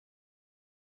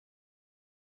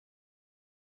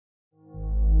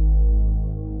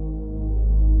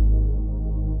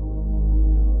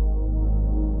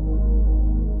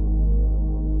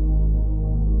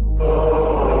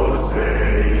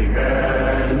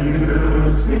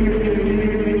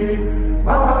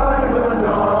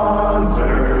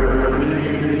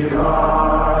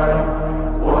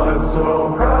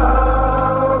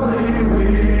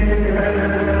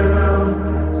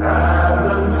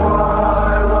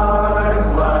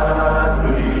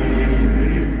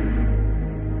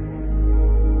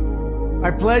I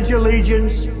pledge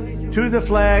allegiance to the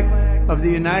flag of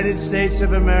the United States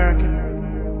of America,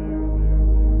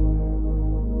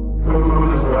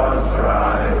 whose broad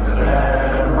stripes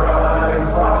and bright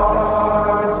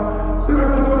stars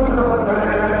through the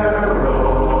perilous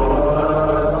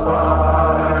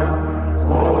fight,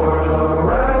 o'er the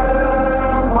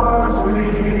ramparts we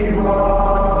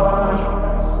watch,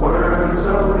 words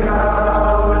of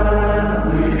gallantly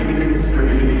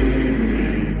stream.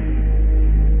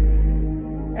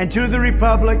 And to the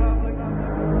republic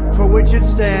for which it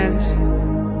stands,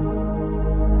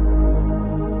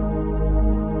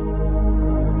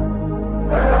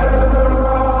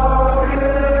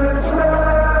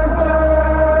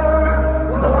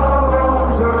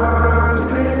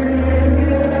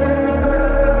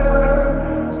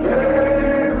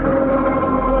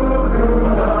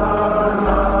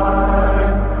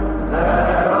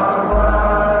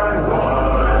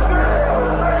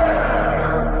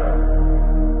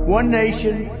 one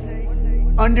nation,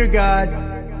 under God,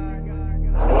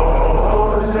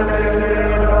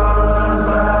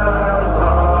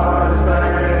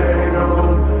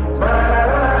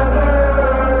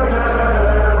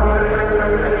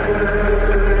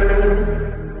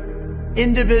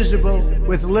 indivisible,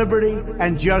 with liberty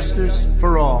and justice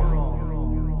for all.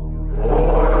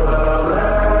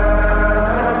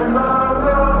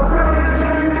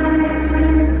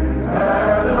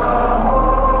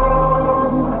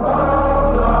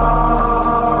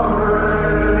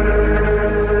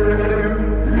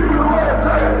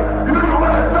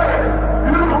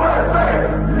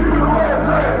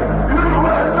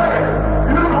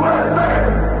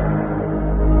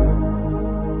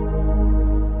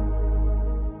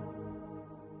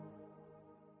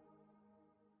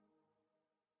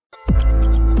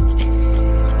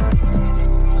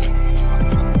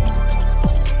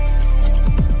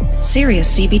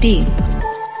 Serious CBD.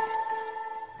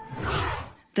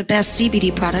 The best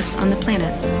CBD products on the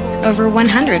planet. Over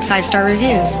 100 5-star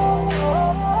reviews.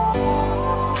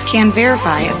 Can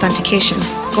verify authentication.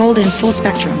 Gold in full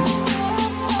spectrum.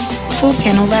 Full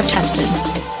panel lab tested.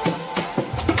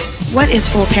 What is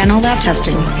full panel lab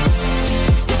testing?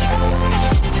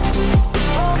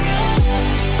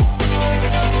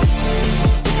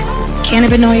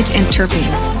 Cannabinoids and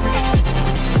terpenes.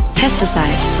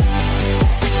 Pesticides.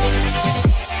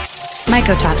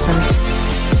 Mycotoxins,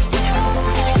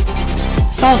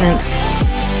 solvents,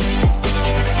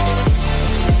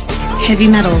 heavy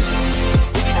metals,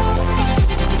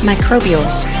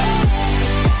 microbials,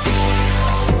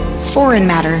 foreign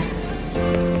matter.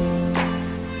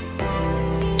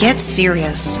 Get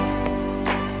serious.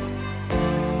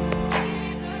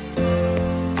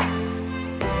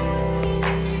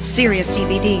 Serious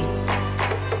CBD.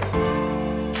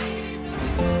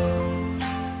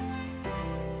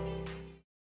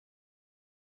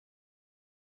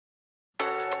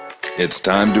 It's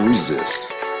time to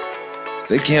resist.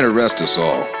 They can't arrest us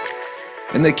all.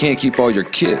 And they can't keep all your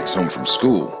kids home from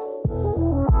school.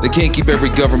 They can't keep every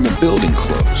government building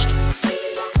closed.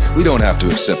 We don't have to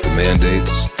accept the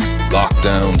mandates,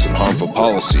 lockdowns, and harmful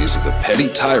policies of the petty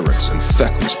tyrants and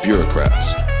feckless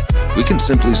bureaucrats. We can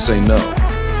simply say no,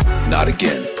 not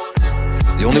again.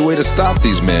 The only way to stop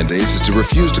these mandates is to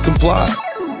refuse to comply.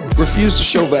 Refuse to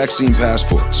show vaccine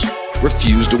passports.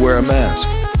 Refuse to wear a mask.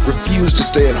 Refuse to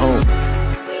stay at home.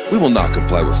 We will not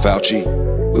comply with Fauci.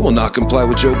 We will not comply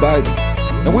with Joe Biden.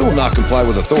 And we will not comply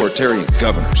with authoritarian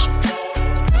governors.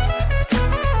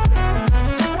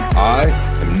 I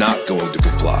am not going to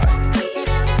comply.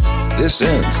 This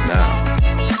ends now.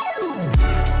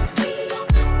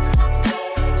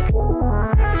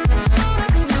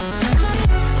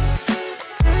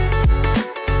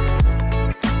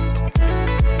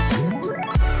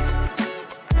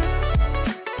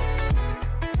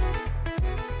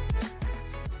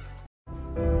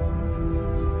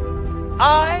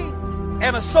 I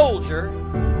am a soldier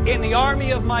in the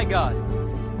army of my God.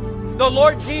 The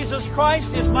Lord Jesus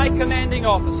Christ is my commanding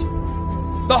officer.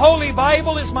 The Holy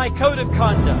Bible is my code of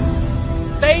conduct.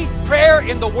 Faith, prayer,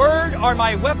 and the Word are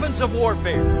my weapons of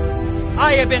warfare.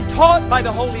 I have been taught by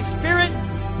the Holy Spirit,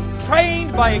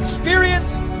 trained by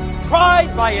experience,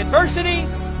 tried by adversity,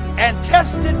 and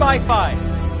tested by fire.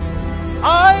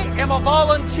 I am a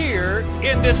volunteer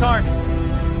in this army.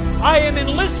 I am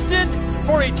enlisted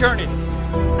for eternity.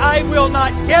 I will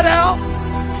not get out,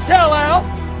 sell out,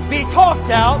 be talked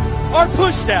out or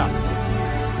pushed out.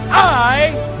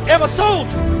 I am a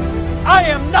soldier. I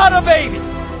am not a baby.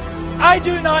 I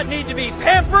do not need to be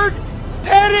pampered,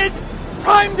 petted,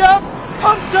 primed up,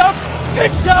 pumped up,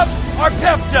 picked up, or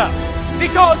pepped up.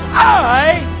 Because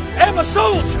I am a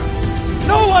soldier.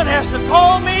 No one has to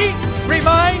call me,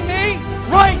 remind me,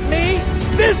 write me,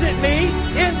 visit me,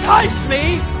 entice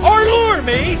me, or lure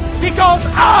me, because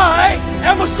I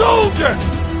am a soldier.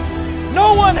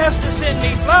 No one has to send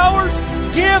me flowers,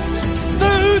 gifts,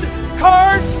 food,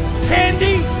 cards,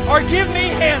 candy, or give me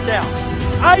handouts.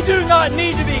 I do not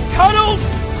need to be cuddled,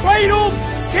 cradled,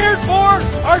 cared for,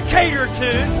 or catered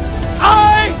to.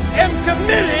 I am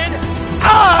committed.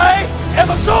 I am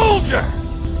a soldier.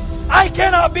 I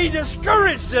cannot be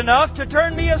discouraged enough to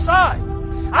turn me aside.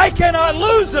 I cannot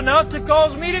lose enough to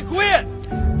cause me to quit.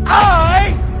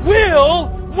 I will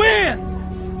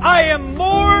win. I am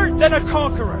more than a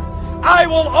conqueror. I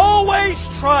will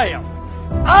always triumph.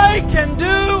 I can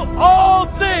do all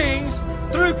things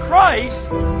through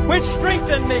Christ, which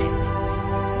strengthen me.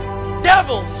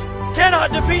 Devils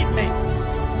cannot defeat me.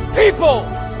 People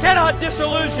cannot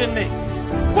disillusion me.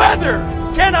 Weather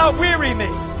cannot weary me.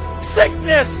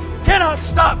 Sickness cannot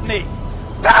stop me.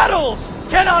 Battles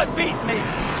cannot beat me.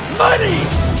 Money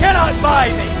cannot buy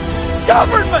me.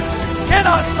 Governments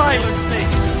cannot silence me.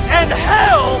 And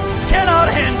hell cannot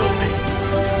handle me.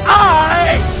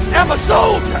 I am a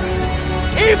soldier.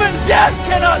 Even death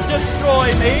cannot destroy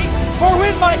me. For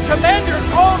when my commander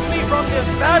calls me from this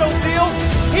battlefield,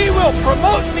 he will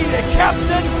promote me to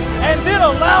captain and then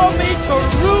allow me to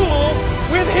rule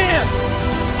with him.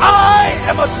 I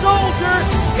am a soldier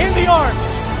in the army.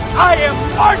 I am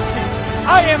marching.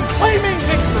 I am claiming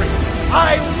victory.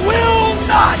 I will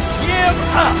not give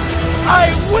up.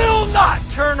 I will not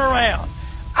turn around.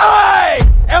 I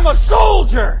am a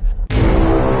soldier.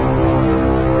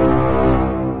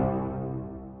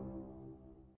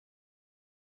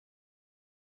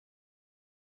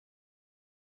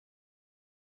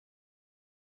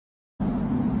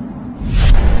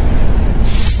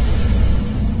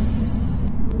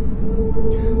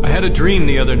 I had a dream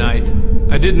the other night.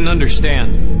 I didn't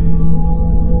understand.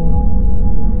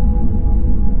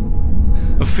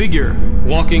 A figure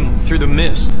walking through the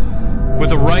mist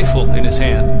with a rifle in his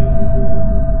hand.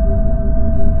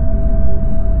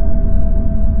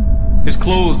 His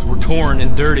clothes were torn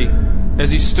and dirty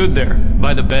as he stood there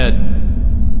by the bed.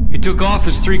 He took off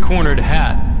his three-cornered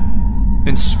hat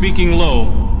and, speaking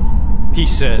low, he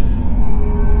said,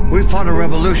 "We fought a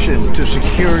revolution to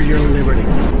secure your liberty.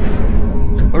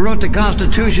 We wrote the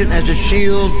Constitution as a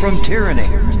shield from tyranny.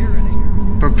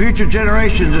 For future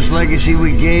generations, this legacy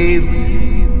we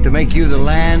gave to make you the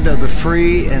land of the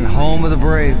free and home of the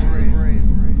brave.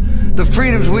 The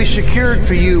freedoms we secured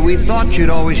for you, we thought you'd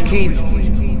always keep.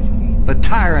 But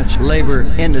tyrants labor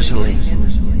endlessly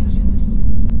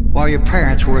while your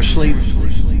parents were asleep.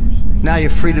 Now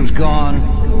your freedom's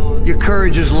gone. Your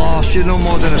courage is lost. You're no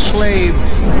more than a slave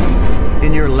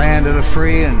in your land of the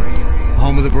free and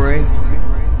home of the brave.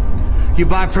 You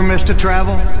buy permits to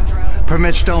travel,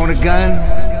 permits to own a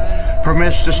gun,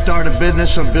 permits to start a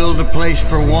business or build a place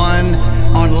for one.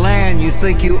 On land you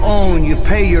think you own, you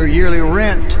pay your yearly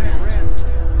rent.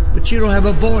 But you don't have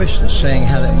a voice in saying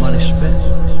how that money's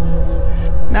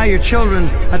spent. Now your children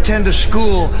attend a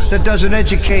school that doesn't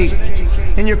educate,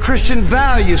 and your Christian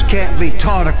values can't be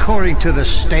taught according to the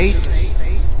state.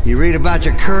 You read about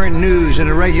your current news in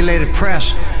a regulated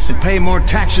press and pay more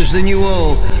taxes than you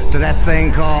owe to that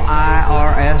thing called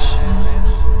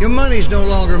IRS. Your money's no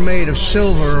longer made of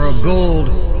silver or gold.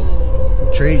 You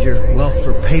trade your wealth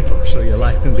for paper so your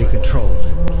life can be controlled.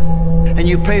 And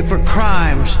you pay for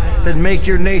crimes that make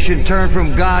your nation turn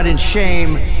from God in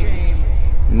shame.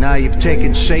 And now you've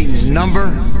taken Satan's number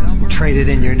and traded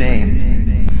in your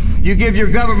name. You give your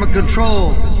government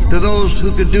control to those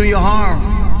who could do you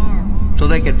harm, so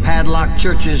they could padlock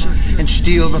churches and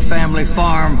steal the family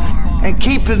farm and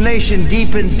keep the nation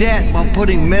deep in debt while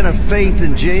putting men of faith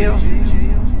in jail,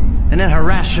 and then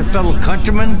harass your fellow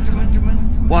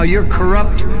countrymen while your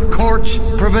corrupt courts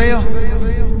prevail.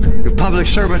 Your public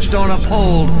servants don't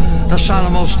uphold the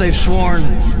solemn oaths they've sworn,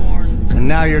 and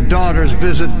now your daughters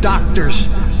visit doctors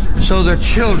so their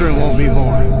children won't be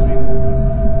born.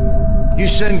 You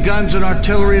send guns and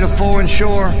artillery to foreign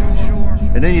shore,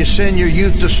 and then you send your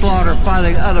youth to slaughter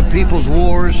fighting other people's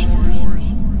wars.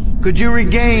 Could you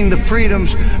regain the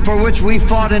freedoms for which we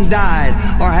fought and died,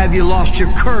 or have you lost your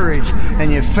courage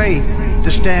and your faith to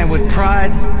stand with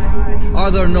pride? Are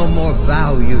there no more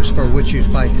values for which you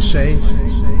fight to save?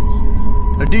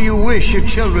 Or do you wish your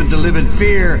children to live in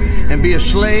fear and be a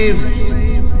slave?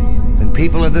 Then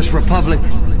people of this republic,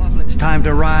 it's time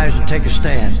to rise and take a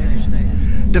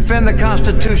stand. Defend the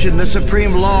Constitution, the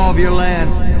supreme law of your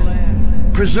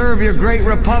land. Preserve your great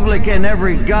republic and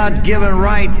every God-given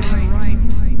right.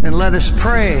 And let us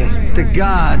pray to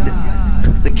God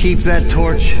to keep that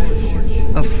torch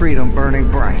of freedom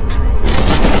burning bright.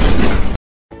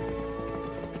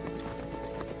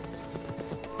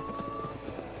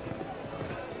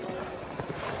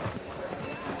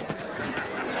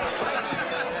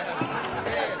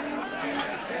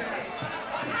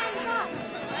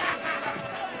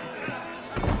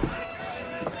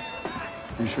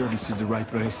 You sure this is the right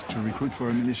place to recruit for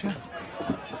a militia?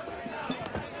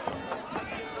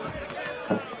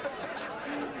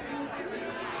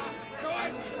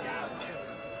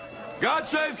 God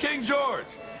save King George!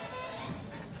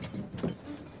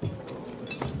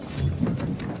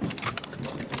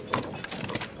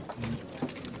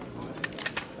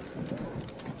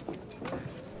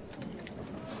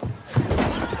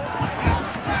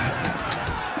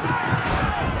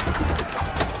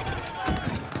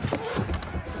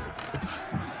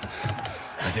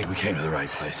 I think we came to the right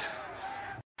place.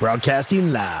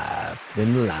 Broadcasting live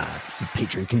to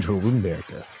Patriot controlled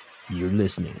America. You're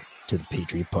listening to the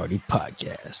Patriot Party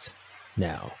Podcast.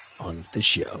 Now, on the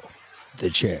show, the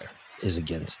chair is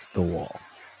against the wall.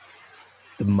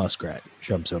 The muskrat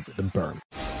jumps over the berm.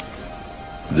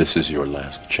 This is your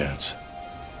last chance.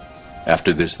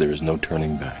 After this, there is no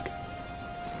turning back.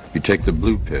 You take the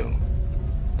blue pill,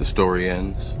 the story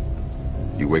ends.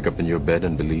 You wake up in your bed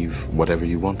and believe whatever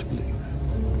you want to believe.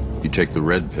 You take the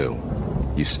red pill,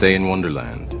 you stay in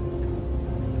Wonderland,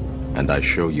 and I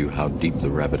show you how deep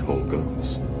the rabbit hole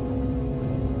goes.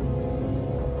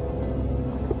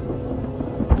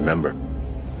 Remember,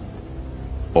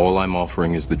 all I'm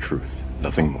offering is the truth,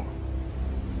 nothing more.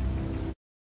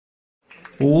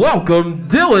 Welcome,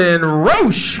 Dylan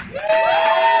Roche.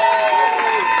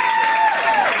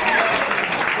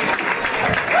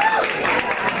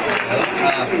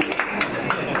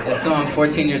 So I'm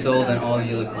 14 years old and all of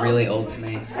you look really old to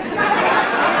me.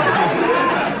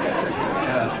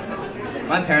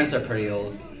 My parents are pretty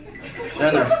old. They're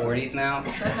in their 40s now.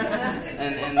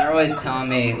 And they're always telling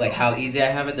me like how easy I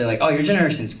have it. They're like, oh, your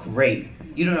generation's great.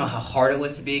 You don't know how hard it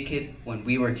was to be a kid when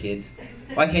we were kids.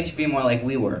 Why can't you be more like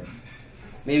we were?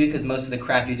 Maybe because most of the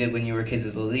crap you did when you were kids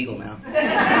is illegal now.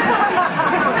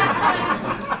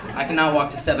 I cannot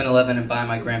walk to 7-Eleven and buy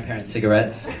my grandparents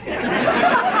cigarettes.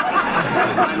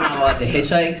 I'm not allowed to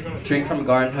hitchhike, drink from a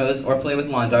garden hose, or play with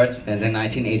lawn darts banned in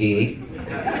 1988.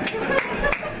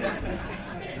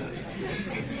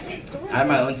 I have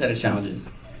my own set of challenges.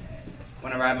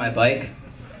 When I ride my bike,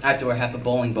 I have to wear half a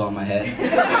bowling ball on my head.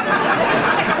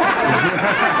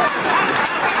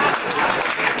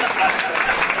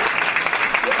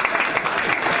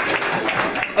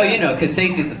 Oh, you know, because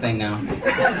safety's a thing now.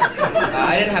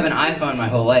 I didn't have an iPhone my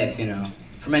whole life, you know.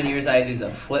 For many years, I had to use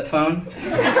a flip phone.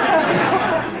 You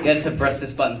had to press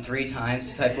this button 3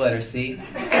 times to type the letter C. When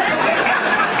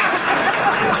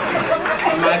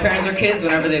my parents were kids,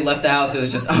 whenever they left the house, it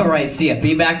was just, all right, see ya,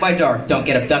 be back by dark, don't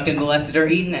get abducted, molested, or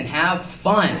eaten, and have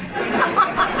fun.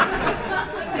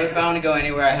 If I want to go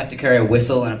anywhere, I have to carry a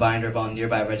whistle and a binder of all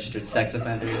nearby registered sex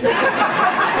offenders.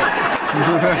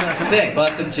 And a stick,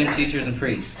 lots of gym teachers and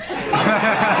priests.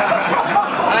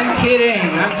 I'm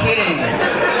kidding.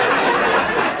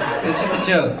 It was just a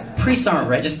joke. Priests aren't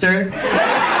registered.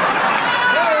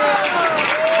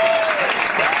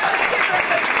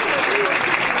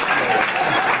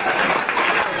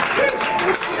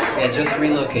 Yeah, just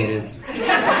relocated. Are you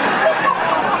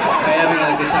having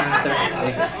a good time, sir?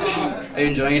 Are you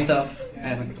enjoying yourself?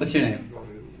 What's your name?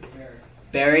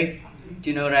 Barry? Do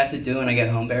you know what I have to do when I get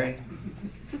home, Barry?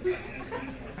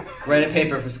 Write a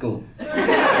paper for school. I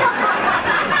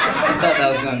thought that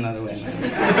was going another way.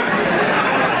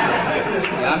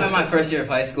 Yeah, I'm in my first year of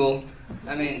high school.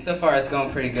 I mean, so far it's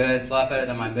going pretty good. It's a lot better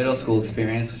than my middle school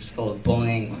experience, which is full of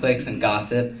bullying, cliques, and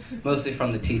gossip, mostly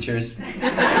from the teachers.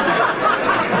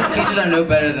 Teachers are no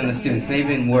better than the students,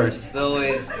 maybe even worse. They'll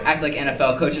always act like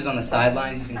NFL coaches on the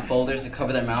sidelines using folders to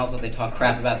cover their mouths while they talk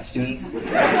crap about the students.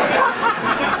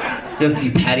 Yo, see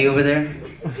Patty over there?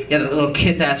 Yeah, that little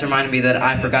kiss ass reminded me that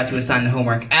I forgot to assign the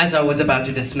homework as I was about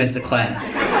to dismiss the class.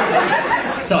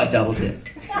 So I doubled it.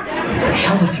 What the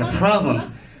hell was her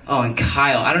problem? Oh, and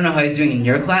Kyle, I don't know how he's doing in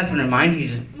your class, but in mine,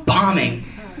 he's just bombing.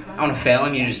 I want to fail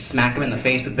him, you just smack him in the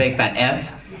face with a big fat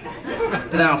F. But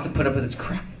then I'll have to put up with his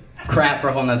crap for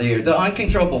a whole nother year. The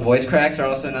uncontrollable voice cracks are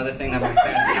also another thing that my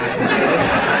parents and I have to deal with.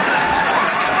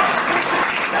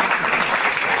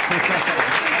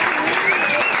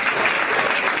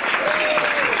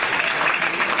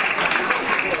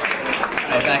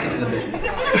 Back into of it.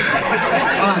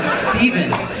 Oh,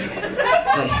 Steven.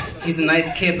 He's a nice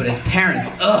kid, but his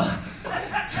parents, ugh.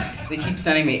 They keep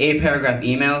sending me 8-paragraph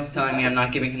emails telling me I'm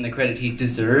not giving him the credit he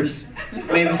deserves.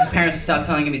 Maybe if his parents would stop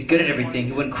telling him he's good at everything,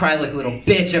 he wouldn't cry like a little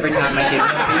bitch every time I gave him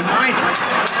a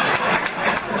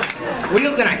B-. What are you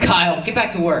looking at, Kyle? Get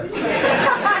back to work.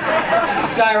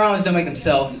 Dioramas don't make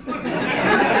themselves.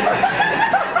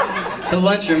 The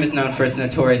lunchroom is known for its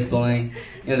notorious bullying.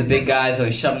 You know, the big guys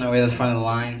always shoving their way to the front of the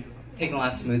line, taking the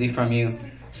last smoothie from you,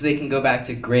 so they can go back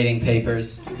to grading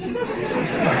papers.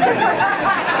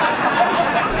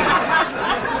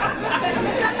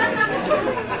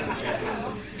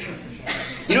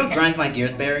 You know what grinds my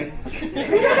gears, Barry?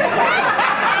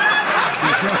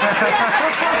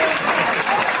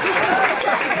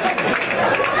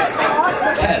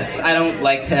 Tests. I don't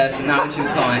like tests. I'm not what you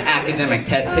would call an academic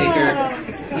test taker.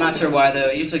 I'm not sure why, though.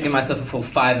 I usually give myself a full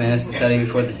 5 minutes to study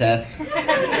before the test.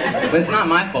 But it's not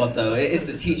my fault, though. It's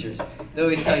the teachers. They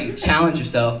always tell you, challenge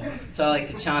yourself. So I like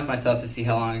to challenge myself to see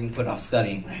how long I can put off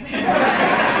studying.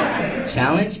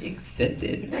 Challenge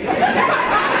accepted.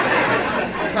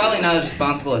 I'm probably not as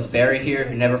responsible as Barry here,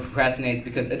 who never procrastinates,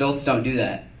 because adults don't do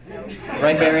that.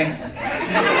 Right, Barry? All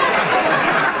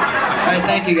right,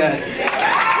 thank you, guys.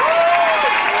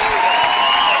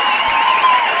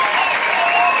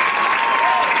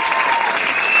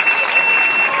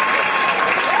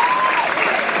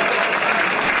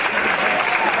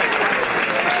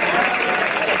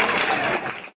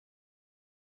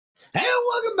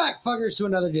 Fuckers, to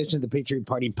another edition of the Patriot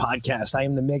Party Podcast. I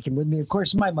am the Mick, and with me, of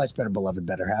course, my much better beloved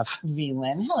better half,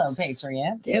 V-Lynn. Hello,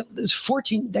 Patriot. It was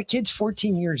 14. That kid's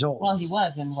 14 years old. Well, he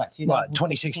was in what,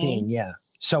 2016? Yeah.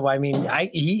 So I mean,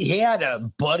 he had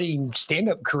a budding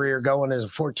stand-up career going as a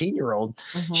 14-year-old.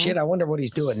 Mm-hmm. Shit, I wonder what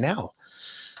he's doing now.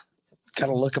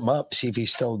 Gotta look him up, see if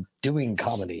he's still doing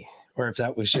comedy, or if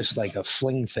that was just like a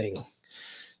fling thing.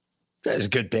 That was a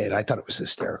good bit. I thought it was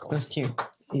hysterical. It was cute.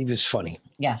 He was funny.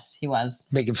 Yes, he was.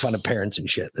 Making fun of parents and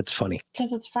shit. That's funny.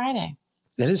 Because it's Friday.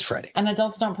 It is Friday. And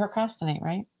adults don't procrastinate,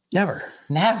 right? Never.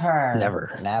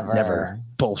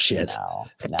 Bullshit. No,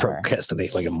 never.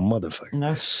 Procrastinate like a motherfucker.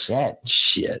 No shit.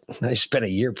 Shit. I spent a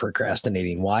year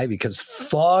procrastinating. Why? Because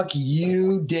fuck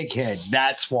you, dickhead.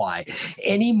 That's why.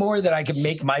 Any more that I can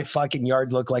make my fucking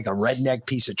yard look like a redneck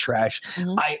piece of trash.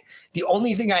 Mm-hmm. The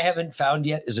only thing I haven't found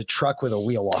yet is a truck with a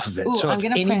wheel off of it. Ooh, so if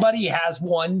anybody has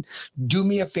one, do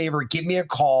me a favor, give me a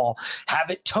call, have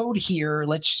it towed here.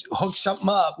 Let's hook something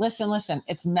up. Listen.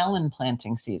 It's melon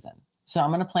planting season. So I'm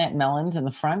going to plant melons in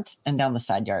the front and down the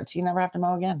side yard, so you never have to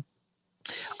mow again.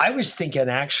 I was thinking,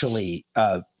 actually,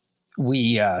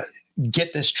 we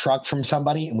get this truck from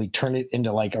somebody and we turn it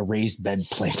into like a raised bed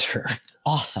planter.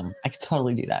 Awesome. I could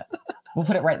totally do that. We'll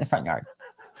put it right in the front yard.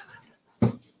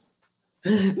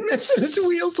 Missing its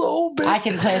wheels a whole bit. I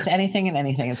can plant anything and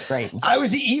anything. It's great. I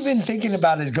was even thinking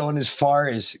about going as far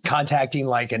as contacting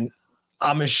like an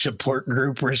Amish support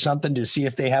group or something to see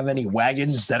if they have any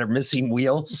wagons that are missing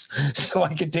wheels, so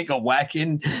I could take a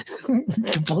wagon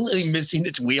completely missing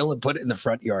its wheel and put it in the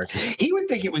front yard. He would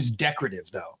think it was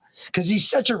decorative though, because he's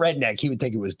such a redneck. He would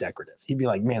think it was decorative. He'd be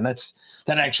like, man,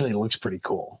 that actually looks pretty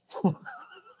cool.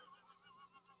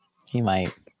 He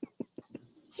might.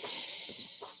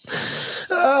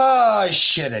 Oh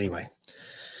shit. Anyway,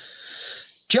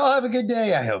 did y'all have a good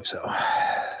day? I hope so.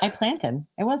 I planted.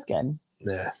 It was good.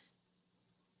 Yeah.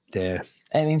 It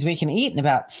means we can eat in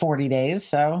about 40 days.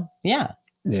 So, yeah.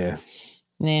 Yeah.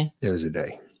 Yeah. It was a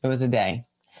day.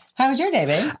 How was your day,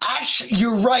 babe? Actually,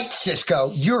 you're right,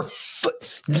 Cisco. You're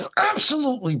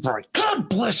absolutely right. God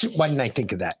bless it. Why didn't I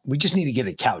think of that? We just need to get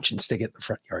a couch and stick it in the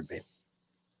front yard, babe.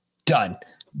 Done.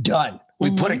 We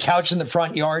put a couch in the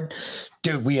front yard.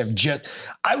 Dude, we have just...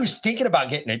 I was thinking about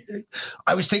getting it.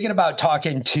 I was thinking about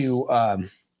talking to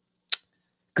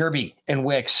Gerby and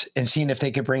Wicks and seeing if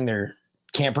they could bring their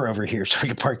camper over here so we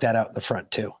could park that out in the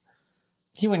front too.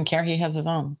 He wouldn't care. He has his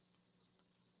own.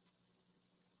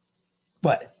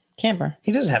 What? Camper.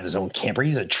 He doesn't have his own camper.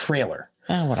 He's a trailer.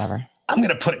 Oh, whatever. I'm going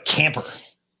to put a camper.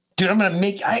 Dude,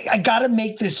 I got to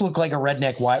make this look like a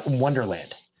redneck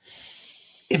wonderland.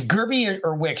 If Gerby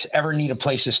or Wicks ever need a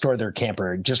place to store their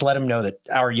camper, just let them know that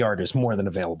our yard is more than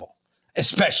available,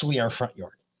 especially our front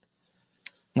yard.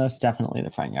 Most definitely the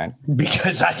front yard.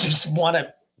 Because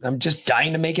I'm just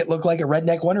dying to make it look like a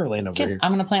redneck wonderland over here.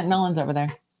 I'm going to plant melons over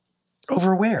there.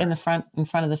 Over where? In front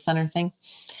of the center thing.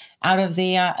 Out of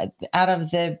the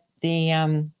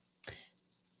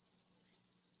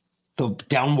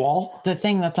down wall? The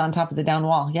thing that's on top of the down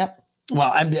wall. Yep.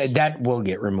 Well, that will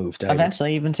get removed.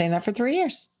 Eventually. You've been saying that for 3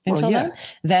 years.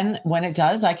 Then when it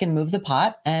does, I can move the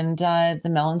pot and the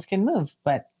melons can move.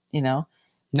 But,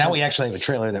 Now we actually have a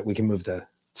trailer that we can move the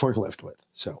forklift with.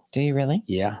 So. Do you really?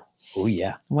 Yeah. Oh,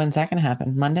 yeah. When's that going to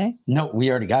happen? Monday? No, we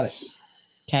already got it.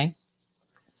 Okay.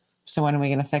 So when are we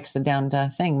going to fix the downed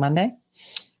thing? Monday?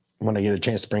 When I get a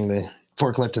chance to bring the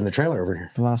forklift and the trailer over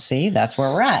here. Well, see, that's where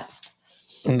we're at.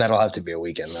 And that'll have to be a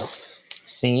weekend, though.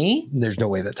 See? There's no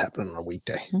way that's happening on a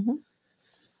weekday. Mm-hmm.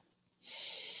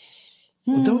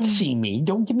 Well, don't see me.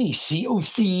 Don't give me C. Oh,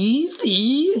 C.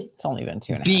 It's only been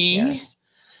 2.5 years.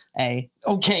 A.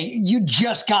 Okay, you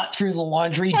just got through the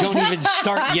laundry. Don't even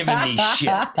start giving me shit.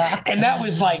 And that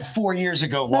was like 4 years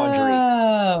ago, laundry.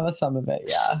 Oh, some of it,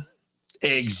 yeah.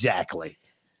 Exactly.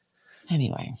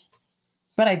 Anyway.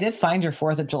 But I did find your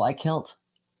 4th of July kilt.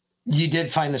 You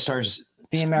did find the stars.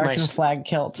 The American flag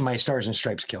kilt. My Stars and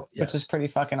Stripes kilt. Yes. Which is pretty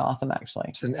fucking awesome, actually.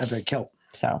 It's an epic kilt.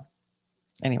 So,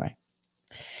 anyway.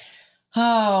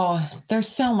 Oh, there's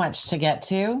so much to get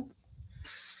to.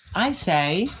 I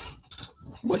say...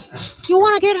 What? You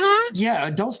want to get high? Yeah,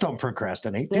 adults don't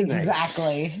procrastinate, do they?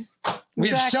 Exactly. We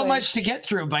have so much to get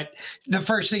through, but the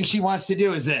first thing she wants to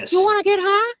do is this. You want to get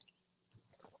high?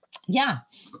 Yeah.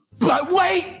 But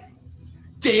wait,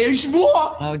 there's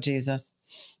more. Oh, Jesus.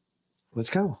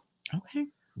 Let's go. Okay.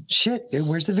 Shit,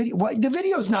 where's the video? What? The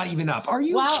video's not even up. Are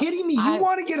you kidding me? You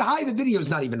want to get high? The video's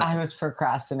not even up. I was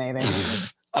procrastinating.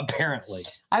 Apparently.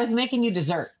 I was making you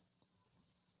dessert.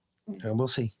 We'll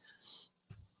see.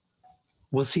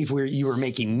 We'll see if you were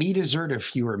making me dessert or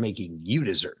if you were making you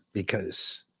dessert,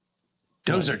 because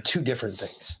those are two different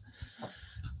things.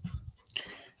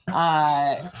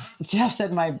 Jeff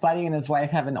said my buddy and his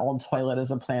wife have an old toilet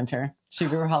as a planter. She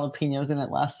grew jalapenos in it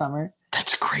last summer.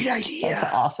 That's a great idea.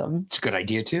 That's awesome. It's a good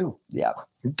idea, too. Yep.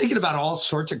 I'm thinking about all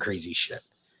sorts of crazy shit.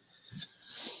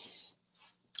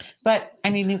 But I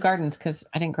need new gardens because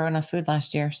I didn't grow enough food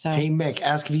last year. So hey, Mick,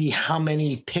 ask V how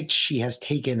many pics she has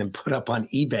taken and put up on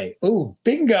eBay. Oh,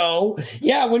 bingo.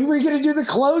 Yeah, when were we going to do the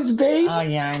clothes, babe? Oh,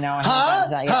 yeah, I know. I haven't gotten to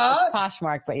that yet. It's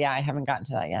Poshmark, but yeah, I haven't gotten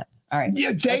to that yet. All right.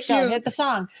 Yeah, thank you. Hit the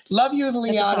song. Love you,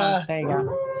 Liana. There you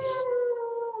go.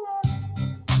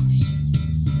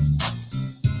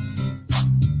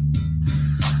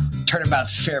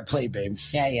 Turnabout's fair play, babe.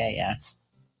 Yeah.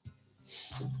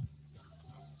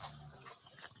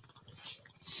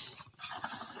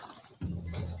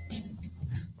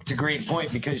 It's a great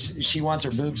point because she wants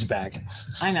her boobs back.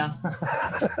 I know.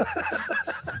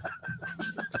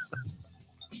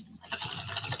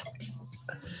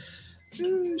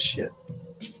 Oh, shit.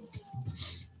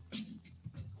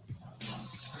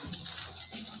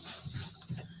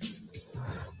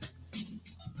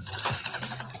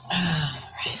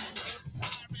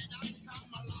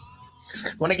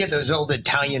 When I get those old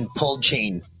Italian pull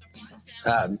chain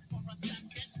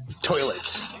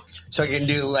toilets, so I can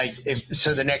do like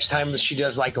so the next time she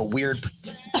does like a weird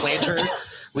planter,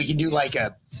 we can do like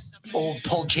a old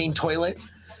pull chain toilet,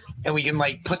 and we can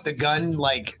like put the gun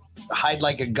like hide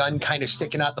like a gun kind of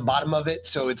sticking out the bottom of it,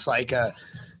 so it's like a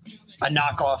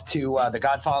knockoff to The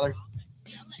Godfather.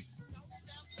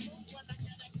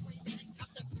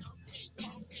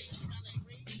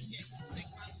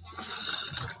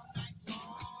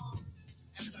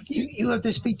 You have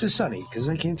to speak to Sonny because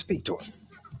I can't speak to her.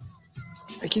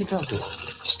 I can't talk to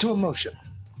her. She's too emotional.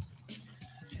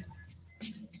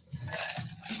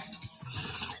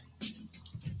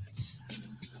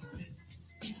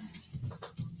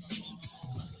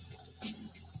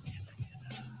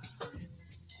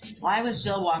 Why was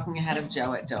Jill walking ahead of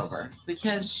Joe at Dover?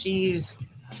 Because she's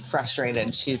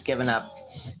frustrated. She's given up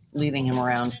leading him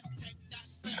around.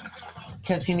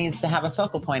 Because he needs to have a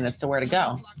focal point as to where to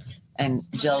go. And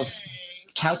Jill's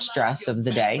couch dress of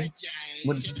the day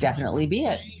would definitely be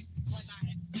it.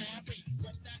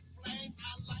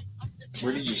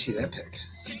 Where did you see that pic?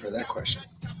 Or that question?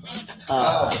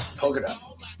 Polka dot.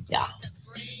 Yeah.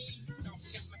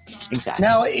 Exactly.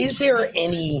 Now, is there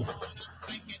any...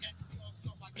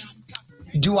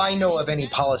 Do I know of any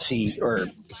policy or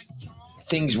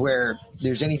things where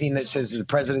there's anything that says the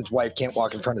president's wife can't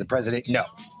walk in front of the president? No.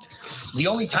 The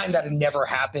only time that would never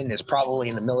happen is probably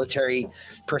in the military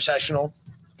processional.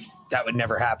 That would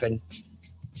never happen.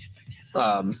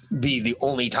 Be the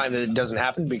only time that it doesn't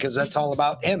happen because that's all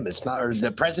about him. It's not, or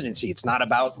the presidency. It's not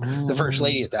about the first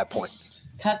lady at that point.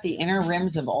 Cut the inner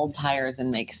rims of old tires and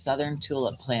make southern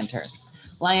tulip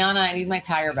planters. Liana, I need my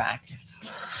tire back.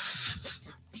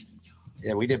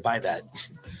 Yeah, we did buy that.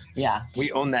 Yeah.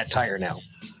 We own that tire now.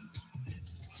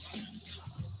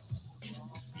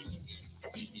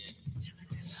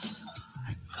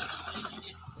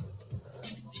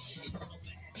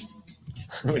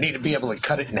 We need to be able to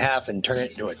cut it in half and turn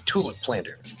it into a tulip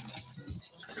planter.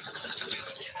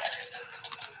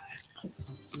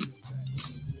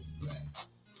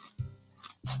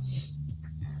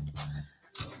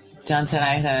 John said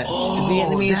I had a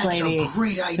Vietnamese lady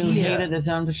who hated the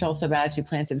zone patrol so bad she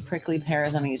planted prickly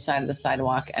pears on each side of the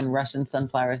sidewalk and Russian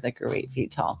sunflowers that grew 8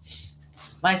 feet tall.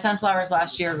 My sunflowers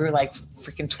last year grew like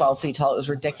freaking 12 feet tall. It was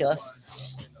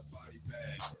ridiculous.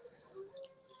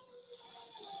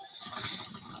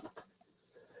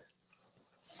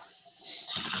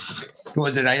 Who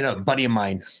was it? I had a buddy of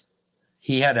mine.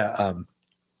 He had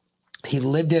he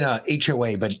lived in a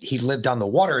HOA, but he lived on the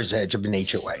water's edge of an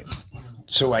HOA.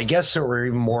 So I guess there were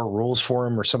even more rules for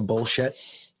him or some bullshit.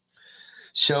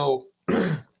 So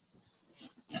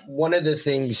one of the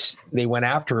things they went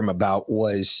after him about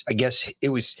was, I guess it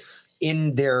was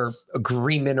in their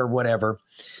agreement or whatever,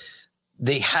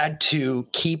 they had to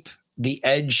keep the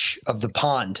edge of the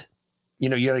pond. You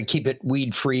know, you got to keep it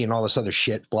weed free and all this other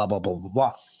shit, blah, blah, blah, blah,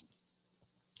 blah.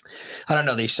 I don't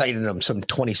know. They cited him some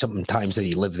 20-something times that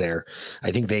he lived there.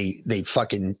 I think they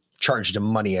fucking charged him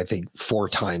money, I think 4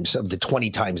 times of the 20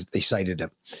 times that they cited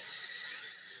him.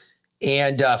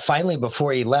 And finally,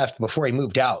 before he left, before he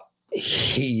moved out,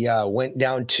 he went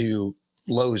down to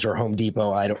Lowe's or Home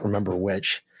Depot. I don't remember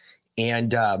which.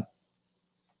 And I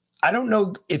don't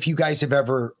know if you guys have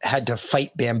ever had to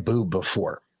fight bamboo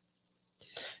before.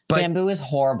 But bamboo is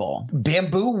horrible.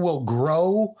 Bamboo will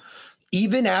grow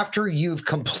even after you've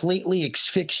completely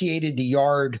asphyxiated the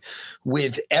yard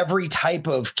with every type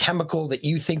of chemical that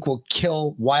you think will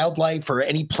kill wildlife or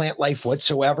any plant life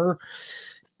whatsoever.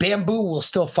 Bamboo will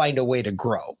still find a way to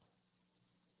grow.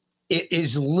 It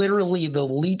is literally the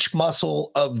leech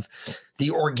muscle of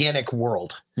the organic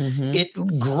world. Mm-hmm. It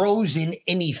grows in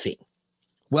anything.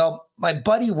 Well, my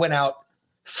buddy went out.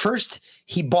 First,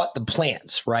 he bought the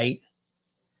plants, right?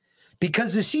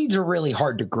 Because the seeds are really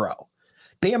hard to grow.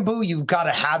 Bamboo, you've got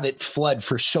to have it flood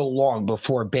for so long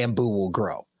before bamboo will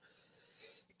grow.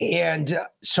 And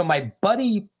so my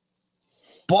buddy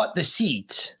bought the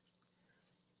seeds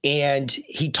and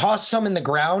he tossed some in the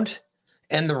ground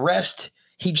and the rest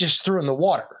he just threw in the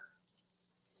water,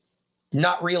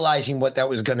 not realizing what that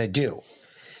was going to do.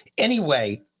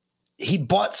 Anyway, he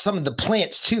bought some of the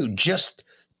plants too, just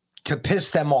to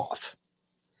piss them off.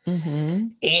 Mm-hmm.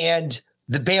 And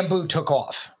the bamboo took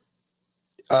off.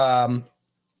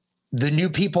 The new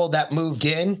people that moved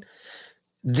in,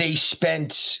 they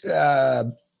spent,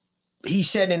 he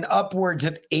said, in upwards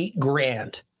of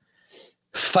 $8,000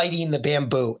 fighting the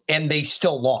bamboo, and they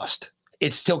still lost.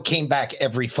 It still came back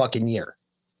every fucking year.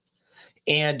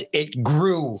 And it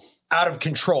grew out of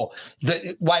control.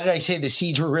 Why did I say the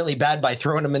seeds were really bad by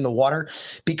throwing them in the water?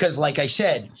 Because like I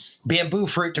said, bamboo,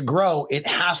 for it to grow, it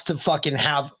has to fucking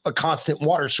have a constant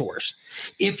water source.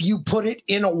 If you put it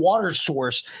in a water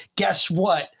source, guess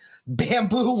what?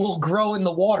 Bamboo will grow in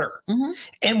the water. Mm-hmm.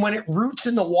 And when it roots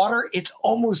in the water, it's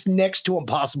almost next to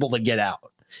impossible to get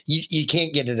out. You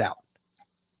can't get it out.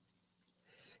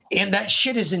 And that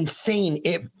shit is insane.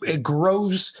 It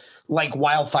grows like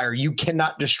wildfire. You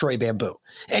cannot destroy bamboo.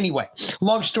 Anyway,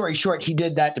 long story short, he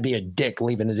did that to be a dick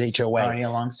leaving his HOA. Already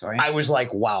a long story. I was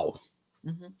like, wow,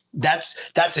 mm-hmm. That's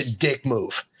a dick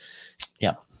move.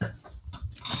 Yep.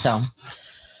 So,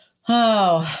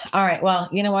 all right. Well,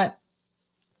 you know what?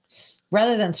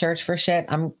 Rather than search for shit,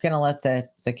 I'm going to let the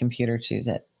computer choose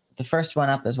it. The first one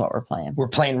up is what we're playing. We're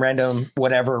playing random,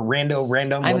 whatever, random,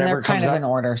 whatever they're kind comes of up. in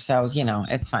order, so, you know,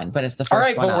 it's fine. But it's the first one. All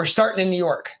right, one but up. We're starting in New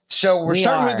York. So we're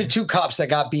starting with the 2 cops that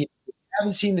got beat. We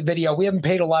haven't seen the video. We haven't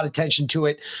paid a lot of attention to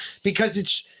it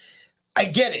because I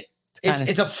get it.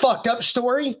 It's a fucked up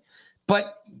story.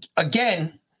 But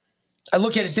again, I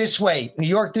look at it this way. New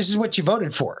York, this is what you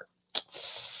voted for.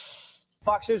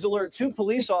 Fox News alert: 2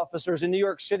 police officers in New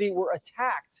York City were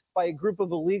attacked by a group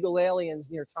of illegal aliens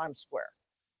near Times Square.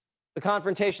 The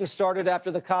confrontation started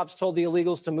after the cops told the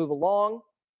illegals to move along.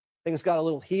 Things got a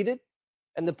little heated,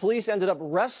 and the police ended up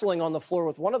wrestling on the floor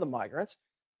with one of the migrants,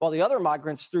 while the other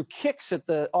migrants threw kicks at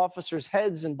the officers'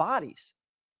 heads and bodies.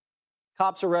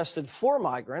 Cops arrested 4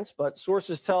 migrants, but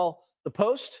sources tell the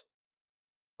Post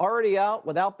already out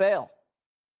without bail.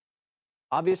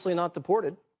 Obviously not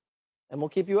deported, and we'll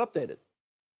keep you updated.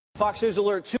 Fox News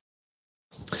alert 2.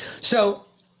 So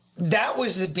that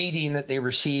was the beating that they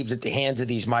received at the hands of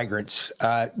these migrants.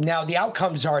 Now, the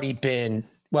outcome's already been,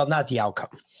 well, not the outcome.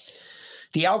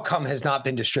 The outcome has not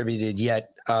been distributed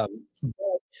yet.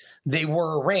 They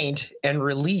were arraigned and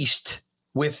released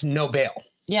with no bail.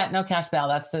 Yeah, no cash bail.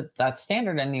 That's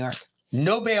standard in New York.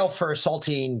 No bail for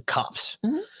assaulting cops.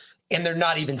 Mm-hmm. And they're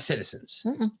not even citizens.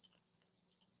 Mm-mm.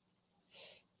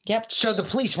 Yep. So the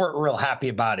police weren't real happy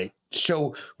about it.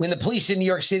 So when the police in New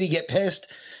York City get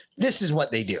pissed, this is what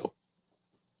they do.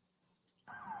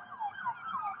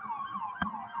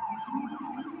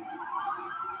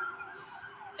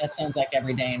 That sounds like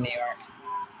every day in New York.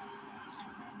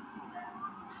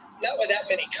 Not with that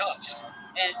many cops.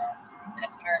 And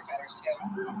firefighters too.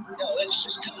 No, that's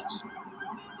just cops.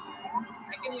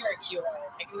 I can hear a Q on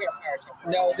it. I can hear a fire truck.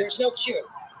 No, there's no Q.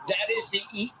 That is the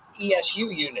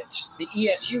ESU units. The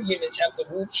ESU units have the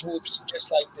whoops whoops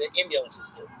just like the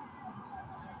ambulances do.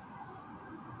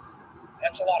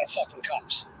 That's a lot of fucking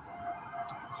cops.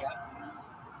 Yeah.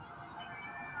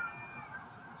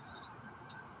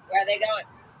 Where are they going?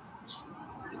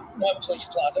 One police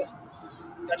plaza.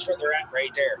 That's where they're at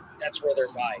right there. That's where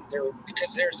they're by.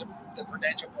 Because there's the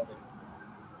Prudential building.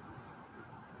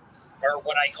 Or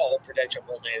what I call the Prudential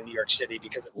building in New York City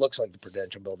because it looks like the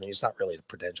Prudential building. It's not really the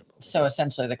Prudential building. So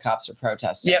essentially the cops are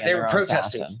protesting. Yeah, they were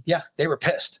protesting. Yeah, they were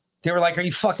pissed. They were like, are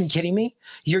you fucking kidding me?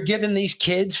 You're giving these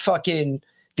kids fucking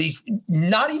these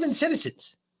not even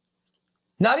citizens.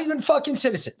 Not even fucking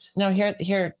citizens. No, here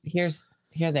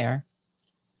they are.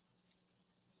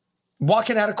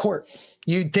 Walking out of court.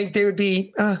 You'd think they would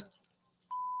be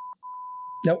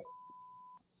nope.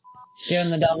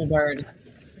 Doing the double bird.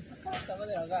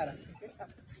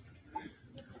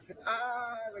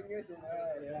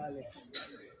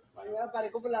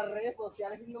 Aparezco por las redes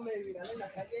sociales y no me miran en la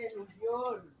calle de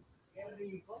ilusión. Qué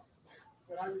rico.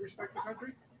 But how you respect the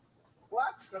country?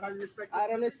 What? But how you respect I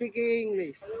don't speak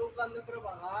English. Estoy buscando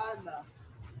propaganda.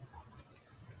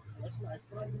 That's nice.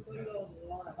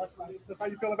 That's nice. That's how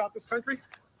you feel about this country?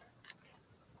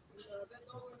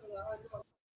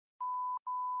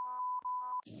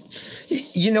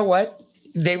 You know what?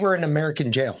 They were in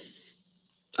American jail.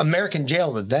 American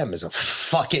jail to them is a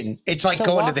fucking. It's like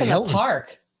going to the Hilton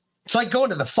Park. It's like going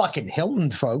to the fucking Hilton,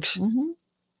 folks. Mm-hmm.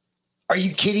 Are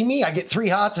you kidding me? I get 3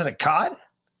 hots and a cot.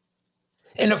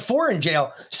 In a foreign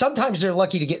jail, sometimes they're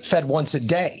lucky to get fed once a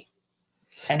day,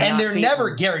 and they're never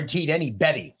guaranteed any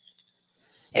bedding.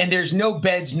 And there's no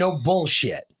beds, no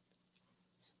bullshit.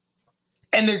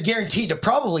 And they're guaranteed to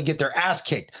probably get their ass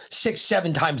kicked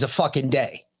 6-7 times a fucking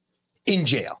day in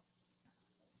jail.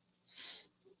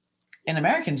 In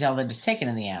American jail, they're just taken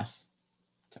in the ass.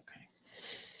 It's okay.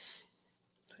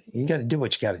 You got to do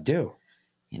what you got to do.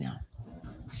 You know.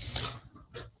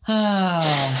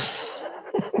 Oh.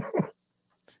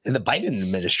 In the Biden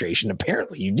administration,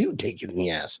 apparently you do take it in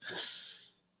the ass.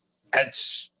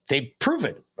 They've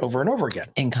proven over and over again.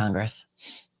 In Congress.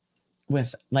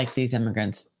 With like these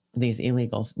immigrants, these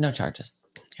illegals, no charges.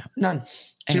 Yeah. None.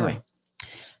 Anyway. Zero.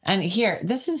 And here,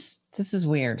 this is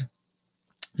weird.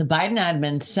 The Biden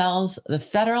admin sells the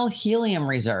federal helium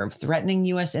reserve, threatening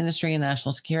U.S. industry and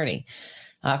national security.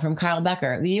 From Kyle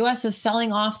Becker, the U.S. is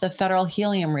selling off the federal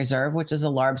helium reserve, which is a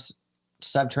large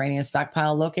subterranean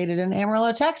stockpile located in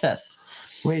Amarillo, Texas.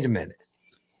 Wait a minute.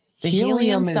 The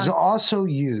helium is also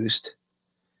used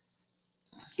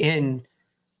in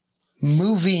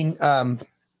moving,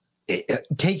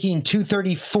 taking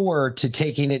 234 to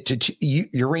taking it to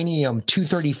uranium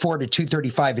 234 to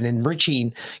 235 and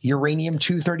enriching uranium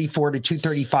 234 to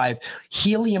 235.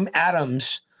 Helium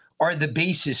atoms are the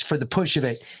basis for the push of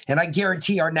it. And I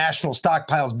guarantee our national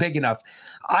stockpile is big enough.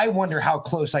 I wonder how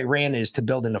close Iran is to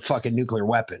building a fucking nuclear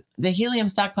weapon. The helium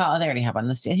stockpile, they already have one.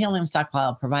 The helium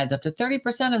stockpile provides up to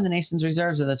 30% of the nation's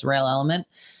reserves of this rare element,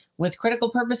 with critical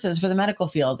purposes for the medical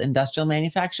field, industrial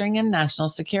manufacturing, and national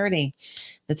security.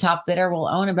 The top bidder will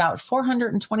own about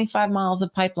 425 miles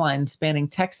of pipeline spanning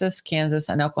Texas, Kansas,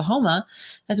 and Oklahoma,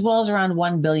 as well as around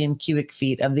 1 billion cubic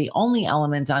feet of the only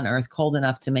element on Earth cold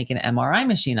enough to make an MRI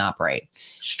machine operate.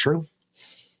 It's true.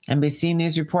 NBC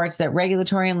News reports that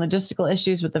regulatory and logistical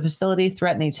issues with the facility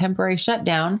threaten a temporary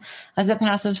shutdown as it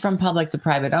passes from public to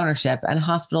private ownership, and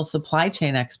hospital supply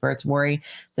chain experts worry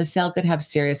the sale could have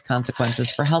serious consequences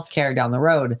for healthcare down the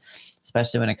road,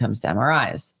 especially when it comes to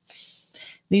MRIs.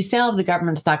 The sale of the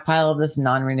government stockpile of this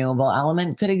non-renewable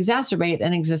element could exacerbate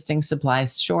an existing supply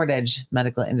shortage,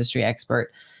 medical industry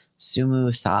expert Sumu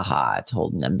Saha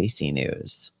told NBC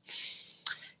News.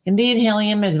 Indeed,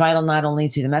 helium is vital not only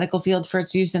to the medical field for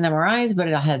its use in MRIs, but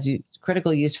it has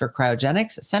critical use for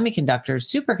cryogenics, semiconductors,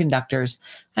 superconductors,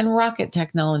 and rocket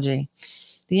technology.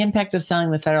 The impact of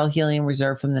selling the federal helium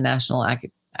reserve from the National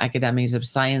Academies of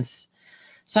Sciences,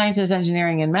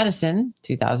 Engineering, and Medicine,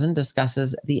 2000,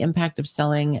 discusses the impact of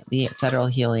selling the federal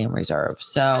helium reserve.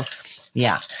 So,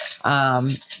 yeah,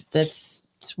 that's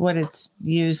what it's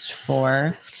used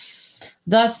for.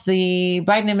 Thus, the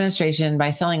Biden administration,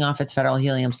 by selling off its federal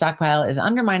helium stockpile, is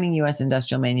undermining U.S.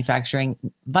 industrial manufacturing,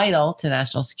 vital to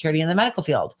national security in the medical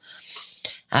field.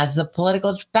 As the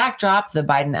political backdrop, the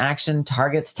Biden action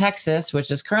targets Texas, which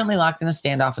is currently locked in a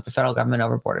standoff with the federal government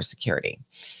over border security.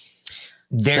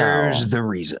 There's the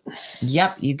reason.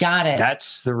 Yep, you got it.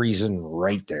 That's the reason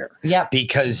right there. Yep.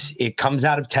 Because it comes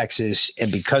out of Texas, and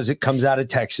because it comes out of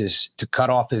Texas to cut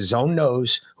off his own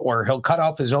nose, or he'll cut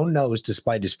off his own nose to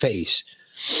spite his face.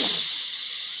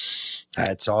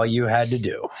 That's all you had to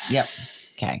do. Yep.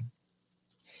 Okay.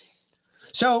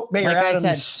 So, Mayor Adams,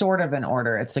 I said, sort of in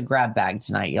order. It's a grab bag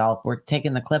tonight, y'all. We're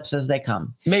taking the clips as they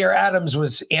come. Mayor Adams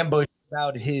was ambushed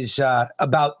about his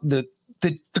about the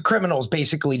criminals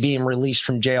basically being released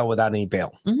from jail without any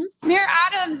bail. Mm-hmm. Mayor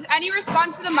Adams, any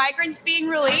response to the migrants being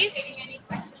released?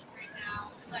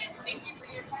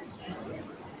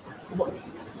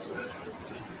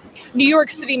 New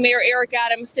York City Mayor Eric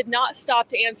Adams did not stop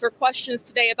to answer questions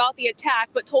today about the attack,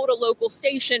 but told a local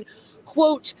station,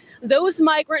 quote, "Those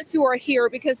migrants who are here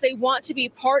because they want to be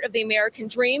part of the American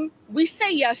dream, we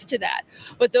say yes to that.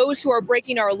 But those who are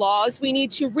breaking our laws, we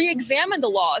need to re-examine the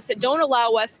laws that don't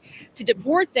allow us to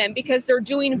deport them because they're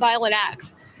doing violent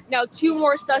acts." Now, 2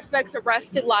 more suspects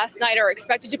arrested last night are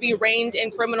expected to be arraigned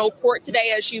in criminal court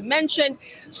today, as you mentioned.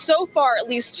 So far, at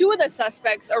least 2 of the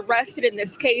suspects arrested in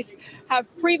this case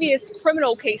have previous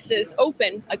criminal cases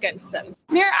open against them.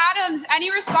 Mayor Adams,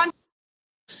 any response?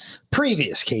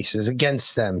 Previous cases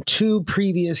against them. 2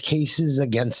 previous cases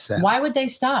against them. Why would they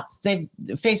stop? They've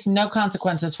faced no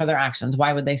consequences for their actions.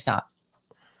 Why would they stop?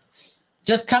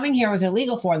 Just coming here was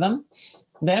illegal for them.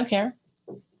 They don't care.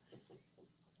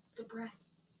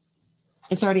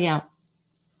 It's already out.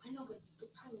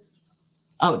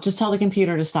 Oh, just tell the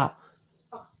computer to stop.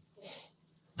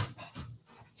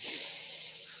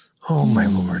 Oh, my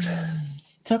Lord.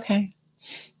 It's okay.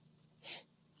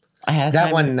 I had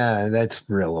that one. That's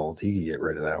real old. You can get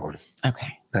rid of that one.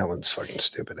 Okay. That one's fucking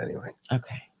stupid anyway.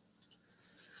 Okay.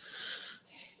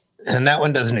 And that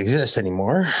one doesn't exist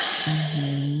anymore.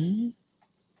 Mm-hmm.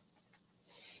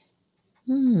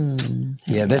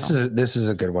 Yeah, this is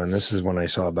a good one. This is one I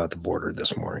saw about the border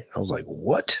this morning. I was like,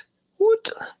 what?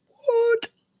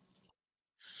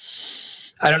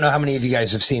 I don't know how many of you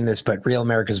guys have seen this, but Real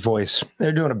America's Voice,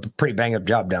 they're doing a pretty bang up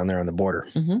job down there on the border.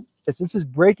 Mm-hmm. This is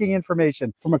breaking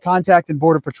information from a contact in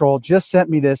Border Patrol. Just sent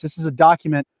me this. This is a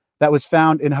document that was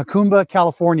found in Jacumba,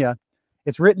 California.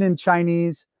 It's written in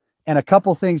Chinese, and a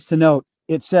couple things to note.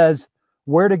 It says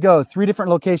where to go, 3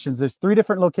 different locations. There's 3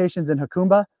 different locations in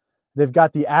Jacumba. They've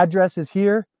got the addresses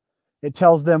here. It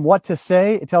tells them what to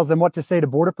say. It tells them what to say to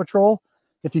Border Patrol.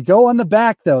 If you go on the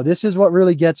back, though, this is what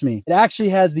really gets me. It actually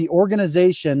has the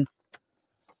organization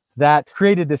that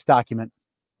created this document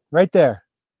right there,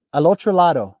 Al Otro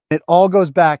Lado. It all goes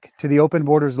back to the Open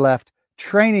Borders Left,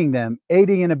 training them,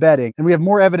 aiding and abetting. And we have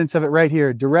more evidence of it right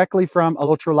here, directly from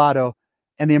Al Otro Lado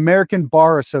and the American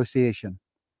Bar Association.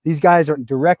 These guys are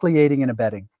directly aiding and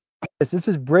abetting. This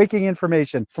is breaking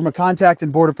information from a contact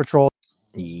in Border Patrol.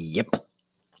 Yep.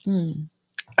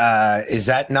 Is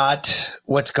that not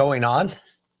what's going on?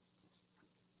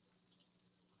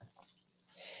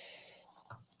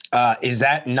 Is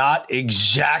that not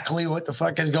exactly what the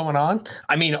fuck is going on?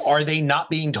 I mean, are they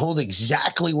not being told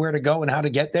exactly where to go and how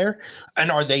to get there? And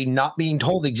are they not being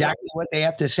told exactly what they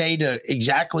have to say to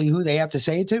exactly who they have to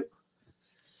say it to?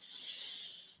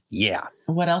 Yeah.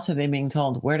 What else are they being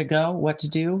told? Where to go? What to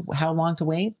do? How long to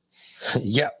wait?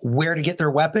 Yeah. Where to get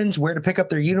their weapons? Where to pick up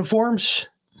their uniforms?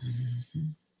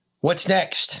 What's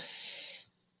next?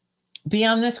 Be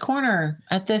on this corner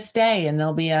at this day, and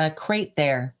there'll be a crate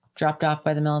there dropped off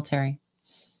by the military,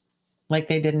 like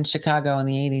they did in Chicago in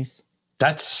the 80s.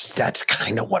 That's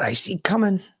kind of what I see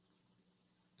coming.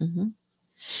 Mm-hmm.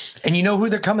 And you know who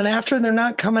they're coming after? They're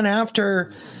not coming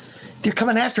after. They're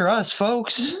coming after us,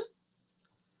 folks. Mm-hmm.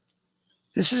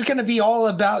 This is going to be all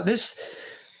about this.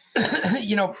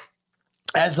 You know,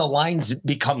 as the lines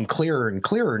become clearer and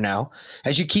clearer now,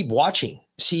 as you keep watching,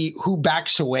 see who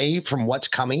backs away from what's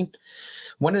coming.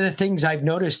 One of the things I've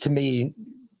noticed to me,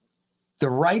 the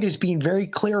right is being very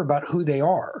clear about who they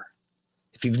are.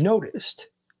 If you've noticed,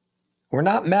 we're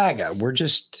not MAGA. We're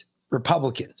just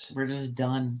Republicans. We're just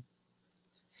done.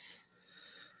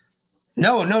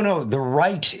 No. The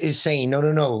right is saying,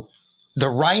 no. The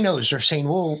rhinos are saying,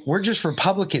 well, we're just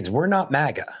Republicans. We're not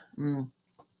MAGA.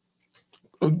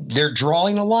 They're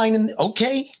drawing a line. And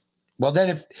okay, well, then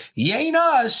if you ain't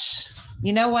us,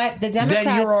 you know what? The Democrats,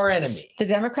 then you're our enemy. The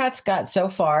Democrats got so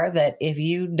far that if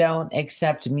you don't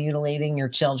accept mutilating your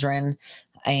children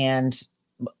and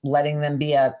letting them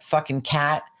be a fucking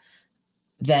cat,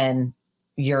 then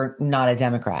you're not a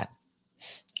Democrat.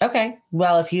 Okay,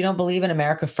 well, if you don't believe in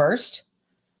America first,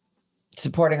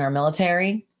 supporting our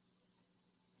military,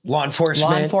 law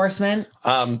enforcement,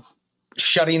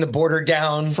 shutting the border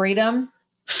down,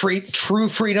 true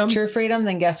freedom,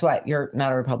 then guess what? You're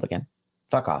not a Republican.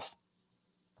 Fuck off.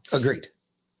 Agreed.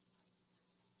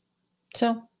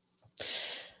 So,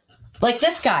 like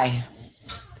this guy,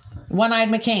 One-Eyed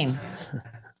McCain.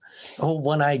 Oh,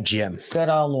 One-Eyed Jim. Good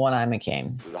old One-Eyed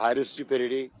McCain. The height of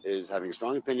stupidity is having a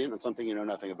strong opinion on something you know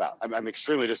nothing about. I'm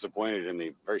extremely disappointed in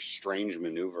the very strange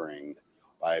maneuvering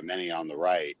by many on the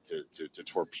right to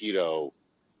torpedo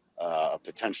a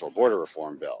potential border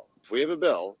reform bill. If we have a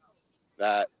bill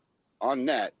that on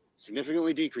net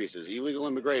significantly decreases illegal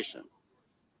immigration,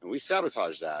 and we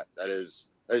sabotage that, that is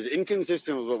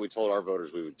inconsistent with what we told our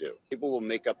voters we would do. People will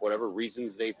make up whatever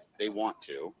reasons they want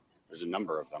to. There's a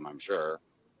number of them, I'm sure.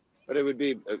 But it would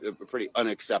be a pretty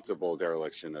unacceptable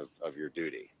dereliction of your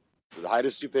duty. The height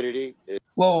of stupidity is...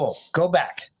 Whoa, go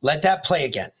back. Let that play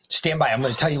again. Stand by. I'm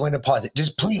going to tell you when to pause it.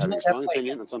 Just please having let a strong that play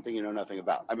opinion again. on something you know nothing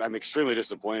about. I'm extremely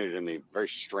disappointed in the very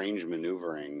strange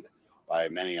maneuvering by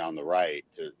many on the right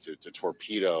to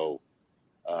torpedo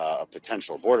a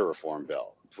potential border reform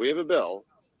bill. If we have a bill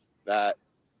that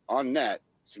on net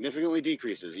significantly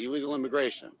decreases illegal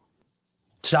immigration.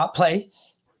 Stop play.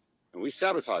 And we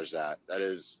sabotage that. That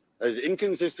is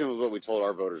inconsistent with what we told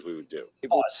our voters we would do.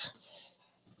 Pause.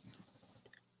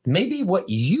 Maybe what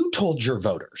you told your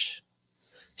voters.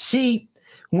 See,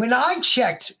 when I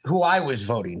checked who I was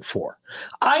voting for,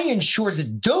 I ensured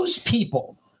that those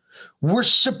people were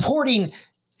supporting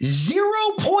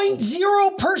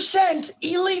 0.0%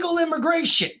 illegal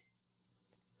immigration.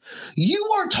 You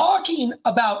are talking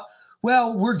about,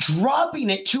 well, we're dropping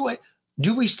it to it.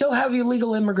 Do we still have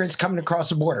illegal immigrants coming across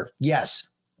the border? Yes.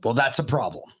 Well, that's a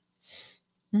problem.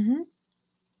 Mm-hmm.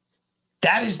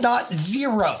 That is not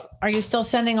zero. Are you still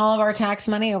sending all of our tax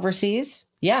money overseas?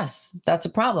 Yes, that's a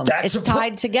problem. It's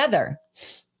tied together.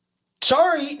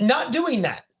 Sorry, not doing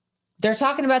that. They're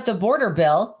talking about the border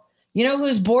bill. You know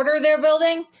whose border they're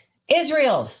building?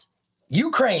 Israel's.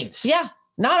 Ukraine's. Yeah,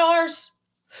 not ours.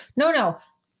 No.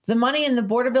 The money in the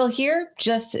border bill here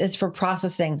just is for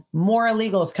processing more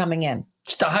illegals coming in.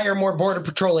 It's to hire more border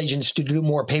patrol agents to do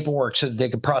more paperwork so that they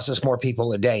can process more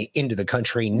people a day into the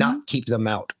country, not keep them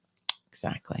out.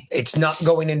 Exactly. It's not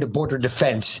going into border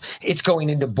defense. It's going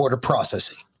into border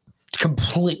processing. It's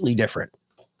completely different.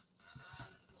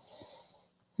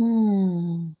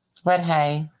 But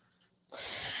hey,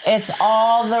 it's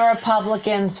all the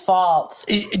Republicans' fault.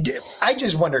 I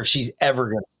just wonder if she's ever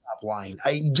going to stop lying.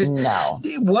 No.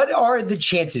 What are the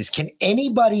chances? Can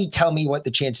anybody tell me what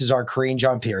the chances are Karine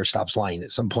Jean-Pierre stops lying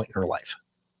at some point in her life?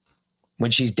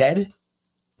 When she's dead?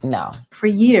 No. For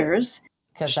years,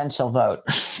 because then she'll vote.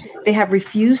 They have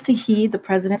refused to heed the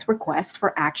president's request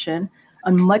for action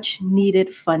on much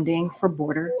needed funding for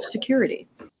border security.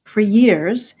 For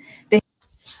years,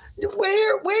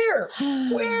 Where?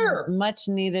 Much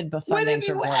needed funding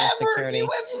for border security. You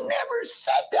have never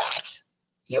said that.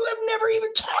 You have never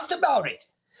even talked about it.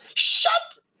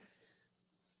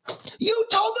 You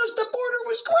told us the border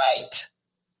was great.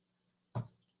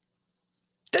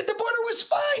 That the border was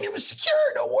fine. It was secure.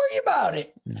 Don't worry about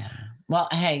it. Nah. Well,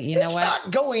 hey, you know what? It's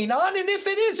not going on, and if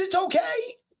it is, it's okay.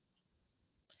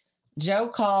 Joe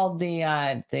called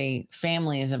the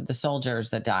families of the soldiers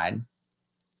that died.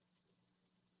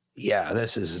 Yeah,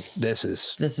 this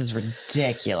is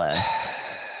ridiculous.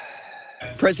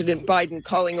 President Biden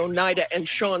calling Oneida and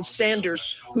Sean Sanders,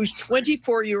 whose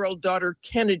 24-year-old daughter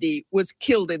Kennedy was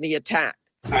killed in the attack.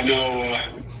 I know,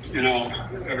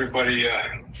 everybody,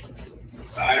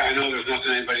 I know there's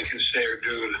nothing anybody can say or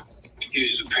do to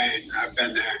ease the pain. I've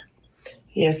been there.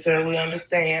 Yes, sir, we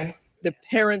understand. The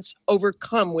parents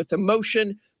overcome with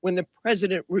emotion when the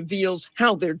president reveals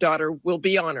how their daughter will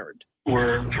be honored.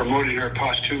 We're promoting her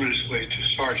posthumously to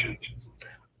sergeant.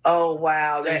 Oh,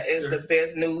 wow. That is the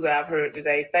best news I've heard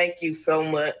today. Thank you so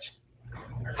much.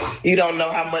 You don't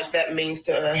know how much that means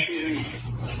to us.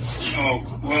 Oh,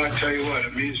 well, I tell you what,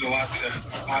 it means a lot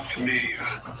to me.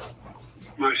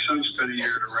 My son spent a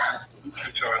year in Iraq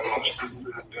until I lost him.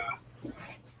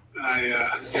 And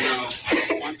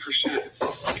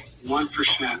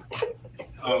 1%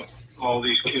 of all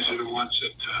these kids are the ones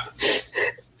that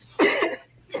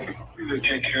we're going to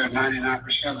take care of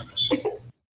 99% of us.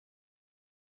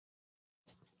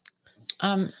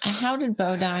 How did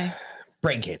Bo die?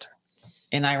 Brain cancer.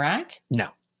 In Iraq? No.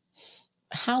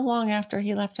 How long after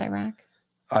he left Iraq?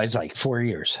 It's like 4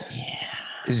 years. Yeah.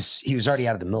 He was already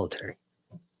out of the military.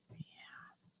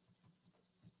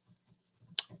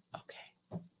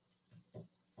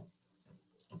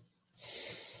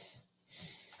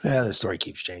 Yeah, the story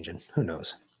keeps changing. Who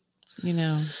knows? You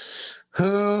know.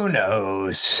 Who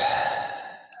knows?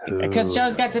 Because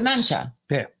Joe's got dementia.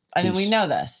 Yeah. I mean, we know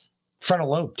this. Frontal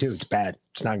lobe, too. It's bad.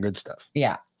 It's not good stuff.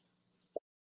 Yeah.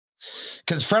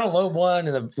 Because frontal lobe one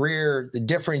and the rear, the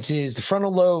difference is the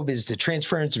frontal lobe is the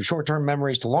transference of short-term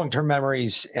memories to long-term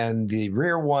memories, and the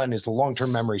rear one is the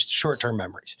long-term memories to short-term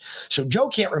memories. So Joe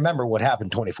can't remember what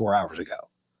happened 24 hours ago.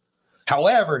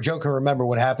 However, Joe can remember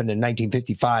what happened in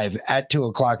 1955 at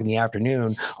 2:00 in the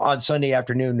afternoon on Sunday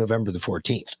afternoon, November the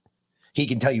 14th. He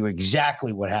can tell you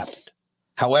exactly what happened.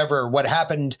 However, what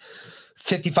happened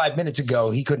 55 minutes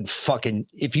ago, he couldn't fucking,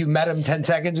 if you met him 10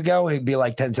 seconds ago, he'd be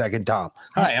like 10-second Tom.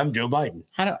 Hi, I'm Joe Biden.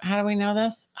 How do we know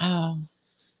this? Oh,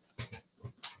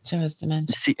 Joe has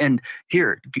dementia. See, and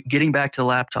here, getting back to the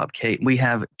laptop, Kate, we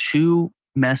have 2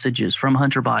 messages from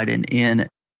Hunter Biden in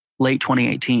late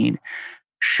 2018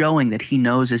 showing that he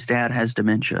knows his dad has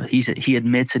dementia. He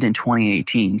admits it in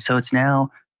 2018. So it's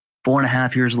now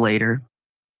 4.5 years later,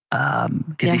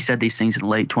 because he said these things in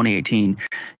late 2018.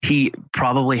 He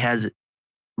probably has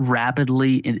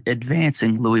rapidly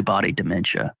advancing Lewy body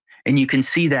dementia. And you can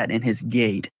see that in his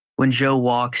gait. When Joe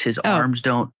walks, his arms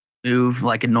don't move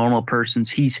like a normal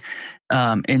person's.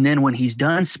 And then when he's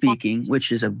done speaking,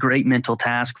 which is a great mental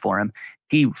task for him,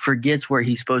 he forgets where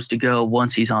he's supposed to go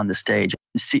once he's on the stage.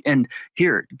 And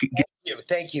here.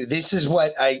 Thank you. This is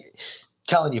what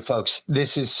telling you folks,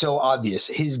 this is so obvious.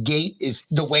 His gait is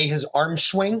the way his arms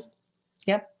swing.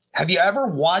 Yep. Have you ever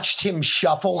watched him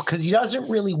shuffle? Because he doesn't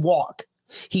really walk.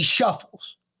 He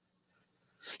shuffles.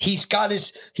 He's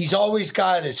always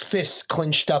got his fists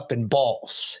clenched up in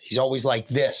balls. He's always like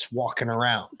this, walking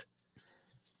around.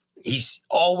 He's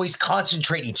always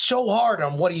concentrating so hard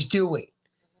on what he's doing.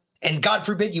 And God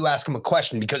forbid you ask him a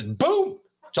question, because boom,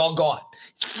 it's all gone.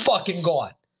 It's fucking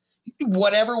gone.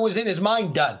 Whatever was in his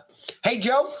mind, done. Hey,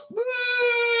 Joe.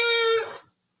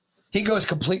 He goes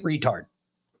complete retard.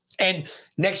 And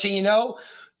next thing you know,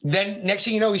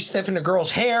 he's sniffing a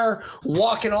girl's hair,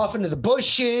 walking off into the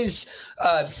bushes,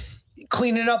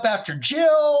 cleaning up after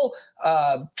Jill,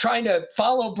 trying to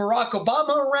follow Barack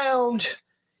Obama around.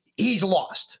 He's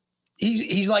lost.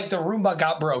 He's like the Roomba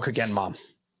got broke again, Mom.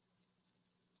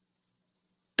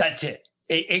 That's it.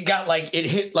 It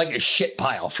hit like a shit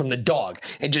pile from the dog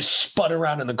and just spun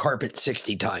around in the carpet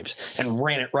 60 times and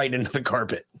ran it right into the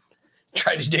carpet.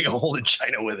 Tried to dig a hole in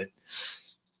China with it.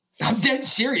 I'm dead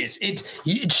serious.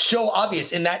 It's so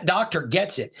obvious, and that doctor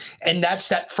gets it. And that's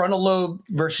that frontal lobe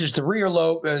versus the rear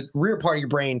lobe, rear part of your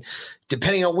brain,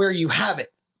 depending on where you have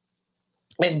it.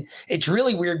 And it's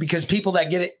really weird because people that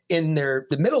get it in the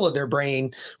middle of their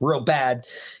brain real bad,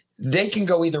 they can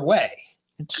go either way.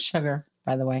 It's sugar,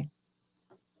 by the way.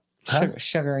 Huh?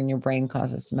 Sugar in your brain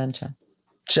causes dementia.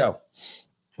 So,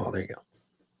 well, there you go.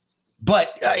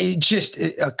 But it's just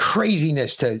a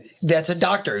craziness that's a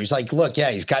doctor. He's like, look,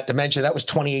 yeah, he's got dementia. That was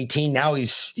 2018. Now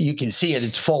you can see it.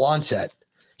 It's full onset.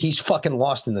 He's fucking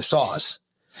lost in the sauce.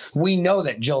 We know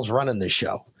that Jill's running this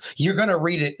show. You're going to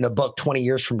read it in a book 20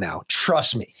 years from now.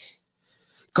 Trust me.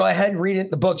 Go ahead and read it in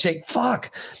the book. Say,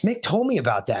 fuck, Mick told me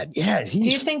about that. Yeah. Do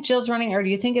you think Jill's running, or do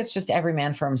you think it's just every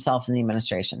man for himself in the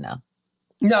administration now?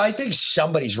 No, I think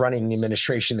somebody's running the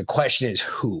administration. The question is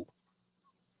who?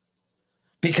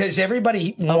 Because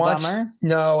everybody wants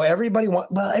everybody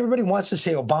wants to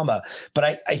say Obama, but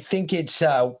I think it's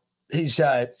his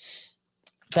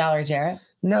Valerie Jarrett.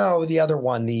 No, the other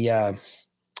one, the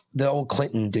old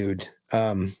Clinton dude.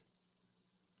 God,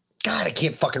 I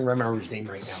can't fucking remember his name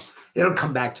right now. It'll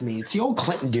come back to me. It's the old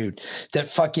Clinton dude that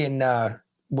fucking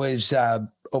was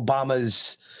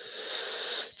Obama's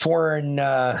foreign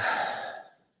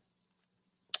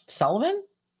Sullivan?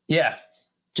 Yeah.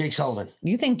 Jake Sullivan.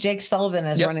 You think Jake Sullivan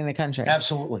is running the country?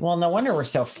 Absolutely. Well, no wonder we're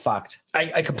so fucked.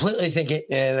 I completely think it,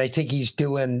 and I think he's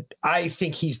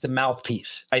the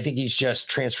mouthpiece. I think he's just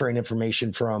transferring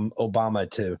information from Obama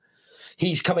to,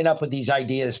 he's coming up with these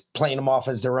ideas, playing them off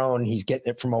as their own. He's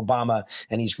getting it from Obama,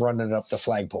 and he's running it up the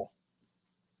flagpole.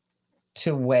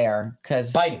 To where?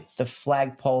 Because Biden. The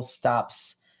flagpole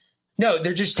stops. No,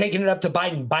 they're just taking it up to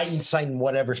Biden. Biden's signing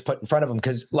whatever's put in front of him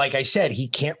because, like I said, he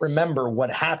can't remember what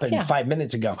happened 5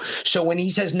 minutes ago. So when he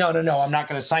says, no, I'm not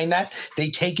going to sign that, they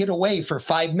take it away for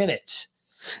 5 minutes.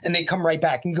 And they come right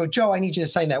back and go, Joe, I need you to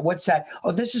sign that. What's that?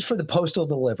 Oh, this is for the postal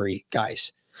delivery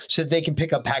guys so that they can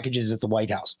pick up packages at the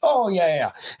White House. Oh,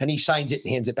 yeah. And he signs it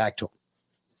and hands it back to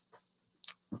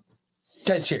him.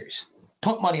 Dead serious.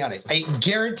 Put money on it. I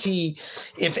guarantee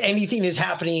if anything is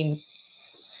happening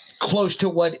close to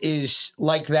what is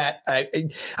like that,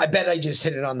 I bet I just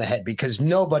hit it on the head because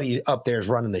nobody up there is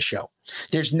running the show.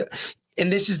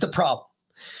 And this is the problem.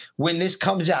 When this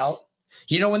comes out,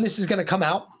 you know when this is going to come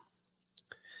out?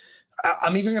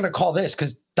 I'm even going to call this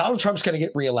because Donald Trump's going to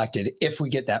get reelected if we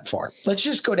get that far. Let's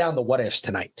just go down the what ifs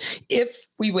tonight. If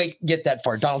we get that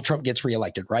far, Donald Trump gets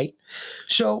reelected, right?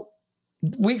 So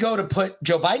we go to put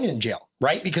Joe Biden in jail,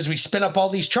 right? Because we spin up all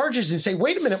these charges and say,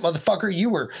 wait a minute, motherfucker,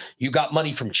 you got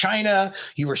money from China,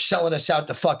 you were selling us out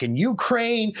to fucking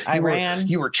Ukraine, Iran.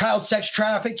 You were child sex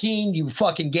trafficking, you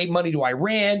fucking gave money to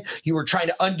Iran, you were trying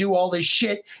to undo all this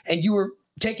shit, and you were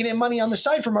taking in money on the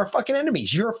side from our fucking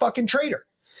enemies. You're a fucking traitor.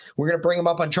 We're going to bring him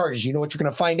up on charges. You know what you're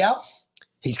going to find out?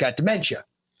 He's got dementia.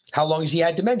 How long has he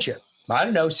had dementia? I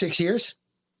don't know, 6 years.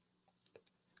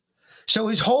 So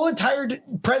his whole entire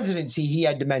presidency, he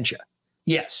had dementia.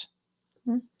 Yes.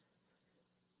 Hmm.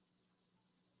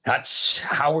 That's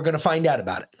how we're going to find out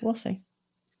about it. We'll see.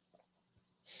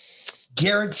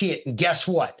 Guarantee it. And guess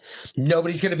what?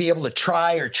 Nobody's going to be able to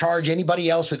try or charge anybody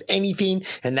else with anything.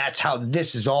 And that's how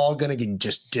this is all going to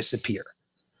just disappear.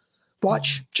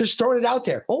 Watch. Just throwing it out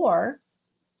there. Or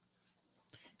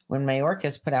when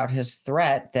Mayorkas put out his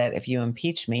threat that if you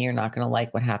impeach me, you're not going to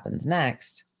like what happens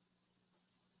next.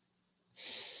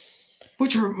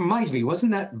 Which reminds me,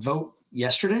 wasn't that vote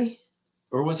yesterday?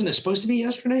 Or wasn't it supposed to be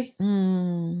yesterday? I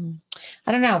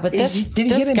don't know. But did he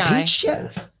get impeached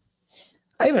yet?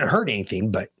 I haven't heard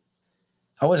anything, but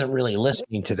I wasn't really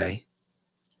listening today.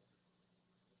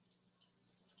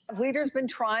 Have leaders been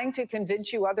trying to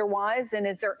convince you otherwise? And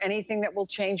is there anything that will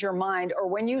change your mind? Or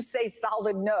when you say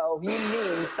solid no, you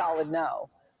mean solid no?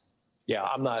 Yeah,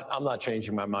 I'm not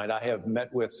changing my mind. I have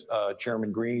met with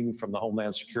Chairman Green from the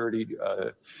Homeland Security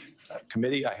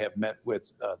Committee. I have met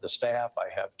with the staff. I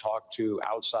have talked to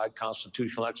outside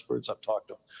constitutional experts. I've talked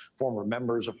to former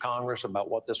members of Congress about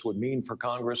what this would mean for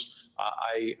Congress.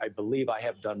 I believe I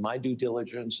have done my due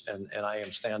diligence, and I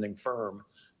am standing firm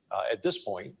at this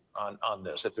point on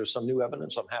this. If there's some new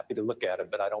evidence, I'm happy to look at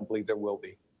it, but I don't believe there will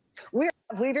be.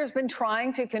 Have leaders been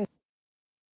trying to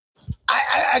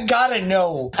I gotta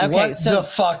know what the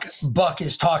fuck Buck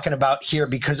is talking about here,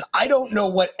 because I don't know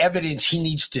what evidence he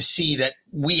needs to see that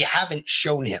we haven't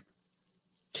shown him.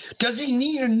 Does he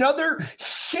need another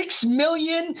 6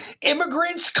 million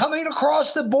immigrants coming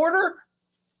across the border?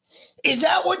 Is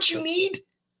that what you need?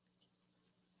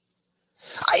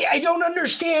 I don't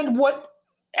understand what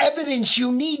evidence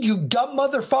you need, you dumb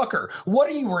motherfucker. What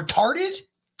are you, retarded?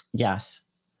 Yes.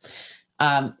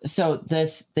 So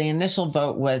the initial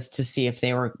vote was to see if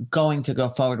they were going to go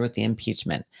forward with the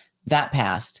impeachment. That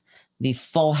passed. The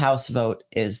full House vote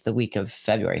is the week of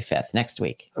February 5th, next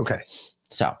week. Okay.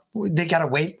 So they got to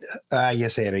wait. I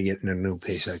guess they had to get in a new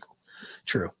pay cycle.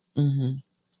 True. Mm-hmm.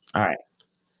 All right.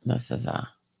 This is,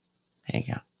 here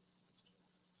you go.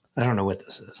 I don't know what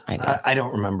this is. I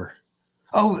don't remember.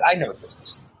 Oh, I know what this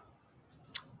is.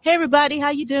 Hey everybody, how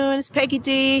you doing? It's Peggy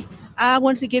D. I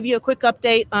wanted to give you a quick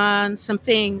update on some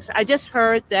things. I just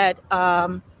heard that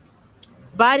Biden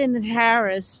and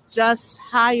Harris just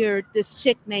hired this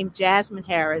chick named Jasmine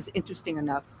Harris, interesting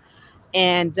enough.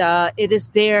 And it is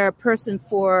their person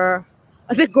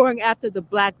they're going after the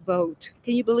black vote.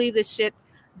 Can you believe this shit?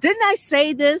 Didn't I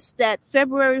say this, that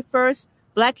February 1st,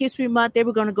 Black History Month, they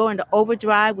were going to go into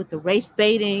overdrive with the race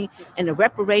baiting and the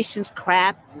reparations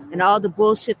crap and all the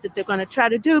bullshit that they're going to try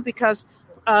to do because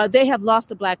they have lost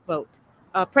the black vote.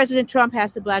 President Trump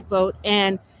has the black vote.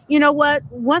 And you know what?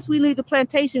 Once we leave the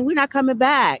plantation, we're not coming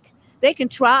back. They can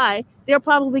try. They'll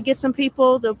probably get some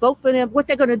people to vote for them. What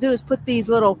they're going to do is put these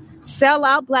little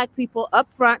sellout black people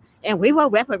up front and we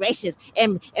want reparations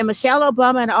and Michelle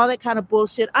Obama and all that kind of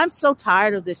bullshit. I'm so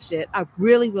tired of this shit. I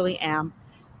really, really am.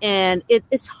 And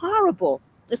it's horrible.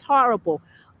 It's horrible.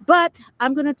 But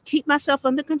I'm going to keep myself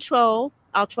under control.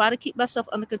 I'll try to keep myself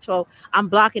under control. I'm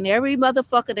blocking every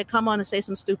motherfucker that come on and say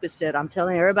some stupid shit. I'm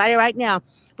telling everybody right now.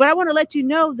 But I want to let you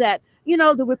know that,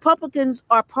 the Republicans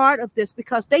are part of this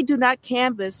because they do not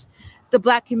canvass the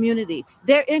black community.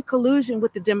 They're in collusion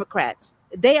with the Democrats.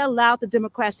 They allowed the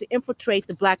Democrats to infiltrate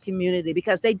the black community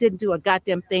because they didn't do a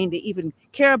goddamn thing to even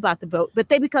care about the vote. But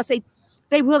because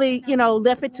they really,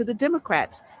 left it to the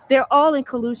Democrats. They're all in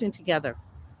collusion together.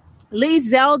 Lee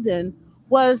Zeldin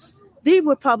was the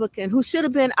Republican who should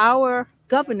have been our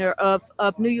governor of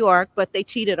New York, but they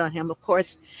cheated on him, of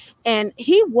course. And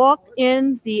he walked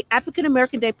in the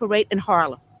African-American Day Parade in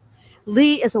Harlem.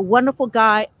 Lee is a wonderful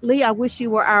guy. Lee, I wish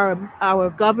you were our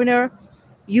governor.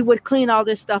 You would clean all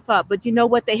this stuff up. But you know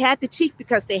what? They had to cheat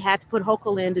because they had to put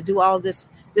Hochul in to do all this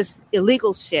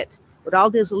illegal shit with all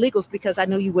these illegals, because I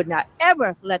know you would not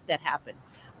ever let that happen.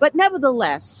 But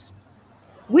nevertheless,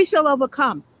 we shall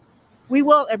overcome. We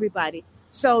will, everybody.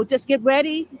 So just get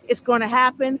ready. It's going to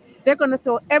happen. They're going to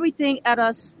throw everything at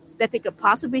us that they could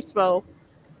possibly throw.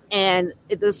 And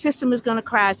the system is going to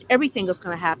crash. Everything is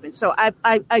going to happen. So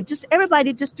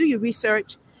everybody just do your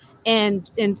research and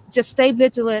just stay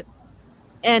vigilant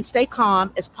and stay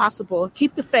calm as possible.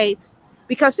 Keep the faith,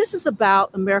 because this is about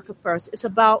America first. It's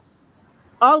about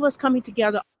all of us coming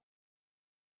together.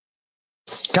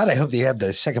 God, I hope they have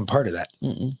the second part of that.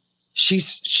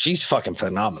 She's fucking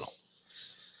phenomenal.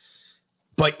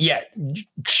 But yeah,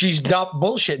 she's not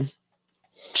bullshitting.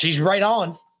 She's right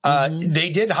on.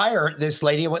 They did hire this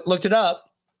lady. I looked it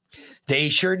up. They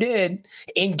sure did.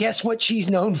 And guess what she's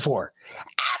known for?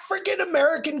 African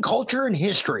American culture and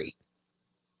history.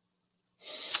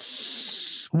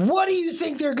 What do you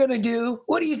think they're going to do?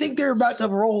 What do you think they're about to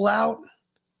roll out?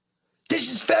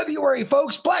 This is February,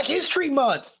 folks. Black History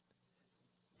Month.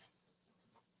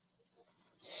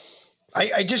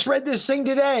 I just read this thing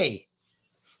today.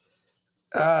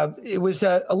 It was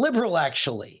a liberal,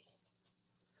 actually.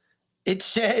 It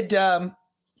said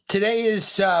today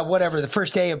is the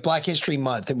first day of Black History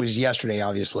Month. It was yesterday,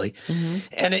 obviously.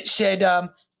 And it said,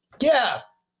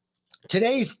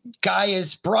 today's guy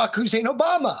is Barack Hussein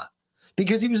Obama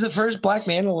because he was the first black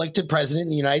man elected president in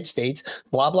the United States,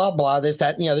 blah, blah, blah, this,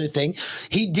 that, and the other thing.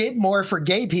 He did more for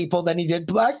gay people than he did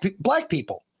black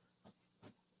people.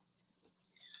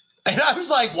 And I was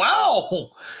like,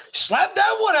 wow, slap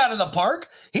that one out of the park.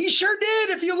 He sure did.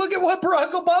 If you look at what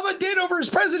Barack Obama did over his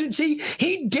presidency,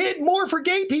 he did more for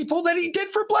gay people than he did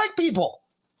for black people.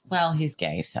 Well, he's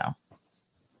gay, so,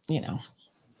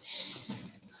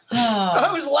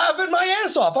 I was laughing my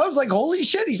ass off. I was like, holy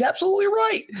shit, he's absolutely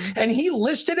right. And he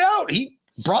listed out, he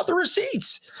brought the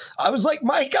receipts. I was like,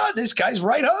 my God, this guy's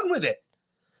right on with it.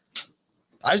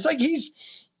 I was like,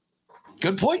 he's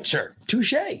good point, sir.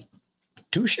 Touche.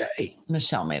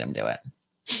 Michelle made him do it.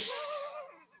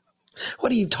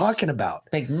 What are you talking about?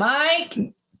 Big Mike.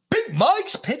 Big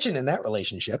Mike's pitching in that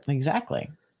relationship. Exactly.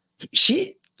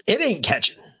 It ain't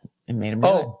catching. It made him do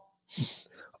it.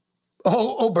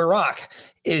 Oh, Barack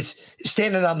is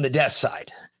standing on the desk side.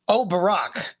 Oh,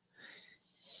 Barack.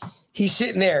 He's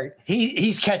sitting there.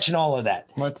 He's catching all of that.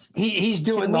 He's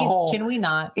doing the whole. Can we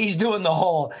not? He's doing the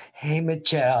whole. Hey,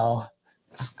 Michelle.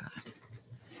 Oh God.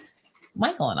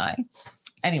 Michael and I.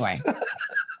 Anyway.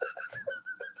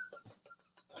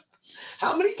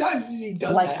 How many times has he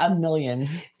done that? Like a million.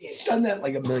 He's done that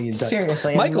like a million times.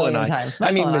 Seriously, Michael and I. Times.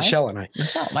 Michelle and I.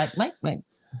 Michelle, Mike.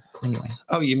 Anyway.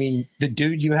 Oh, you mean the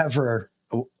dude you have for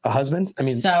a husband?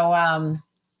 So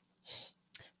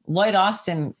Lloyd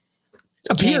Austin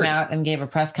came out and gave a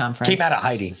press conference. Came out of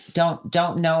hiding.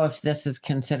 Don't know if this is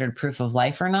considered proof of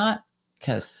life or not,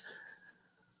 because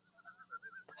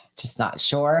just not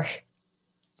sure.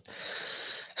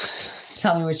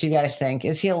 Tell me what you guys think.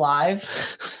 Is he alive?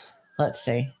 Let's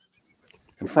see.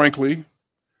 And frankly,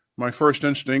 my first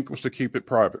instinct was to keep it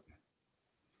private.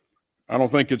 I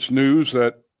don't think it's news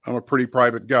that I'm a pretty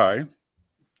private guy.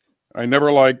 I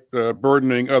never liked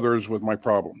burdening others with my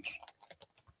problems.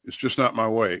 It's just not my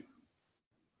way.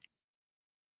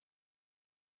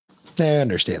 I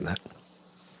understand that.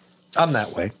 I'm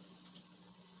that way.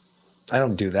 I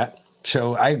don't do that.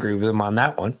 So I agree with him on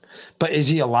that one. But is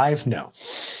he alive? No.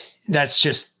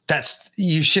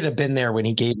 You should have been there when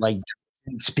he gave like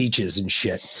speeches and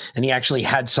shit. And he actually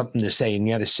had something to say and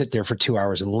you had to sit there for 2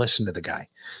 hours and listen to the guy.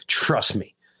 Trust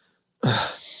me.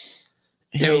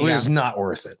 It was not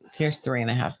worth it. Here's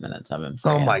 3.5 minutes of him.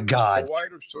 Oh my God. A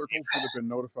wider circle should have been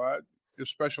notified,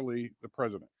 especially the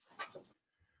president.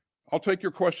 I'll take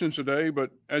your questions today,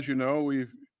 but as you know,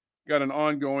 we've got an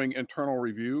ongoing internal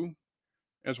review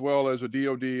as well as a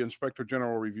DOD Inspector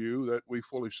General review that we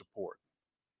fully support.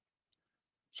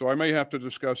 So I may have to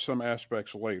discuss some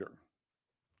aspects later.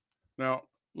 Now,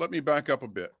 let me back up a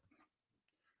bit.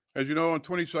 As you know, on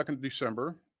 22nd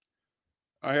December,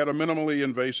 I had a minimally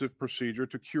invasive procedure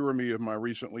to cure me of my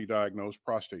recently diagnosed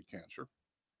prostate cancer.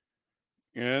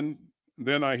 And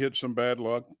then I hit some bad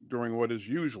luck during what is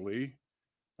usually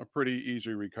a pretty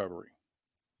easy recovery.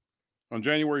 On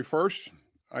January 1st,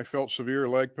 I felt severe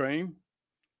leg pain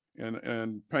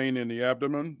and pain in the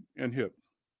abdomen and hip.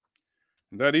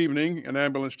 And that evening, an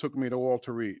ambulance took me to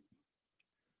Walter Reed.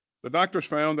 The doctors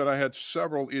found that I had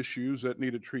several issues that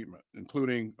needed treatment,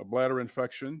 including a bladder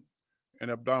infection and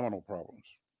abdominal problems.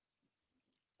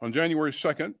 On January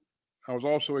 2nd, I was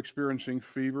also experiencing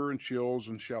fever and chills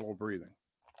and shallow breathing.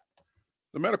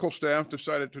 The medical staff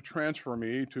decided to transfer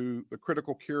me to the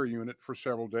critical care unit for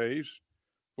several days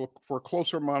for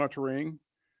closer monitoring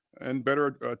and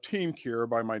better team care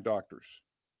by my doctors.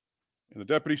 And the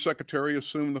deputy secretary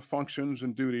assumed the functions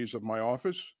and duties of my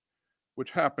office,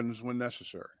 which happens when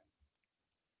necessary.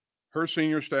 Her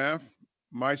senior staff,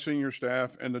 my senior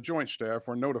staff, and the joint staff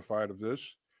were notified of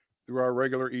this through our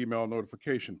regular email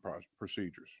notification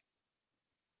procedures.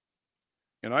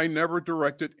 And I never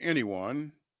directed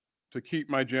anyone to keep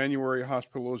my January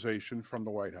hospitalization from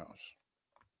the White House.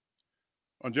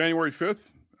 On January 5th,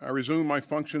 I resumed my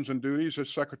functions and duties as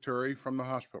secretary from the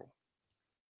hospital.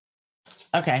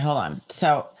 Okay, hold on.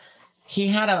 So he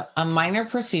had a minor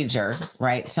procedure,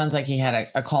 right? Sounds like he had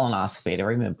a colonoscopy to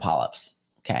remove polyps.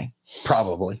 Okay.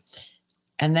 Probably.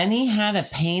 And then he had a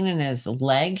pain in his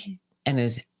leg and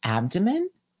his abdomen.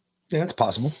 Yeah, that's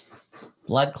possible.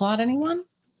 Blood clot, anyone?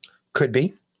 Could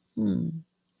be.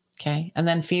 Okay. And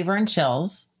then fever and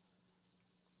chills.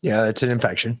 Yeah, it's an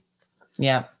infection.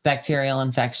 Yep. Bacterial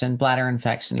infection, bladder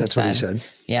infection. That's what he said.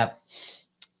 Yep.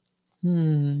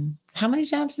 How many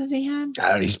jabs has he had? I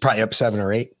don't know. He's probably up 7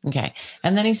 or 8. Okay.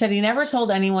 And then he said he never told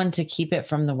anyone to keep it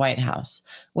from the White House,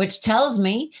 which tells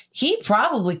me he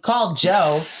probably called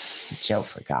Joe. Joe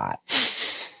forgot.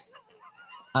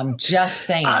 I'm just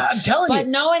saying. I'm telling you. But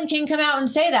no one can come out and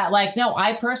say that. Like, no,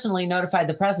 I personally notified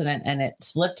the president and it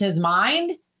slipped his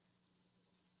mind.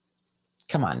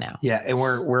 Come on now. Yeah, and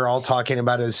we're all talking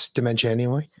about his dementia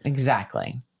anyway.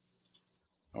 Exactly.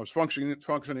 I was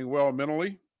functioning well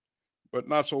mentally, but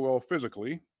not so well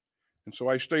physically. And so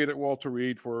I stayed at Walter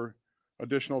Reed for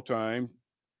additional time,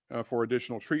 for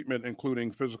additional treatment,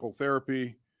 including physical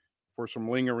therapy for some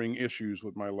lingering issues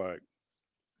with my leg.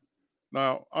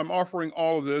 Now, I'm offering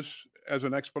all of this as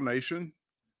an explanation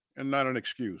and not an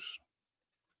excuse.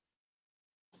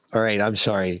 All right, I'm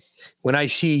sorry. When I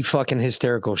see fucking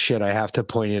hysterical shit, I have to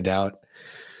point it out.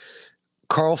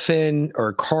 Carl Finn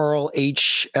or Carl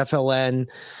HFLN,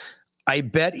 I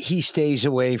bet he stays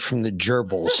away from the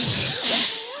gerbils.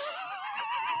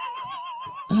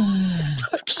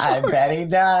 I bet he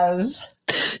does.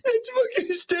 That's fucking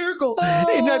hysterical.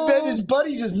 And I bet his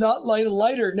buddy does not light a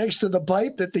lighter next to the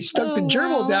pipe that they stuck the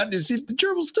gerbil down to see if the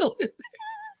gerbil's still in there.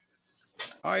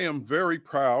 I am very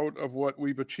proud of what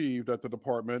we've achieved at the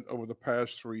department over the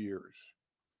past 3 years,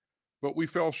 but we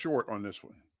fell short on this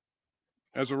one.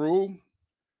 As a rule,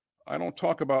 I don't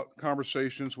talk about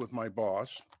conversations with my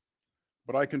boss,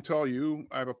 but I can tell you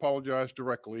I've apologized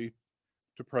directly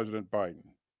to President Biden.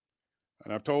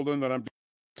 And I've told him that I'm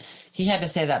He had to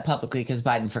say that publicly because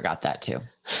Biden forgot that too.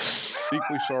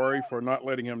 deeply sorry for not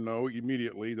letting him know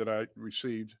immediately that I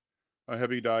received a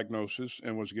heavy diagnosis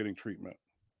and was getting treatment.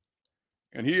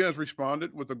 And he has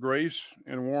responded with the grace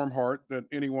and warm heart that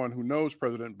anyone who knows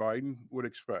President Biden would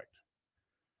expect.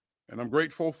 And I'm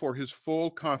grateful for his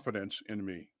full confidence in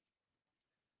me.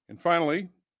 And finally,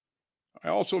 I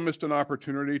also missed an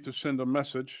opportunity to send a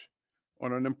message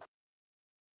on an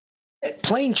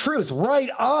Plain truth, right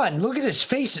on. Look at his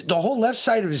face. The whole left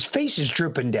side of his face is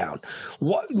drooping down.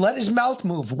 Let his mouth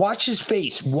move. Watch his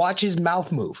face. Watch his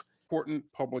mouth move. important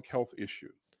public health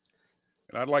issue.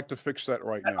 And I'd like to fix that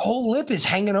right now. Whole lip is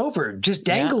hanging over, just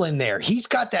dangling there. He's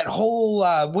got that whole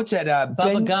what's that?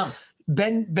 Bubba gum.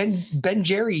 Ben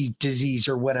Jerry disease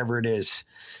or whatever it is.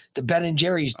 The Ben and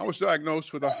Jerry's. I was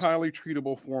diagnosed with a highly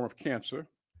treatable form of cancer,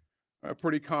 a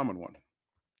pretty common one.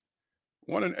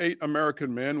 1 in 8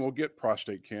 American men will get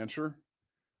prostate cancer.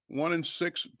 1 in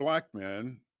 6 Black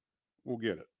men will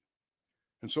get it.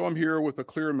 And so I'm here with a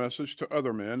clear message to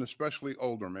other men, especially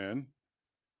older men.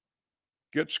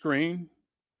 Get screened.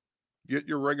 Get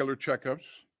your regular checkups.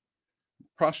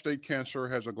 Prostate cancer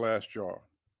has a glass jaw.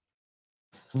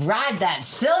 Ride that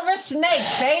silver snake,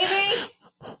 baby.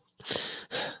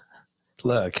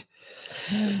 Look,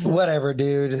 whatever,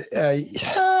 dude.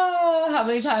 How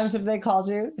many times have they called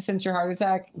you since your heart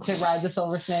attack to ride the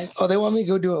silver snake? Oh, they want me to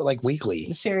go do it like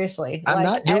weekly. Seriously. I'm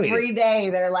not doing every it. day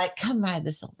they're like, come ride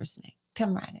the silver snake.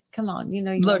 Come ride it. Come on. You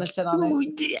know you want to sit on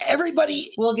it.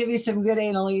 Everybody. We'll give you some good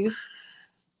anal-ease.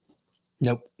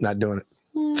 Nope, not doing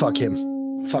it. Fuck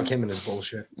him. Fuck him and his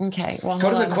bullshit. Okay. Well, Go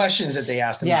to hold the on. questions that they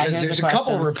asked him. Yeah, because here's there's the a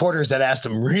couple of questions. reporters that asked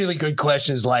him really good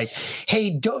questions like,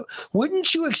 hey,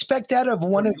 wouldn't you expect that of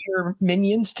one of your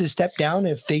minions to step down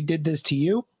if they did this to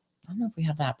you? I don't know if we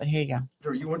have that, but here you go.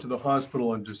 Sir, you went to the hospital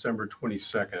on December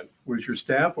 22nd. Was your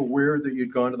staff aware that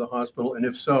you'd gone to the hospital? And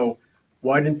if so,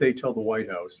 why didn't they tell the White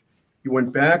House? You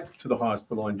went back to the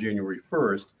hospital on January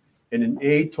 1st, and an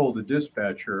aide told the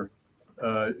dispatcher,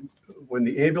 when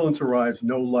the ambulance arrives,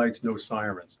 no lights, no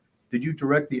sirens. Did you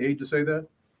direct the aide to say that?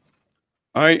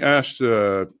 I asked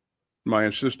my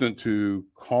assistant to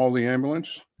call the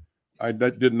ambulance. I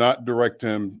did not direct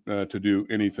him to do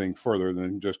anything further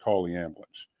than just call the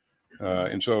ambulance.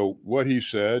 And so what he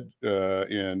said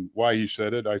and why he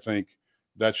said it, I think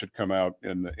that should come out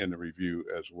in the review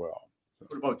as well.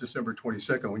 What about December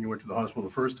 22nd when you went to the hospital the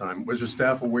first time? Was your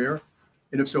staff aware?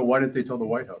 And if so, why didn't they tell the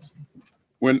White House?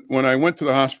 When I went to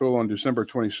the hospital on December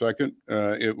 22nd,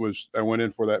 I went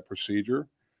in for that procedure.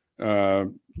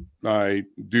 My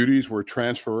duties were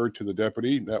transferred to the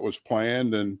deputy. That was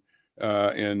planned, and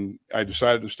I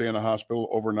decided to stay in the hospital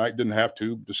overnight. Didn't have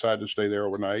to. Decided to stay there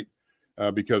overnight.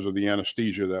 because of the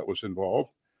anesthesia that was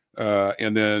involved.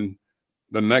 And then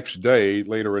the next day,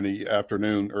 later in the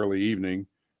afternoon, early evening,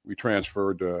 we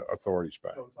transferred the authorities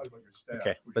back.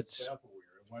 Okay, let's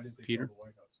Peter.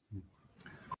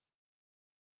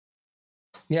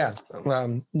 Yeah.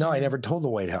 No, I never told the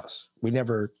White House. We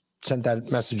never sent that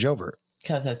message over.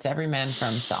 Because it's every man for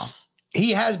himself.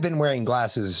 He has been wearing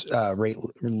glasses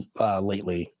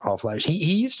lately, all flash.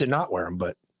 He used to not wear them,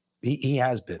 but he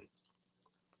has been.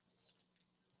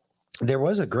 There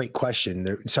was a great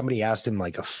question. Somebody asked him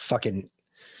like a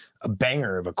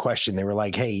banger of a question. They were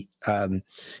like, hey,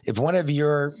 if one of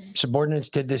your subordinates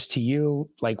did this to you,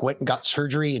 like went and got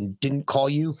surgery and didn't call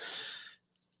you,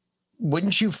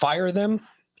 wouldn't you fire them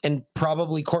and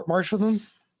probably court-martial them?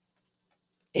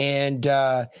 And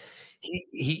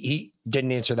he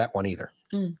didn't answer that one either.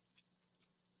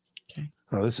 Okay.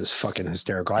 Oh, this is fucking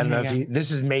hysterical. I don't know if this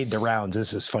has made the rounds.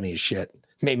 This is funny as shit.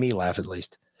 Made me laugh at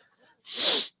least.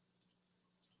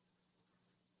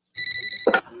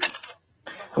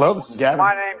 Hello, this is Gavin.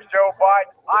 My name's Joe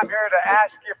Biden. I'm here to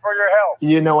ask you for your help.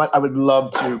 You know what? I would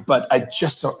love to, but I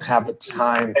just don't have the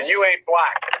time. And you ain't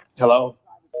black. Hello?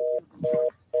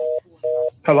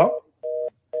 Hello?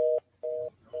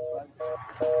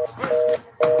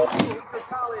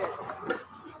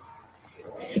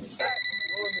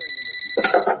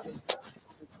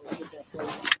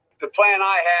 The plan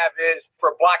I have is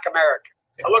for Black America.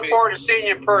 I look forward to seeing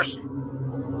you in person.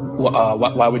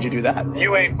 Why would you do that?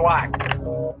 You ain't black.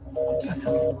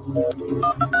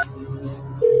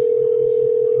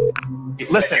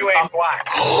 Listen, you ain't black.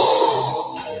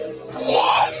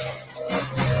 What?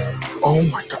 Oh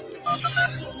my God.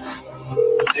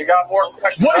 You got more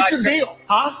questions? What is the deal?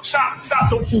 Huh? Stop.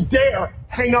 Don't you dare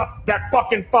hang up that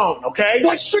fucking phone, okay?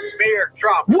 What should me or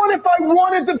Trump? What if I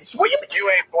wanted to? What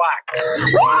you ain't black.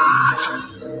 What?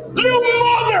 You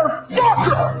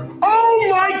motherfucker! Oh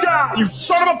my God, you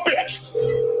son of a bitch!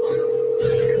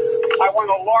 I want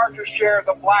a larger share of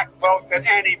the black vote than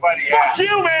anybody Fuck has.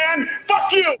 you, man!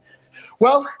 Fuck you!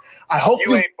 Well, I hope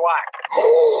you ain't black.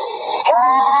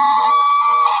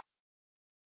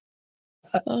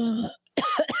 I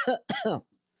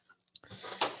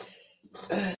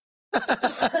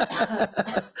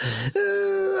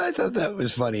thought that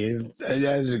was funny.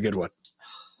 That was a good one.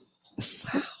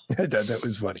 I thought that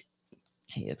was funny.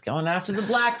 He is going after the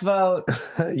black vote.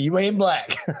 You ain't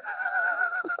black.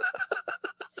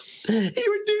 He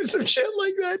would do some shit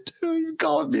like that too. He would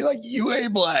call and be like, you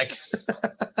ain't black.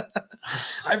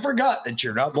 I forgot that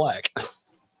you're not black.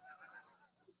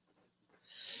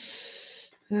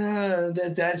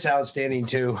 That's outstanding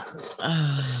too.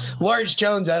 Lawrence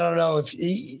Jones, I don't know if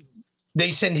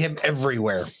they send him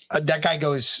everywhere. That guy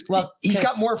goes, well, he's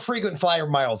got more frequent flyer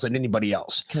miles than anybody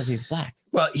else. Because he's black.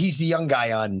 Well, he's the young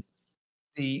guy on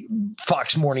the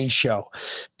Fox Morning Show.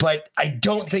 But I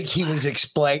don't think he was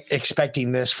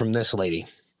expecting this from this lady.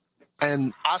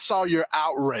 And I saw your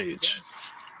outrage.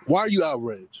 Why are you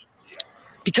outraged?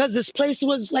 Because this place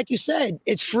was, like you said,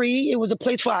 it's free. It was a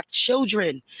place for our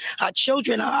children. Our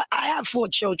children, I have 4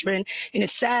 children, and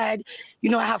it's sad.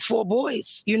 You know, I have 4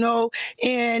 boys, you know,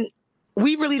 and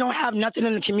we really don't have nothing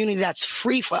in the community that's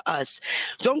free for us.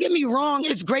 Don't get me wrong.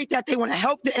 It's great that they want to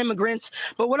help the immigrants,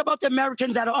 but what about the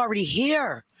Americans that are already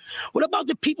here? What about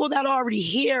the people that are already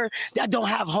here that don't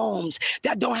have homes,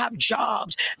 that don't have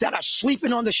jobs, that are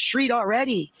sleeping on the street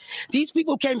already? These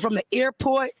people came from the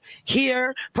airport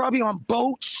here, probably on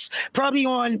boats, probably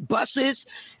on buses,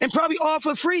 and probably all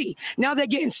for free. Now they're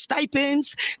getting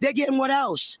stipends. They're getting what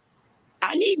else?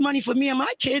 I need money for me and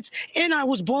my kids, and I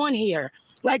was born here.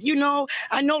 Like, you know,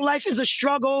 I know life is a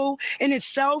struggle in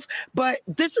itself, but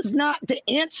this is not the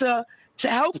answer to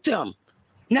help them.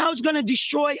 Now it's going to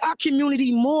destroy our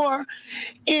community more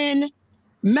and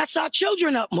mess our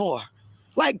children up more.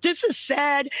 Like, this is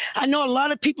sad. I know a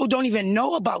lot of people don't even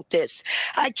know about this.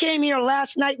 I came here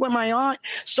last night with my aunt,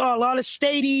 saw a lot of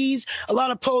stadies, a lot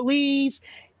of police,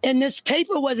 and this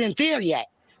paper wasn't there yet.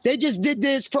 They just did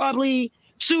this probably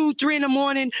 2, 3 in the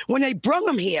morning when they brung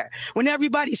them here. When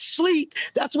everybody sleep,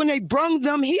 that's when they brung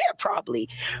them here probably.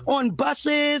 On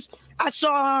buses, I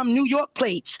saw New York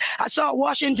plates. I saw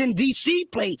Washington, D.C.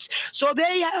 plates. So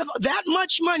they have that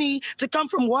much money to come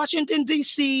from Washington,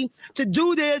 D.C. to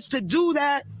do this, to do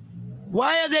that.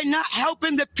 Why are they not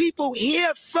helping the people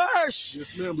here first?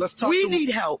 Yes, ma'am. We need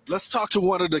help. Let's talk to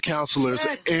one of the counselors.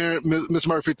 Yes. Aaron, Ms.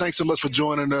 Murphy, thanks so much for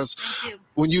joining us. Thank you.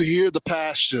 When you hear the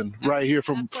passion right here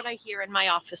from... That's what I hear in my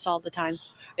office all the time.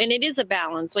 And it is a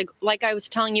balance. Like I was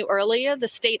telling you earlier, the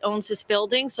state owns this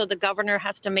building, so the governor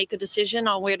has to make a decision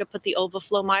on where to put the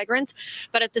overflow migrants.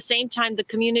 But at the same time, the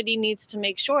community needs to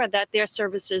make sure that their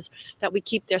services, that we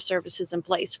keep their services in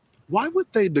place. Why would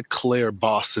they declare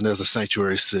Boston as a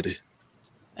sanctuary city?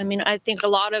 I mean, I think a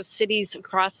lot of cities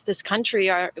across this country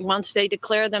are, once they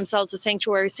declare themselves a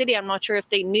sanctuary city, I'm not sure if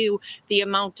they knew the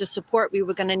amount of support we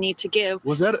were going to need to give.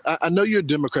 Was that, I know you're a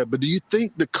Democrat, but do you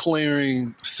think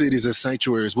declaring cities as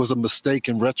sanctuaries was a mistake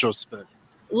in retrospect?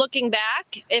 Looking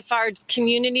back, if our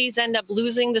communities end up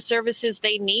losing the services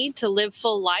they need to live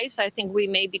full lives, I think we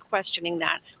may be questioning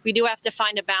that. We do have to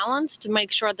find a balance to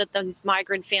make sure that those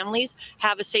migrant families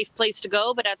have a safe place to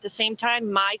go. But at the same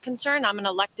time, my concern, I'm an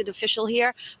elected official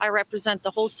here. I represent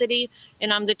the whole city,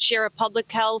 and I'm the chair of public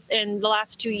health in the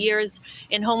last 2 years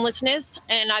in homelessness.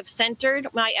 And I've centered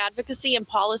my advocacy and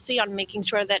policy on making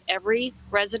sure that every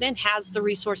resident has the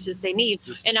resources they need.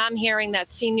 And I'm hearing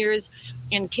that seniors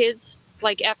and kids,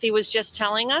 like Effie was just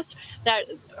telling us, that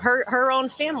her own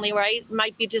family, right,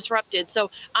 might be disrupted.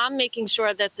 So I'm making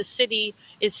sure that the city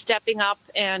is stepping up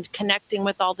and connecting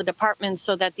with all the departments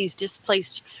so that these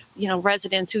displaced,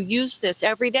 residents who use this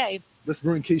every day. Let's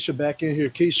bring Keisha back in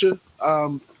here. Keisha,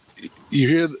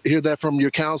 you hear that from your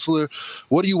counselor.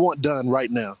 What do you want done right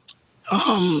now?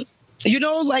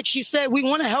 Like she said, we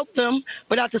want to help them,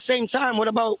 but at the same time, what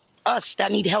about us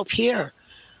that need help here?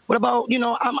 What about,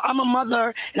 I'm a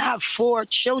mother and I have 4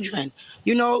 children.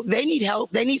 They need help.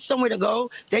 They need somewhere to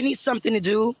go. They need something to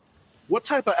do. What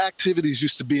type of activities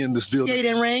used to be in this building?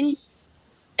 Skating ring,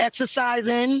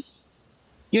 exercising,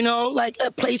 like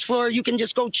a place where you can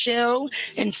just go chill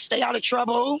and stay out of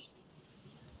trouble.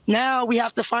 Now we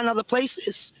have to find other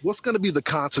places. What's going to be the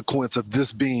consequence of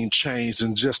this being changed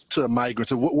and just to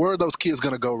migrants? And where are those kids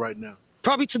going to go right now?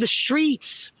 Probably to the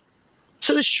streets.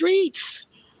 To the streets.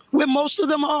 Where most of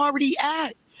them are already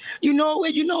at.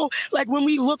 Like when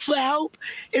we look for help,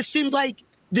 it seems like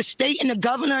the state and the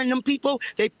governor and them people,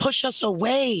 they push us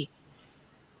away.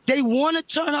 They want to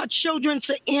turn our children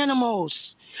to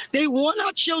animals. They want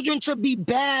our children to be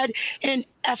bad and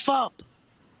F up.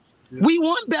 Yeah. We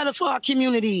want better for our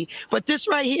community, but this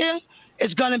right here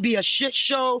is going to be a shit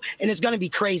show and it's going to be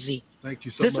crazy. Thank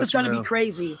you so much. This is going to be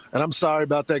crazy. And I'm sorry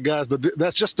about that, guys, but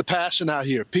that's just the passion out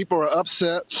here. People are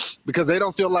upset because they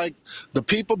don't feel like the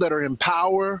people that are in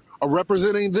power are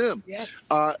representing them. Yes.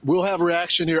 We'll have a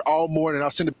reaction here all morning.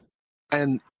 I'll send it.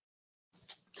 And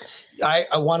I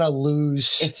want to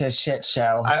lose. It's a shit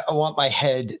show. I want my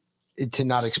head to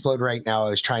not explode right now.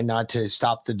 I was trying not to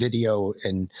stop the video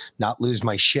and not lose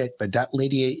my shit. But that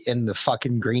lady in the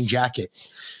fucking green jacket,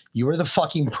 you are the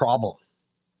fucking problem.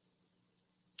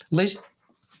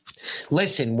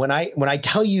 Listen, when I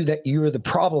tell you that you're the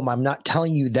problem, I'm not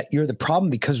telling you that you're the problem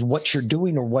because what you're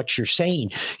doing or what you're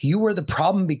saying. You are the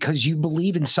problem because you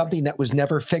believe in something that was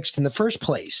never fixed in the first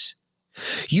place.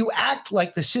 You act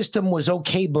like the system was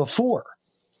okay before.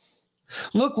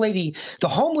 Look, lady, the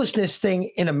homelessness thing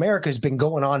in America has been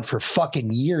going on for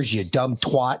fucking years, you dumb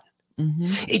twat.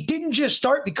 Mm-hmm. It didn't just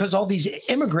start because all these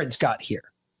immigrants got here.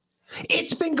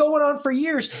 It's been going on for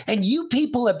years, and you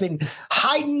people have been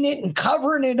hiding it and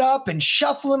covering it up and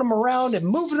shuffling them around and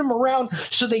moving them around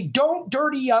so they don't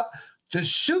dirty up the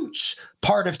suits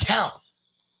part of town.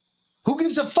 Who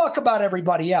gives a fuck about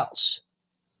everybody else?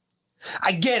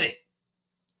 I get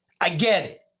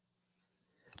it.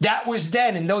 That was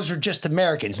then, and those are just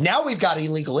Americans. Now we've got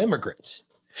illegal immigrants.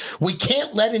 We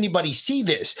can't let anybody see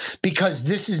this because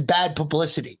this is bad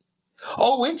publicity.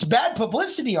 Oh, it's bad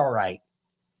publicity, all right.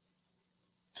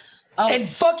 Oh. And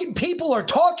fucking people are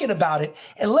talking about it.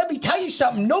 And let me tell you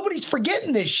something. Nobody's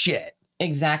forgetting this shit.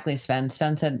 Exactly, Sven.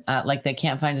 Sven said, like, they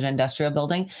can't find an industrial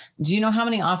building. Do you know how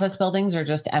many office buildings are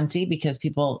just empty because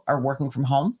people are working from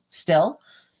home still?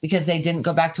 Because they didn't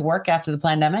go back to work after the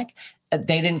pandemic.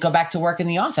 They didn't go back to work in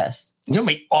the office. You know how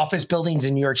many office buildings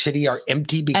in New York City are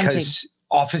empty because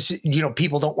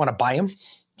people don't want to buy them?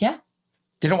 Yeah.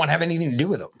 They don't want to have anything to do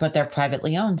with them. But they're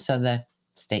privately owned, so the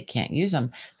state can't use them.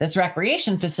 This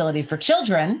recreation facility for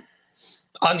children,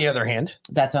 on the other hand,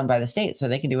 that's owned by the state, so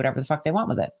they can do whatever the fuck they want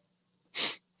with it.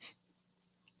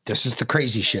 This is the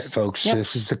crazy shit, folks. Yep.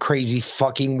 This is the crazy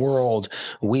fucking world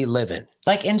we live in.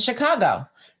 Like in Chicago,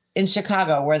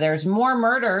 where there's more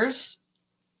murders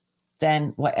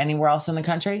than anywhere else in the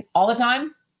country all the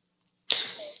time.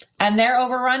 And they're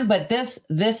overrun, but this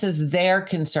is their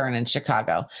concern in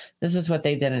Chicago. This is what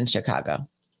they did in Chicago.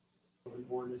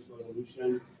 For this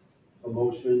resolution, a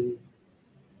motion,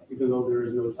 even though there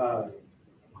is no tie.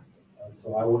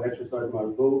 So I will exercise my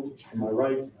vote and my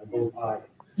right. I vote aye.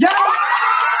 Yeah!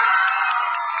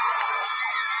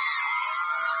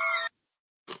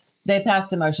 They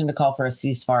passed a motion to call for a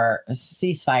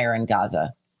ceasefire in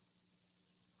Gaza.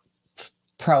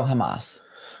 Pro-Hamas.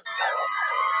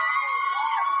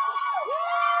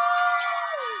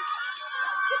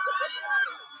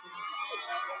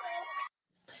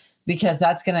 because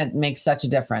that's going to make such a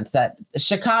difference. That the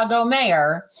Chicago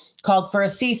mayor called for a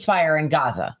ceasefire in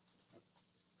Gaza.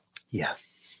 Yeah.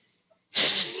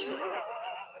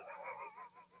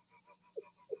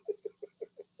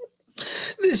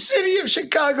 The city of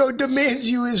Chicago demands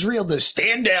you, Israel, to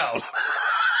stand down.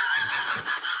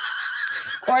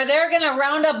 Or they're going to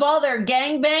round up all their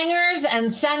gangbangers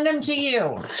and send them to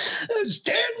you.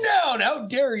 Stand down. How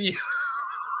dare you?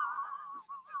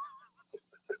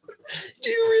 Do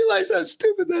you realize how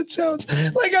stupid that sounds?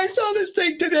 Like, I saw this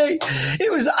thing today.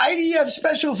 It was IDF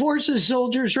Special Forces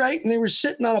soldiers, right? And they were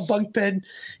sitting on a bunk bed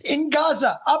in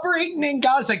Gaza, operating in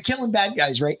Gaza, killing bad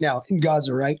guys right now in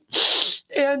Gaza, right?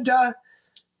 And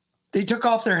they took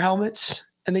off their helmets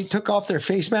and they took off their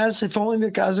face masks. If only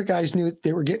the Gaza guys knew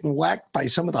they were getting whacked by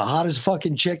some of the hottest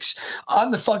fucking chicks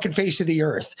on the fucking face of the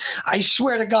earth. I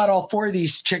swear to God, all 4 of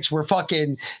these chicks were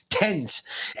fucking 10s.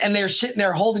 And they're sitting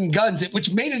there holding guns,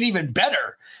 which made it even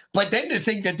better. But then to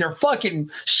think that they're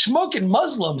fucking smoking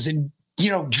Muslims and,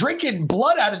 drinking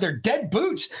blood out of their dead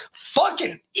boots,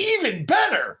 fucking even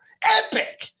better.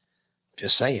 Epic.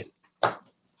 Just saying.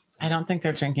 I don't think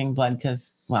they're drinking blood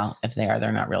because, well, if they are,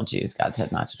 they're not real Jews. God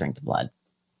said not to drink the blood.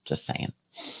 Just saying.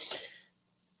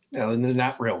 No, and they're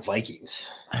not real Vikings.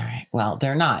 All right. Well,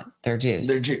 they're not. They're Jews.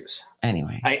 They're Jews.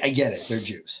 Anyway. I get it. They're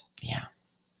Jews. Yeah.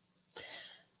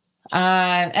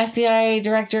 FBI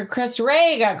Director Chris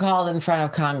Wray got called in front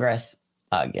of Congress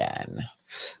again.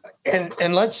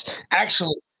 And let's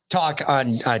actually talk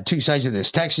on 2 sides of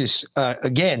this. Texas,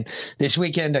 again, this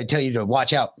weekend, I tell you to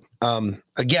watch out.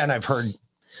 Again, I've heard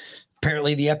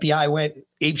apparently the FBI went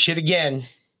apeshit again.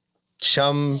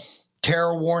 Some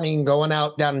terror warning going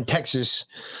out down in Texas.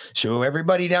 So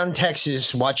everybody down in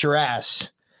Texas, watch your ass.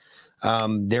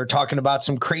 They're talking about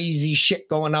some crazy shit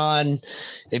going on.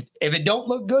 If it don't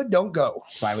look good, don't go.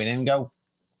 That's why we didn't go.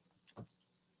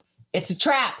 It's a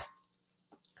trap.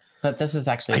 But this is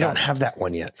actually I don't have that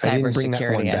one yet. I didn't bring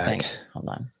that one back. I think. Hold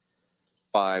on.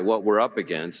 By what we're up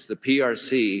against, the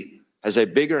PRC has a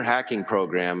bigger hacking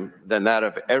program than that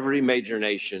of every major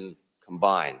nation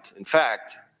combined. In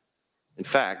fact,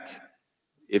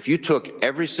 if you took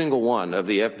every single one of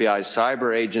the FBI's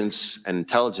cyber agents and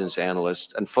intelligence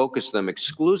analysts and focused them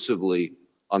exclusively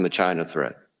on the China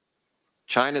threat,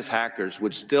 China's hackers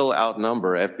would still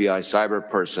outnumber FBI cyber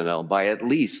personnel by at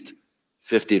least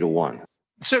 50-1.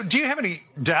 So do you have any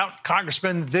doubt,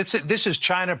 Congressman, this is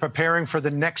China preparing for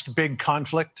the next big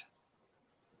conflict?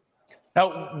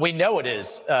 No, we know it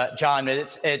is, John.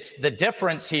 It's the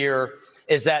difference here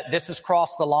is that this has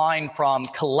crossed the line from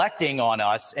collecting on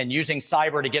us and using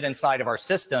cyber to get inside of our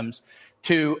systems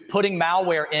to putting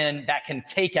malware in that can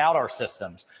take out our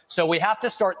systems. So we have to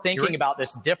start thinking about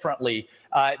this differently.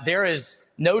 There is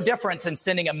no difference in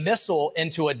sending a missile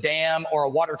into a dam or a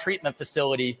water treatment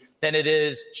facility than it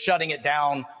is shutting it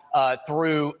down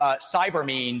through cyber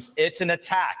means. It's an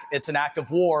attack. It's an act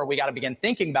of war. We got to begin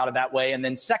thinking about it that way. And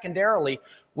then secondarily,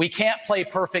 we can't play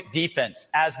perfect defense,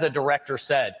 as the director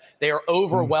said. They are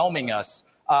overwhelming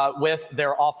us with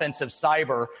their offensive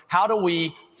cyber. How do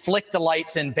we flick the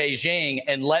lights in Beijing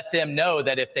and let them know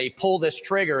that if they pull this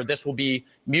trigger, this will be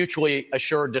mutually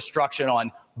assured destruction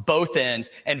on both ends?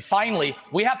 And finally,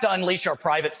 we have to unleash our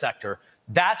private sector.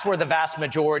 That's where the vast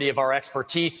majority of our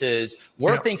expertise is.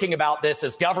 We're thinking about this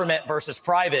as government versus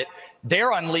private.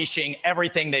 They're unleashing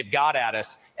everything they've got at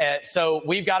us. So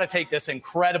we've got to take this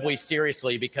incredibly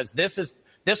seriously, because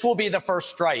this will be the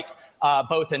first strike,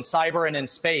 both in cyber and in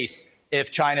space,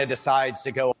 if China decides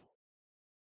to go.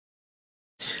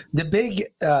 The big,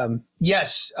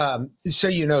 yes.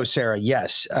 So, Sarah,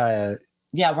 yes.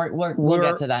 Yeah, we'll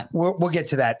get to that. We'll get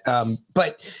to that.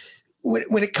 But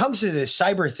when it comes to this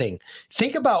cyber thing,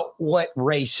 think about what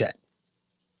Ray said.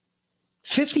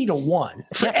 50-1.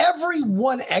 For every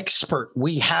one expert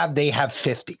we have, they have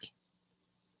 50.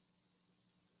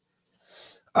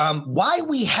 Why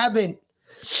we haven't...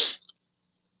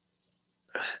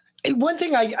 One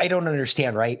thing I don't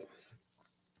understand, right?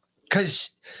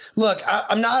 Because, look,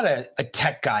 I'm not a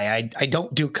tech guy. I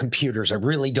don't do computers. I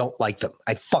really don't like them.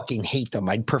 I fucking hate them.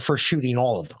 I'd prefer shooting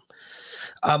all of them.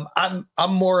 I'm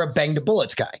more a bang the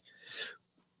bullets guy.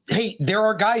 Hey, there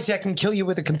are guys that can kill you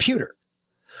with a computer.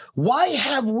 Why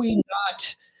have we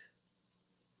not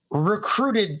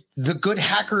recruited the good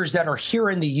hackers that are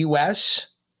here in the U.S.,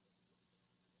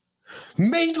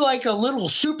 made like a little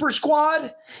super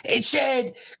squad? It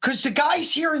said, because the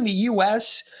guys here in the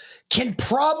U.S. can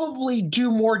probably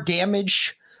do more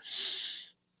damage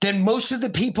than most of the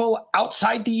people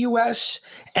outside the U.S.,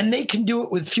 and they can do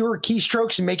it with fewer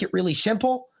keystrokes and make it really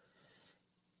simple.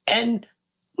 And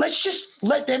let's just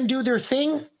let them do their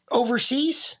thing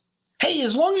overseas Hey,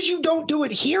 as long as you don't do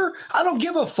it here, I don't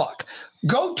give a fuck.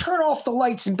 Go turn off the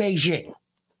lights in Beijing.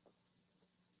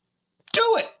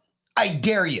 Do it. I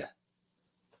dare you.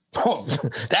 Oh,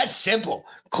 that's simple.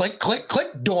 Click, click, click,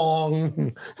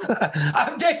 dong.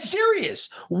 I'm dead serious.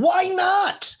 Why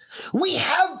not?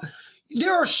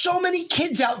 There are so many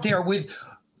kids out there with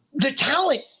the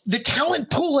talent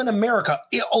pool in America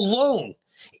alone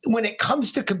when it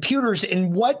comes to computers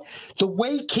and the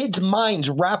way kids' minds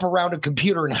wrap around a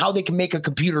computer and how they can make a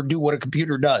computer do what a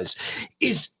computer does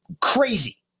is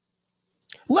crazy.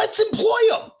 Let's employ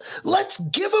them. Let's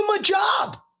give them a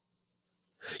job.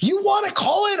 You want to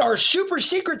call it our super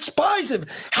secret spies of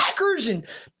hackers and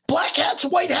black hats,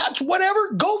 white hats,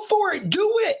 whatever? Go for it.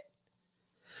 Do it.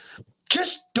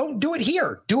 Just don't do it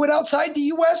here. Do it outside the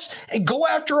U.S. and go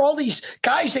after all these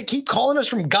guys that keep calling us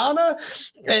from Ghana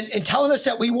and telling us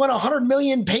that we want 100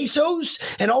 million pesos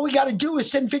and all we got to do is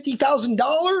send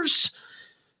 $50,000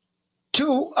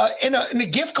 to in a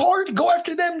gift card. Go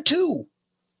after them too.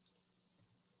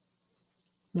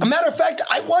 A matter of fact,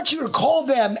 I want you to call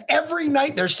them every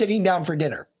night they're sitting down for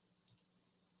dinner.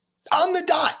 On the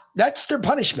dot. That's their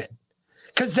punishment.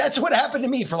 Because that's what happened to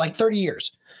me for like 30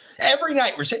 years. Every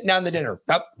night we're sitting down the dinner.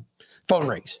 Phone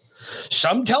rings.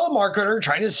 Some telemarketer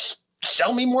trying to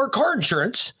sell me more car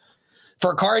insurance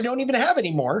for a car I don't even have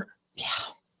anymore. Yeah.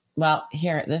 Well,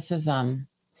 here, this is,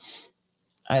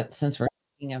 since we're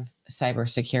speaking of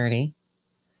cybersecurity,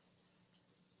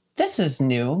 this is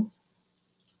new.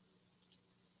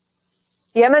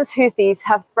 Yemen's Houthis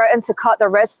have threatened to cut the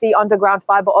Red Sea underground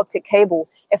fiber optic cable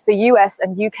if the US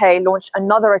and UK launch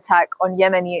another attack on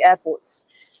Yemeni airports.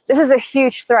 This is a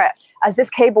huge threat, as this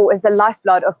cable is the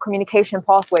lifeblood of communication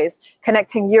pathways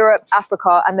connecting Europe,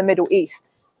 Africa, and the Middle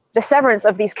East. The severance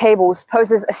of these cables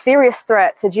poses a serious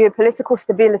threat to geopolitical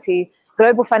stability,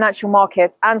 global financial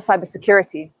markets, and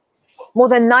cybersecurity. More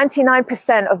than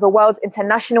 99% of the world's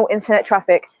international internet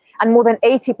traffic and more than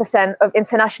 80% of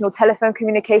international telephone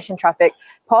communication traffic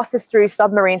passes through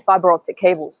submarine fiber optic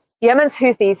cables. Yemen's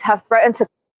Houthis have threatened to...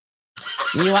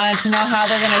 You wanted to know how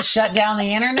they're going to shut down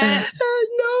the internet? No,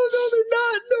 they're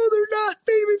not. No, they're not.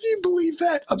 Babe, if you believe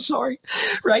that, I'm sorry.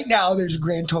 Right now, there's a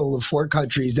grand total of 4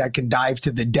 countries that can dive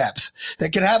to the depth,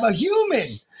 that can have a human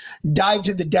dive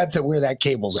to the depth of where that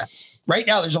cable's at. Right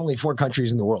now, there's only 4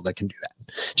 countries in the world that can do that.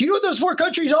 Do you know what those 4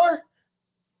 countries are?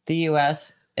 The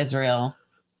U.S., Israel,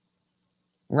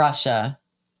 Russia,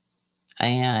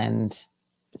 and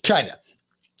China.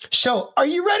 So are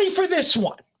you ready for this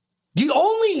one? The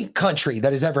only country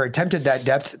that has ever attempted that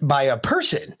depth by a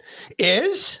person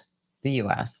is the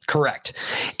U.S. Correct.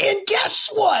 And guess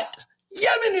what?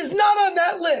 Yemen is not on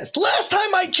that list. Last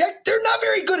time I checked, they're not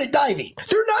very good at diving.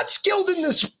 They're not skilled in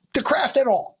the craft at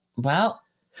all. Well,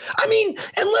 I mean,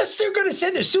 unless they're going to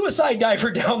send a suicide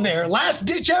diver down there, last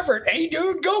ditch effort. Hey,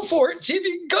 dude, go for it. See if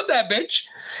you can cut that bitch.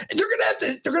 They're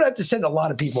going to have to send a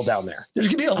lot of people down there. There's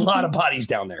going to be a lot of bodies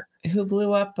down there. Who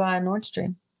blew up Nord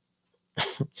Stream?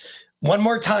 One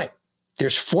more time.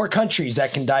 There's 4 countries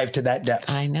that can dive to that depth.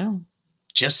 I know.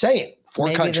 Just saying. 4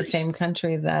 Maybe countries. The same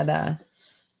country that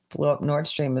blew up Nord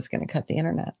Stream is going to cut the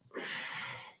internet.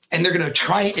 And they're going to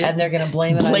try it. And they're going to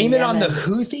blame it on the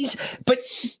Houthis. But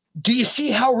do you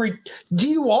see do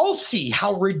you all see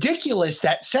how ridiculous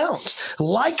that sounds?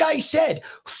 Like I said,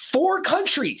 4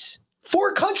 countries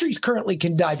currently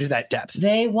can dive to that depth.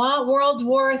 They want World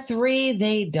War III.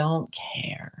 They don't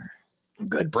care.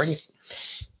 Good, bring it.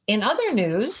 In other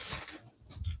news,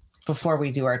 before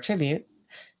we do our tribute,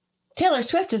 Taylor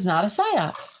Swift is not a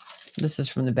PSYOP. This is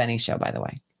from the Benny Show, by the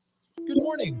way. Good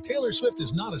morning. Taylor Swift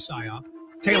is not a PSYOP.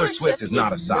 Taylor Swift is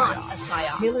not a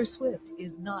PSYOP. Taylor Swift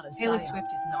is not a PSYOP. Taylor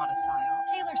Swift is not a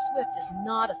PSYOP. Taylor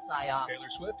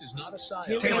Swift is not a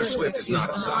PSYOP. Taylor Swift is not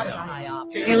a PSYOP.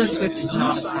 Taylor Swift is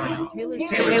not a PSYOP. Taylor Swift is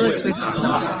not a PSYOP. Taylor Swift is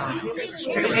not a PSYOP.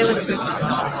 Taylor Swift is not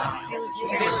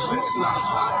a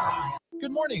PSYOP.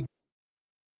 Good morning.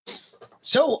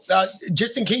 So,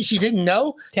 just in case you didn't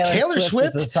know, Taylor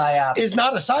Swift is a PSYOP. is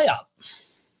not a PSYOP.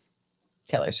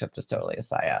 Taylor Swift is totally a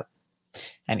PSYOP.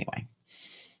 Anyway.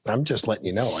 I'm just letting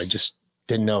you know. I just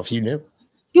didn't know if you knew.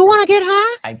 You want to get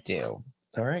high? I do.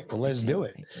 All right. Well, let's do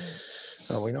it.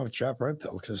 Oh, we don't have to drop red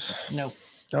pill because. Nope.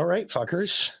 All right,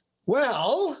 fuckers.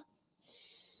 Well,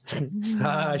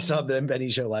 I saw the Benny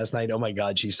Show last night. Oh my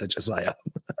God, she's such a PSYOP.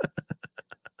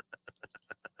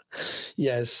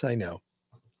 Yes, I know.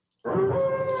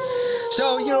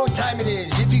 So you know what time it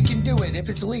is. If you can do it, if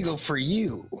it's legal for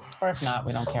you. Or if not,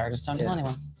 we don't care. Just don't tell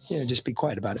anyone. Yeah, just be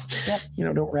quiet about it. Yep. You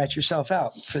know, don't rat yourself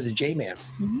out for the J-Man.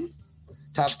 Mm-hmm.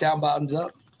 Tops down, bottoms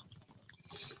up.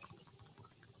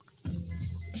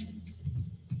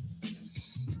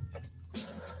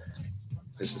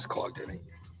 This is clogged, isn't it?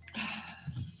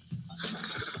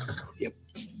 Yep.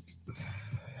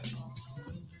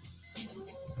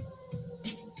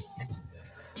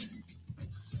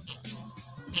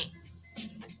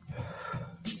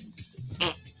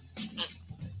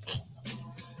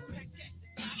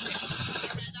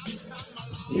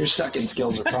 Your sucking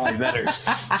skills are probably better.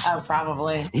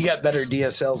 Probably. You got better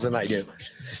DSLs than I do.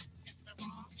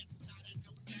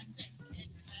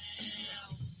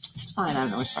 Fine, I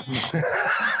don't know what you're talking about.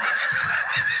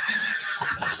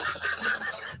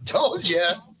 Told you.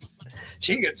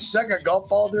 She could suck a golf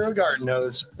ball through a garden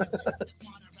hose.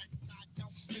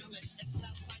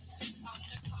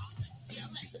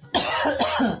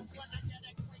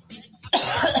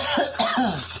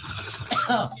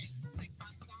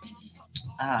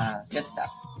 Good stuff.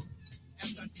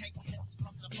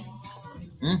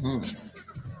 Mm-hmm.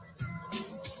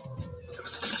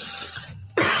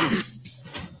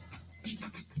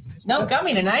 No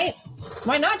gummy tonight.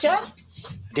 Why not, Jeff?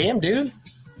 Damn, dude.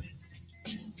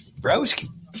 Broski.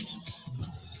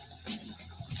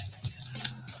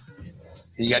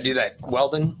 You gotta do that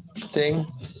Weldon thing.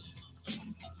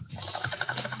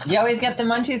 You always get the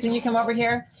munchies when you come over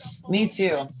here? Me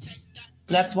too.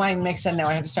 That's why Mick said no,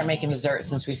 I have to start making dessert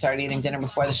since we started eating dinner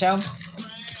before the show.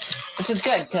 Which is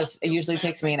good because it usually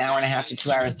takes me an hour and a half to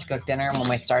 2 hours to cook dinner. And when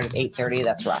we start at 8:30,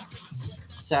 that's rough.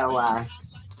 So,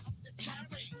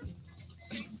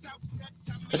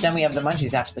 but then we have the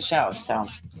munchies after the show, so.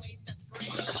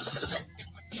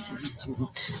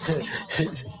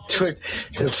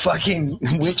 The fucking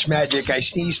witch magic. I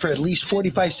sneezed for at least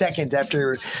 45 seconds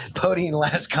after Podium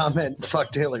last comment.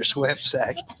 Fuck Taylor Swift,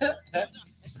 Zach.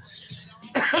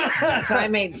 So I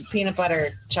made peanut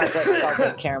butter chocolate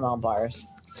salted caramel bars.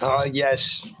 Oh,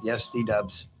 yes. Yes,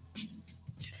 D-dubs.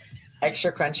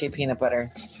 Extra crunchy peanut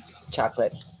butter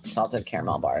chocolate salted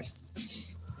caramel bars.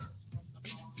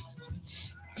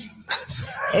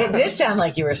 It did sound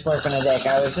like you were slurping a dick.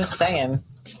 I was just saying.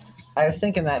 I was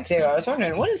thinking that too. I was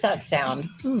wondering, what does that sound?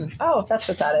 Oh, that's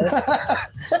what that is.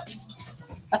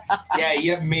 Yeah,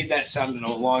 you haven't made that sound in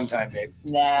a long time, babe.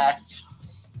 Nah.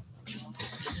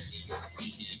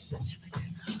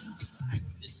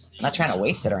 Not trying to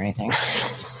waste it or anything.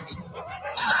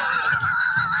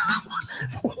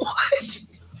 What?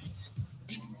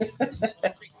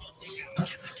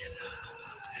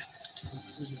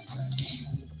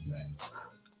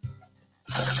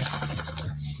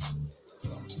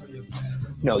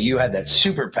 No, you had that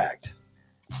super packed.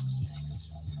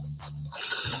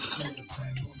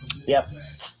 Yep.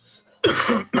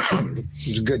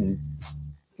 It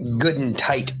was good and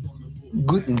tight.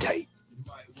 Good and tight.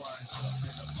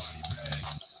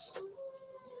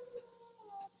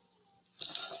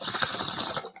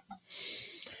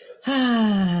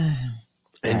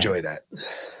 Enjoy that.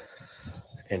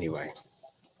 Anyway.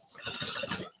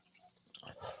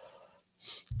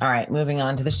 All right, moving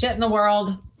on to the shit in the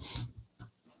world.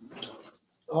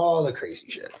 All the crazy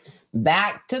shit.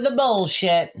 Back to the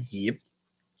bullshit. Yep.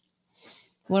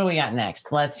 What do we got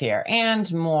next? Let's hear.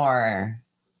 And more.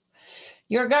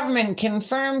 Your government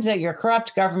confirmed that your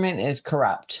corrupt government is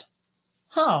corrupt.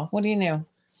 Huh, what do you know?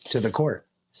 To the court.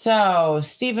 So,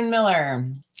 Stephen Miller.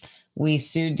 We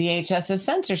sued DHS's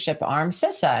censorship arm,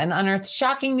 CISA, and unearthed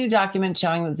shocking new document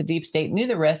showing that the deep state knew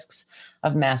the risks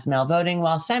of mass mail voting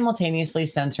while simultaneously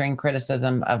censoring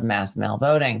criticism of mass mail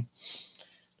voting.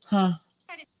 Huh.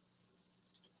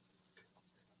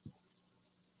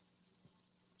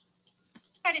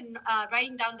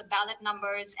 Writing down the ballot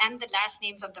numbers and the last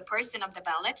names of the person of the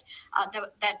ballot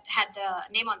that had the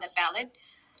name on that ballot,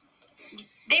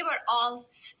 they were all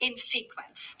in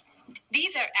sequence.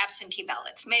 These are absentee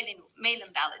ballots, mail-in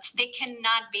ballots. They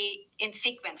cannot be in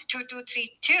sequence.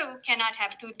 2232 cannot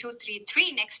have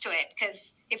 2233 next to it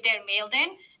because if they're mailed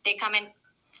in, they come in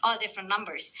all different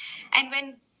numbers. And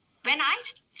when I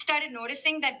started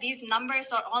noticing that these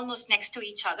numbers are almost next to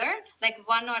each other, like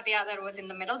one or the other was in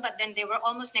the middle, but then they were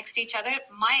almost next to each other,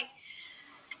 my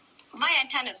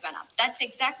antennas went up. That's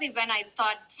exactly when I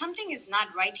thought something is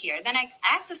not right here. Then I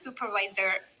asked the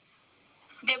supervisor.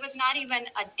 There was not even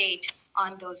a date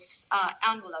on those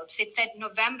envelopes. It said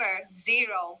November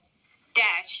 0-2020.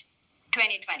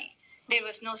 There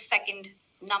was no second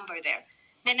number there.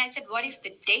 Then I said, what is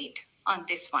the date on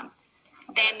this one?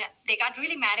 Then they got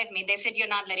really mad at me. They said, you're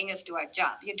not letting us do our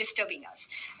job. You're disturbing us.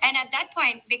 And at that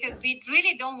point, because we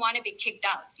really don't want to be kicked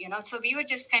out, so we were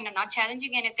just kind of not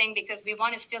challenging anything because we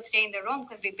want to still stay in the room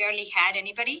because we barely had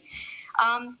anybody.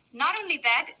 Not only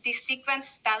that, the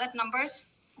sequence ballot numbers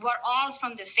were all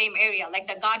from the same area, like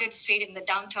the Goddard Street in the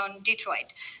downtown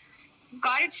Detroit.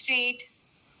 Goddard Street,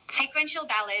 sequential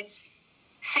ballots,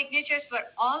 signatures were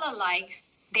all alike,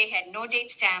 They had no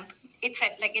date stamp. It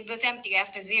said like it was empty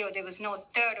after 0. There was no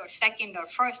third or second or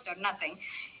first or nothing.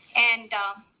 And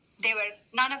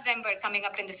none of them were coming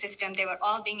up in the system. They were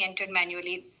all being entered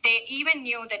manually. They even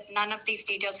knew that none of these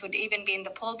details would even be in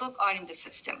the poll book or in the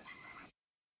system.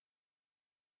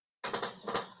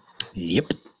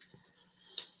 Yep.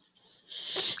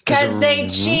 Because they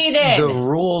cheated. The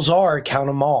rules are count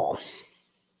them all.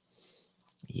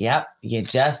 Yep. You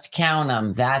just count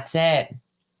them. That's it.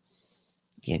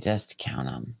 You just count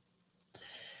them.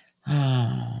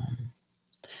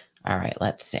 All right.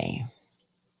 Let's see.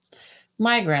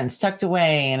 Migrants tucked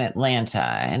away in an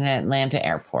Atlanta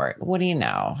airport. What do you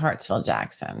know? Hartsville,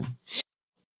 Jackson.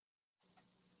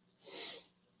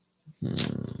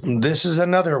 This is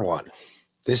another one.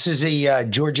 This is a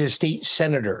Georgia state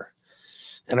senator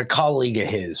and a colleague of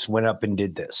his went up and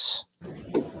did this.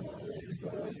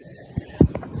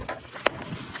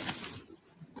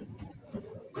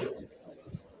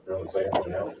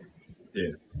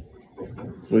 Yeah.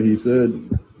 That's what he said.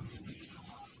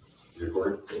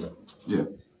 Yeah.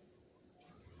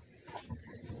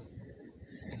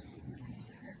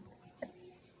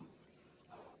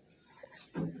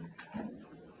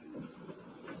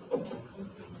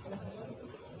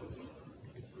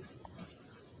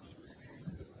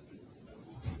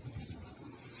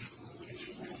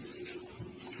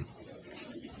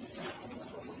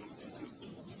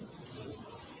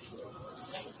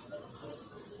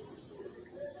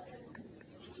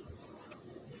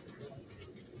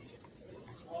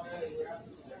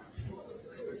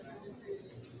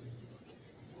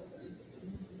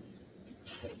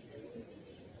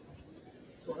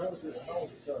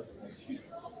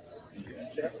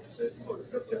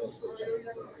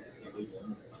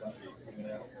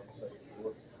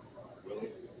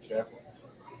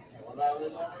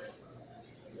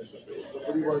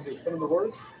 What do you want to do? Put in the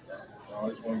word? No, I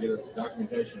just want to get a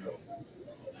documentation of it.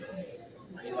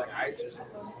 Are you like ICE or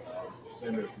something?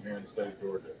 Senator from here in the state of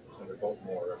Georgia. Senator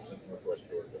Baltimore represents Northwest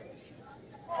Georgia.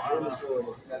 I don't know.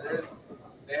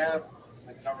 They have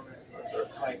like government,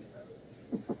 like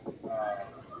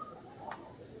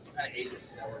some kind of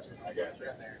agency that works with. I got you.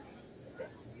 Okay.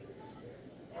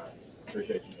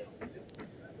 Appreciate you.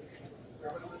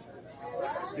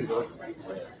 Excuse us.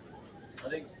 I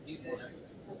think he's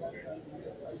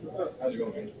how's it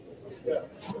going, man? Yeah.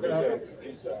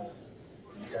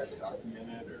 You guys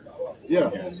documented or? Yeah.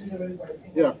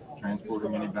 Yeah.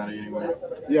 Transporting anybody anywhere?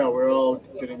 Yeah, we're all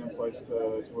getting in place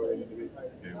to where they need to be.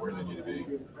 Okay, where they need to be?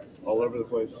 All over the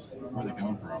place. Where are they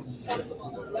coming from?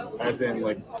 As in,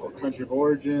 like, country of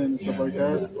origin, stuff like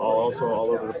that? Also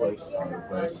all over the place. All over the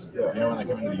place? Yeah. You know when they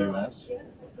come into the U.S.?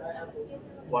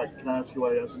 Like, can I ask you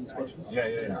why you're asking these questions?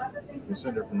 Yeah. The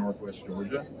senator from Northwest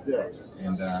Georgia. Yeah.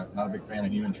 And not a big fan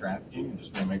of human trafficking.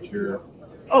 Just want to make sure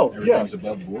everything's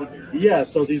above board here. Yeah,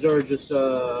 so these are just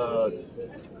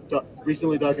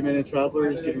recently documented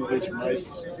travelers getting released from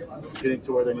ICE, getting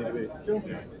to where they need to be.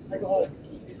 Yeah.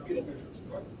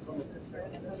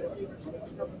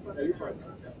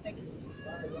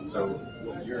 So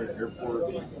you're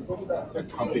for the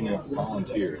company of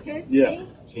volunteers. Yeah.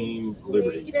 Team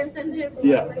Liberty.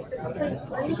 Yeah. Okay.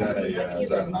 Is that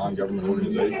a non-government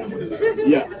organization? What is that?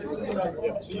 Yeah.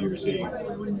 So you receive.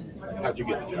 How'd you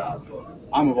get the job?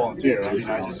 I'm a volunteer. I mean,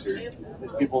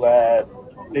 there's people that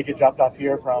they get dropped off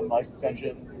here from ICE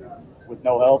detention with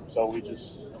no help, so we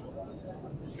just,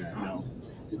 Yeah.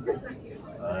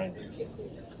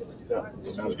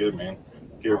 Sounds good, man.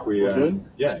 Care if we, good?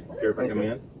 Yeah. Care if I come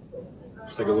in?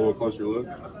 Just take a little closer look.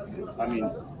 I mean,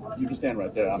 you can stand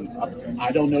right there.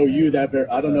 I don't know you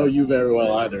very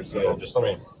well either. So yeah, just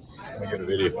let me get a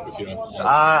video if you don't.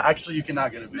 Actually, you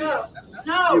cannot get a video.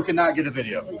 No. You cannot get a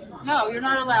video. No, you're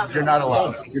not allowed. You're not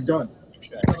allowed. You're done.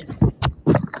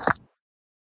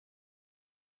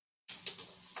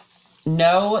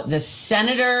 No, the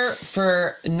senator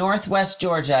for Northwest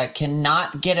Georgia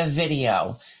cannot get a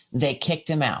video. They kicked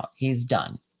him out. He's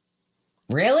done.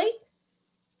 Really?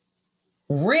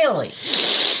 Really?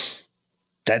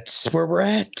 That's where we're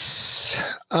at.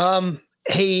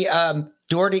 Hey,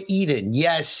 Door to Eden.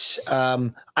 Yes,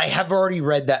 I have already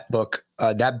read that book.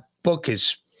 That book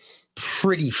is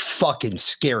pretty fucking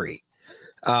scary.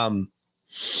 If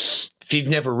you've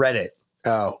never read it,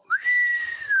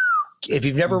 if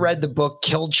you've never read the book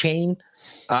Kill Chain,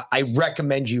 I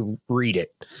recommend you read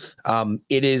it.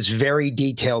 It is very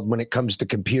detailed when it comes to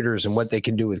computers and what they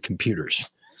can do with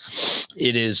computers.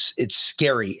 It's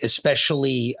scary,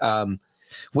 especially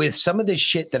with some of this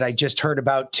shit that I just heard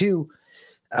about too.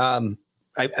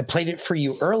 I played it for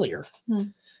you earlier.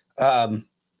 I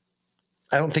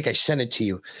don't think I sent it to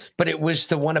you, but it was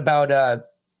the one about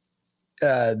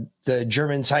the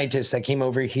German scientist that came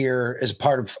over here as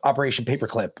part of Operation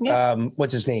Paperclip. Yeah.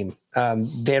 What's his name?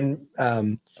 Werner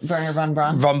von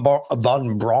Braun.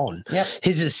 Von Braun. Yep.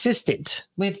 His assistant.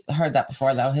 We've heard that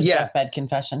before, though. His deathbed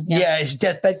confession. Yeah, his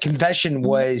deathbed confession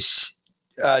was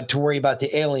to worry about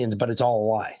the aliens, but it's all a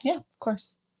lie. Yeah, of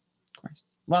course.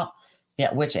 Well,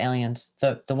 yeah, which aliens?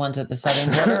 The ones at the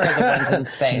southern border or the ones in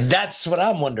space? That's what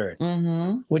I'm wondering.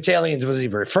 Mm-hmm. Which aliens was he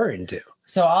referring to?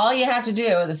 So all you have to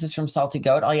do, this is from Salty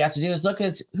Goat, all you have to do is look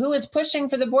at who is pushing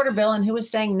for the border bill and who is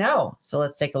saying no. So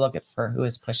let's take a look at for who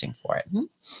is pushing for it.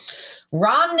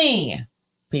 Romney,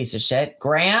 piece of shit.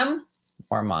 Graham,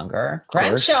 warmonger.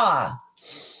 Crenshaw.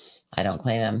 I don't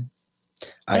claim him.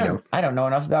 I don't know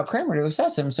enough about Kramer to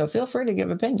assess him, so feel free to give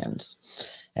opinions.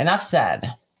 Enough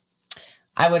said.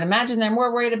 I would imagine they're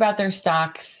more worried about their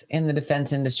stocks in the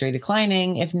defense industry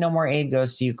declining if no more aid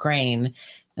goes to Ukraine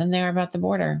than they are about the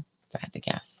border, if I had to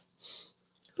guess.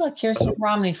 Look, here's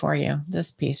Romney for you,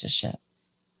 this piece of shit.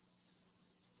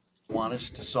 Want us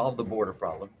to solve the border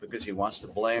problem because he wants to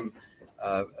blame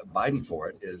Biden for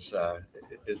it is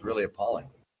really appalling.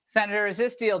 Senator, is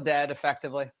this deal dead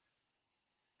effectively?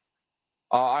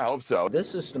 I hope so.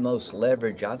 This is the most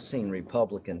leverage I've seen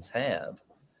Republicans have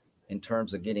in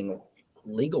terms of getting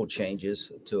legal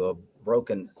changes to a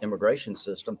broken immigration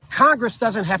system. Congress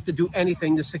doesn't have to do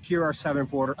anything to secure our southern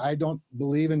border. I don't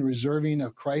believe in reserving a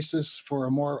crisis for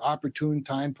a more opportune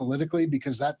time politically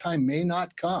because that time may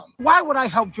not come. Why would I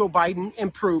help Joe Biden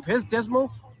improve his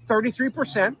dismal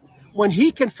 33% when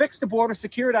he can fix the border,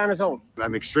 secure it on his own?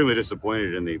 I'm extremely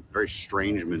disappointed in the very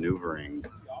strange maneuvering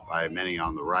by many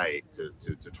on the right to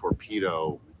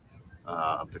torpedo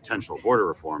a potential border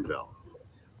reform bill.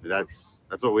 That's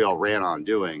what we all ran on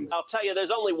doing. I'll tell you,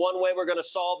 there's only one way we're going to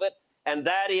solve it, and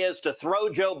that is to throw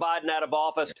Joe Biden out of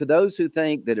office. To those who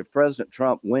think that if President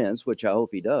Trump wins, which I hope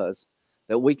he does,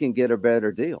 that we can get a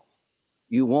better deal.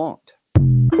 You won't.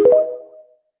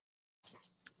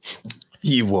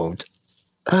 You won't.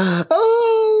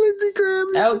 Oh, Lindsey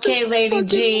Graham. Okay, Lady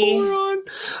G. Moron.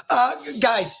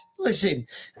 Guys, listen.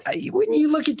 When you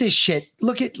look at this shit,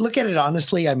 look at it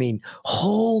honestly. I mean,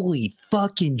 holy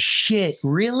fucking shit!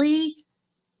 Really?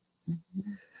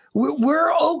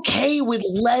 We're okay with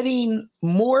letting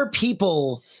more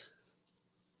people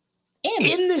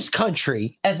in this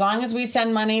country as long as we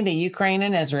send money to Ukraine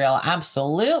and Israel.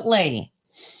 Absolutely.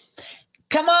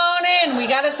 Come on in. We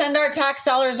got to send our tax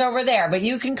dollars over there, but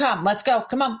you can come. Let's go.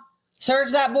 Come on.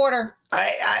 Surge that border.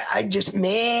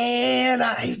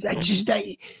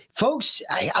 Folks,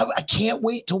 I can't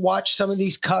wait to watch some of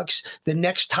these cucks the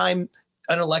next time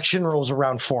an election rolls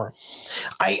around for them.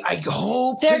 I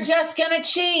hope they're just gonna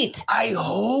cheat. I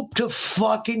hope to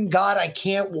fucking God, I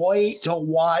can't wait to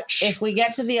watch. If we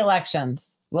get to the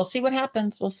elections, we'll see what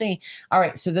happens. We'll see. All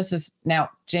right. So this is now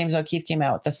James O'Keefe came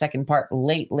out with the second part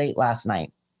late last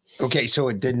night. Okay. So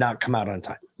it did not come out on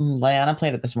time. Liana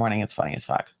played it this morning. It's funny as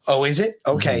fuck. Oh, is it?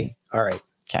 Okay. Mm-hmm. All right.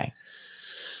 Okay.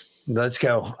 Let's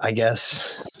go, I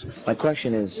guess. My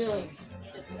question is,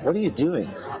 what are you doing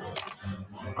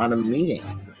on a meeting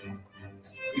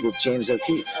with James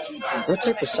O'Keefe? What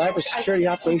type of cybersecurity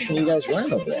operation are you guys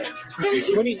running over there?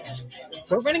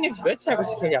 We're running a good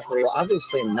cybersecurity operation. Well,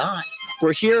 obviously not.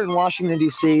 We're here in Washington,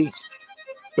 D.C.,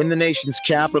 in the nation's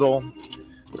capital,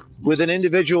 with an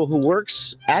individual who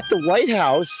works at the White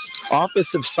House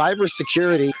Office of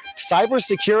Cybersecurity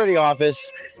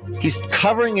Office. He's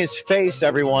covering his face,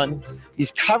 everyone.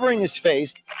 He's covering his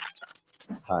face.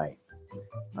 Hi,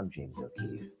 I'm James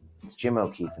O'Keefe. It's Jim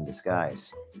O'Keefe in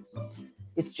disguise.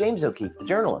 It's James O'Keefe, the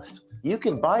journalist. You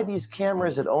can buy these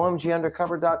cameras at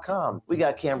omgundercover.com. We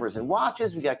got cameras in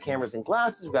watches, we got cameras in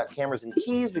glasses, we got cameras in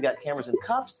keys, we got cameras in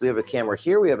cups. We have a camera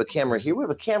here, we have a camera here, we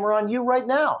have a camera on you right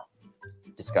now.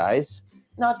 Disguised,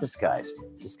 not disguised.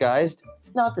 Disguised,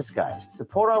 not disguised.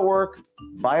 Support our work,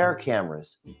 buy our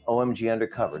cameras,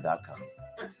 omgundercover.com.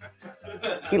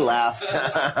 He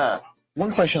laughed.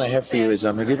 One question I have for you is,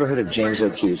 have you ever heard of James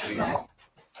O'Keefe?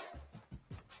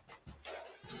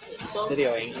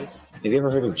 Videoing. Have you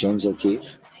ever heard of James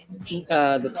O'Keefe? Is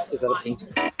that a painter?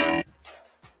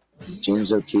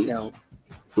 James O'Keefe? No.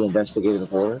 The investigative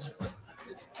reporter?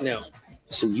 No.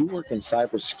 So you work in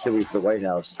cybersecurity for the White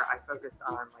House. I focus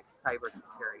on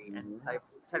cybersecurity and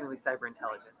technically cyber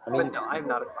intelligence. But no, I'm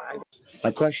not a spy.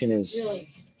 My question is,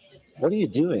 what are you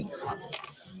doing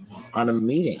on a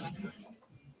meeting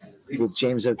with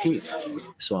James O'Keefe?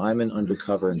 So I'm an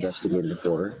undercover investigative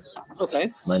reporter.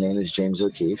 Okay. My name is James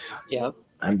O'Keefe. Yeah.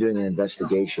 I'm doing an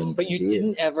investigation. But you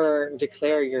didn't ever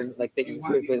declare that you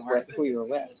with who you were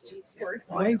with.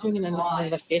 Why are you doing an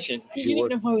investigation? You didn't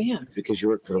even know who I am. Because you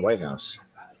work for the White House.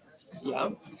 Yeah.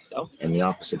 So. in the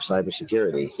Office of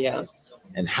Cybersecurity. Yeah.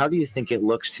 And how do you think it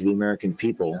looks to the American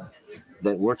people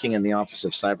that working in the Office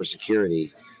of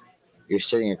Cybersecurity, you're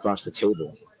sitting across the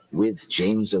table with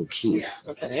James O'Keefe,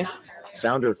 Okay.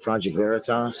 founder of Project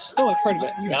Veritas? Oh, I've heard of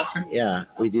it. Yeah. Yeah,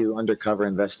 we do undercover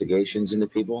investigations into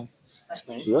people.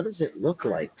 Right. What does it look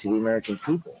like to the American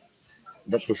people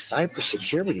that the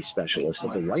cybersecurity specialist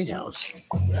at the White House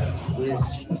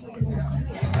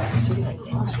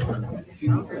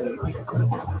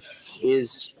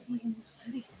is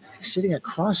sitting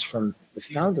across from the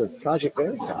founder of Project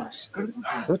Veritas?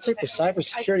 What type of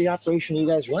cybersecurity operation are you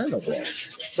guys running over there?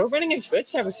 We're running a good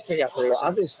cybersecurity operation. Well,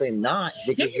 obviously not,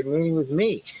 because you're meeting with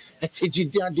me. Did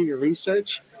you not do your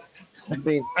research? I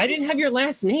mean, I didn't have your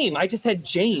last name. I just had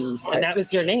James, and that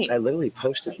was your name. I literally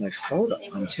posted my photo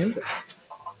on Tinder.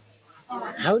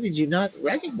 How did you not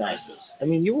recognize this? I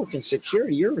mean, you work in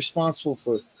security. You're responsible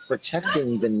for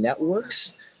protecting the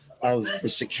networks of the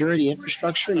security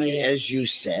infrastructure, as you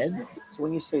said. So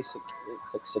when you say it's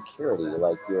like security,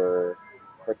 like you're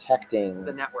protecting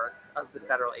The networks of the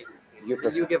federal agencies.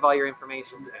 You're- You give all your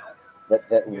information to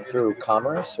that through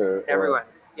commerce or everyone.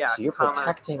 Yeah. So you're commerce.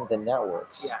 protecting the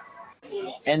networks. Yes.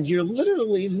 And you're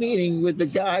literally meeting with the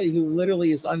guy who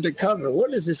literally is undercover.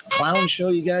 What is this clown show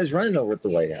you guys running over at the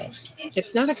White House?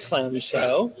 It's not a clown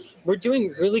show. We're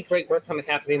doing really great work on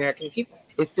behalf of the American people.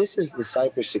 If this is the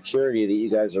cybersecurity that you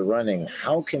guys are running,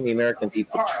 how can the American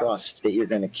people trust that you're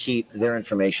going to keep their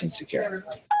information secure?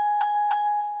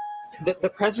 The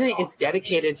president is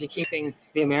dedicated to keeping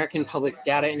the American public's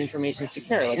data and information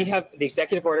secure. Like we have the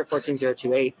Executive Order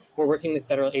 14028. We're working with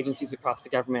federal agencies across the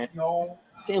government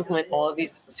to implement all of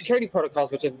these security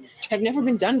protocols, which have never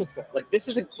been done before. Like this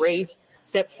is a great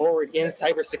step forward in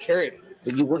cybersecurity.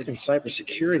 But you work in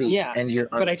cybersecurity, Yeah, and you're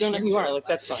but I don't know who you are. Like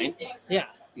that's fine. Yeah,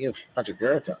 You have Project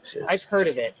Veritas. I've heard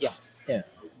of it. Yes. Yeah,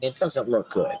 it doesn't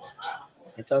look good.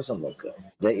 It doesn't look good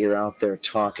that you're out there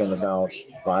talking about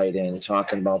Biden,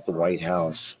 talking about the White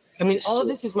House. I mean, all of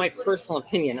this is my personal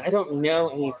opinion. I don't know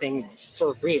anything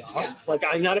for real. Like,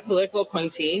 I'm not a political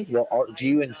appointee. Well, do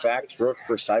you in fact work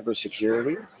for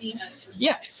cybersecurity?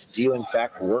 Yes. Do you in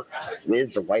fact work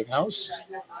with the White House?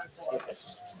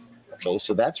 Yes. Okay,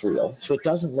 so that's real. So it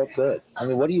doesn't look good. I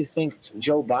mean, what do you think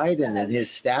Joe Biden and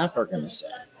his staff are going to say?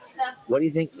 What do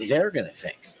you think they're going to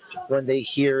think when they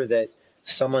hear that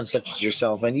someone such as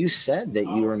yourself, and you said that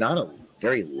you are not a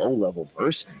very low-level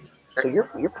person. So you're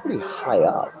pretty high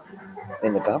up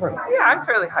in the government. Yeah, I'm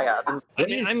fairly high up. I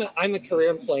mean, I'm a career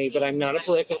employee, but I'm not a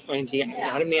political appointee. I'm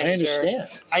not a manager. I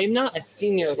understand. I am not a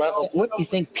senior level. What do you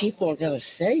think people are going to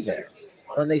say there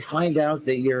when they find out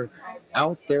that you're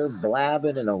out there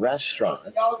blabbing in a restaurant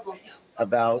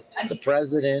about the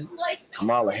president,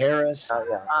 Kamala Harris?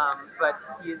 But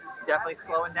you're definitely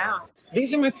slowing down.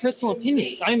 These are my personal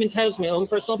opinions. I'm entitled to my own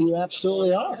personal opinions. You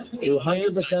absolutely are. You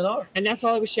 100% are. And that's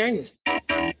all I was sharing with you.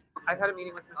 I've had a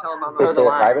meeting with Michelle Obama. They say it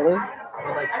privately?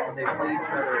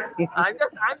 I'm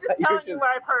just telling you what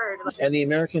I've heard. And the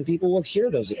American people will hear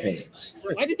those opinions.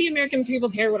 Why did the American people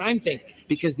hear what I'm thinking?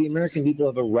 Because the American people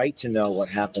have a right to know what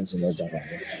happens in their government.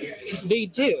 They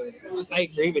do. I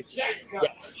agree with you.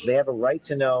 Yes. They have a right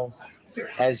to know,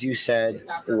 as you said,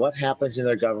 what happens in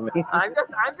their government. I'm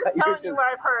just telling you what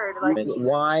I've heard. And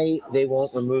why they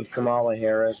won't remove Kamala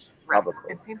Harris. Probably.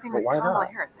 And same thing with why Kamala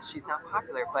not? Harris. She's not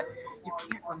popular, but you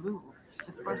can't remove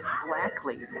the first black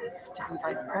lady to be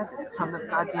vice president from the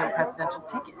goddamn presidential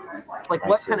ticket. Like,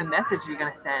 what kind of message are you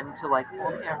going to send to, like,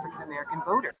 all the African American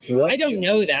voter? I don't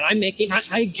know that. I'm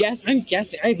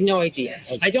guessing. I have no idea.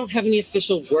 I don't have any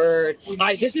official word.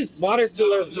 This is water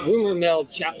cooler rumor mill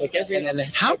chat. Like every. And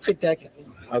how could that?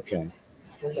 Okay.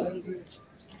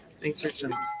 Thanks for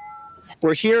sharing.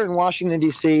 We're here in Washington,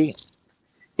 D.C.,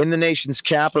 in the nation's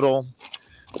capital,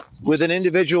 with an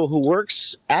individual who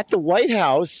works at the White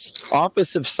House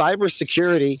Office of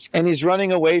Cybersecurity, and he's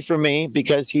running away from me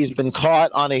because he's been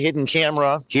caught on a hidden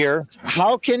camera here.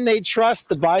 How can they trust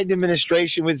the Biden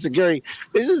administration with security?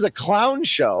 This is a clown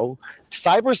show.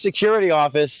 Cybersecurity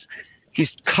office.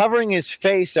 He's covering his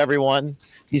face, everyone.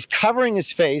 He's covering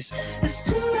his face.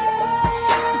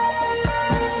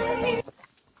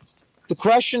 The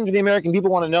question for the American people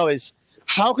want to know is,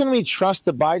 how can we trust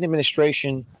the Biden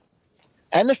administration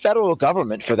and the federal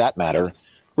government, for that matter,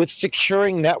 with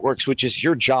securing networks, which is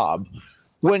your job,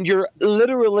 when you're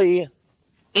literally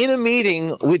in a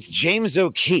meeting with James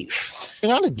O'Keefe?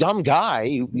 You're not a dumb guy.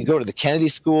 You go to the Kennedy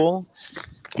School.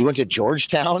 You went to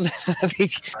Georgetown. Are you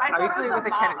familiar with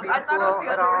the Kennedy School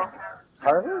at all?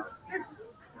 Harvard?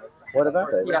 What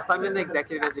about it? Yes, I'm in the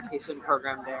executive education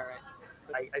program there.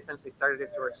 I essentially started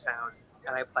at Georgetown,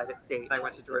 and I applied at State. I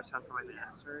went to Georgetown for my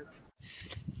master's.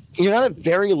 You're not a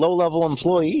very low-level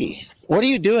employee. What are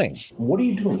you doing? What are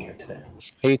you doing here today?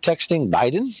 Are you texting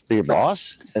Biden, your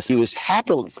boss? As he was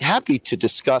happy to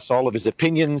discuss all of his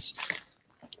opinions,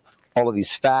 all of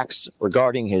these facts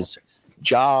regarding his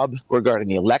job, regarding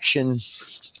the election,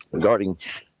 regarding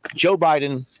Joe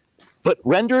Biden, but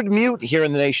rendered mute here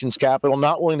in the nation's capital,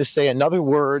 not willing to say another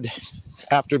word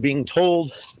after being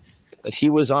told that he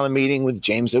was on a meeting with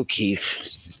James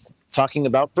O'Keefe, talking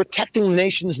about protecting the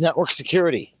nation's network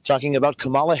security, talking about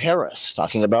Kamala Harris,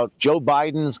 talking about Joe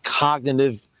Biden's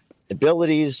cognitive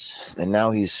abilities, and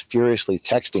now he's furiously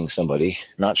texting somebody.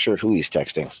 Not sure who he's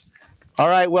texting. All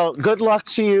right, well, good luck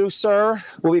to you, sir.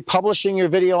 We'll be publishing your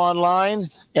video online,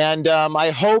 and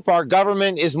I hope our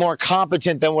government is more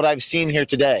competent than what I've seen here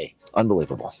today.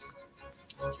 Unbelievable.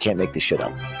 You can't make this shit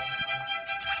up.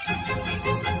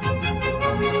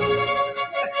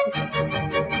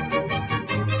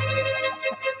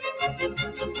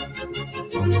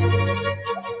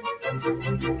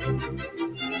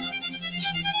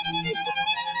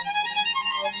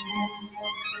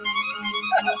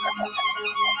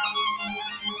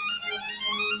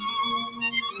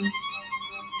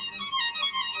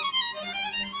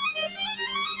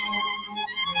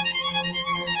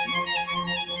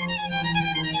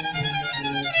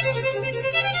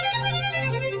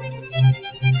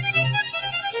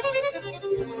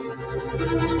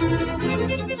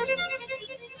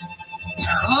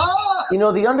 You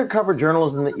know, the undercover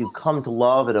journalism that you come to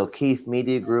love at O'Keefe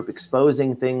Media Group,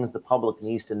 exposing things the public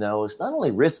needs to know, is not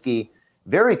only risky,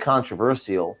 very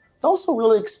controversial, it's also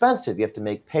really expensive. You have to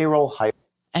make payroll hire.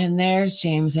 And there's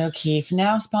James O'Keefe,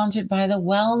 now sponsored by the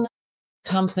well-known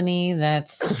company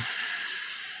that's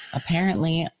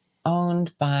apparently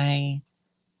owned by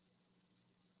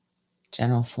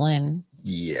General Flynn.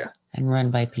 Yeah. And run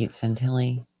by Pete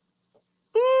Santilli.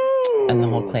 And the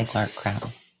whole Clay Clark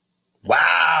crowd.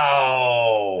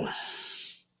 Wow.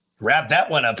 Wrap that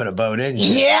one up in a bow, didn't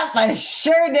you? Yep, I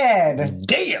sure did.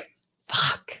 Damn.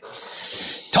 Fuck.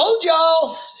 Told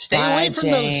y'all. Stay Bye, away from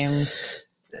James. those.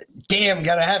 Damn,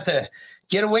 gotta have to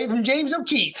get away from James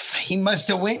O'Keefe. He must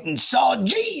have went and saw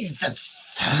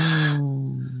Jesus.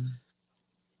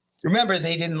 Remember,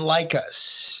 they didn't like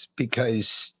us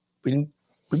because we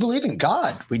believe in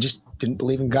God. We just didn't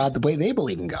believe in God the way they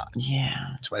believe in God.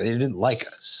 Yeah. That's why they didn't like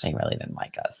us. They really didn't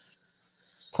like us.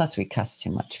 Plus, we cuss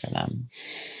too much for them.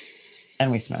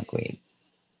 And we smoke weed.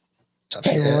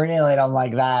 They really don't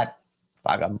like that.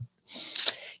 Fuck them.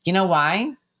 You know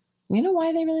why? You know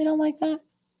why they really don't like that?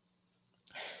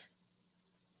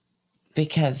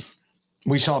 Because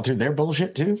we saw through their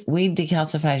bullshit too. Weed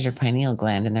decalcifies your pineal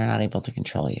gland and they're not able to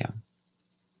control you.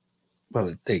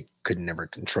 Well, they could never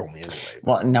control me anyway.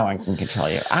 Well, no one can control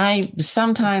you. I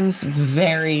sometimes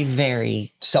very,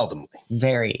 very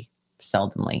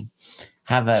seldomly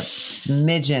have a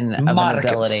smidgen of an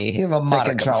ability to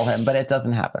control him, but it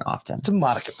doesn't happen often. It's a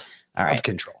modicum All right. of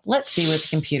control. Let's see what the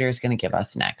computer is going to give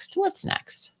us next. What's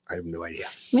next? I have no idea.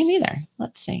 Me neither.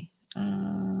 Let's see. I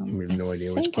have no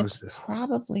idea which post this.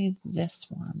 Probably this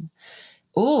one.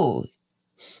 Ooh.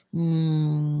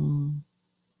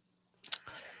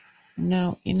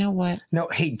 No, you know what? No,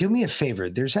 hey, do me a favor.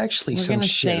 There's actually some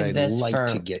shit I'd like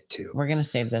to get to. We're gonna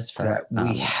save this for that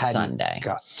we hadn't Sunday.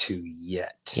 Got to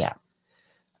yet. Yeah.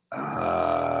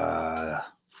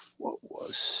 What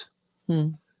was?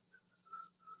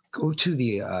 Go to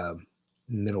the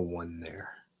middle one there.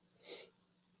 I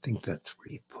think that's where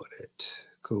you put it.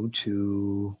 Go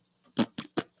to.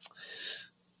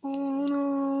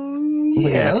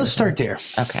 Yeah, let's start there.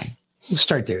 Okay. Let's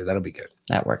start there. That'll be good.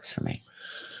 That works for me.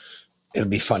 It'll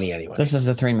be funny anyway. This is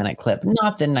a 3-minute clip,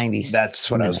 not the 90s.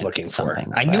 That's what I was looking for.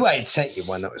 I knew I had sent you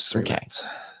one that was 3 minutes.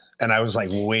 And I was like,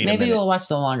 wait a minute. Maybe we'll watch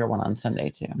the longer one on Sunday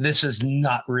too. This is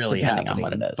not really depending happening,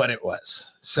 on what it is. But it was.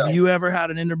 So have you ever had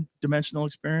an interdimensional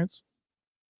experience?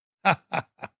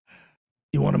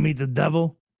 You want to meet the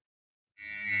devil?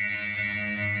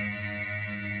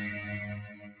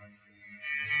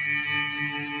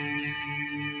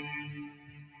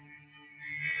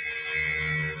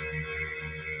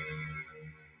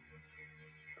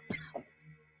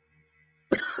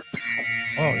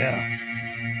 Oh, yeah.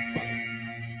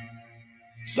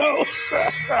 So,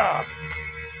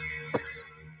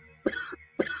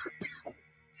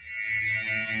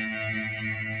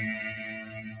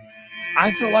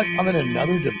 I feel like I'm in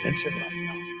another dimension right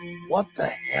now. What the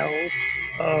hell?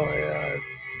 Oh, my God.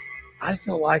 I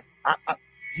feel like, do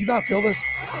you not feel this?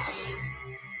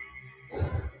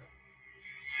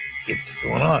 It's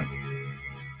going on.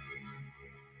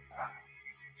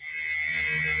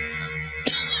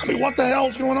 I mean, what the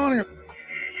hell's going on here?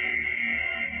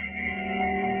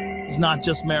 It's not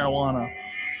just marijuana.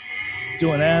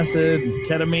 doing acid and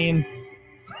ketamine.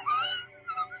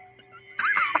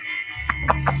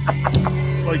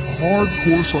 Like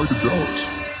hardcore psychedelics.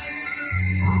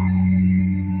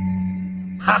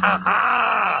 Ha ha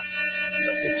ha!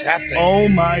 It's happening. Oh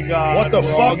my God. What the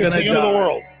We're all fuck? It's the gonna end of the die.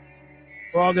 world.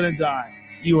 We're all going to die.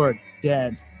 You are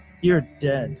dead. You're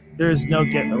dead. There's no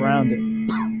getting around it.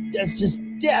 That's just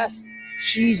death.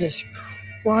 Jesus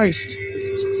Christ. This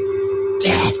is just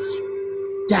death.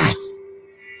 Death.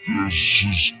 This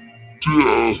is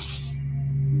death.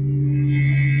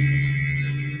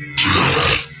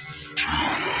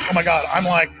 Oh my God, I'm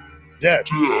like dead.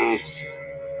 Death.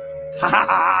 Ha ha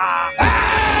ha!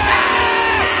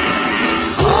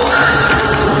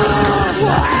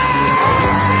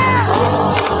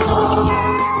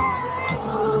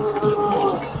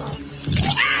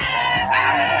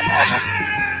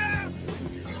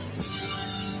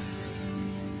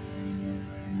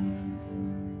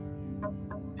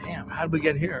 Damn, how did we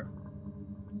get here?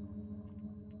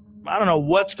 I don't know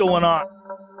what's going on.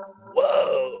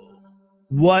 Whoa.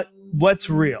 What's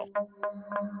real?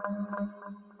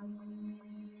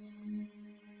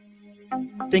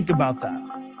 Think about that.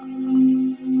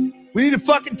 We need to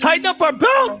fucking tighten up our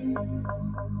belt.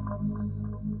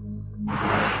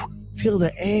 Feel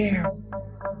the air.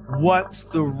 What's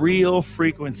the real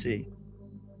frequency?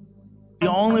 The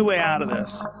only way out of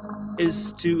this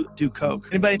is to do coke.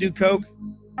 Anybody do coke?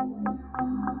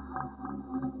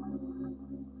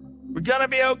 We're gonna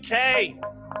be okay.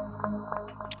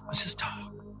 Let's just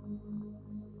talk.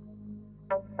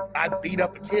 I beat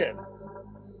up a kid.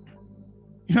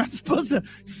 You're not supposed to.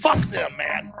 Fuck them,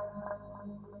 man.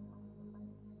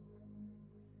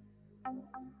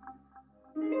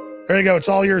 There you go. It's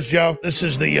all yours, Joe. This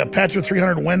is the Patriot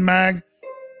 300 Win Mag.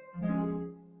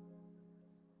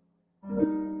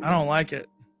 I don't like it.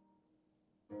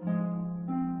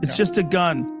 It's just a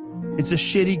gun. It's a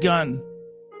shitty gun.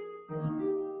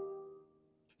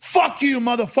 Fuck you,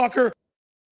 motherfucker.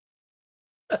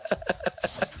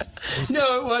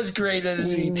 No, it was great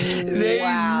editing. They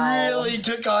really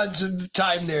took on some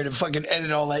time there to fucking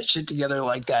edit all that shit together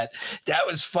like that. That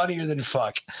was funnier than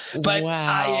fuck. But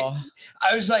Wow.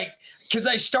 I was like, because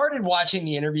I started watching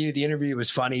the interview. The interview was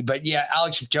funny, but yeah,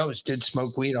 Alex Jones did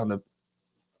smoke weed during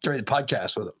the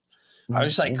podcast with him. I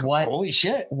was like, holy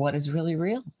shit. What is really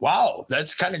real? Wow,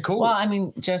 that's kind of cool. Well, I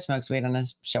mean, Joe smokes weed on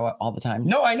his show all the time.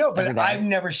 No, I know, but Every day. I've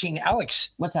never seen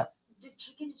Alex. What's up? The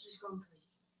chicken is just going crazy.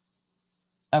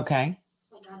 Okay.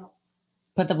 Like, I don't.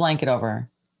 Put the blanket over her.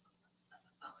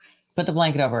 Put the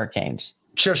blanket over her cage.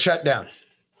 She'll shut down.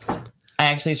 I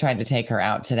actually tried to take her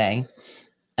out today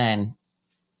and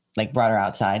brought her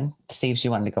outside to see if she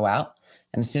wanted to go out.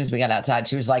 And as soon as we got outside,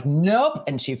 she was like, nope.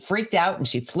 And she freaked out and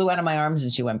she flew out of my arms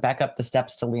and she went back up the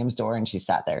steps to Liam's door and she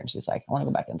sat there and she's like, I want to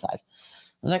go back inside. I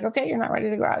was like, okay, you're not ready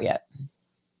to go out yet.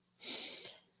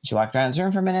 She walked around the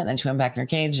room for a minute and then she went back in her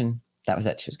cage and that was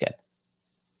it. She was good.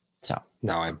 So.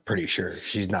 No, I'm pretty sure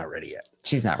she's not ready yet.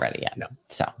 She's not ready yet. No.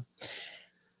 So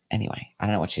anyway, I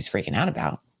don't know what she's freaking out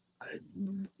about.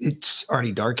 It's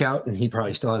already dark out and he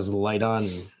probably still has the light on.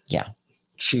 Yeah.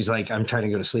 She's like, I'm trying to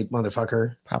go to sleep,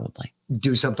 motherfucker. Probably.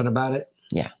 Do something about it.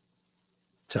 Yeah.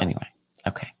 So. Anyway.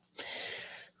 Okay.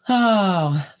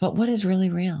 Oh, but what is really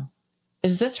real?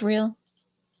 Is this real?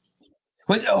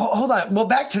 Well, hold on. Well,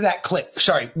 back to that clip.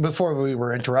 Sorry, before we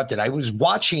were interrupted, I was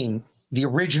watching the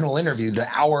original interview, the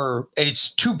hour, and it's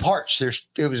 2 parts.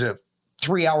 It was a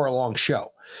 3-hour long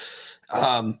show.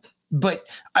 But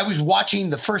I was watching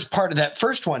the first part of that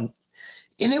first one,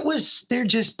 and they're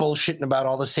just bullshitting about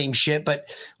all the same shit. But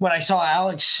when I saw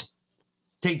Alex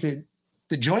take the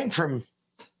joint from,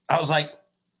 I was like,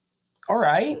 all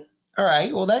right.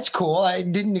 Well, that's cool. I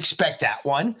didn't expect that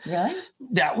one. Really?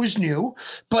 That was new.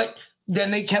 But then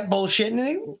they kept bullshitting,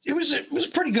 and it was a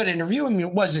pretty good interview. I mean,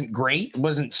 it wasn't great. It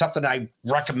wasn't something I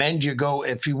recommend you go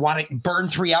if you want to burn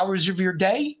 3 hours of your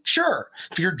day. Sure.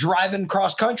 If you're driving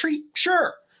cross country,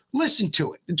 sure. Listen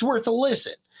to it. It's worth a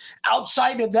listen.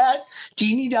 Outside of that, do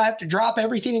you need to have to drop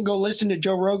everything and go listen to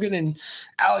Joe Rogan and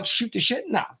Alex shoot the shit?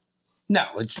 No,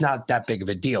 it's not that big of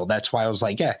a deal. That's why I was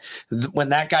like, yeah, when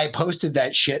that guy posted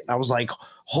that shit, I was like,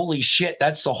 holy shit,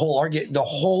 that's the whole argument. The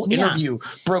whole interview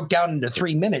broke down into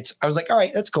 3 minutes. I was like, all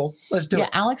right, that's cool. Let's do it. Yeah,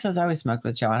 Alex has always smoked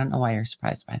with Joe. I don't know why you're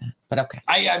surprised by that, but okay.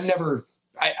 I've never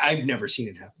seen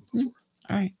it happen before.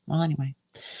 All right. Well, anyway,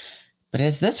 but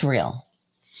is this real?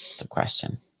 It's a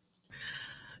question.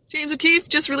 James O'Keefe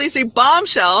just released a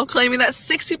bombshell claiming that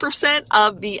 60%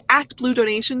 of the Act Blue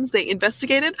donations they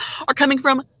investigated are coming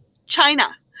from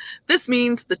China. This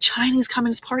means the Chinese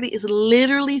Communist Party is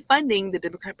literally funding the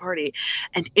Democrat Party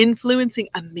and influencing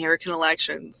American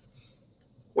elections.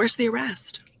 Where's the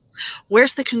arrest?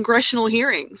 Where's the congressional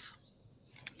hearings?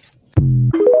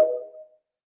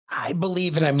 I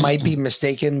believe, and I might be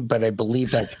mistaken, but I believe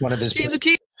that's one of his. James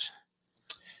O'Keefe.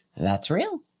 That's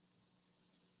real.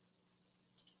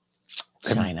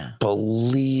 China. I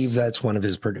believe that's one of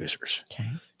his producers. Okay.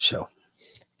 So,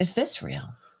 is this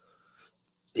real?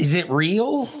 Is it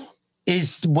real?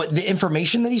 Is what the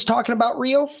information that he's talking about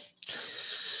real?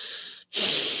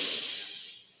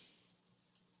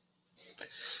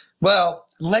 Well,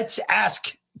 let's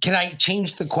ask. Can I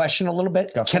change the question a little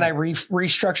bit? Can I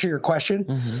restructure your question?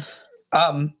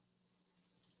 Mm-hmm.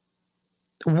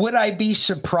 Would I be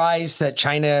surprised that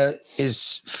China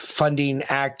is funding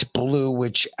Act Blue,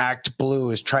 which Act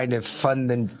Blue is trying to fund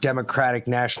the Democratic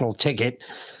National Ticket?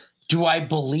 Do I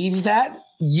believe that?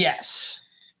 Yes.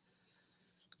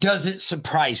 Does it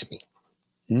surprise me?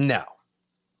 No.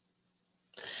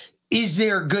 Is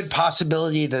there a good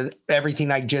possibility that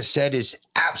everything I just said is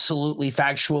absolutely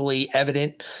factually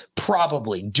evident?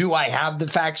 Probably. Do I have the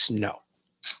facts? No.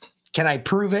 Can I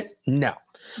prove it? No.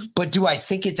 But do I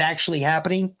think it's actually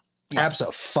happening? Yeah.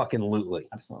 Absolutely.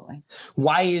 Absolutely.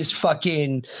 Why is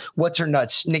fucking what's her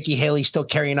nuts Nikki Haley still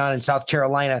carrying on in South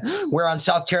Carolina? We're on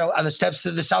the steps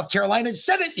of the South Carolina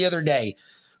Senate the other day.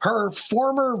 Her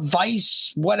former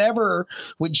vice whatever,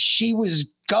 when she was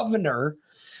governor,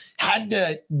 had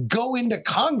to go into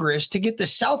Congress to get the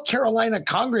South Carolina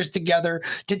Congress together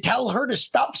to tell her to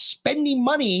stop spending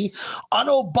money on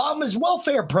Obama's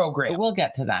welfare program. But we'll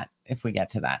get to that if we get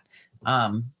to that.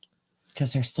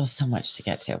 Because there's still so much to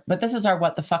get to. But this is our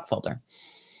what the fuck folder.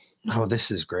 Oh, this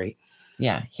is great.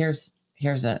 Yeah, here's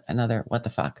another what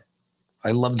the fuck. I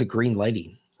love the green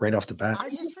lighting right off the bat. I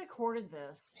just recorded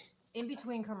this in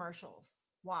between commercials.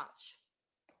 Watch.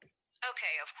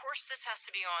 Okay, of course this has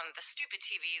to be on the stupid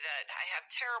TV that I have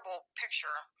terrible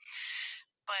picture,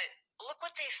 but look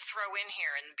what they throw in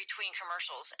here in between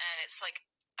commercials, and it's like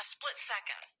a split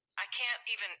second. I can't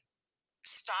even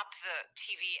stop the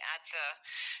TV at the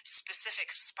specific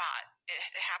spot. It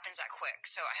happens that quick,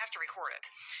 so I have to record it.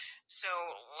 So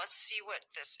let's see what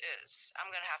this is. I'm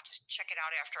going to have to check it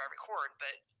out after I record,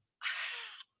 but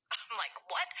I'm like,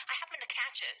 what? I happened to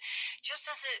catch it just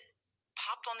as it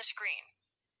popped on the screen.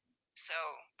 So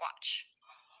watch.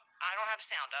 I don't have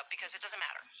sound up because it doesn't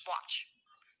matter. Watch.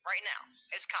 Right now.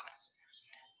 It's coming.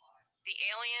 The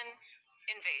alien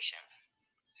invasion.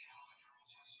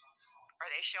 Are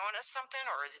they showing us something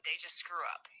or did they just screw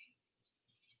up?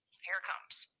 Here it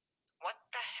comes. What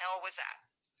the hell was that?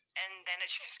 And then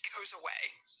it just goes away.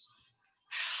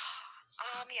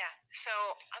 Yeah. So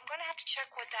I'm going to have to check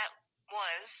what that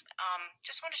was.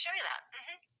 Just wanted to show you that.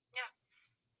 Yeah.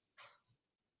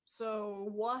 So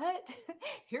what?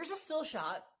 Here's a still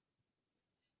shot.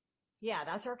 Yeah,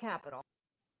 that's our capital.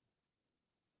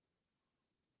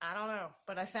 I don't know,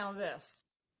 but I found this.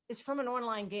 It's from an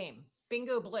online game,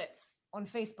 Bingo Blitz, on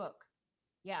Facebook.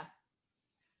 Yeah.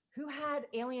 Who had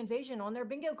Alien Invasion on their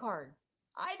bingo card?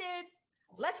 I did.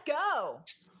 Let's go.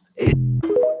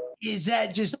 Is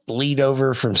that just bleed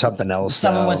over from something else?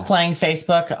 Someone was playing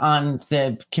Facebook on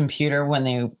the computer when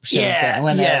they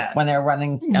when they're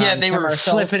running. They were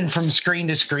commercials. flipping from screen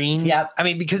to screen. Yep. I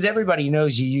mean, because everybody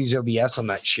knows you use OBS on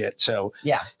that shit. So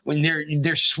yeah, when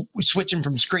they're switching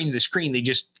from screen to screen, they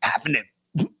just happen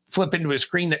to flip into a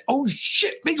screen that oh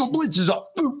shit, Bingo Blitz is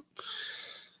up. Boom.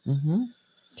 Mm-hmm.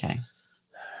 Okay.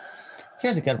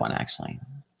 Here's a good one actually.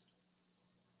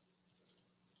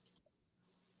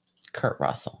 Kurt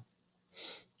Russell.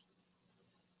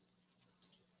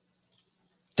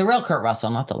 The real Kurt Russell,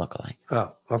 not the lookalike.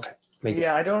 Oh, okay.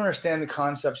 Yeah, I don't understand the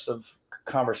concepts of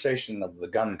conversation of the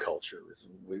gun culture.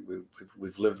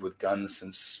 We've lived with guns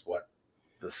since what,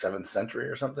 the 7th century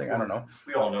or something? I don't know.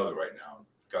 We all know that right now,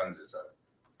 guns is a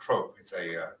trope. It's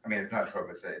it's not a trope.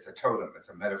 It's a totem. It's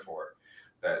a metaphor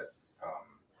that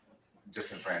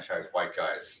disenfranchised white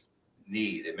guys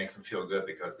need. It makes them feel good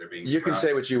because they're being. You can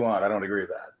say what you want. I don't agree with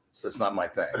that. So it's not my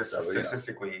thing. But it's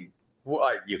statistically.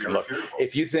 Well, you can look.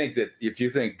 If you think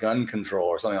gun control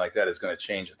or something like that is going to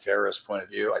change a terrorist point of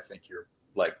view, I think you're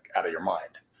like out of your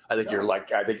mind. I think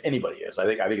I think anybody is. I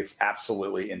think it's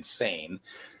absolutely insane.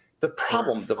 The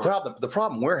problem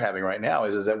we're having right now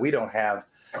is that we don't have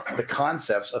the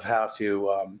concepts of how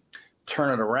to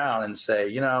turn it around and say,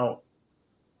 you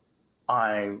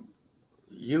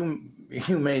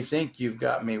may think you've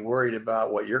got me worried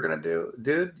about what you're going to do,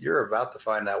 dude. You're about to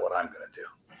find out what I'm going to do.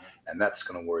 And that's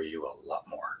going to worry you a lot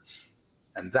more.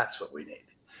 And that's what we need.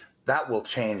 That will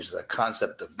change the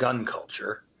concept of gun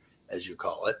culture, as you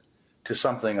call it, to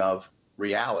something of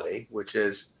reality, which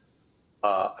is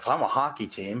if I'm a hockey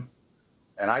team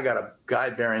and I got a guy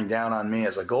bearing down on me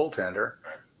as a goaltender,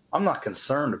 I'm not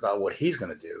concerned about what he's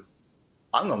going to do.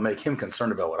 I'm going to make him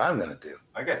concerned about what I'm going to do.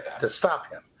 I get that. To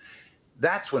stop him.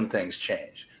 That's when things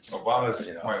change. Obama's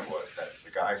point was that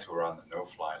the guys who are on the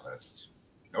no-fly list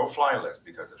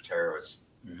because of terrorist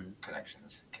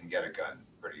connections, can get a gun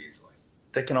pretty easily.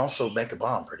 They can also make a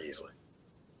bomb pretty easily.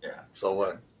 Yeah. So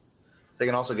what? They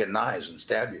can also get knives and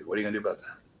stab you. What are you going to do about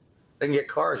that? They can get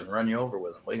cars and run you over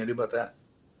with them. What are you going to do about that?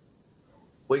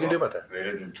 What are you going to do about that? They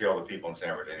didn't kill the people in San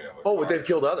Bernardino. Oh, but they've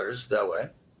killed others that way.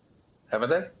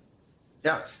 Haven't they?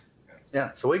 Yeah.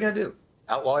 Yeah. So what are you going to do?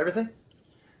 Outlaw everything?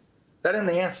 That isn't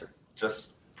the answer. Just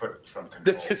put some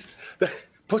controls.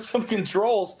 Put some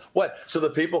controls. What? So the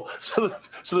people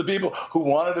who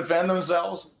want to defend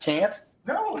themselves can't?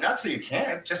 No, not so you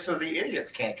can't. Just so the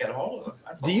idiots can't get a hold of them.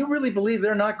 Do you really believe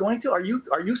they're not going to? Are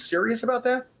you serious about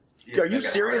that? Are you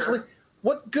seriously?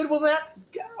 What good will that?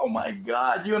 Oh my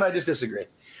God! You and I just disagree.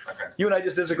 Okay. You and I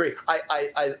just disagree.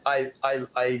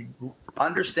 I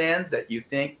understand that you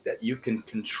think that you can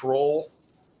control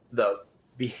the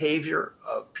behavior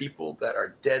of people that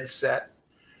are dead set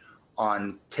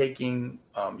on taking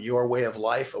your way of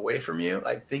life away from you.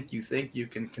 I think you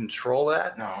can control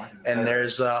that. No. And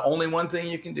there's only one thing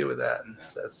you can do with that, and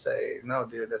say, no,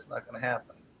 dude, that's not going to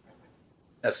happen.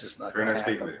 That's just not going to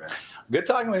happen. Speak with you, man. Good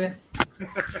talking with you.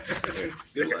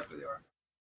 Good luck with you.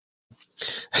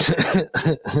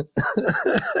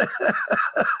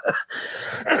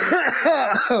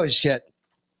 Oh shit!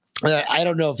 I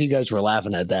don't know if you guys were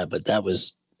laughing at that, but that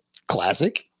was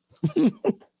classic.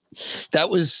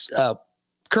 That was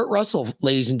Kurt Russell,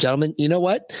 ladies and gentlemen. You know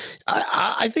what?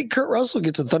 I think Kurt Russell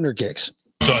gets a thunder kicks.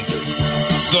 Thunder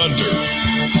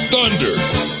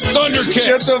kicks.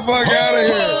 Get the fuck out of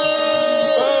here.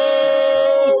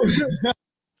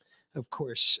 Of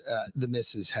course, the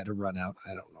missus had to run out. I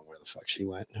don't know where the fuck she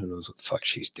went. Who knows what the fuck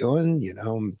she's doing? You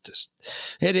know, just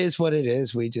it is what it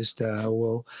is. We just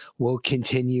we'll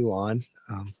continue on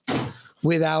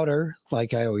without her,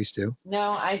 like I always do.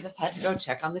 No, I just had to go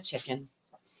check on the chicken.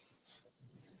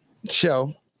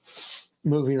 So,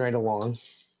 moving right along,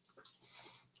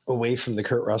 away from the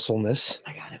Kurt Russell-ness.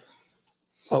 I got it.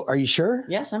 Oh, are you sure?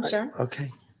 Yes, I'm sure. Okay.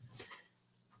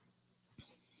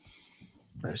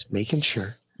 I was making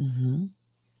sure. Mm-hmm.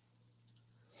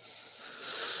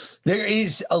 There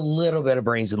is a little bit of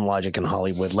brains and logic in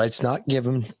Hollywood. Let's not give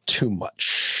him too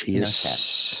much. He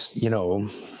is, you know.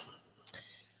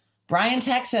 Bryan,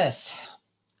 Texas.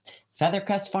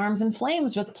 Feathercrest Farms in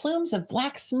flames with plumes of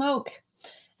black smoke.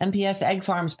 MPS Egg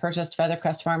Farms purchased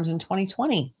Feathercrest Farms in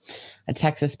 2020, a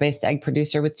Texas-based egg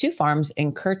producer with 2 farms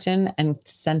in Curtin and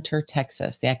Center,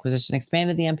 Texas. The acquisition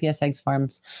expanded the MPS Egg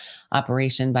Farms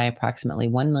operation by approximately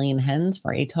 1 million hens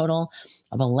for a total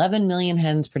of 11 million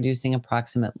hens, producing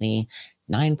approximately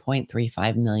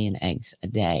 9.35 million eggs a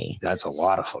day. That's a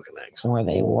lot of fucking eggs. Or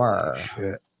they were.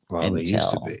 Shit. Well, they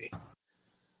used to be.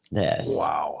 This.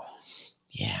 Wow.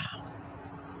 Yeah.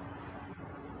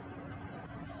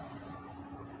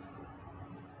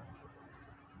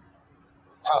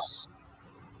 Oh.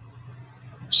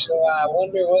 So I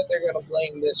wonder what they're going to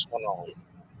blame this one on.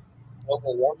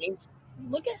 Global warming?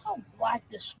 Look at how black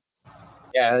this.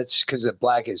 Yeah, it's because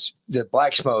the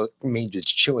black smoke means it's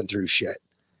chewing through shit.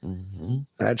 Mm-hmm.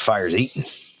 That fire's eating.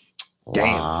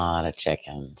 Damn. A lot of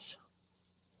chickens.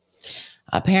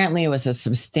 Apparently, it was a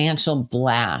substantial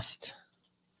blast.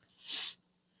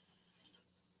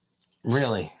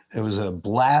 Really? It was a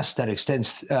blast that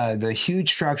extends, the huge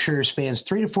structure spans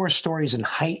 3 to 4 stories in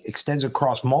height, extends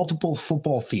across multiple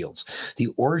football fields. The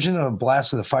origin of the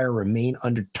blast of the fire remain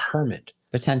undetermined.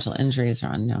 Potential injuries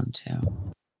are unknown too.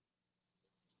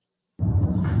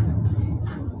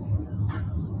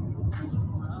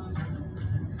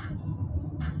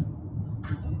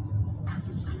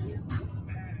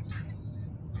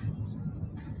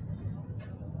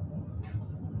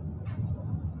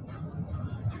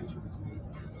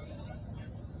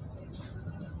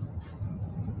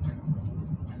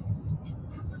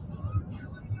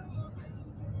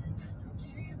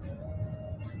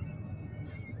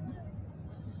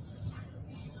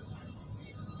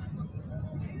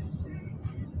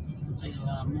 There's a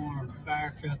lot more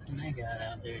fire trucks than they got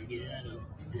out there to get out of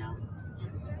now.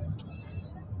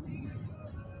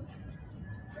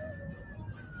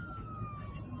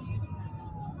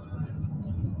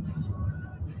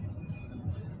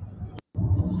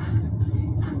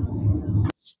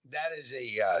 That is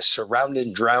a surround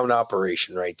and drown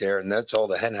operation right there, and that's all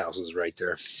the hen houses right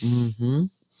there. Mm-hmm.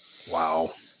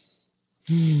 Wow.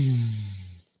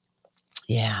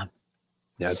 Yeah.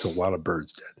 That's a lot of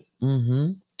birds dead.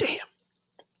 Mm-hmm. Damn.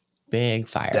 Big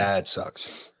fire. That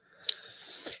sucks.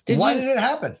 Why did it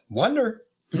happen? Wonder.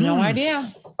 No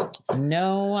idea.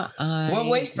 No idea. We'll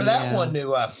wait for that one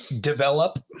to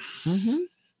develop. Mm-hmm.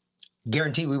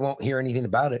 Guarantee we won't hear anything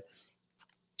about it.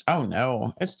 Oh,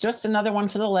 no. It's just another one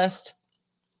for the list.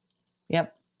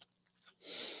 Yep.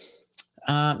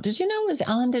 Did you know it was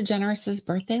Ellen DeGeneres'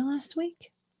 birthday last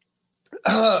week?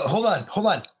 Hold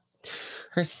on.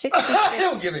 Her 66th. I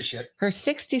don't give a shit. Her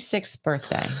 66th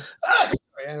birthday. I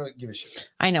don't give a shit.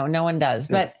 I know no one does,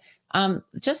 but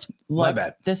just look. My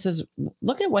bad.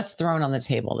 Look at what's thrown on the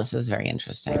table. This is very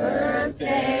interesting.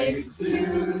 Birthday to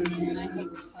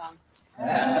you.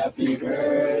 Happy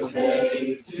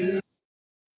birthday to you.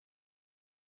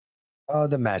 Oh,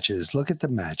 the matches. Look at the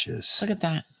matches. Look at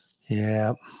that.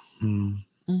 Yeah.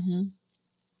 Mm-hmm.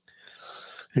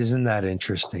 Isn't that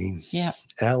interesting? Yeah.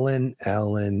 Ellen.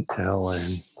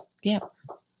 Yep.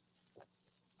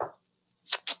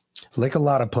 Lick a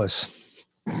lot of puss.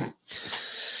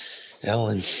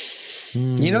 Ellen.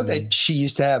 You know that she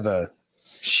used to have a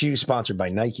shoe sponsored by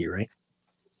Nike, right?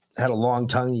 Had a long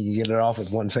tongue. You could get it off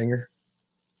with one finger.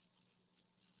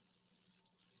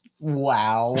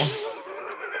 Wow.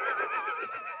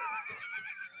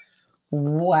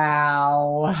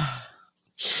 Wow.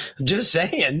 I'm just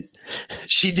saying.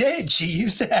 She did. She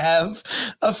used to have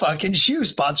a fucking shoe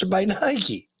sponsored by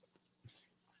Nike.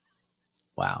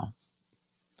 Wow.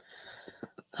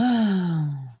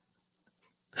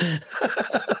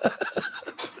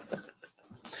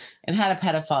 It had a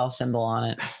pedophile symbol on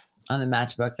it, on the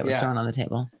matchbook that was thrown on the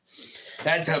table.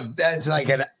 That's like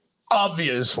an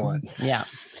obvious one. Yeah.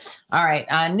 All right.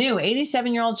 New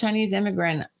 87-year-old Chinese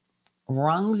immigrant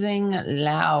Rongxing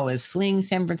Lao is fleeing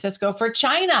San Francisco for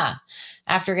China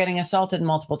after getting assaulted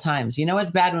multiple times. You know,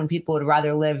 it's bad when people would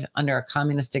rather live under a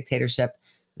communist dictatorship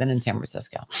than in San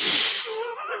Francisco.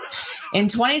 In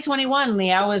 2021,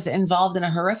 Liao was involved in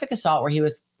a horrific assault where he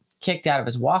was kicked out of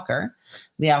his walker.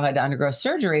 Liao had to undergo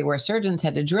surgery where surgeons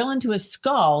had to drill into his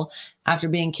skull after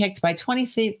being kicked by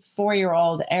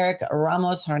 24-year-old Eric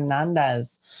Ramos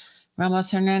Hernandez.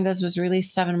 Ramos Hernandez was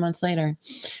released 7 months later.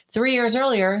 3 years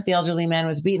earlier, the elderly man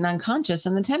was beaten unconscious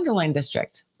in the Tenderloin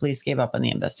district. Police gave up on the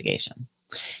investigation.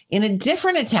 In a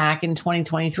different attack in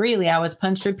 2023, Liao was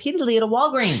punched repeatedly at a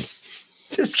Walgreens.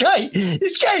 This guy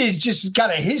has just got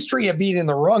a history of being in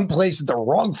the wrong place at the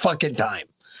wrong fucking time.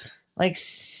 Like,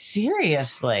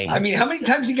 seriously. I mean, how many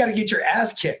times you got to get your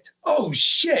ass kicked? Oh,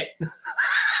 shit.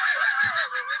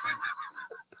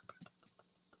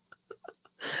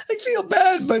 I feel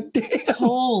bad, but damn.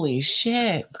 Holy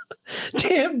shit.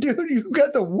 Damn, dude, you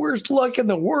got the worst luck in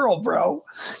the world, bro.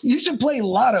 You should play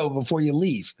lotto before you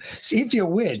leave. See if you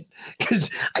win. Because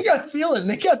I got a feeling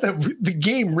they got the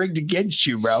game rigged against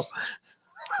you, bro.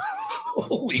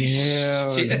 Holy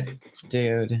shit.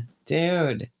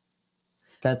 Dude.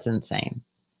 That's insane.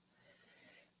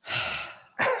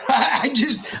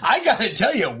 I gotta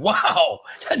tell you, wow,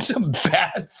 that's some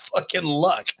bad fucking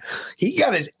luck. He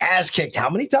got his ass kicked how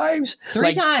many times?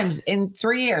 3 times in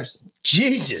 3 years.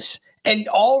 Jesus. And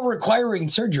all requiring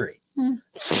surgery.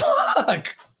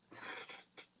 Fuck.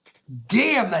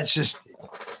 Damn, that's just.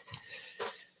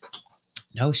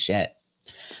 No shit.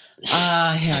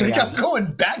 It's like I'm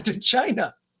going back to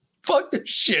China. Fuck this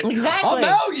shit. Exactly. I'm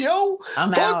out, yo.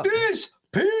 I'm Fuck out. this.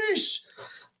 Peace.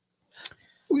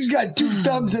 Who's got 2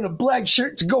 thumbs and a black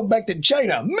shirt to go back to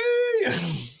China?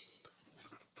 Me.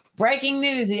 Breaking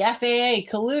news, the FAA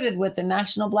colluded with the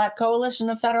National Black Coalition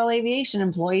of Federal Aviation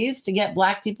Employees to get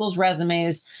Black people's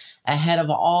resumes ahead of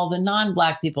all the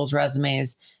non-Black people's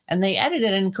resumes. And they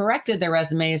edited and corrected their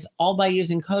resumes all by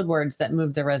using code words that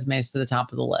moved their resumes to the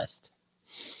top of the list.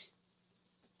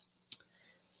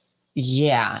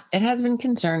 Yeah, it has been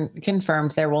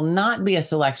confirmed there will not be a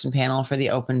selection panel for the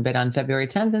open bid on February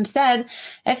 10th. Instead,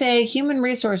 FAA Human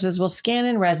Resources will scan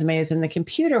in resumes and the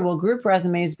computer will group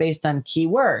resumes based on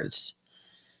keywords.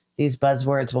 These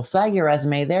buzzwords will flag your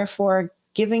resume, therefore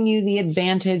giving you the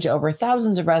advantage over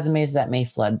thousands of resumes that may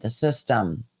flood the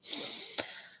system.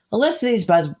 A list of these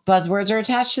buzzwords are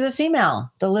attached to this email.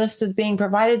 The list is being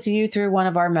provided to you through one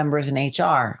of our members in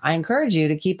HR. I encourage you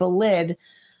to keep a lid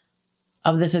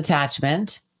of this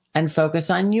attachment and focus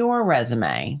on your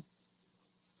resume.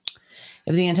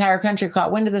 If the entire country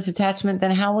caught wind of this attachment,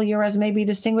 then how will your resume be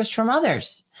distinguished from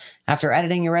others? After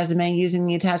editing your resume using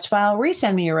the attached file,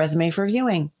 resend me your resume for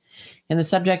viewing. In the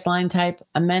subject line, type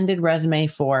amended resume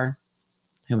for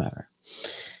whomever.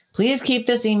 Please keep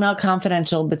this email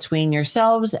confidential between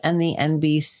yourselves and the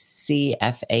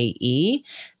NBCFAE.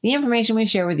 The information we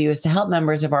share with you is to help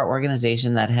members of our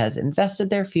organization that has invested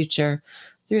their future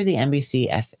through the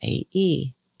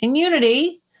NBCFAE. In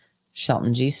unity,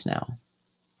 Shelton G. Snow.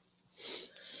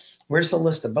 Where's the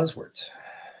list of buzzwords?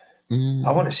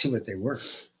 I want to see what they were.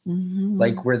 Mm-hmm.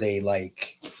 Like, were they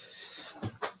like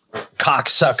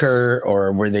cocksucker,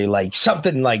 or were they like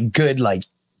something like good, like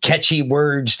catchy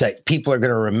words that people are going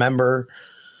to remember?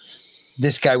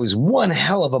 This guy was one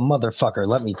hell of a motherfucker.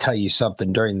 Let me tell you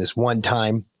something during this one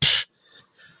time.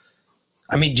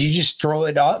 I mean, do you just throw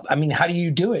it up? I mean, how do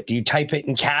you do it? Do you type it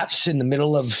in caps in the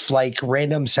middle of like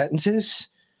random sentences?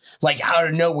 Like out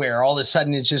of nowhere, all of a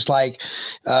sudden it's just like,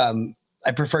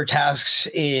 I prefer tasks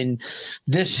in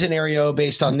this scenario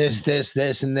based on this,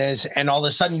 and this. And all of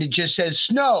a sudden it just says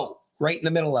snow right in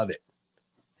the middle of it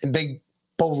in big,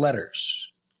 bold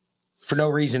letters for no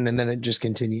reason. And then it just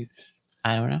continues.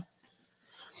 I don't know.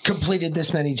 Completed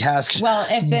this many tasks. Well,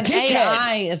 if an Dickhead.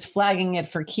 AI is flagging it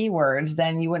for keywords,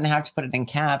 then you wouldn't have to put it in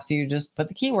caps. You just put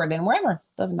the keyword in wherever.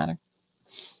 Doesn't matter.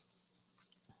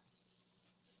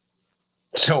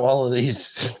 So all of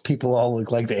these people all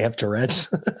look like they have Tourette's.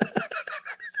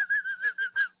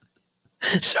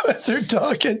 So as they're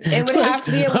talking, It would have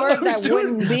to be a word that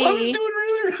wouldn't be. I was doing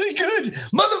really, really good,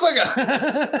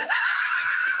 motherfucker.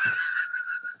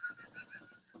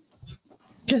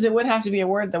 Because it would have to be a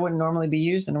word that wouldn't normally be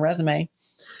used in a resume.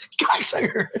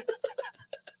 Cocksucker.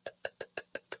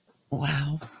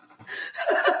 Wow.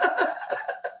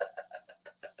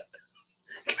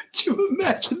 Could you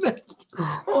imagine that?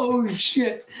 Oh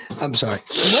shit! I'm sorry.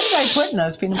 What did I put in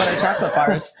those peanut butter chocolate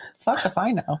bars? Fuck if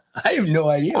I know. I have no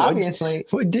idea. Obviously.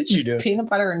 What did you do? Peanut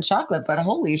butter and chocolate, but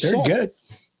holy shit. They're good.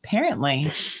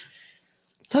 Apparently.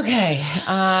 Okay.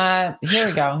 Here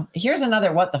we go. Here's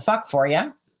another what the fuck for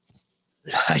you.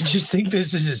 I just think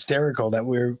this is hysterical that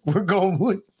we're going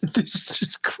with this is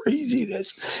just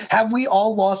craziness. Have we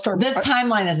all lost our This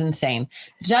timeline is insane.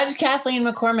 Judge Kathleen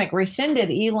McCormick rescinded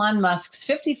Elon Musk's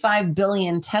 $55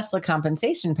 billion Tesla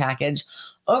compensation package,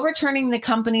 overturning the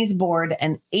company's board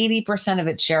and 80% of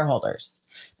its shareholders.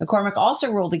 McCormick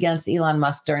also ruled against Elon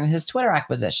Musk during his Twitter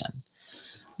acquisition.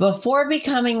 Before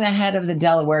becoming the head of the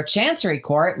Delaware Chancery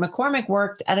Court, McCormick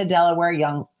worked at a Delaware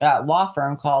law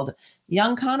firm called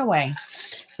Young Conaway.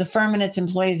 The firm and its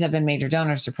employees have been major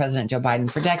donors to President Joe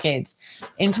Biden for decades.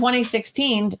 In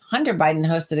 2016, Hunter Biden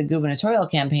hosted a gubernatorial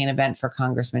campaign event for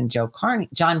Congressman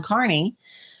John Carney,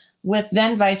 with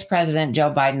then Vice President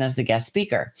Joe Biden as the guest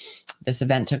speaker. This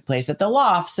event took place at the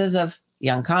law offices of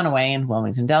Young Conaway in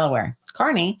Wilmington, Delaware.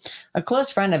 Carney, a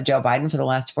close friend of Joe Biden for the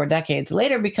last 4 decades,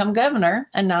 later became governor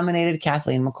and nominated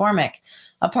Kathleen McCormick,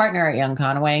 a partner at Young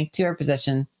Conaway, to her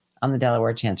position on the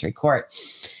Delaware Chancery Court.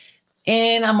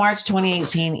 In a March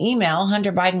 2018 email,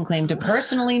 Hunter Biden claimed to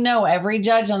personally know every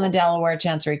judge on the Delaware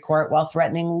Chancery Court while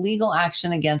threatening legal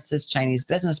action against his Chinese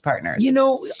business partners. You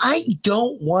know, I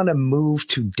don't want to move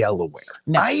to Delaware.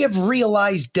 No. I have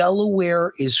realized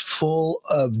Delaware is full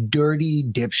of dirty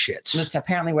dipshits. That's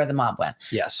apparently where the mob went.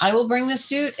 Yes. I will bring the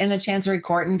suit in the Chancery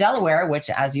Court in Delaware, which,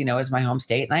 as you know, is my home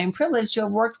state, and I am privileged to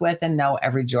have worked with and know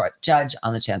every judge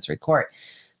on the Chancery Court.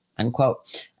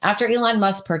 Unquote. After Elon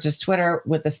Musk purchased Twitter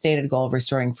with the stated goal of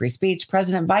restoring free speech,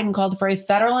 President Biden called for a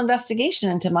federal investigation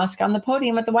into Musk on the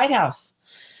podium at the White House.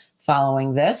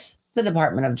 Following this, the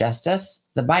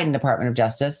Biden Department of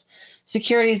Justice,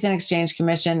 Securities and Exchange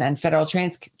Commission, and Federal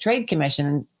Trade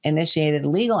Commission initiated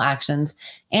legal actions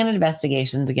and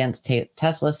investigations against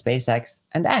Tesla, SpaceX,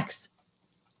 and X.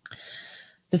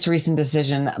 This recent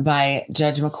decision by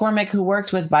Judge McCormick, who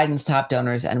worked with Biden's top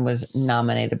donors and was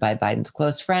nominated by Biden's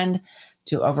close friend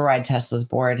to override Tesla's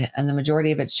board and the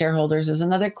majority of its shareholders, is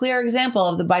another clear example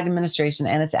of the Biden administration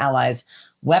and its allies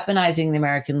weaponizing the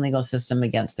American legal system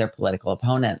against their political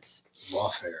opponents.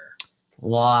 Lawfare.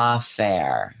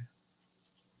 Lawfare.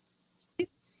 Do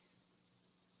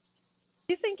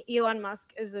you think Elon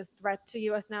Musk is a threat to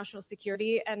U.S. national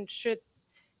security, and should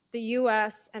the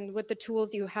U.S. and with the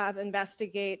tools you have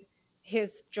investigate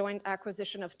his joint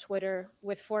acquisition of Twitter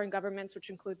with foreign governments, which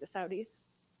include the Saudis?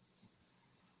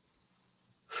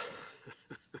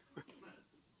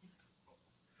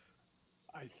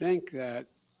 I think that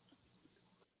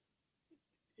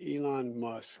Elon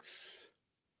Musk's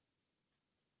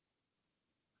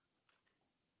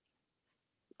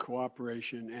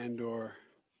cooperation and/or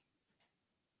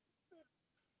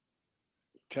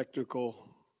technical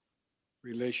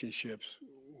relationships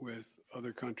with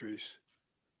other countries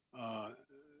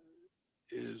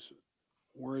is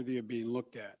worthy of being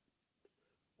looked at.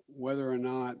 Whether or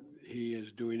not he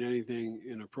is doing anything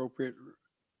inappropriate,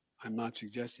 I'm not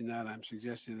suggesting that. I'm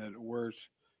suggesting that worth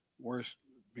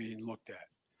being looked at.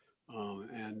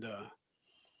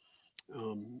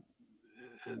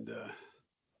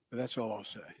 But that's all I'll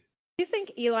say. Do you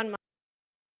think Elon Musk?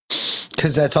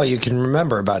 Because that's all you can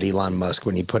remember about Elon Musk.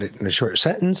 When you put it in a short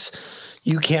sentence,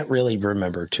 you can't really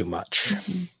remember too much.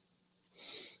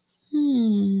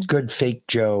 Good fake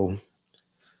Joe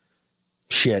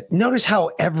shit. Notice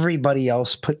how everybody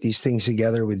else put these things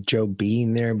together with Joe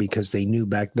being there because they knew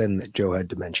back then that Joe had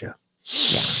dementia.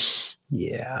 Yeah.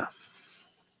 Yeah.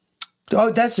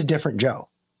 Oh, that's a different Joe.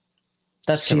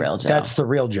 That's the real Joe. That's the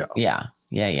real Joe. Yeah.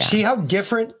 Yeah. Yeah. See how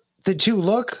different the two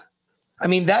look? I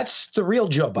mean, that's the real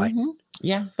Joe Biden.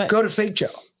 Yeah. But go to fake Joe.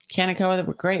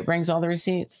 Kaneko, great, brings all the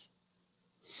receipts.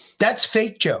 That's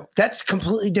fake Joe. That's a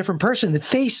completely different person. The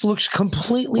face looks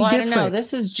completely different. I don't know.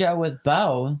 This is Joe with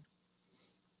Bo.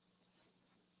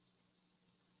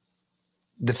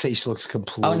 The face looks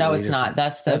completely. Oh no, it's different. not.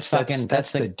 That's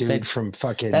the dude from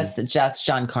fucking. That's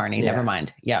John Carney. Yeah. Never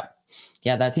mind. Yep.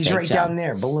 Yeah, that's he's fake right Joe. down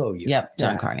there below you. Yep,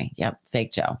 John Carney. Yep,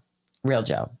 fake Joe. Real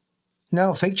Joe.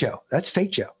 No, fake Joe. That's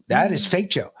fake Joe. That is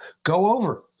fake Joe. Go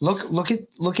over. Look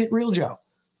at real Joe.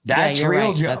 That's you're real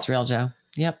right. Joe. That's real Joe.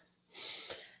 Yep.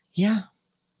 Yeah.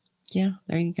 Yeah,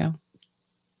 there you go.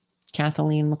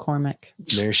 Kathleen McCormick.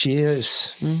 There she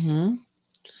is. Mm-hmm.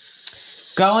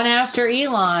 Going after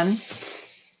Elon.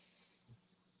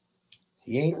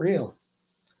 He ain't real.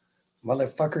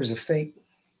 Motherfucker's a fake.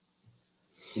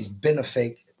 He's been a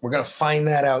fake. We're going to find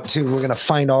that out too. We're going to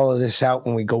find all of this out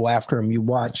when we go after him. You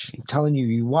watch. I'm telling you,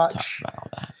 you watch. Talks about all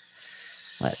that.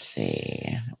 Let's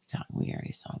see. We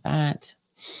already saw that.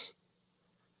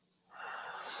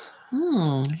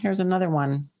 Here's another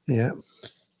one. Yeah.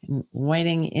 In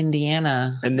Whiting,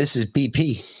 Indiana. And this is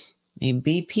BP. A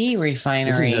BP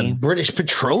refinery. This is a British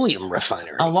Petroleum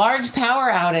refinery. A large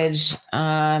power outage,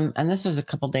 and this was a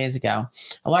couple days ago.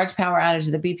 A large power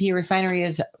outage at the BP refinery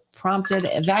has prompted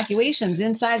evacuations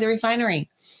inside the refinery.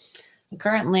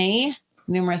 Currently,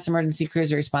 numerous emergency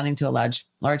crews are responding to a large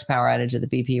power outage at the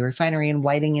BP refinery in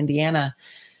Whiting, Indiana.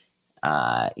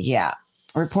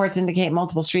 Reports indicate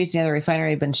multiple streets near the refinery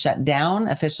have been shut down.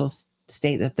 Officials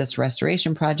state that this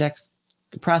restoration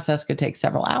process could take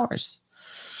several hours.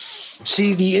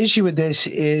 See, the issue with this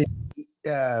is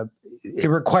it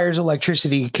requires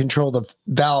electricity to control the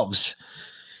valves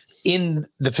in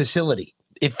the facility.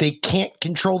 If they can't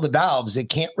control the valves, they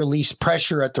can't release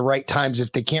pressure at the right times.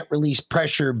 If they can't release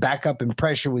pressure, back up in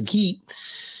pressure with heat,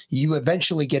 you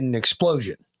eventually get an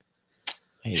explosion.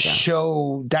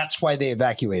 So that's why they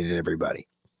evacuated everybody.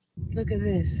 Look at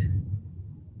this.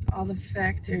 All the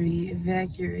factory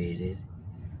evacuated,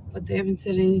 but they haven't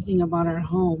said anything about our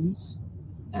homes.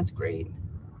 That's great.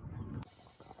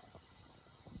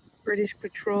 British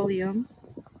Petroleum,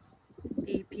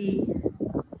 BP,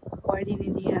 Whiting,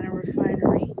 Indiana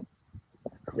Refinery,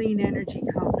 Clean Energy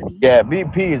Company. Yeah,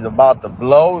 BP is about to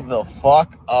blow the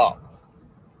fuck up.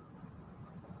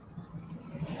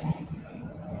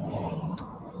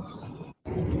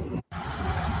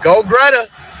 Go Greta.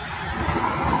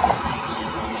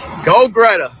 Go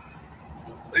Greta.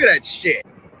 Look at that shit.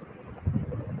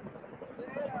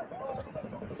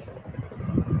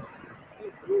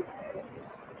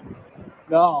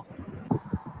 No.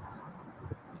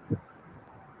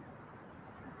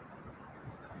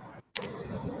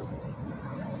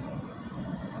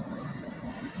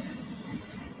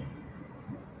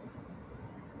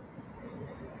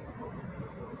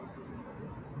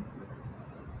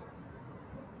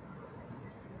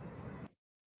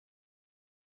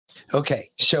 Okay,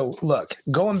 so look,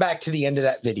 going back to the end of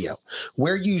that video,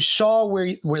 where you saw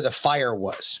where the fire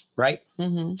was, right?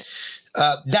 Mm-hmm.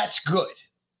 That's good.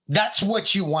 That's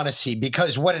what you want to see,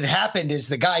 because what had happened is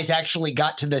the guys actually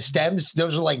got to the stems.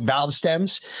 Those are like valve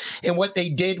stems. And what they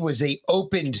did was they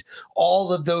opened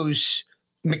all of those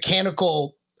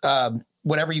mechanical,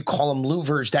 whatever you call them,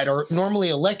 louvers that are normally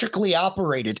electrically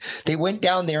operated. They went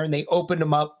down there and they opened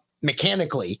them up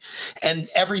mechanically, and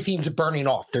everything's burning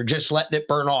off. They're just letting it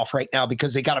burn off right now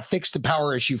because they got to fix the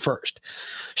power issue first.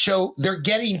 So they're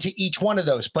getting to each one of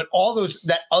those, but all those,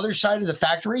 that other side of the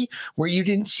factory where you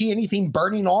didn't see anything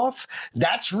burning off,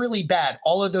 that's really bad.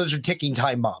 All of those are ticking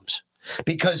time bombs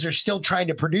because they're still trying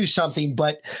to produce something,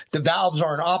 but the valves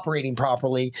aren't operating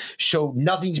properly. So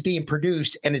nothing's being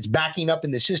produced and it's backing up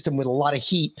in the system with a lot of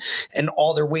heat, and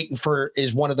all they're waiting for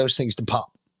is one of those things to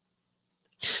pop.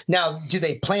 Now, do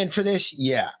they plan for this?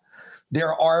 Yeah,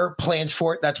 there are plans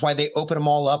for it. That's why they open them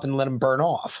all up and let them burn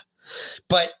off.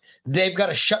 But they've got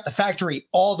to shut the factory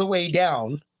all the way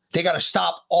down. They got to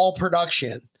stop all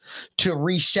production to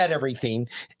reset everything.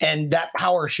 And that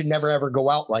power should never, ever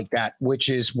go out like that, which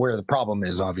is where the problem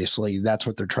is. Obviously, that's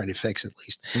what they're trying to fix, at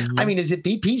least. Mm-hmm. I mean, is it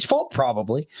BP's fault?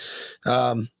 Probably.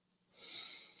 I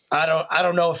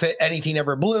don't know if anything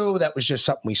ever blew. That was just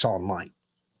something we saw online.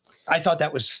 I thought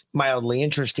that was mildly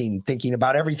interesting, thinking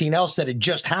about everything else that had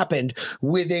just happened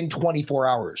within 24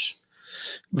 hours.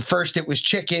 First, it was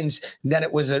chickens, then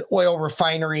it was an oil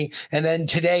refinery, and then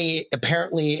today,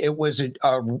 apparently, it was a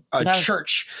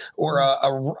church or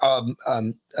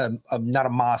not a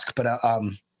mosque, but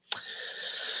a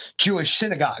Jewish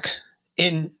synagogue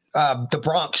in the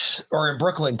Bronx or in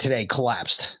Brooklyn today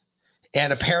collapsed.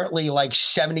 And apparently, like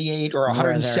 78 or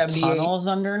 178 tunnels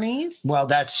underneath. Well,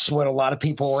 that's what a lot of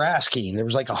people were asking. There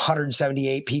was like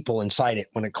 178 people inside it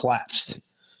when it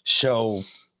collapsed. So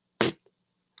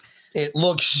it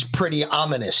looks pretty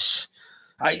ominous.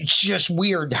 It's just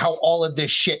weird how all of this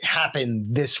shit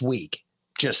happened this week.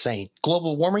 Just saying.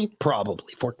 Global warming?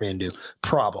 Probably. Fort Mandu?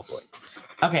 Probably.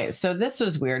 Okay, so this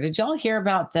was weird. Did y'all hear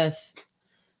about this?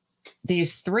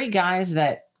 These 3 guys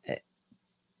that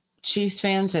Chiefs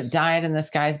fans that died in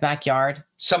this guy's backyard?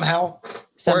 Somehow.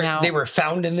 Or they were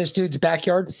found in this dude's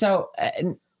backyard? So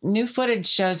new footage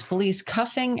shows police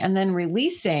cuffing and then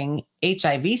releasing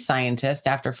HIV scientists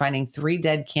after finding 3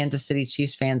 dead Kansas City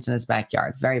Chiefs fans in his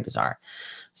backyard. Very bizarre.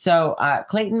 So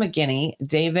Clayton McGinney,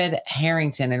 David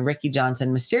Harrington, and Ricky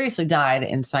Johnson mysteriously died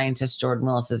in scientist Jordan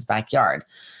Willis's backyard.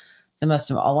 The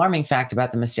most alarming fact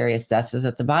about the mysterious deaths is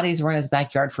that the bodies were in his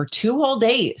backyard for 2 whole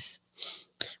days.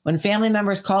 When family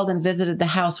members called and visited the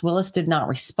house, Willis did not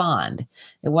respond.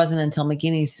 It wasn't until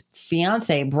McGinney's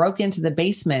fiance broke into the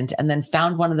basement and then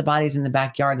found one of the bodies in the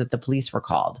backyard that the police were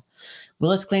called.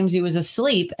 Willis claims he was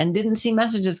asleep and didn't see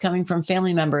messages coming from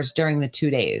family members during the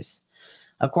 2 days.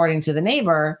 According to the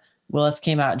neighbor, Willis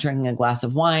came out drinking a glass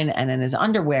of wine and in his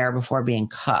underwear before being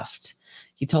cuffed.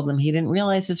 He told them he didn't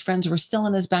realize his friends were still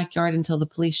in his backyard until the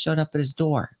police showed up at his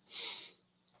door.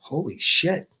 Holy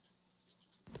shit.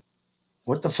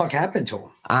 What the fuck happened to him?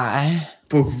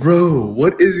 But bro,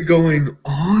 what is going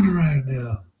on right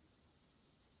now?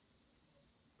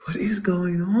 What is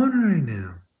going on right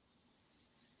now?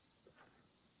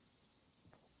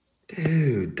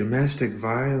 Dude, domestic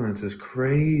violence is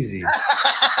crazy.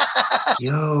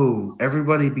 Yo,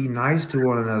 everybody be nice to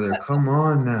one another. Come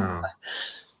on now.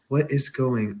 What is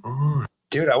going on?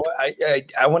 Dude,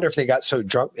 I wonder if they got so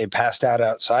drunk they passed out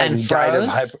outside and died of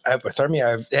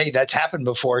hypothermia. Hey, that's happened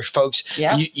before, folks.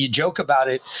 Yeah. You joke about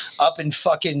it up in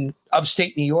fucking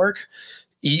upstate New York.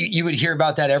 You would hear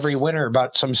about that every winter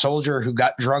about some soldier who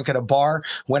got drunk at a bar,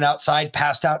 went outside,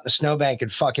 passed out in a snowbank, and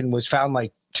fucking was found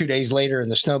like 2 days later in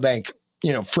the snowbank,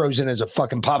 frozen as a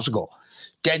fucking popsicle.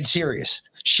 Dead serious.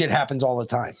 Shit happens all the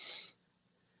time.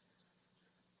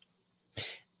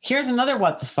 Here's another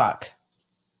what the fuck.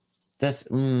 Tell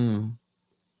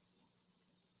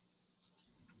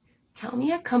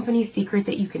me a company secret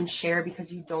that you can share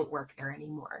because you don't work there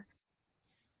anymore.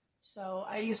 So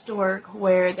I used to work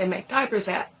where they make diapers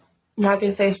at. Not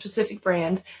going to say a specific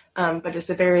brand, but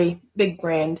it's a very big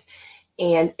brand.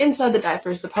 And inside the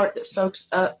diapers, the part that soaks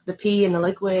up the pee and the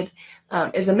liquid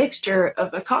is a mixture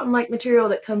of a cotton-like material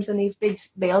that comes in these big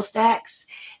bale stacks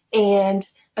and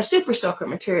a super soaker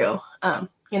material.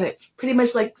 And it's pretty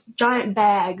much like giant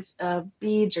bags of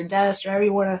beads or dust or however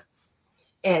you want to,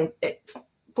 and it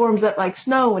forms up like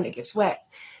snow when it gets wet.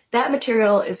 That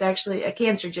material is actually a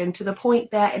cancerogen to the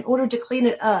point that in order to clean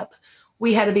it up,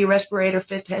 we had to be respirator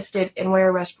fit tested and wear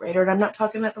a respirator. And I'm not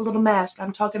talking about the little mask.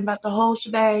 I'm talking about the whole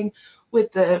shebang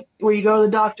with where you go to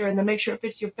the doctor and they make sure it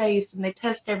fits your face and they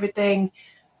test everything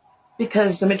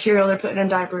because the material they're putting in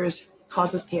diapers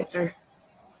causes cancer.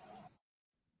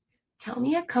 Tell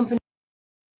me a company.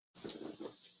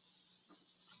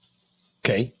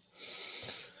 Okay.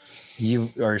 You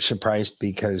are surprised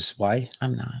because why?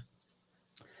 I'm not.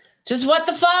 Just what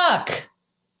the fuck?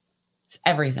 It's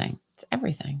everything. It's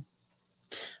everything.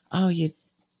 Oh,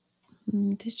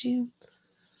 did you?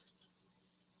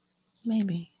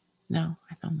 Maybe. No,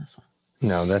 I found this one.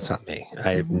 No, that's not me.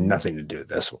 I have nothing to do with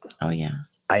this one. Oh, yeah.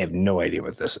 I have no idea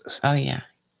what this is. Oh, yeah.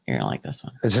 You're going to like this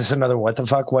one. Is this another what the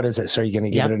fuck? What is it? So are you going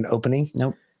to give it an opening?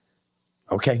 Nope.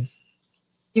 Okay.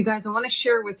 You guys, I want to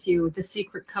share with you the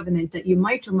secret covenant that you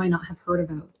might or might not have heard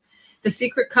about. The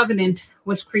secret covenant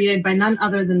was created by none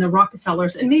other than the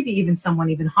Rockefellers, and maybe even someone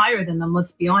even higher than them,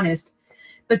 let's be honest.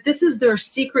 But this is their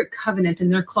secret covenant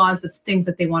and their clause of things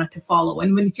that they wanted to follow.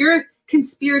 And if you're a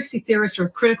conspiracy theorist or a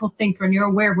critical thinker and you're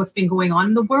aware of what's been going on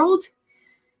in the world,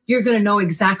 you're going to know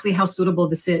exactly how suitable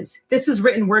this is. This is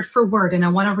written word for word, and I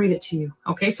want to read it to you.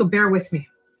 Okay, so bear with me.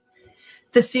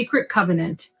 The secret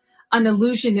covenant. An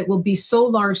illusion, it will be so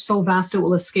large, so vast, it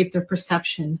will escape their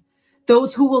perception.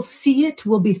 Those who will see it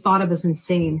will be thought of as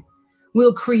insane.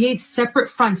 We'll create separate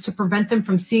fronts to prevent them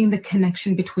from seeing the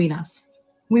connection between us.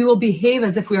 We will behave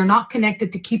as if we are not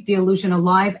connected to keep the illusion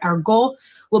alive. Our goal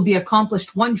will be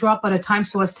accomplished one drop at a time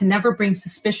so as to never bring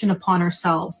suspicion upon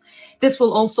ourselves. This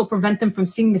will also prevent them from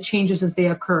seeing the changes as they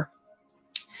occur.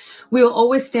 We will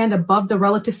always stand above the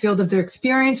relative field of their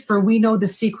experience, for we know the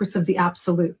secrets of the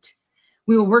absolute.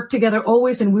 We will work together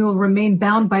always, and we will remain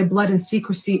bound by blood and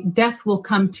secrecy. Death will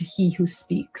come to he who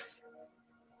speaks.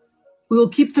 We will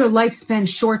keep their lifespan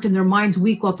short and their minds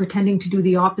weak while pretending to do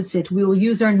the opposite. We will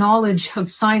use our knowledge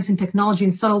of science and technology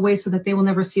in subtle ways so that they will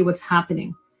never see what's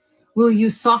happening. We will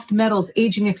use soft metals,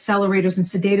 aging accelerators, and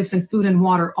sedatives in food and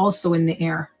water, also in the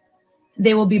air.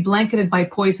 They will be blanketed by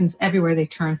poisons everywhere they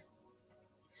turn.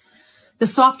 The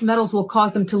soft metals will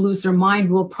cause them to lose their mind.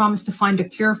 We will promise to find a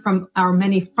cure from our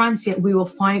many fronts, yet we will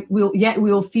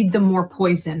feed them more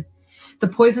poison. The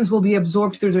poisons will be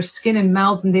absorbed through their skin and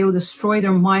mouths, and they will destroy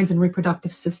their minds and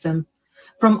reproductive system.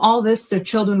 From all this, their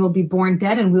children will be born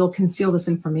dead, and we will conceal this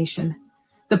information.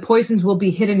 The poisons will be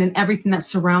hidden in everything that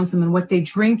surrounds them and what they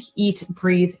drink, eat,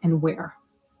 breathe, and wear.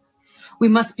 We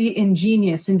must be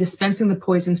ingenious in dispensing the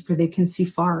poisons, for they can see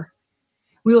far.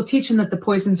 We will teach them that the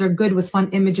poisons are good with fun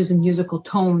images and musical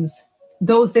tones.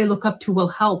 Those they look up to will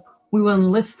help. We will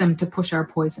enlist them to push our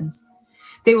poisons.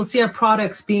 They will see our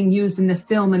products being used in the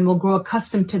film and will grow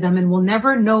accustomed to them and will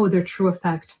never know their true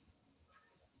effect.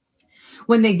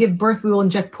 When they give birth, we will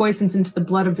inject poisons into the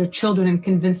blood of their children and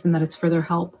convince them that it's for their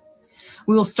help.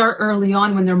 We will start early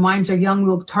on when their minds are young. We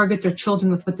will target their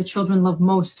children with what the children love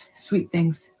most, sweet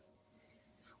things.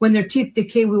 When their teeth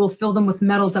decay, we will fill them with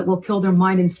metals that will kill their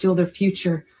mind and steal their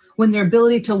future. When their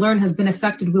ability to learn has been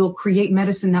affected, we will create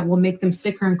medicine that will make them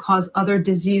sicker and cause other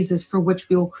diseases, for which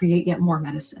we will create yet more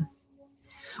medicine.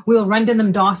 We will render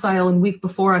them docile and weak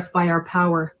before us by our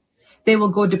power. They will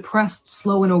go depressed,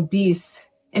 slow, and obese.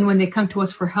 And when they come to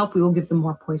us for help, we will give them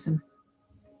more poison.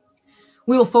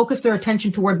 We will focus their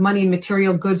attention toward money and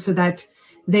material goods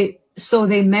so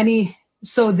they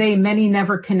many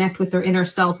never connect with their inner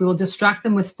self. We will distract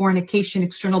them with fornication,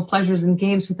 external pleasures, and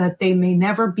games so that they may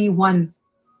never be one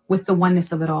with the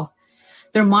oneness of it all.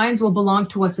 Their minds will belong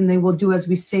to us and they will do as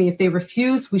we say. If they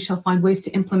refuse, we shall find ways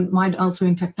to implement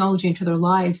mind-altering technology into their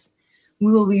lives.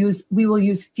 We will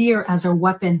use fear as our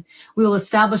weapon. We will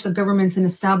establish the governments and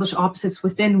establish opposites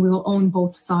within. We will own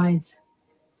both sides.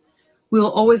 We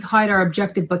will always hide our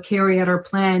objective but carry out our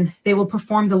plan. They will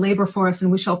perform the labor for us and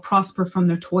we shall prosper from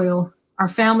their toil. Our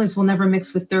families will never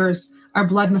mix with theirs. Our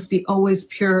blood must be always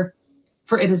pure,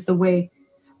 for it is the way.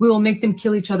 We will make them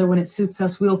kill each other when it suits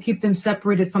us. We will keep them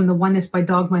separated from the oneness by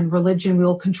dogma and religion. We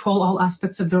will control all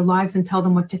aspects of their lives and tell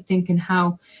them what to think and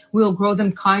how. We will grow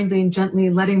them kindly and gently,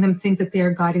 letting them think that they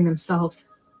are guiding themselves.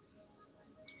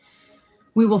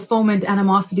 We will foment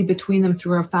animosity between them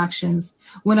through our factions.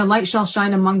 When a light shall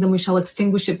shine among them, we shall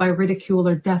extinguish it by ridicule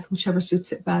or death, whichever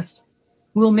suits it best.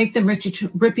 We will make them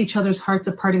rip each other's hearts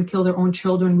apart and kill their own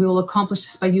children. We will accomplish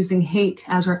this by using hate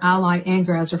as our ally,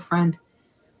 anger as our friend.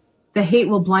 The hate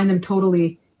will blind them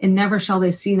totally, and never shall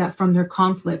they see that from their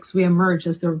conflicts we emerge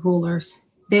as their rulers.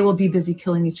 They will be busy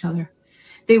killing each other.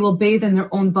 They will bathe in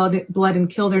their own blood and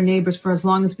kill their neighbors for as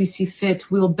long as we see fit.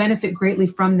 We will benefit greatly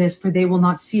from this, for they will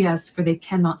not see us, for they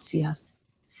cannot see us.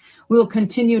 We will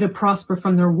continue to prosper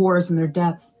from their wars and their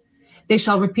deaths. They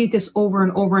shall repeat this over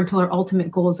and over until our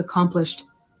ultimate goal is accomplished.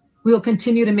 We will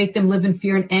continue to make them live in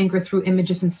fear and anger through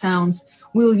images and sounds.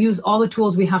 We will use all the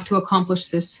tools we have to accomplish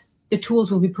this. The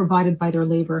tools will be provided by their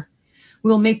labor.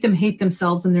 We will make them hate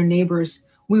themselves and their neighbors.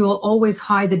 We will always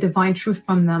hide the divine truth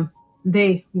from them.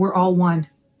 They were all one.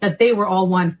 That they were all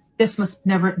one. This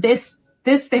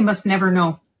they must never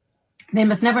know. They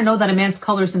must never know that a man's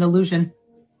color is an illusion.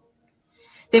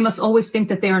 They must always think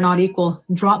that they are not equal.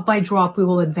 Drop by drop, we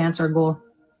will advance our goal.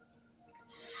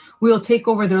 We will take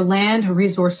over their land,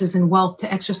 resources, and wealth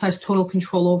to exercise total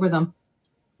control over them.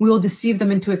 We will deceive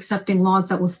them into accepting laws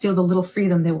that will steal the little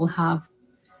freedom they will have.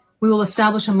 We will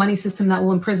establish a money system that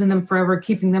will imprison them forever,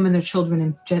 keeping them and their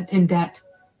children in debt.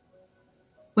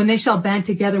 When they shall band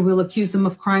together, we will accuse them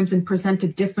of crimes and present a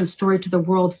different story to the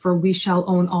world, for we shall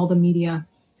own all the media.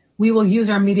 We will use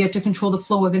our media to control the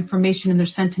flow of information and their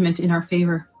sentiment in our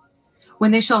favor. When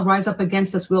they shall rise up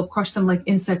against us, we will crush them like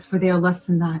insects, for they are less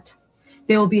than that.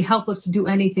 They will be helpless to do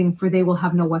anything, for they will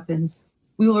have no weapons.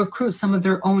 We will recruit some of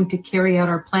their own to carry out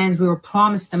our plans. We will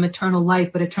promise them eternal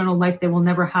life, but eternal life they will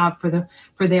never have,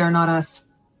 for they are not us.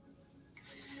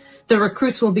 The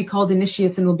recruits will be called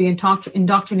initiates and will be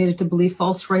indoctrinated to believe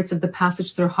false rites of the passage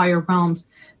to their higher realms.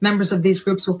 Members of these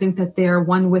groups will think that they are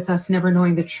one with us, never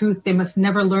knowing the truth. They must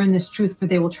never learn this truth, for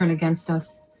they will turn against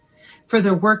us. For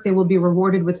their work, they will be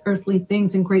rewarded with earthly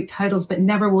things and great titles, but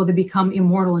never will they become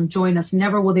immortal and join us.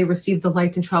 Never will they receive the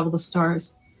light and travel the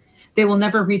stars. They will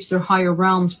never reach their higher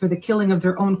realms, for the killing of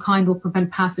their own kind will prevent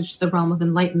passage to the realm of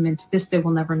enlightenment. This they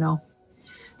will never know.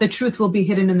 The truth will be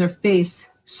hidden in their face,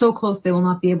 so close they will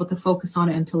not be able to focus on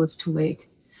it until it's too late.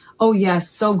 Oh yes,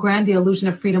 so grand the illusion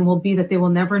of freedom will be that they will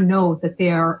never know that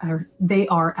they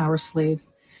are our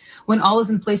slaves. When all is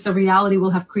in place, the reality we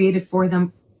will have created for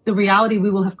them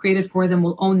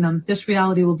will own them. This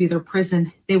reality will be their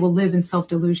prison. They will live in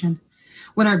self-delusion.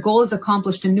 When our goal is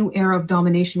accomplished, a new era of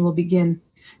domination will begin.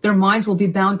 Their minds will be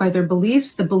bound by their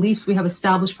beliefs, the beliefs we have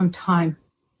established from time.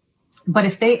 But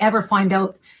if they ever find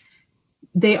out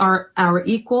they are our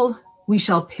equal, we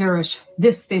shall perish.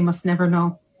 This they must never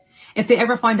know. If they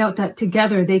ever find out that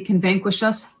together they can vanquish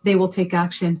us, they will take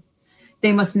action.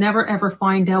 They must never ever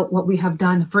find out what we have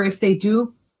done, for if they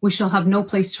do, we shall have no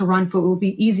place to run, for it will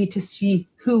be easy to see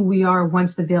who we are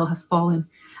once the veil has fallen.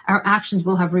 Our actions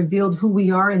will have revealed who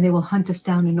we are, and they will hunt us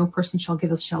down, and no person shall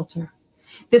give us shelter.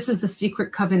 This is the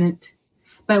secret covenant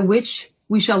by which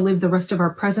we shall live the rest of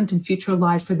our present and future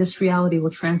lives, for this reality will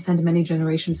transcend many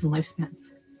generations and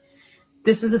lifespans.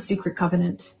 This is a secret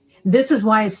covenant. This is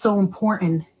why it's so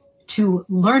important to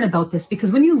learn about this,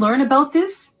 because when you learn about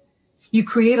this, you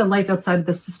create a life outside of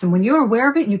the system. When you're aware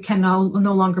of it, you can no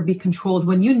longer be controlled.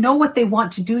 When you know what they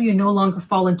want to do, you no longer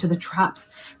fall into the traps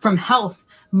from health,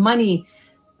 money,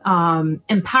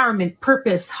 empowerment,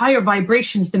 purpose, higher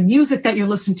vibrations, the music that you're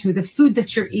listening to, the food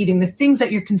that you're eating, the things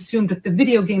that you're consumed with, the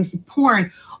video games, the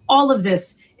porn. All of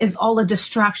this is all a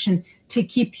distraction to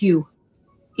keep you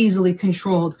easily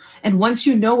controlled. And once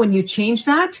you know, when you change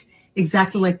that,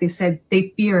 exactly like they said,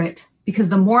 they fear it. Because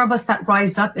the more of us that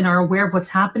rise up and are aware of what's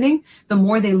happening, the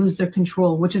more they lose their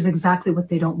control, which is exactly what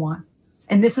they don't want.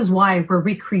 And this is why we're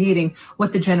recreating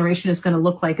what the generation is going to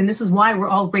look like. And this is why we're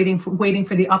all waiting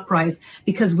for the uprise,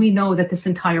 because we know that this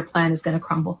entire plan is going to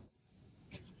crumble.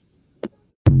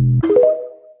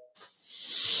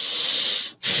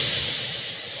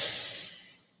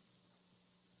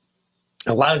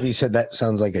 A lot of you said that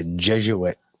sounds like a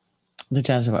Jesuit. The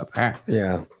Jesuit part.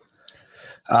 Yeah.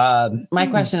 My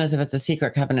question is, if it's a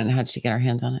secret covenant, how'd she get her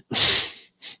hands on it?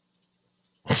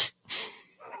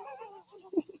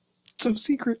 So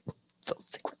secret. So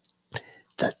secret.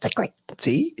 That's secret.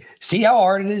 See how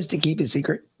hard it is to keep a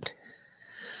secret?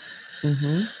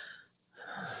 Mm-hmm.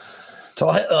 So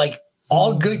like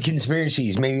all good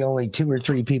conspiracies, maybe only 2 or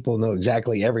 3 people know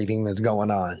exactly everything that's going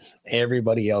on.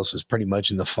 Everybody else was pretty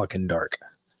much in the fucking dark.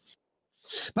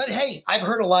 But hey, I've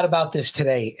heard a lot about this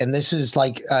today. And this is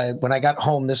like, when I got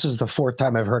home, this is the 4th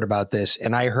time I've heard about this.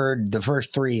 And I heard the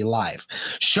first 3 live.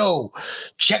 So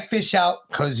check this out,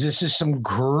 because this is some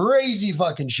crazy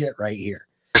fucking shit right here.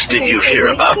 Did you hear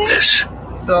about this?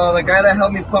 So the guy that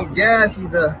helped me pump gas,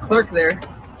 he's the clerk there.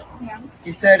 Yeah.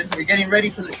 He said, "You're getting ready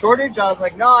for the shortage?" I was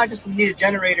like, "No, I just need a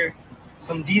generator,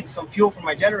 some fuel for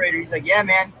my generator." He's like, "Yeah,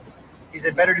 man." He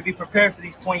said, "Better to be prepared for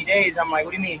these 20 days. I'm like,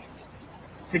 "What do you mean?"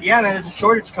 He said, "Yeah, man, there's a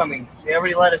shortage coming. They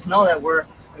already let us know that we're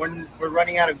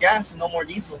running out of gas and no more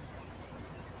diesel."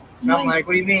 And I'm like,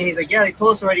 "What do you mean?" He's like, "Yeah, they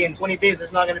told us already in 20 days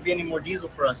there's not going to be any more diesel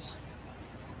for us."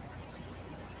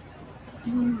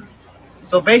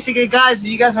 So basically, guys, if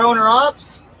you guys are owner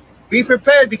ops, be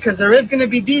prepared, because there is going to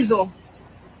be diesel,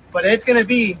 but it's going to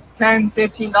be $10,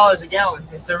 $15 a gallon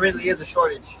if there really is a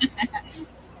shortage.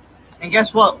 And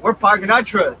guess what? We're parking our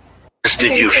truck.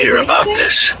 Did you hear about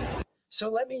this? So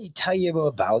let me tell you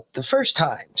about the first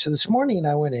time. So this morning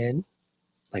I went in,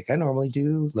 like I normally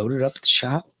do, loaded up at the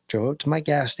shop, drove up to my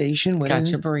gas station, Got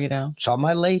your burrito. Saw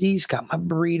my ladies, got my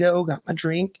burrito, got my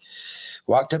drink,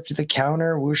 walked up to the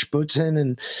counter, whoosh boots in,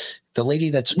 and the lady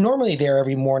that's normally there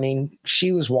every morning,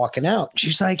 she was walking out.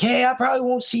 She's like, "Hey, I probably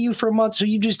won't see you for a month, so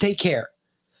you just take care."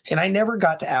 And I never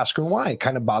got to ask her why. It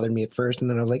kind of bothered me at first, and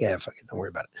then I was like, "Yeah, fuck it, don't worry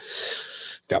about it."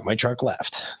 Got my truck,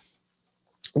 left.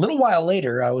 A little while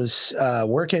later, I was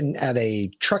working at a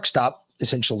truck stop,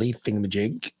 essentially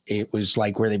thingamajig. It was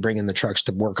like where they bring in the trucks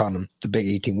to work on them, the big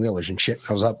 18-wheelers and shit.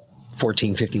 I was up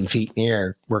 14, 15 feet in the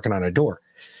air working on a door.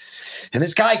 And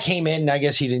this guy came in, and I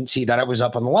guess he didn't see that I was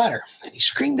up on the ladder. And he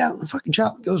screamed out in the fucking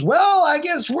shop. He goes, "Well, I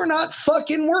guess we're not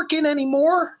fucking working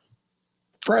anymore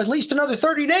for at least another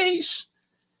 30 days.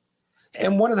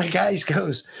 And one of the guys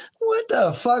goes, "What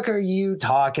the fuck are you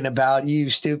talking about, you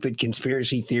stupid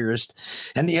conspiracy theorist?"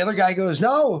 And the other guy goes,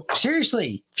 "No,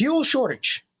 seriously, fuel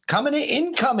shortage coming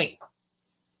incoming."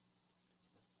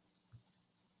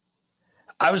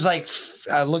 I was like,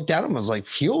 I looked at him, I was like,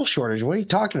 "Fuel shortage? What are you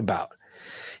talking about?"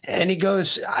 And he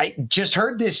goes, "I just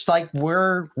heard this, like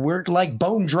we're like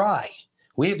bone dry.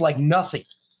 We have like nothing.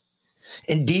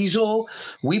 And diesel,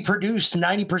 we produce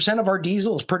 90% of our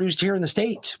diesel is produced here in the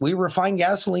States. We refine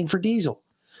gasoline for diesel.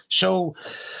 So,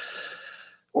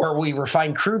 or we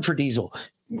refine crude for diesel.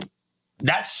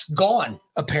 That's gone,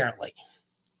 apparently.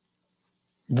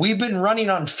 We've been running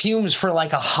on fumes for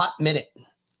like a hot minute,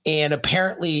 and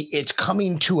apparently it's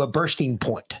coming to a bursting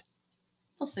point."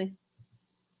 We'll see.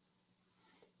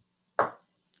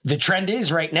 The trend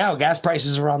is right now, gas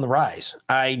prices are on the rise.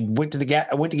 I went to get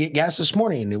gas this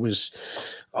morning, and it was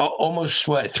almost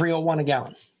 $3.01 a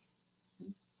gallon,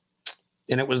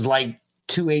 and it was like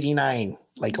 $2.89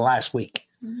 like last week.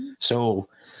 Mm-hmm. So,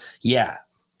 yeah,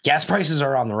 gas prices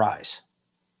are on the rise,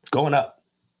 going up.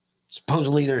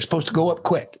 Supposedly, they're supposed to go up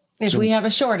quick. If we have a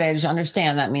shortage,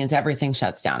 understand that means everything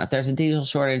shuts down. If there's a diesel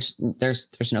shortage, there's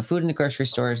no food in the grocery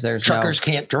stores. There's truckers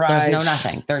can't drive. There's no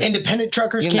nothing. There's independent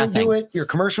truckers can't do it. Your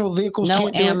commercial vehicles can't do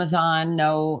it. No Amazon,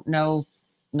 no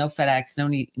FedEx,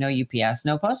 no UPS,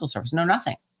 no postal service, no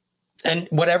nothing. And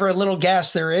whatever little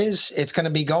gas there is, it's going to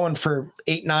be going for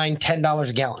 $8, $9, $10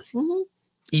 a gallon. Mm-hmm.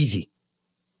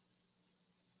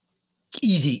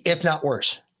 Easy, if not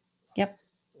worse. Yep.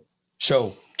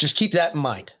 So just keep that in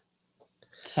mind.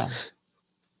 So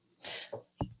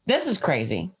this is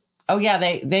crazy. Oh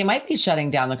yeah, they might be shutting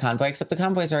down the convoy, except the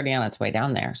convoy's already on its way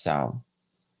down there. So,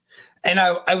 and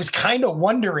I was kind of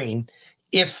wondering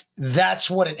if that's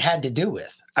what it had to do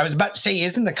with. I was about to say,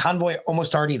 isn't the convoy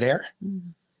almost already there?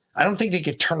 I don't think they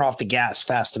could turn off the gas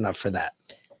fast enough for that.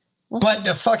 But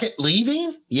to fuck it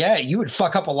leaving, yeah, you would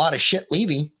fuck up a lot of shit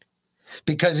leaving.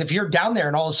 Because if you're down there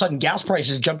and all of a sudden gas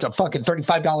prices jump to fucking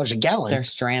 $35 a gallon, they're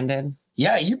stranded.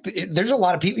 Yeah, there's a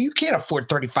lot of people, you can't afford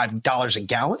 $35 a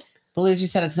gallon. Belushi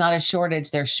said it's not a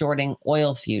shortage. They're shorting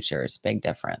oil futures. Big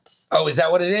difference. Oh, is that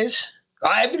what it is?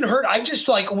 I haven't heard. I just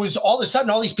was all of a sudden,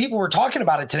 all these people were talking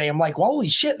about it today. I'm like, well, holy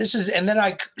shit, this is, and then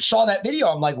I saw that video.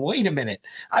 I'm like, wait a minute.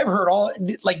 I've heard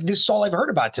this is all I've heard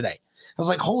about today. I was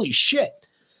like, holy shit.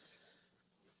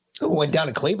 It went down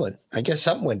in Cleveland. I guess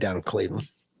something went down in Cleveland.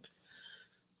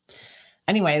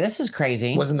 Anyway, this is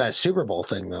crazy. Wasn't that Super Bowl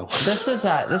thing though? This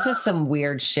is some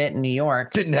weird shit in New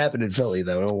York. Didn't happen in Philly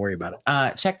though. Don't worry about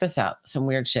it. Check this out. Some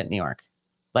weird shit in New York.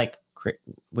 Like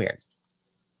weird.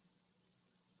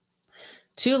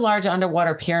 2 large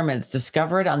underwater pyramids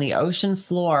discovered on the ocean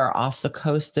floor off the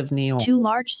coast of New York. 2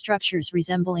 large structures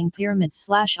resembling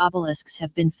pyramids/obelisks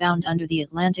have been found under the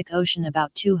Atlantic Ocean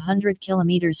about 200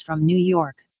 kilometers from New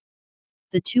York.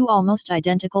 The 2 almost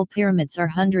identical pyramids are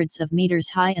hundreds of meters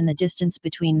high and the distance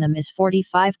between them is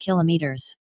 45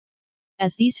 kilometers.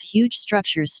 As these huge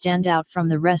structures stand out from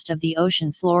the rest of the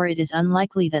ocean floor, it is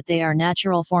unlikely that they are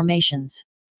natural formations.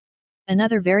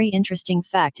 Another very interesting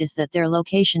fact is that their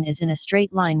location is in a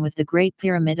straight line with the Great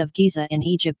Pyramid of Giza in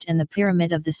Egypt and the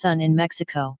Pyramid of the Sun in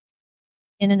Mexico.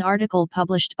 In an article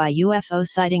published by UFO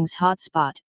Sightings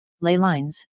Hotspot, Ley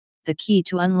Lines, The Key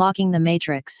to Unlocking the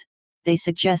Matrix, they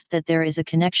suggest that there is a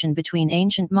connection between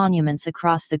ancient monuments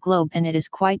across the globe, and it is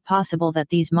quite possible that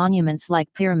these monuments,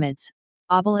 like pyramids,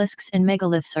 obelisks and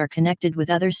megaliths, are connected with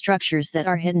other structures that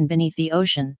are hidden beneath the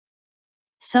ocean.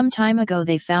 Some time ago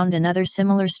they found another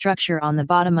similar structure on the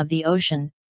bottom of the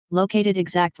ocean, located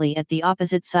exactly at the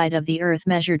opposite side of the Earth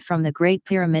measured from the Great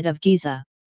Pyramid of Giza.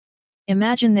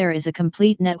 Imagine there is a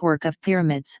complete network of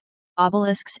pyramids,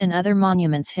 obelisks and other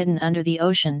monuments hidden under the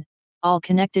ocean, all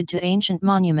connected to ancient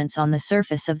monuments on the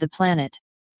surface of the planet.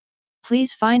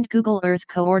 Please find Google Earth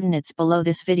coordinates below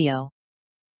this video.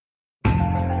 I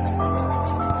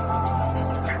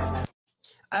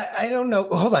don't know.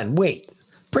 Hold on. Wait.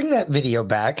 Bring that video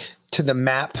back to the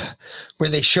map where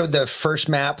they showed the first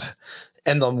map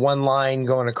and the one line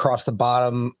going across the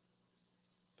bottom.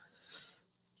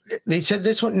 They said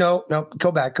this one. No,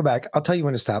 go back. I'll tell you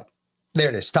when to stop. There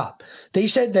it is. Stop. They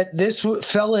said that this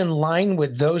fell in line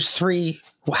with those 3.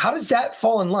 How does that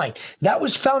fall in line? That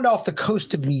was found off the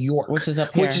coast of New York, which is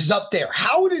up here. Which is up there.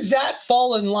 How does that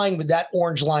fall in line with that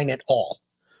orange line at all?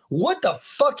 What the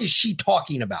fuck is she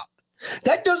talking about?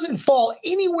 That doesn't fall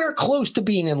anywhere close to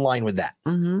being in line with that.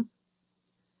 Mm-hmm.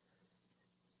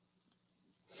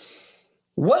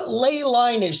 What ley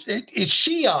line is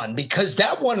she on? Because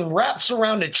that one wraps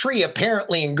around a tree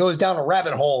apparently and goes down a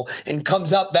rabbit hole and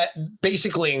comes up that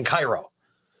basically in Cairo.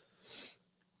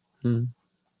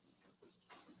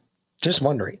 Just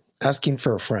wondering, asking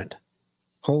for a friend.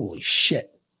 Holy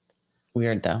shit.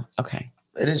 Weird though. Okay.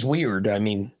 It is weird. I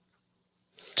mean,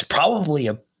 it's probably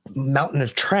a mountain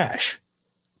of trash.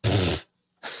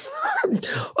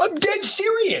 I'm dead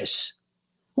serious.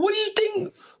 What do you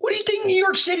think New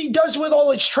York City does with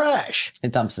all its trash?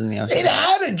 It dumps in the ocean. It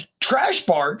had a trash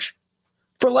barge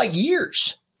for like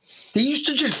years. They used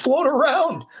to just float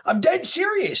around. I'm dead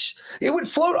serious. It would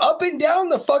float up and down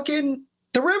the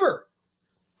river.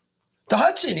 The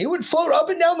Hudson. It would float up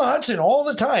and down the Hudson all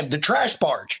the time. The trash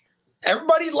barge.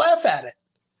 Everybody'd laugh at it.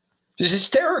 It's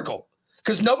hysterical.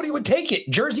 Because nobody would take it.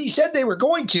 Jersey said they were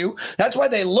going to. That's why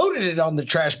they loaded it on the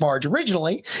trash barge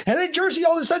originally. And then Jersey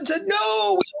all of a sudden said,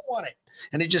 no, we don't want it.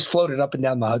 And it just floated up and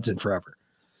down the Hudson forever.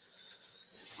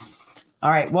 All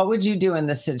right. What would you do in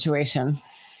this situation?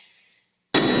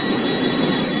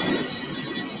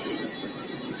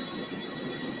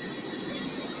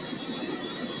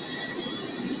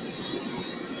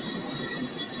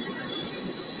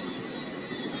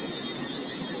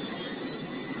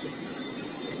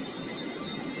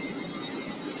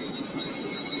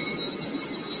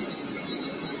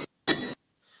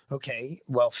 Okay.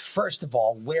 Well, first of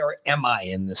all, where am I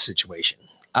in this situation?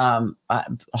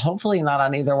 Hopefully not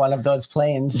on either one of those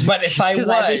planes. But if I was,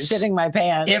 I'd be shitting my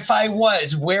pants. If I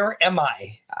was, where am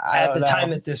I at the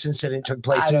time that this incident took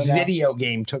place? This video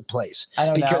game took place. I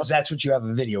don't know. Because that's what you have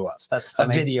a video of. That's a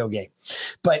funny. video game.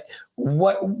 But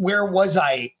where was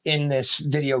I in this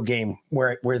video game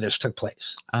where this took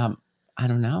place? I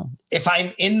don't know. If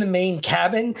I'm in the main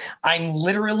cabin, I'm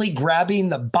literally grabbing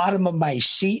the bottom of my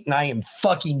seat and I am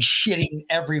fucking shitting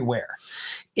everywhere.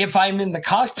 If I'm in the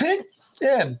cockpit,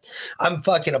 yeah, I'm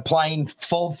fucking applying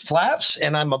full flaps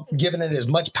and I'm giving it as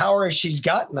much power as she's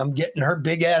got, and I'm getting her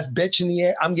big ass bitch in the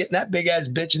air. I'm getting that big ass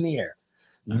bitch in the air.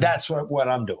 That's what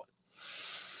I'm doing.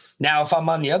 Now, if I'm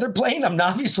on the other plane, I'm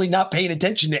obviously not paying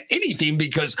attention to anything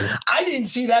because I didn't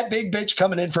see that big bitch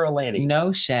coming in for a landing.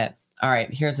 No shit. All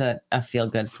right, here's a feel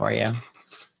good for you.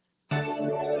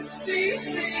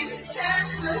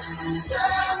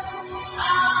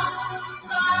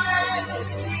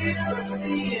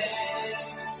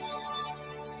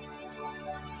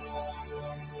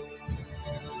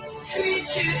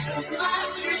 Creatures of my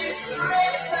dreams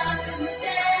raise up and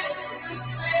dance with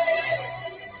me.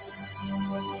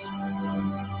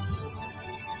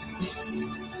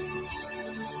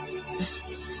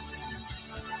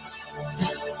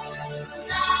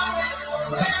 Now and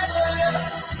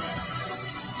forever,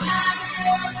 I'm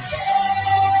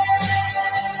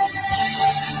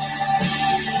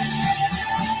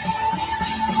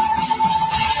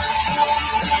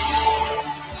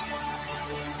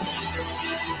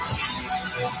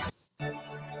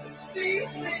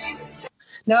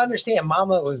Now, understand,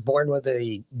 Mama was born with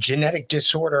a genetic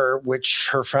disorder, which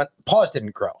her front paws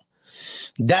didn't grow.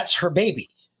 That's her baby.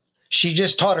 She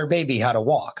just taught her baby how to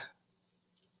walk.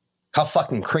 How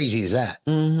fucking crazy is that?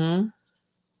 Mm-hmm.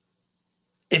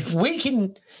 If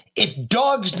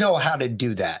dogs know how to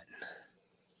do that,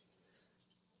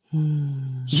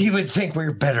 you would think we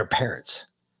were better parents,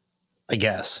 I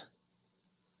guess.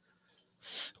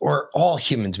 Or all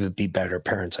humans would be better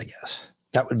parents, I guess.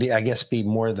 That would be, I guess, be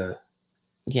more the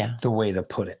way to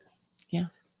put it. Yeah.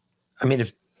 I mean,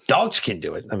 if dogs can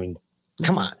do it, I mean,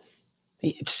 come on.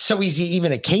 It's so easy,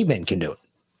 even a caveman can do it.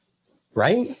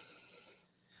 Right?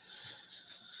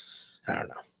 I don't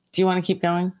know. Do you want to keep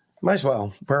going? Might as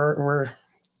well. We're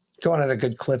going at a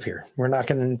good clip here. We're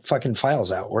knocking fucking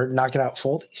files out. We're knocking out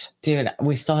foldies. Dude,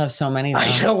 we still have so many. Though.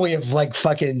 I know we have like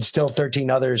fucking still 13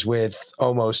 others with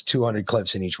almost 200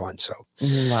 clips in each one. So,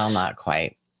 well, not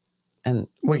quite. And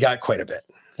we got quite a bit.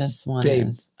 This one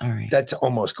is all right. That's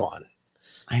almost gone.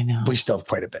 I know. We still have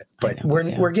quite a bit, but we're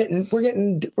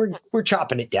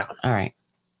chopping it down. All right.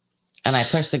 And I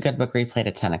pushed the good book replay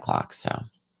to 10 o'clock.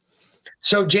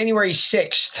 So January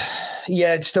 6th.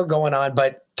 Yeah, it's still going on,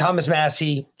 but Thomas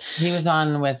Massey. He was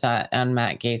on with on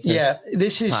Matt Gates'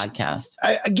 this is podcast.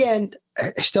 I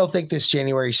still think this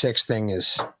January 6th thing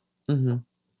is. Mm-hmm.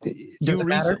 Does it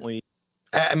matter?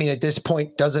 I mean, at this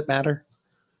point, does it matter?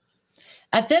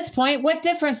 At this point, what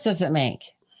difference does it make?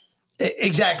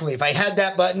 Exactly. If I had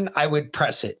that button, I would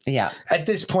press it. Yeah. At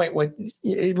this point, what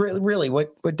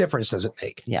difference does it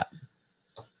make? Yeah.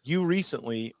 You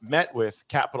recently met with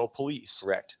Capitol Police.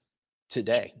 Correct.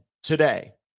 Today.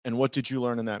 And what did you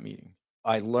learn in that meeting?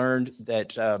 I learned that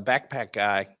backpack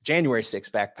guy, January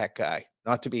 6th backpack guy,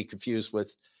 not to be confused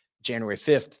with January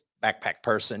 5th backpack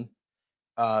person.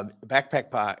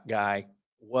 Backpack guy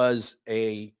was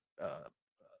a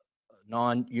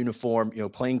non-uniform,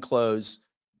 plainclothes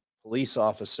police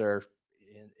officer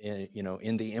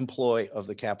in the employ of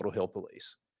the Capitol Hill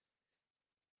Police.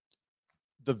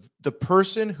 The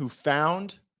person who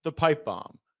found the pipe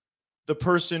bomb, the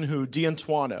person who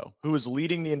D'Antuono, who was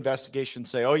leading the investigation,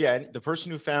 say, oh yeah, the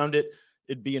person who found it,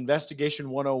 it'd be investigation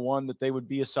 101, that they would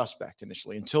be a suspect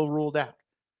initially until ruled out.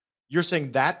 You're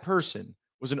saying that person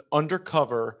was an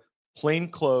undercover,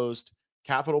 plainclothes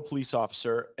Capitol Police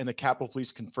officer, and the Capitol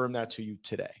Police confirmed that to you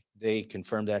today. They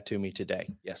confirmed that to me today.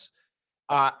 Yes.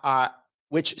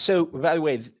 So by the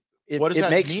way, what does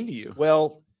that mean to you?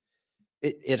 Well,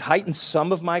 it heightens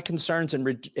some of my concerns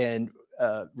and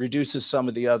reduces some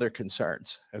of the other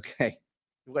concerns. Okay.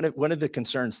 One of the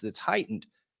concerns that's heightened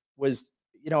was,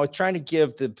 trying to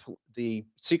give the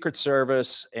Secret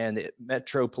Service and the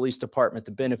Metro Police Department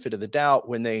the benefit of the doubt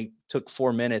when they took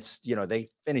 4 minutes. They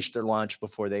finished their lunch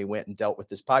before they went and dealt with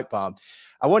this pipe bomb.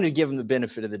 I wanted to give them the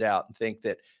benefit of the doubt and think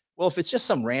that, well, if it's just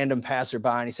some random passerby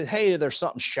and he said, hey, there's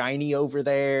something shiny over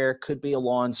there, could be a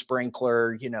lawn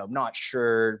sprinkler, not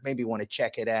sure, maybe want to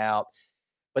check it out.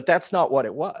 But that's not what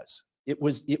it was. It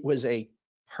was a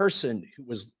person who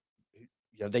was,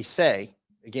 they say,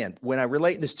 again, when I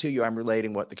relate this to you, I'm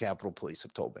relating what the Capitol Police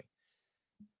have told me.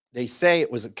 They say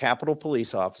it was a Capitol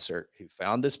Police officer who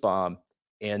found this bomb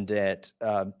and that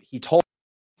he told.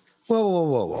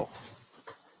 Whoa.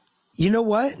 You know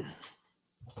what?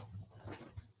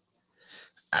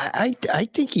 I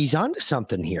think he's onto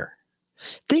something here.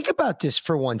 Think about this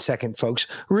for 1 second, folks.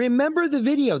 Remember the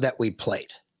video that we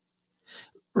played.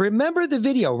 Remember the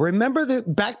video. Remember the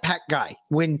backpack guy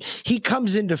when he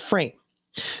comes into frame.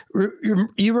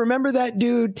 You remember that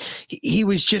dude? He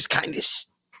was just kind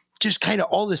of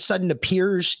all of a sudden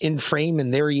appears in frame,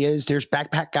 and there he is. There's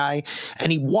backpack guy, and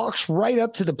he walks right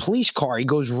up to the police car. He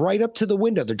goes right up to the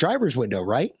window, the driver's window,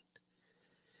 right?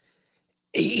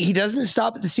 He doesn't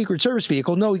stop at the Secret Service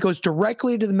vehicle. No, he goes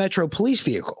directly to the Metro Police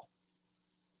vehicle.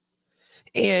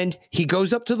 And he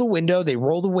goes up to the window. They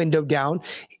roll the window down.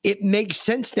 It makes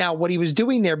sense now what he was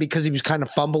doing there because he was kind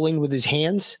of fumbling with his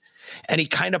hands. And he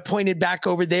kind of pointed back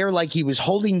over there like he was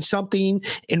holding something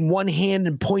in one hand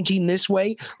and pointing this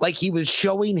way, like he was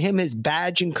showing him his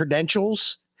badge and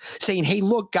credentials, saying, hey,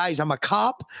 look, guys, I'm a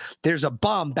cop. There's a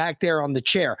bomb back there on the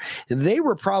chair. They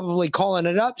were probably calling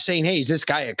it up saying, hey, is this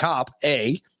guy a cop?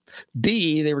 A.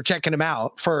 B, they were checking him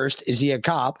out first. Is he a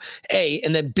cop? A.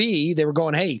 And then B, they were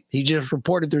going, hey, he just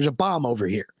reported there's a bomb over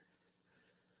here.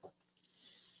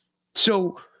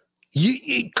 So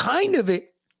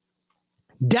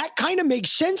that kind of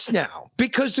makes sense now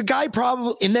because the guy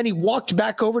probably, and then he walked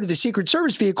back over to the Secret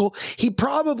Service vehicle. He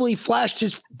probably flashed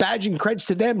his badge and creds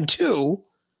to them too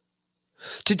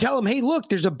to tell him, hey, look,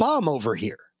 there's a bomb over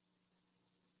here.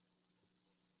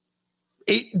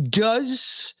 It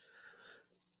does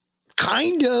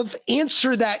kind of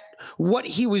answer that what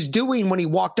he was doing when he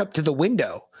walked up to the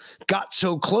window got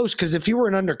so close, because if you were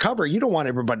an undercover, you don't want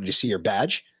everybody to see your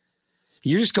badge.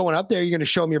 You're just going up there, you're going to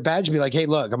show them your badge and be like, hey,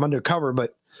 look, I'm undercover,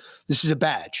 but this is a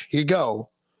badge. Here you go.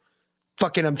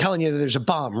 Fucking, I'm telling you that there's a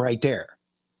bomb right there.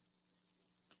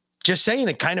 Just saying,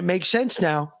 it kind of makes sense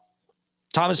now.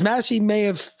 Thomas Massey may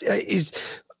have,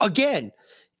 again,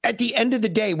 at the end of the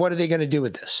day, what are they going to do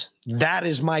with this? That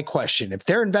is my question. If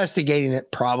they're investigating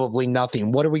it, probably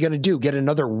nothing. What are we going to do? Get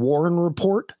another Warren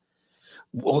report?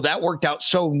 Well, that worked out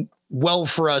so well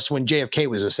for us when JFK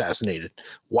was assassinated.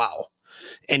 Wow.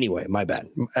 Anyway, my bad.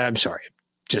 I'm sorry.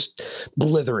 Just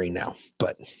blithering now.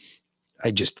 But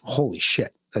holy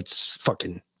shit. That's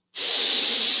fucking.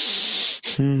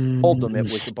 Told them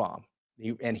it was a bomb.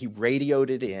 He radioed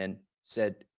it in,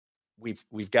 said,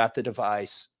 we've got the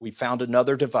device. We found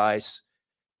another device.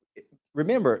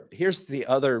 Remember, here's the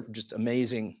other just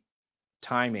amazing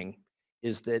timing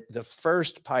is that the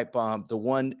first pipe bomb, the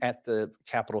one at the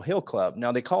Capitol Hill Club,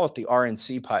 now they call it the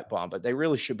RNC pipe bomb, but they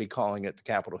really should be calling it the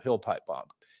Capitol Hill pipe bomb.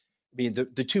 I mean,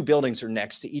 the two buildings are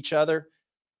next to each other,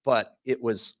 but it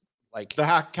was like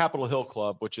the Capitol Hill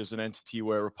Club, which is an entity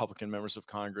where Republican members of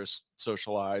Congress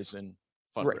socialize and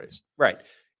fundraise. Right.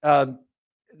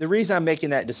 The reason I'm making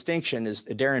that distinction is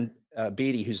Darren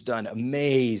Beatty, who's done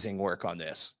amazing work on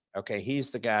this. Okay.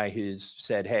 He's the guy who's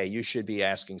said, hey, you should be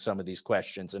asking some of these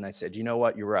questions. And I said, you know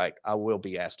what? You're right. I will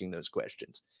be asking those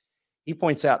questions. He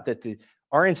points out that the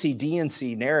RNC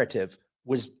DNC narrative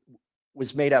was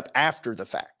made up after the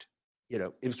fact.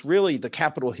 It was really the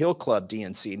Capitol Hill Club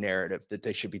DNC narrative that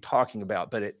they should be talking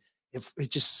about. But it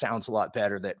just sounds a lot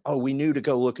better that, oh, we knew to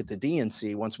go look at the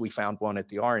DNC once we found one at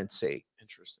the RNC.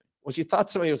 Interesting. Well, if you thought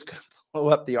somebody was going to blow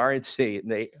up the RNC,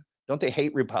 and don't they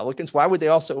hate Republicans? Why would they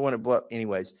also want to blow up?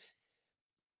 Anyways,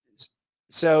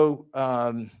 so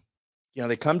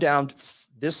they come down.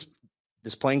 This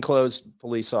plainclothes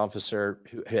police officer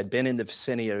who had been in the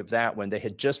vicinity of that one, they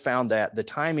had just found that. The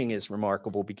timing is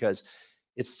remarkable because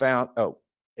it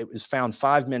was found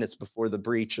 5 minutes before the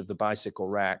breach of the bicycle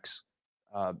racks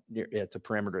at the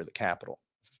perimeter of the Capitol.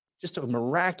 Just a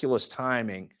miraculous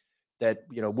timing that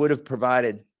would have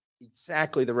provided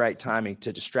exactly the right timing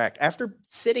to distract after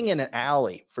sitting in an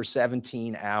alley for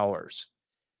 17 hours,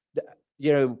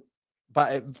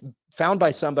 found by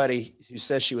somebody who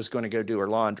says she was going to go do her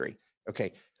laundry.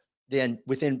 Okay. Then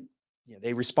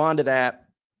they respond to that.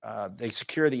 They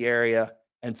secure the area,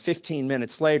 and 15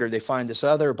 minutes later, they find this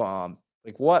other bomb.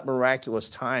 Like, what miraculous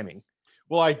timing.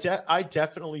 Well, I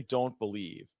definitely don't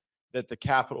believe that the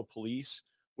Capitol Police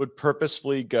would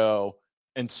purposefully go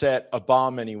and set a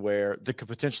bomb anywhere that could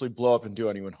potentially blow up and do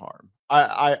anyone harm.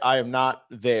 I am not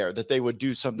there that they would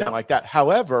do something like that.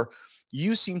 However,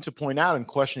 you seem to point out in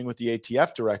questioning with the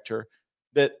ATF director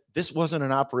that this wasn't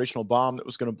an operational bomb that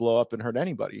was going to blow up and hurt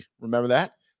anybody. Remember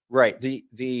that? Right.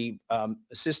 The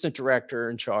assistant director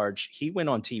in charge, he went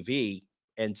on TV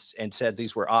and said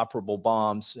these were operable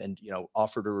bombs, and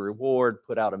offered a reward,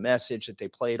 put out a message that they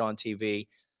played on TV.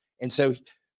 And so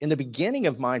in the beginning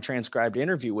of my transcribed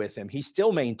interview with him, he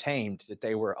still maintained that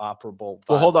they were operable.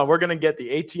 Well, hold on. We're going to get the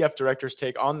ATF director's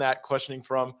take on that, questioning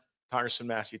from Congressman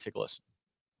Massey. Take a listen.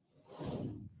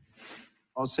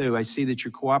 Also, I see that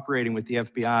you're cooperating with the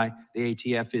FBI. The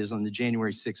ATF is on the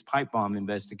January 6th pipe bomb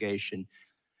investigation.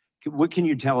 What can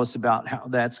you tell us about how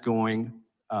that's going?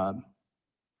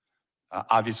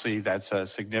 Obviously, that's a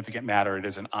significant matter. It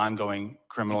is an ongoing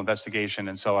criminal investigation,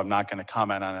 and so I'm not going to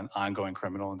comment on an ongoing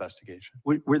criminal investigation.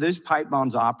 Were those pipe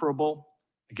bombs operable?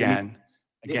 Again,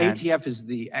 the ATF is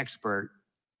the expert.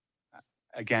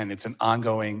 Again, it's an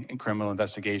ongoing criminal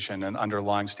investigation, and under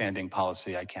longstanding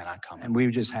policy, I cannot comment. And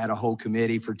we've just had a whole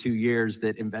committee for 2 years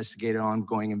that investigated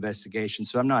ongoing investigations.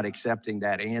 So I'm not accepting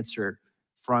that answer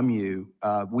from you.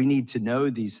 We need to know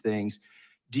these things.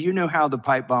 Do you know how the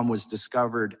pipe bomb was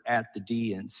discovered at the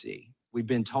DNC? We've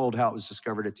been told how it was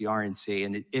discovered at the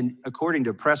RNC. And according to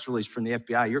a press release from the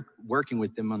FBI, you're working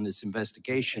with them on this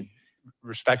investigation.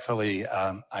 Respectfully,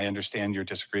 I understand your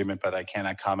disagreement, but I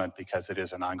cannot comment because it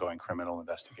is an ongoing criminal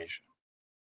investigation.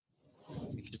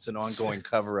 It's an ongoing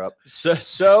cover-up.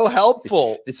 So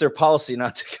helpful. It's their policy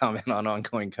not to comment on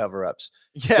ongoing cover-ups.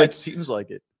 Yeah, it seems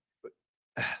like it.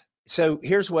 So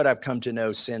here's what I've come to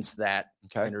know since that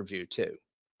interview too.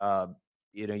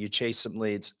 You chase some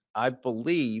leads. I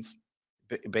believe,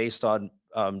 based on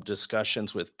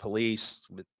discussions with police,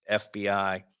 with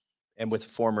FBI, and with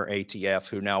former ATF,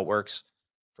 who now works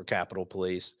for Capitol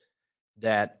Police,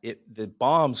 that the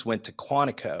bombs went to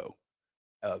Quantico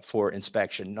for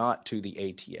inspection, not to the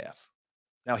ATF.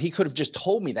 Now, he could have just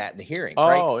told me that in the hearing.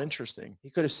 Oh, right? Interesting. He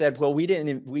could have said, well, we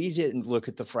didn't look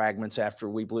at the fragments after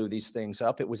we blew these things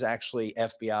up. It was actually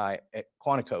FBI at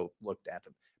Quantico looked at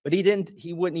them. But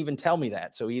he wouldn't even tell me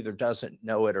that. So he either doesn't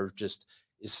know it or just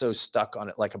is so stuck on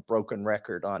it like a broken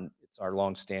record on it's our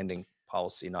longstanding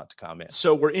policy not to comment.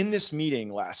 So we're in this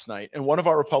meeting last night, and one of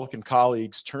our Republican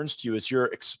colleagues turns to you as you're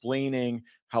explaining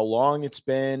how long it's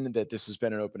been that this has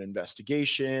been an open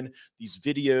investigation, these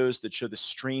videos that show the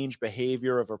strange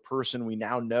behavior of a person we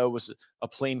now know was a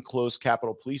plainclothes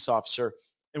Capitol Police officer.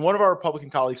 And one of our Republican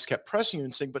colleagues kept pressing you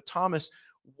and saying, but Thomas,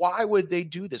 why would they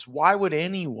do this? Why would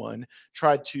anyone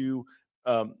try to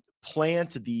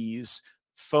plant these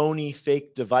phony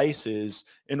fake devices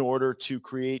in order to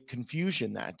create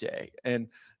confusion that day? And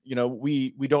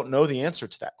we don't know the answer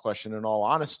to that question, in all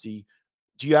honesty.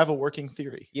 Do you have a working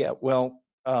theory? Yeah, well,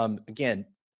 again,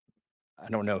 I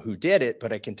don't know who did it,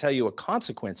 but I can tell you a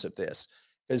consequence of this,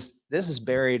 because this is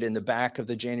buried in the back of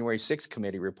the January 6th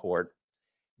committee report,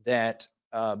 that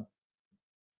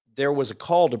there was a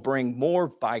call to bring more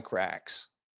bike racks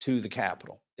to the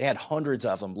Capitol. They had hundreds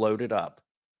of them loaded up,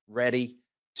 ready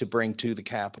to bring to the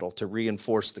Capitol to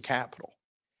reinforce the Capitol.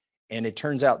 And it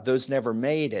turns out those never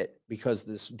made it because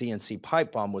this DNC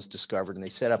pipe bomb was discovered, and they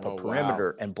set up a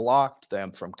perimeter and blocked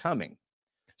them from coming.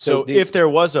 So if there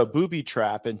was a booby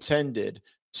trap intended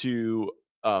to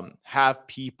have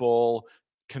people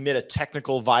commit a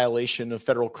technical violation of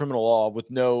federal criminal law with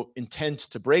no intent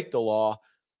to break the law,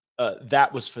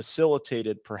 that was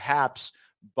facilitated perhaps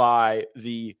by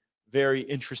the very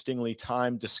interestingly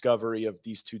timed discovery of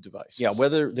these two devices. Yeah,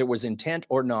 whether there was intent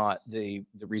or not, the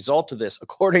result of this,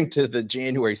 according to the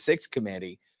January 6th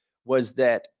committee, was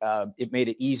that it made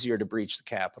it easier to breach the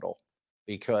Capitol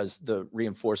because the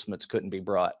reinforcements couldn't be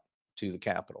brought to the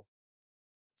Capitol.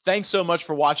 Thanks so much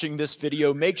for watching this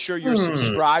video. Make sure you're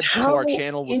subscribed to our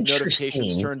channel with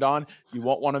notifications turned on. You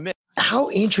won't want to miss. How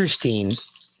interesting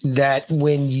that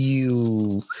when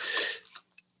you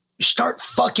start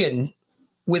fucking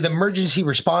with emergency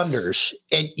responders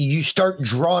and you start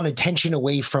drawing attention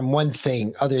away from one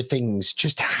thing, other things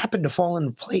just happen to fall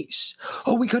into place.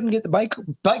 Oh, we couldn't get the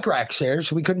bike racks there,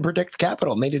 so we couldn't protect the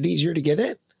Capitol. Made it easier to get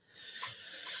in.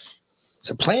 It's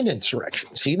a planned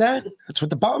insurrection. See that? That's what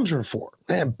the bombs are for.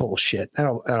 Bullshit. I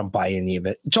don't buy any of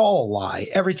it. It's all a lie.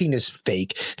 Everything is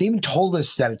fake. They even told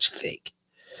us that it's fake.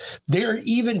 They're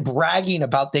even bragging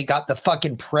about they got the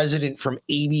fucking president from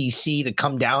ABC to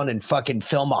come down and fucking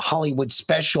film a Hollywood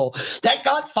special that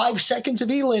got 5 seconds of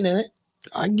Elin in it.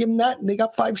 I give them that. They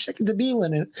got 5 seconds of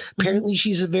Elin in it. Apparently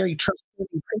she's a very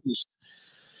trustworthy priest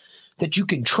that you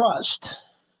can trust.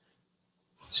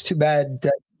 It's too bad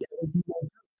that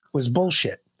was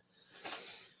bullshit.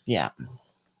 Yeah.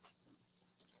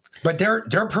 But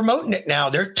they're promoting it now.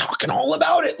 They're talking all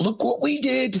about it. Look what we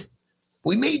did.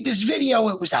 We made this video.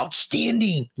 It was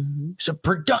outstanding. It's a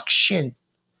production.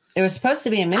 It was supposed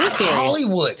to be a miniseries.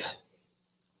 Hollywood.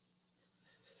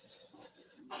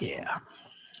 Yeah.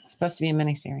 It's supposed to be a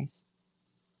miniseries.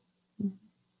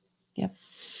 Yep.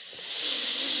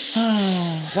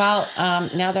 Well,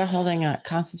 now they're holding a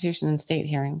Constitution and state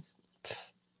hearings.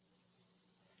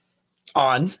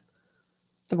 On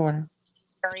the border.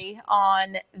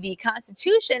 On the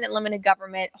Constitution and limited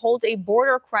government holds a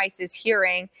border crisis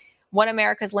hearing. One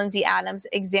America's Lindsay Adams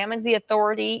examines the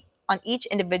authority on each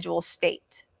individual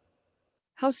state.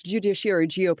 House Judiciary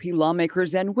GOP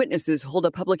lawmakers and witnesses hold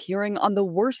a public hearing on the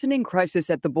worsening crisis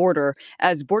at the border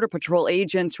as Border Patrol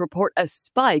agents report a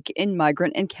spike in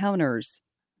migrant encounters.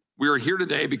 We are here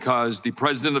today because the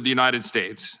President of the United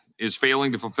States is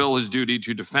failing to fulfill his duty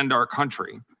to defend our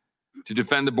country, to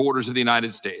defend the borders of the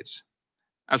United States,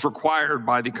 as required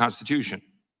by the Constitution.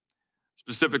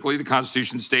 Specifically, the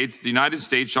Constitution states the United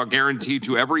States shall guarantee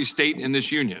to every state in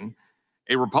this union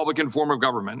a Republican form of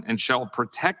government and shall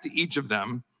protect each of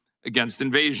them against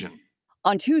invasion.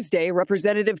 On Tuesday,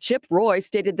 Representative Chip Roy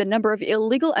stated the number of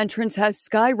illegal entrants has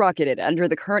skyrocketed under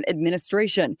the current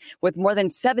administration, with more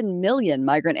than 7 million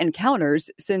migrant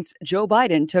encounters since Joe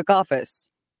Biden took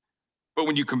office. But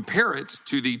when you compare it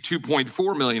to the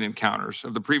 2.4 million encounters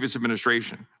of the previous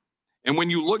administration, and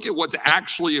when you look at what's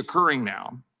actually occurring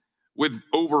now, with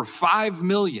over 5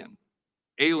 million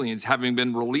aliens having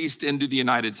been released into the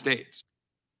United States.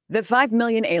 The 5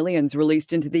 million aliens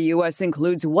released into the U.S.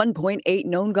 includes 1.8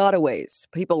 known gotaways,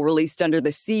 people released under the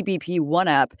CBP One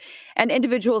app, and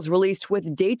individuals released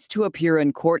with dates to appear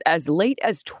in court as late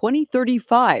as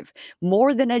 2035,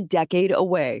 more than a decade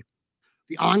away.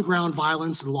 The on-ground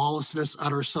violence and lawlessness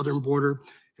at our southern border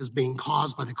is being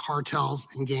caused by the cartels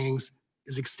and gangs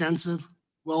is extensive,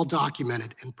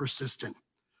 well-documented, and persistent.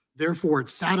 Therefore, it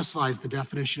satisfies the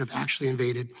definition of actually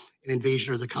invaded an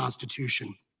invasion of the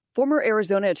Constitution. Former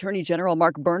Arizona Attorney General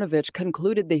Mark Brnovich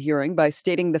concluded the hearing by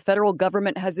stating the federal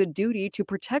government has a duty to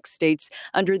protect states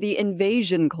under the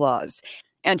Invasion Clause,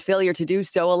 and failure to do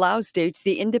so allows states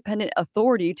the independent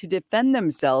authority to defend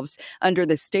themselves under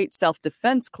the State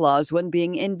Self-Defense Clause when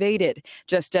being invaded,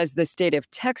 just as the state of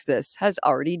Texas has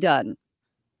already done.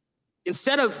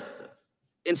 Instead of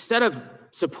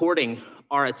supporting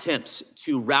our attempts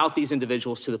to route these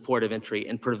individuals to the port of entry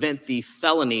and prevent the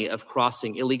felony of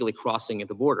illegally crossing at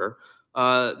the border,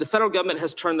 the federal government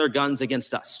has turned their guns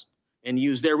against us and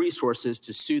used their resources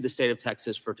to sue the state of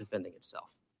Texas for defending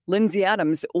itself. Lindsay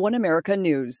Adams, One America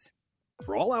News.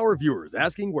 For all our viewers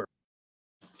asking where.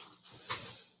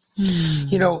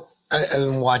 You know, I've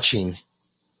been watching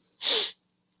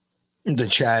the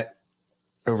chat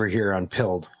over here on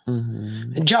Pilled.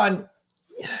 And John,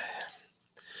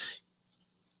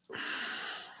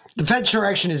 the Fed's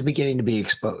direction is beginning to be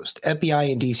exposed.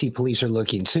 FBI and DC police are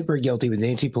looking super guilty with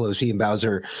Nancy Pelosi and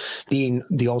Bowser being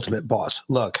the ultimate boss.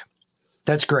 Look,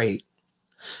 that's great.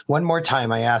 One more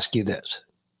time, I ask you this.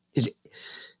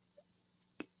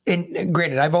 And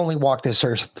granted, I've only walked this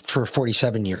earth for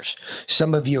 47 years.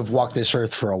 Some of you have walked this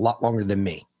earth for a lot longer than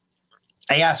me.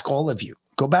 I ask all of you,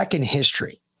 go back in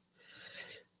history.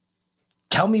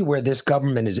 Tell me where this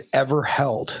government has ever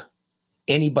held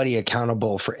anybody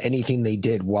accountable for anything they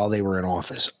did while they were in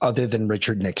office other than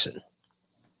Richard Nixon.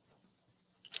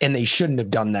 And they shouldn't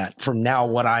have done that. From now,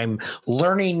 what I'm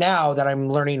learning now that I'm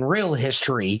learning real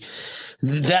history,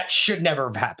 that should never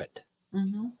have happened.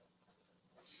 Mm-hmm.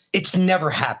 It's never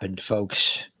happened,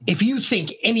 folks. If you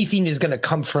think anything is going to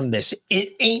come from this,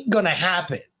 it ain't going to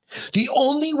happen. The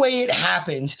only way it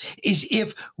happens is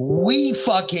if we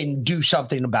fucking do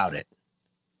something about it.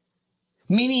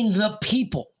 Meaning the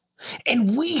people.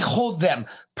 And we hold them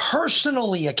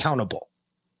personally accountable.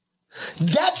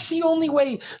 That's the only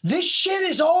way. This shit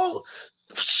is all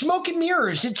smoke and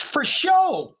mirrors. It's for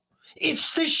show.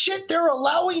 It's the shit they're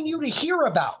allowing you to hear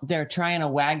about. They're trying to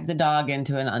wag the dog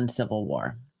into an uncivil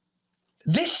war.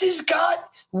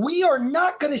 We are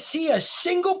not going to see a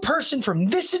single person from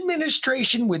this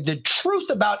administration with the truth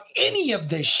about any of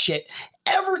this shit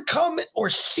ever come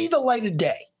or see the light of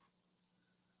day.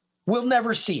 We'll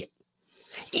never see it.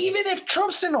 Even if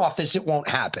Trump's in office, it won't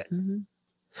happen. Mm-hmm.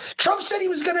 Trump said he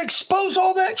was going to expose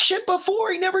all that shit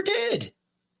before. He never did.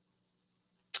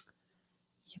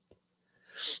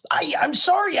 I'm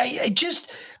sorry.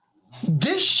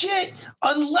 This shit,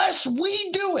 unless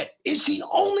we do it, is the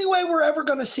only way we're ever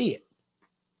going to see it.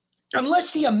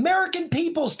 Unless the American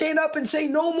people stand up and say,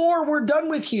 no more, we're done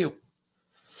with you.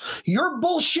 Your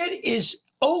bullshit is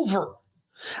over.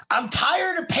 I'm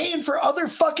tired of paying for other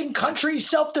fucking countries'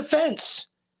 self-defense.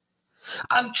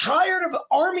 I'm tired of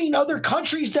arming other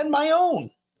countries than my own.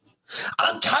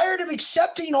 I'm tired of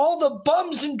accepting all the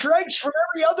bums and dregs from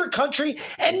every other country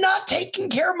and not taking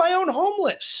care of my own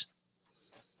homeless.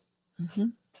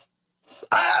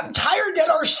 I'm tired that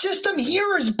our system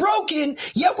here is broken,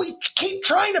 yet we keep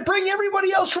trying to bring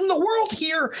everybody else from the world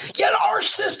here, yet our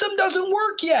system doesn't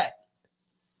work yet.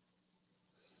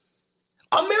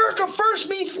 America first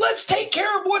means let's take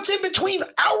care of what's in between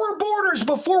our borders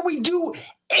before we do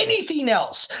anything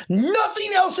else.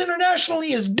 Nothing else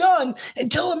internationally is done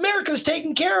until America's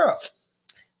taken care of.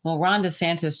 Well, Ron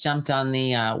DeSantis jumped on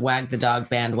the wag the dog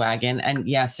bandwagon. And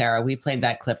yes, Sarah, we played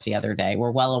that clip the other day.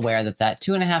 We're well aware that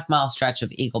 2.5 mile stretch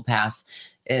of Eagle Pass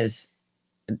is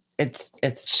it's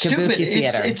stupid. Kabuki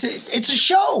theater. It's a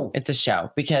show. It's a show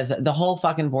because the whole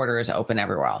fucking border is open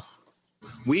everywhere else.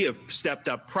 We have stepped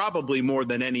up probably more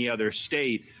than any other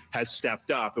state has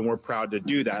stepped up, and we're proud to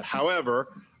do that. However,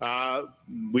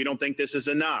 we don't think this is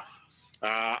enough.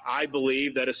 I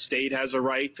believe that a state has a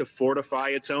right to fortify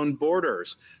its own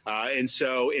borders. And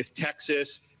so if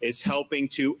Texas is helping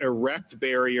to erect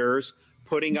barriers,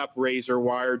 putting up razor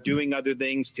wire, doing other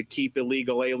things to keep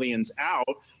illegal aliens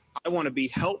out, I want to be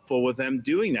helpful with them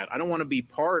doing that. I don't want to be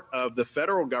part of the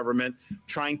federal government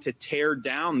trying to tear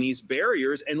down these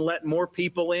barriers and let more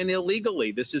people in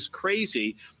illegally. This is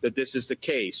crazy that this is the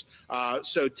case.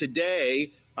 So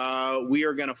today, we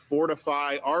are going to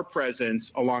fortify our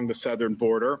presence along the southern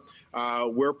border.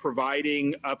 We're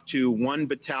providing up to 1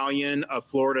 battalion of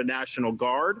Florida National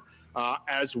Guard,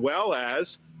 as well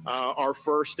as our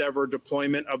first ever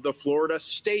deployment of the Florida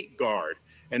State Guard.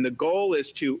 And the goal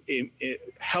is to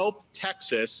help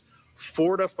Texas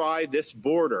fortify this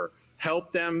border,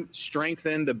 help them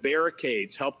strengthen the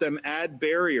barricades, help them add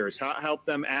barriers, help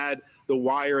them add the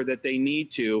wire that they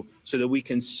need to so that we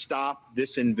can stop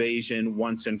this invasion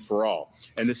once and for all.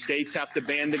 And the states have to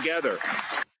band together.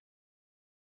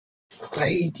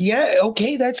 Yeah,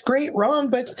 okay, that's great, Ron,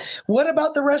 but what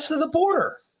about the rest of the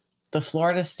border? The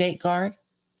Florida State Guard?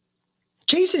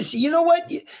 Jesus, you know what?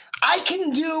 I can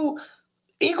do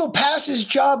Eagle Pass's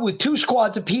job with 2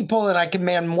 squads of people, and I can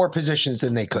man more positions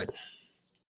than they could.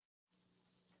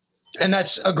 And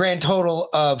that's a grand total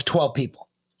of 12 people.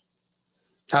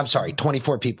 I'm sorry,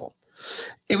 24 people.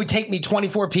 It would take me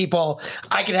 24 people.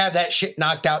 I could have that shit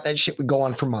knocked out. That shit would go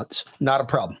on for months. Not a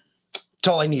problem. That's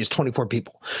all I need is 24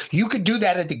 people. You could do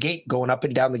that at the gate, going up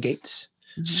and down the gates.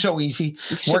 So easy.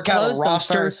 Work out a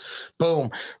roster. Boom.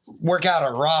 Work out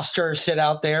a roster, sit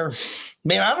out there.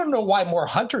 Man, I don't know why more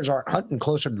hunters aren't hunting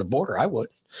closer to the border. I would.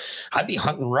 I'd be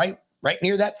hunting right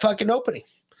near that fucking opening.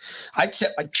 I'd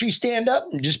set my tree stand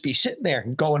up and just be sitting there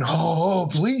and going, oh,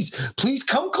 please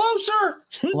come closer.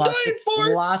 I'm dying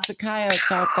for it. Lots of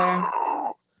coyotes out there.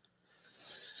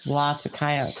 Lots of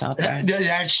coyotes out there.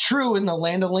 That's true. In the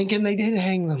land of Lincoln, they did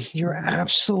hang them. You're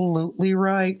absolutely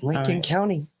right. Lincoln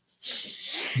County.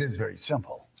 It is very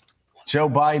simple. Joe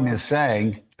Biden is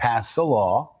saying, pass the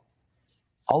law,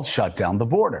 I'll shut down the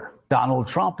border. Donald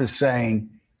Trump is saying,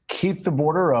 keep the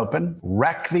border open,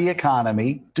 wreck the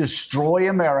economy, destroy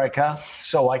America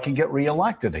so I can get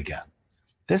reelected again.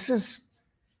 This is,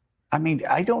 I mean,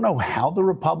 I don't know how the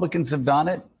Republicans have done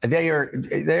it. They are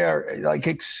like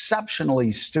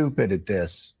exceptionally stupid at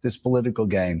this political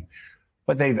game,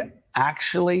 but they've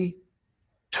actually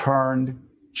turned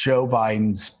Joe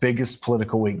Biden's biggest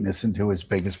political weakness into his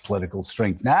biggest political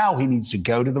strength. Now he needs to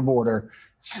go to the border,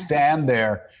 stand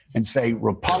there and say,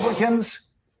 Republicans,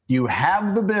 you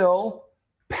have the bill,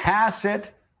 pass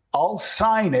it, I'll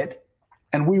sign it,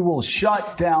 and we will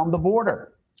shut down the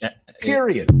border.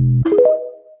 Period.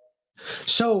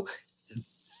 So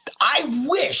I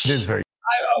wish, I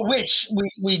wish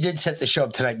we did set the show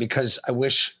up tonight, because I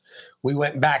wish we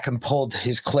went back and pulled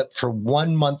his clip for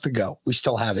 1 month ago. We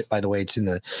still have it, by the way. It's in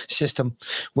the system,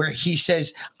 where he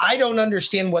says, I don't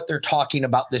understand what they're talking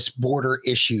about, this border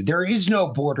issue. There is no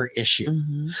border issue.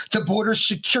 The border's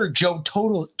secure. Joe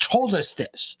told us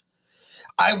this.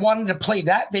 I wanted to play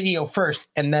that video first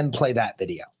and then play that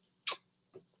video.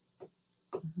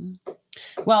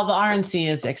 Well, the RNC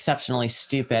is exceptionally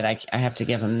stupid. I have to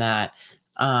give him that.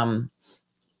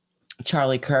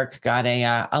 Charlie Kirk got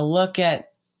a look at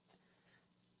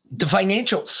the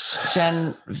financials.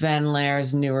 Jen Van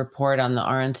Leer's new report on the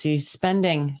RNC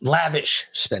spending. Lavish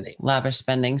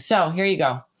spending. So here you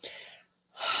go.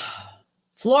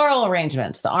 Floral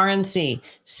arrangements, the RNC,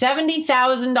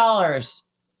 $70,000,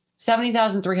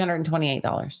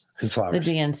 $70,328. The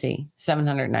DNC,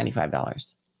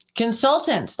 $795.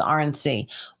 Consultants, the RNC,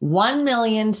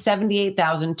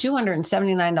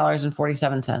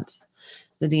 $1,078,279.47.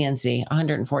 The DNC,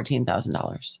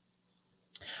 $114,000.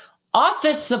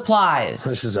 Office supplies.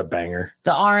 This is a banger.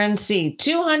 The RNC,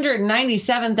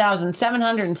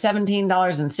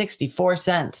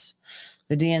 $297,717.64.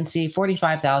 The DNC,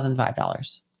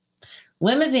 $45,005.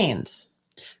 Limousines,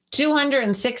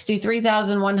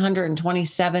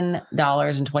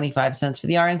 $263,127.25 for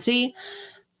the RNC,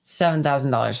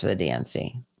 $7,000 for the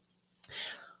DNC.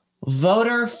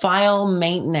 Voter file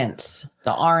maintenance,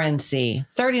 the RNC,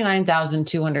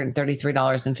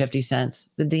 $39,233.50.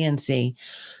 The DNC,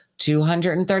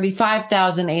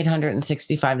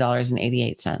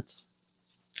 $235,865.88.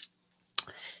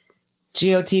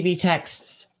 GOTV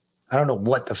texts. I don't know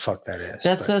what the fuck that is.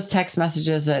 That's those text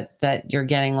messages that you're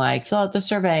getting, like, fill out the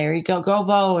survey, or you go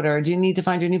vote, or do you need to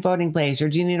find your new voting place, or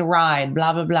do you need a ride,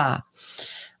 blah, blah, blah.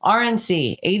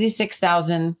 RNC,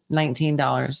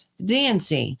 $86,019. The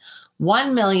DNC,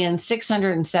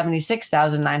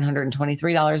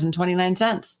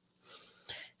 $1,676,923.29.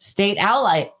 State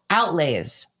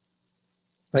outlays.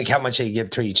 Like how much they give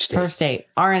to each state. Per state.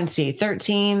 RNC,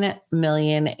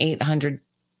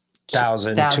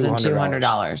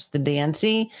 $13,800,200. The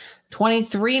DNC,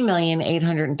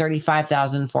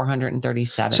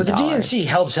 $23,835,437. So the DNC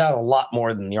helps out a lot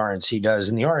more than the RNC does,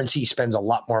 and the RNC spends a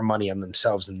lot more money on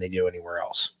themselves than they do anywhere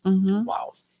else. Mm-hmm.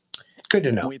 Wow. Good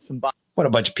to know. What a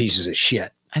bunch of pieces of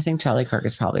shit. I think Charlie Kirk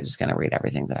is probably just going to read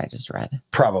everything that I just read.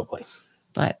 Probably.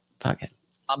 But fuck it.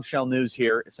 Bombshell news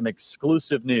here, some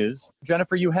exclusive news.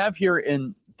 Jennifer, you have here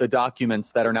in the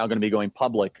documents that are now going to be going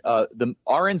public, the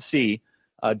RNC,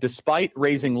 despite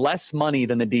raising less money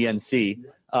than the DNC,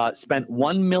 spent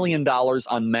 $1 million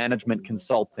on management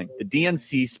consulting. The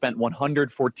DNC spent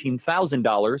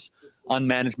 $114,000 on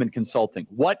management consulting.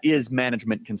 What is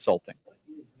management consulting?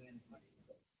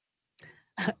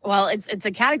 Well, it's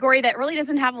a category that really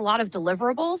doesn't have a lot of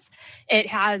deliverables. It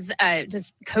has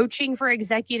just coaching for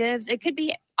executives. It could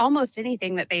be almost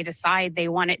anything that they decide they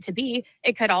want it to be.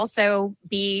 It could also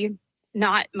be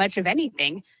not much of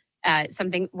anything,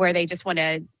 something where they just want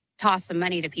to toss some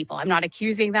money to people. I'm not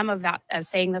accusing them of that, of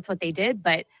saying that's what they did,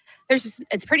 but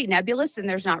it's pretty nebulous, and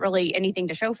there's not really anything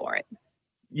to show for it.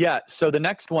 Yeah, so the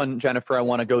next one, Jennifer, I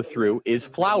want to go through is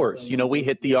flowers. You know, we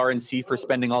hit the RNC for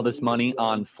spending all this money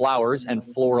on flowers and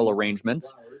floral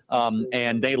arrangements,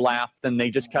 and they laughed and they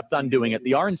just kept on doing it.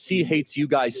 The RNC hates you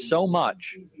guys so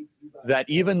much that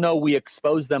even though we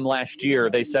exposed them last year,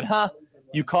 they said,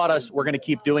 you caught us, we're going to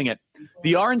keep doing it.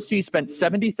 The RNC spent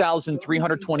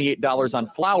 $70,328 on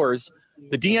flowers.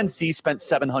 The DNC spent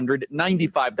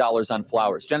 $795 on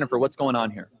flowers. Jennifer, what's going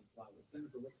on here?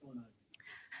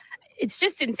 It's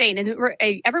just insane. And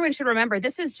everyone should remember,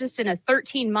 this is just in a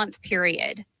 13-month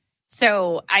period.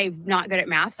 So I'm not good at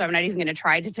math, so I'm not even going to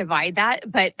try to divide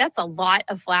that. But that's a lot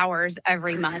of flowers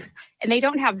every month. And they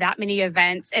don't have that many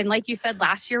events. And like you said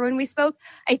last year when we spoke,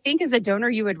 I think as a donor,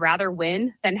 you would rather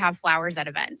win than have flowers at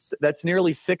events. That's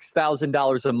nearly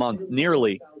 $6,000 a month,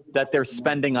 nearly, that they're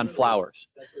spending on flowers.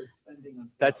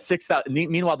 That's $6,000.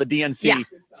 Meanwhile, the DNC,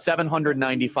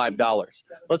 $795.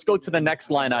 Let's go to the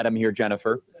next line item here,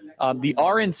 Jennifer. The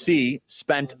RNC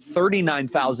spent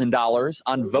 $39,000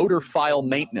 on voter file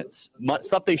maintenance,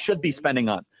 stuff they should be spending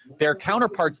on. Their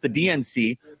counterparts, the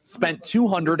DNC, spent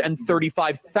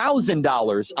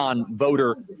 $235,000 on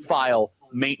voter file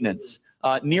maintenance,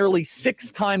 nearly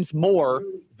 6 times more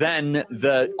than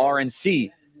the RNC.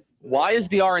 Why is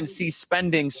the RNC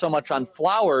spending so much on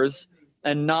flowers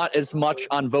and not as much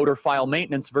on voter file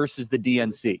maintenance versus the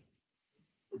DNC?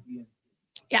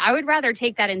 Yeah, I would rather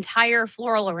take that entire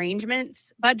floral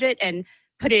arrangements budget and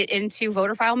put it into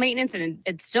voter file maintenance, and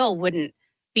it still wouldn't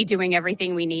be doing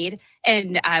everything we need.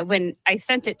 And when I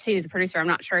sent it to the producer, I'm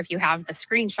not sure if you have the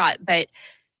screenshot, but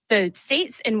the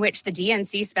states in which the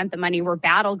DNC spent the money were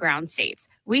battleground states.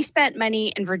 We spent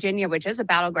money in Virginia, which is a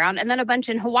battleground, and then a bunch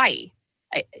in Hawaii.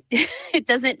 It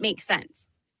doesn't make sense.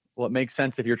 Well, it makes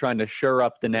sense if you're trying to shore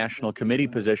up the national committee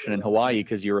position in Hawaii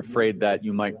because you're afraid that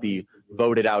you might be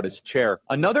voted out as chair.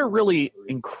 Another really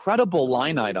incredible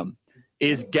line item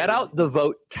is get out the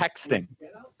vote texting.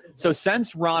 So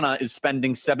since Rana is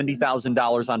spending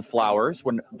 $70,000 on flowers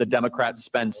when the Democrats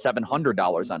spend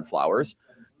 $700 on flowers,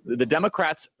 the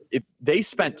Democrats, if they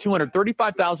spent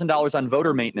 $235,000 on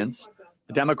voter maintenance,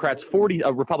 the Democrats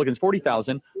Republicans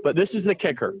 $40,000, but this is the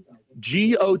kicker.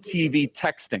 GOTV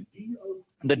texting.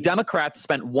 The Democrats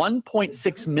spent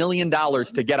 $1.6 million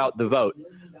to get out the vote.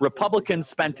 Republicans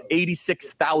spent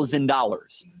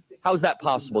 $86,000. How is that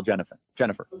possible, Jennifer?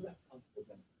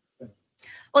 Well,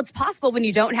 it's possible when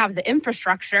you don't have the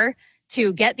infrastructure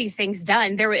to get these things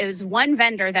done. There was one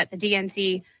vendor that the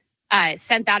DNC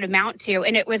sent that amount to,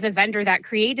 and it was a vendor that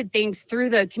created things through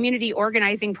the community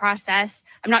organizing process.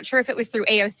 I'm not sure if it was through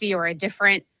AOC or a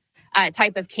different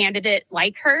type of candidate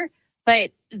like her.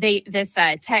 But this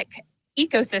tech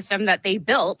ecosystem that they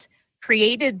built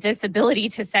created this ability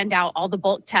to send out all the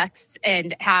bulk texts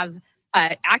and have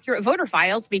accurate voter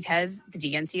files because the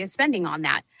DNC is spending on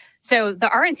that. So the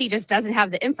RNC just doesn't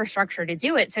have the infrastructure to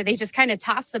do it. So they just kind of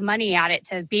toss some money at it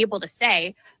to be able to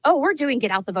say, oh, we're doing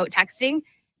get out the vote texting.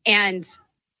 And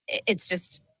it's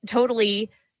just totally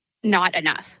not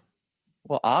enough.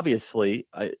 Well, obviously,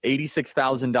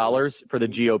 $86,000 for the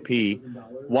GOP,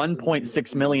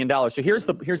 $1.6 million. So here's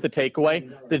the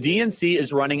takeaway. The DNC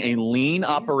is running a lean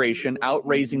operation,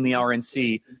 outraising the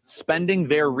RNC, spending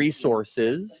their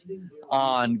resources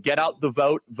on get out the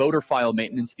vote, voter file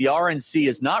maintenance. The RNC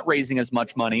is not raising as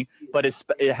much money, but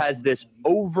it has this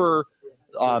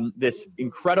this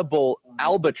incredible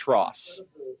albatross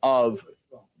of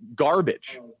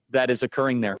garbage that is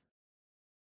occurring there.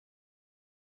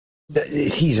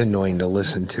 He's annoying to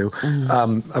listen to.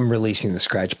 I'm releasing the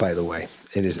scratch, by the way.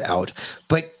 It is out.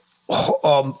 But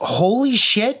holy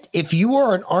shit, if you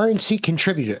are an RNC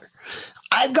contributor,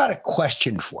 I've got a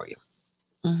question for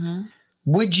you.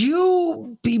 Would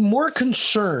you be more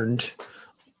concerned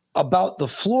about the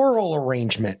floral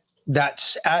arrangement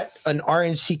that's at an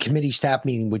RNC committee staff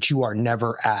meeting, which you are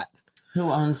never at? Who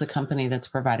owns the company that's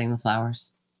providing the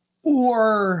flowers?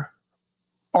 Or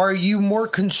are you more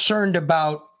concerned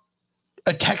about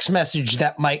a text message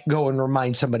that might go and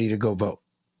remind somebody to go vote?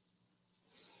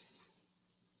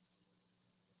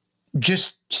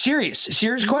 Just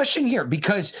serious question here,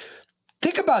 because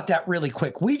think about that really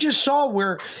quick. We just saw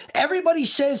where everybody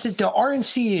says that the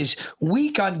RNC is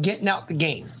weak on getting out the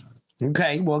game.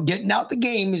 Okay, well, getting out the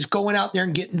game is going out there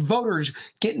and getting voters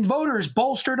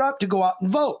bolstered up to go out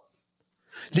and vote.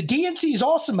 The DNC is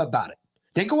awesome about it.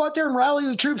 They go out there and rally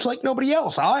the troops like nobody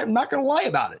else. I'm not going to lie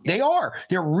about it. They are.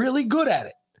 They're really good at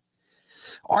it.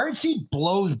 RNC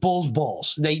blows bulls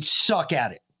balls. They suck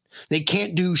at it. They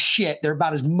can't do shit. They're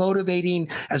about as motivating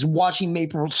as watching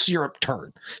maple syrup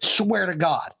turn. Swear to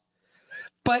God.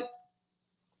 But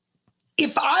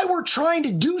if I were trying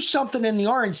to do something in the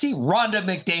RNC, Rhonda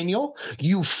McDaniel,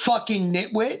 you fucking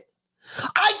nitwit,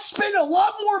 I'd spend a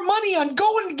lot more money on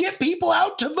going to get people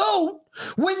out to vote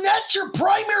when that's your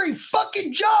primary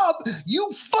fucking job,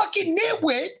 you fucking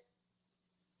nitwit,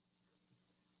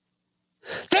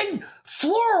 then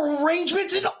floral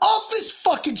arrangements and office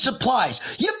fucking supplies.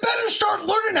 You better start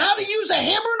learning how to use a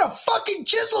hammer and a fucking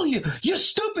chisel, you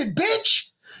stupid bitch.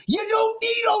 You don't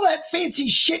need all that fancy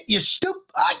shit, you stupid.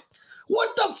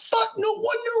 What the fuck? No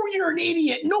wonder you're an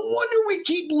idiot. No wonder we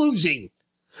keep losing.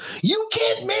 You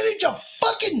can't manage a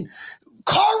fucking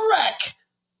car wreck.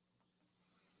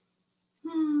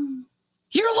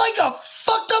 You're like a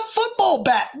fucked up football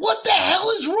bat. What the hell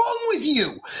is wrong with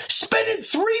you? Spending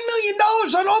 $3 million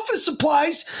on office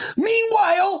supplies.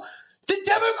 Meanwhile, the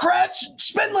Democrats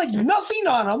spend like nothing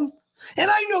on them.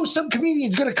 And I know some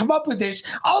comedian's going to come up with this.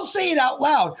 I'll say it out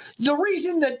loud. The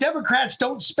reason that Democrats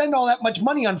don't spend all that much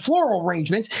money on floral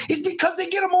arrangements is because they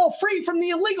get them all free from the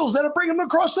illegals that are bringing them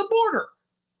across the border.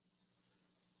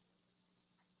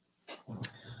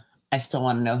 I still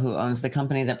want to know who owns the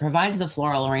company that provides the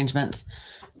floral arrangements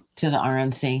to the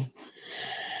RNC.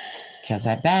 Because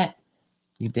I bet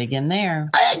you dig in there.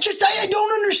 I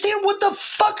don't understand what the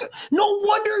fuck. No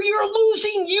wonder you're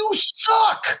losing. You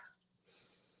suck.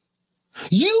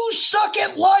 You suck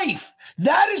at life.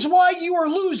 That is why you are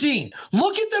losing.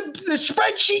 Look at the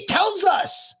spreadsheet tells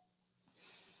us.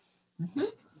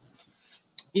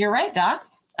 You're right, Doc.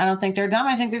 I don't think they're dumb.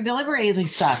 I think they deliberately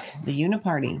suck. The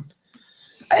uniparty.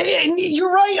 And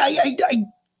you're right.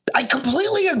 I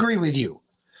completely agree with you.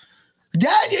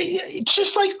 That it's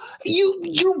just like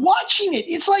you're watching it.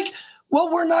 It's like, well,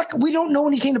 we don't know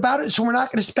anything about it, so we're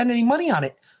not going to spend any money on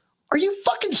it. Are you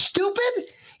fucking stupid?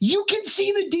 You can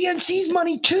see the DNC's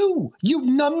money too, you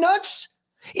numbnuts.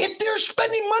 If they're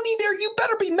spending money there, you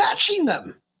better be matching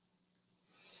them.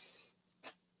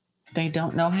 They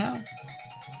don't know how.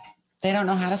 They don't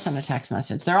know how to send a text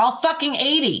message. They're all fucking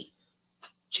 80.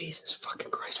 Jesus fucking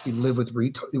Christ. We live with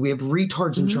retards. We have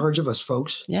retards in charge of us,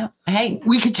 folks. Yeah. Hey.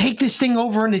 We could take this thing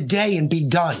over in a day and be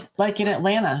done. Like in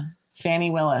Atlanta, Fannie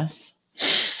Willis.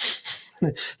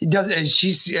 It does.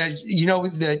 She's,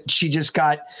 that she just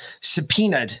got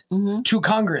subpoenaed to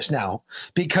Congress now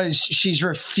because she's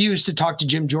refused to talk to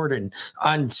Jim Jordan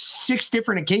on 6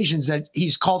 different occasions that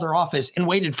he's called her office and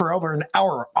waited for over an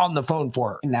hour on the phone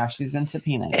for her. And now she's been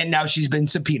subpoenaed.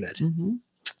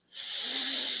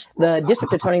 The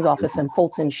district attorney's office in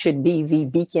Fulton should be the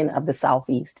beacon of the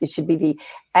Southeast. It should be the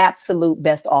absolute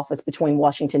best office between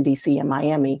Washington, D.C. and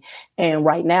Miami. And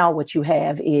right now what you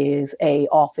have is a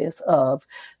office of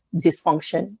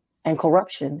dysfunction and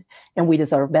corruption, and we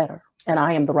deserve better. And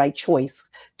I am the right choice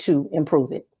to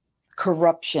improve it.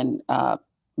 Corruption,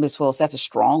 Ms. Willis, that's a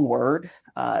strong word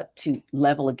to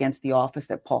level against the office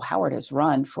that Paul Howard has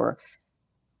run for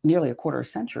nearly a quarter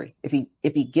century. If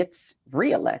he gets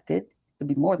reelected, it'll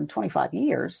be more than 25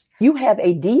 years. You have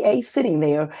a DA sitting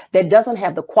there that doesn't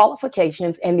have the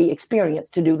qualifications and the experience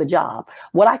to do the job.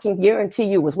 What I can guarantee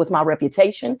you is with my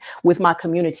reputation, with my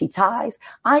community ties,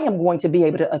 I am going to be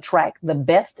able to attract the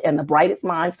best and the brightest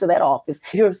minds to that office.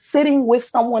 You're sitting with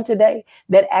someone today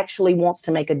that actually wants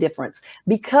to make a difference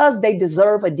because they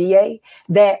deserve a DA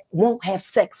that won't have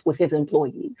sex with his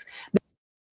employees.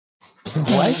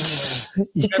 What?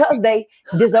 Because they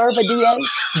deserve a DA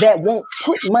that won't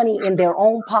put money in their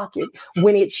own pocket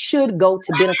when it should go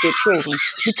to benefit children,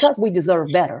 because we deserve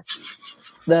better.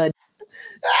 They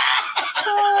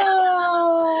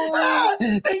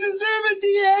deserve a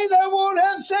DA that won't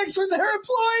have sex with their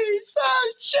employees.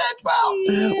 Oh, shit. Well,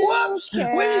 whoops. We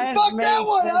fucked that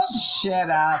one up. Shut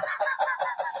up.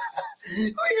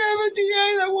 We have a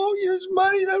DA that won't use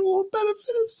money that won't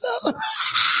benefit himself.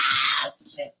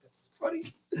 Shit, that's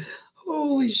funny.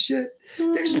 Holy shit.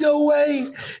 There's no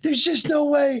way. There's just no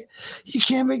way. You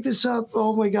can't make this up.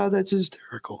 Oh my God, that's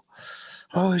hysterical.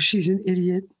 Oh, she's an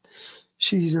idiot.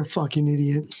 She's a fucking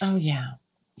idiot. Oh, yeah.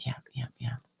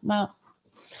 Yeah. Well,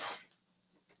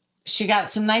 she got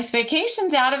some nice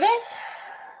vacations out of it.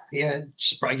 Yeah,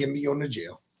 she's probably going to be going to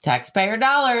jail. Taxpayer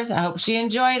dollars. I hope she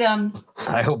enjoyed them.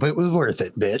 I hope it was worth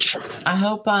it, bitch. I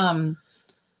hope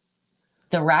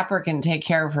the rapper can take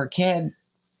care of her kid.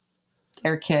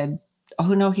 Their kid.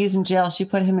 Oh, no, he's in jail. She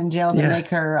put him in jail to make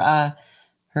her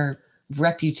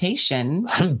reputation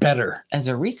better as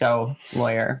a RICO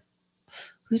lawyer.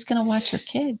 Who's going to watch her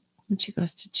kid when she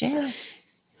goes to jail?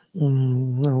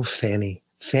 No, Fanny.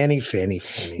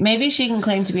 Maybe she can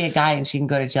claim to be a guy and she can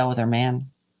go to jail with her man.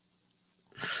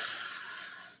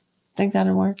 Think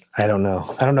that'll work? I don't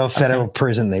know. I don't know if federal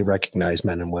prison, they recognize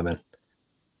men and women.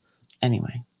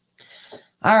 Anyway.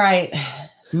 All right.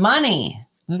 Money.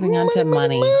 Moving on to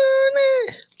money.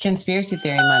 Conspiracy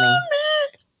theory money.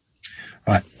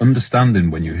 Right. Understanding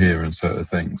when you hear certain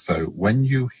things. So when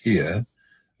you hear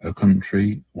a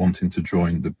country wanting to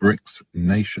join the BRICS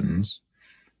nations,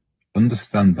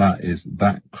 understand that is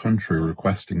that country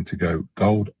requesting to go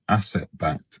gold asset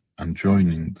backed and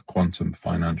joining the quantum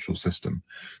financial system.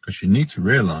 Because you need to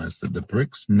realize that the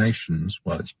BRICS nations,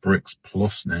 well, it's BRICS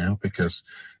plus now because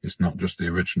it's not just the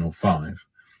original 5.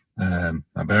 Now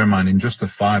bear in mind, in just the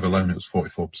 5 alone, it was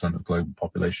 44% of global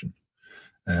population.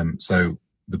 So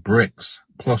the BRICS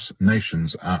plus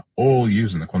nations are all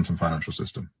using the quantum financial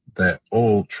system. They're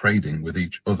all trading with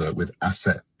each other with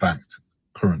asset-backed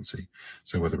currency.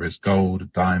 So whether it's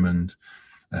gold, diamond,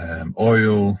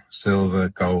 oil, silver,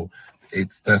 gold,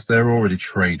 they're already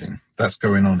trading. That's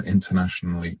going on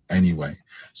internationally anyway.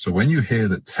 So when you hear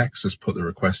that Texas put the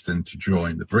request in to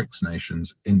join the BRICS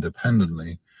nations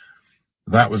independently,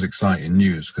 that was exciting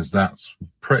news because that's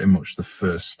pretty much the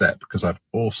first step. Because I've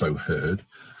also heard,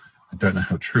 I don't know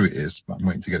how true it is, but I'm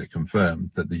waiting to get it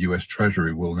confirmed, that the US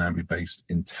Treasury will now be based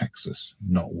in Texas,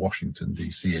 not Washington,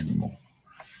 D.C. anymore.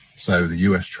 So the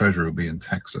US Treasury will be in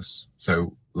Texas.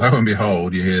 So lo and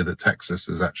behold, you hear that Texas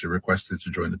has actually requested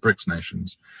to join the BRICS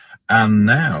nations. And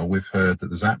now we've heard that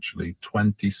there's actually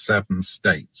 27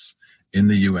 states in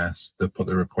the US that put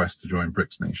the request to join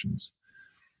BRICS nations.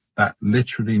 That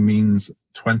literally means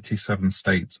 27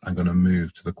 states are going to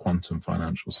move to the quantum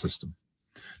financial system.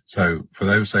 So for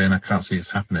those saying, I can't see it's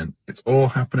happening, it's all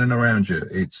happening around you.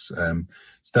 It's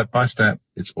step by step,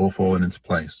 it's all falling into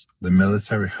place. The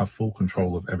military have full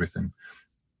control of everything.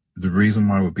 The reason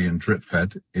why we're being drip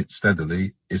fed it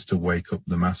steadily is to wake up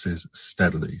the masses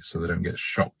steadily so they don't get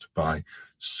shocked by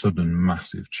sudden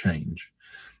massive change.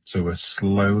 So we're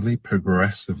slowly,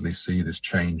 progressively see this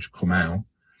change come out.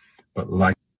 But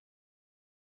like,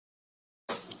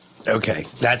 okay,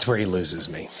 that's where he loses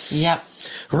me. Yep.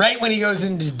 Right when he goes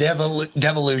into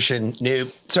devolution, nope.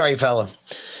 Sorry, fella.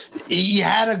 You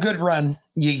had a good run.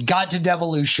 You got to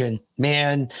devolution,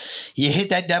 man. You hit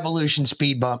that devolution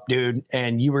speed bump, dude,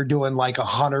 and you were doing like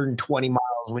 120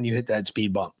 miles when you hit that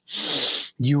speed bump.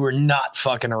 You were not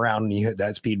fucking around when you hit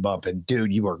that speed bump, and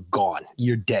dude, you are gone.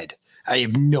 You're dead. I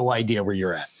have no idea where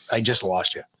you're at. I just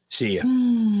lost you. See ya.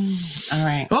 All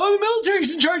right. Oh, the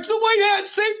military's in charge of the White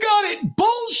Hats. They've got it.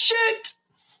 Bullshit.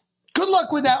 Good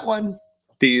luck with that one.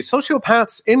 The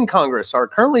sociopaths in Congress are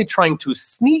currently trying to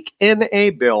sneak in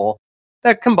a bill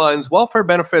that combines welfare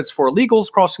benefits for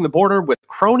illegals crossing the border with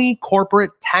crony corporate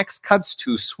tax cuts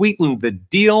to sweeten the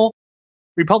deal.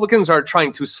 Republicans are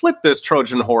trying to slip this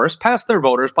Trojan horse past their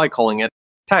voters by calling it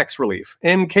tax relief,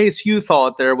 in case you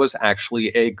thought there was actually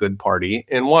a good party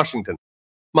in Washington.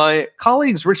 My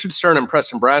colleagues Richard Stern and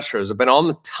Preston Brashers have been on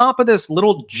the top of this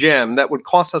little gem that would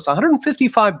cost us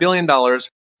 $155 billion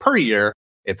per year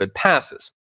if it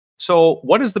passes. So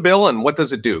what is the bill and what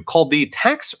does it do? Called the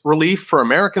Tax Relief for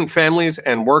American Families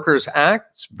and Workers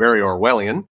Act. It's very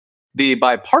Orwellian. The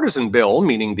bipartisan bill,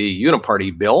 meaning the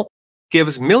uniparty bill,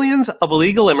 gives millions of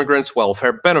illegal immigrants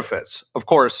welfare benefits. Of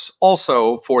course,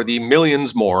 also for the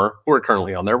millions more who are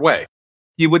currently on their way.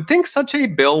 You would think such a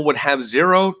bill would have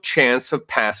zero chance of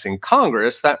passing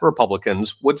Congress, that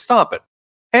Republicans would stop it.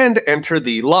 And enter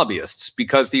the lobbyists,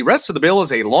 because the rest of the bill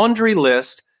is a laundry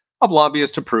list of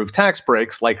lobbyists-approved tax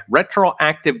breaks like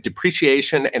retroactive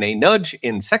depreciation and a nudge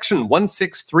in Section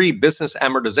 163 business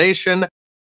amortization.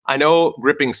 I know,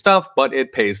 gripping stuff, but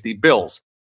it pays the bills.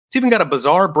 It's even got a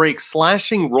bizarre break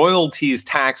slashing royalties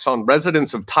tax on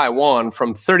residents of Taiwan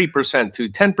from 30% to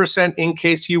 10% in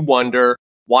case you wonder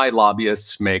why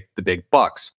lobbyists make the big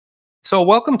bucks. So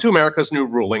welcome to America's new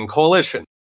ruling coalition.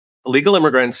 Illegal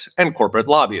immigrants and corporate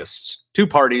lobbyists. Two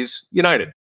parties united.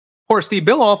 Of course, the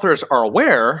bill authors are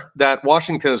aware that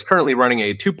Washington is currently running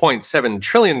a $2.7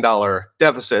 trillion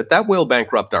deficit that will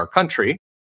bankrupt our country,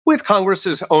 with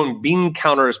Congress's own bean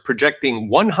counters projecting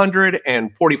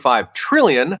 $145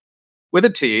 trillion with a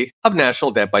T of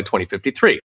national debt by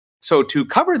 2053. So to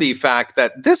cover the fact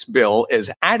that this bill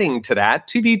is adding to that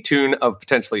to the tune of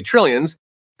potentially trillions,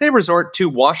 they resort to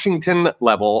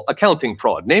Washington-level accounting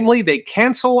fraud. Namely, they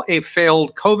cancel a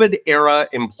failed COVID-era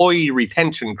employee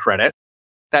retention credit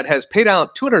that has paid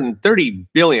out $230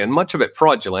 billion, much of it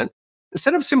fraudulent.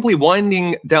 Instead of simply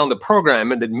winding down the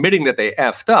program and admitting that they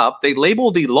effed up, they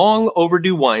label the long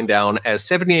overdue wind down as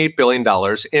 $78 billion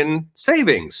in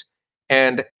savings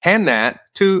and hand that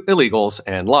to illegals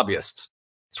and lobbyists.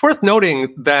 It's worth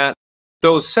noting that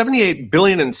those $78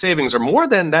 billion in savings are more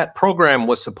than that program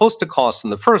was supposed to cost in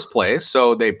the first place,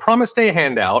 so they promised a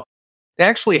handout. They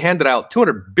actually handed out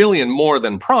 $200 billion more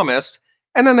than promised,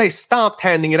 and then they stopped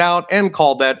handing it out and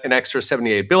called that an extra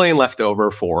 $78 billion left over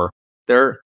for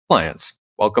their clients.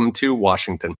 Welcome to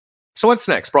Washington. So what's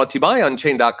next? Brought to you by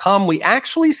Unchained.com. We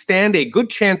actually stand a good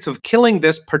chance of killing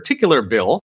this particular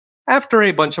bill after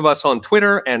a bunch of us on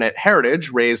Twitter and at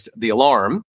Heritage raised the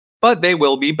alarm. But they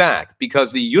will be back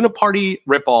because the uniparty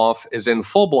ripoff is in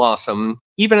full blossom,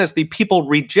 even as the people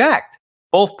reject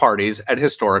both parties at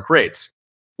historic rates.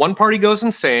 One party goes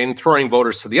insane, throwing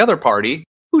voters to the other party,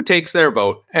 who takes their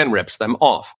vote and rips them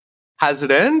off. Has it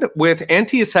end? With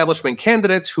anti-establishment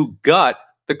candidates who gut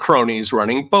the cronies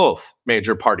running both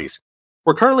major parties.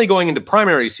 We're currently going into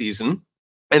primary season,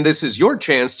 and this is your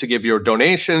chance to give your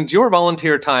donations, your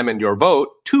volunteer time, and your vote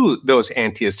to those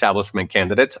anti-establishment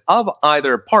candidates of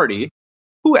either party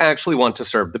who actually want to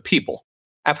serve the people.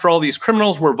 After all, these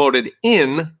criminals were voted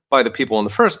in by the people in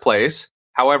the first place,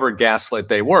 however gaslit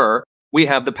they were, we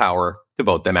have the power to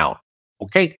vote them out.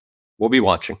 Okay, we'll be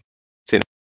watching. See you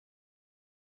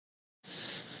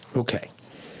next. Okay.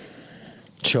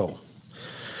 So,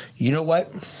 you know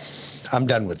what? I'm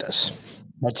done with this.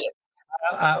 That's it.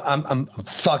 I'm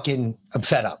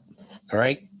fed up. All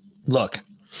right. Look,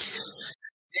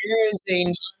 there is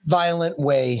a violent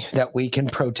way that we can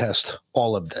protest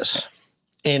all of this,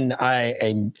 and I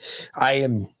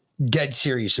am dead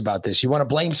serious about this. You want to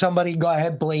blame somebody? Go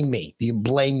ahead, blame me. You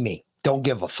blame me. Don't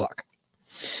give a fuck.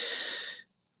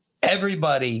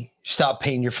 Everybody, stop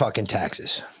paying your fucking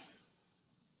taxes.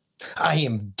 I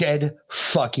am dead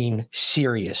fucking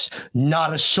serious.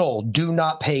 Not a soul. Do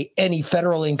not pay any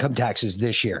federal income taxes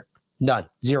this year. None.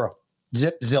 Zero.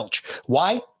 Zip, zilch.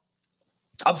 Why?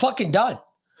 I'm fucking done.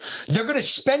 They're going to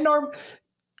spend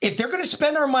if they're going to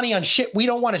spend our money on shit we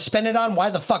don't want to spend it on, why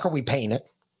the fuck are we paying it?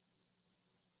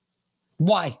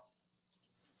 Why?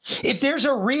 If there's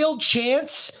a real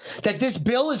chance that this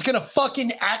bill is going to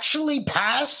fucking actually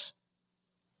pass,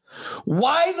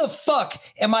 why the fuck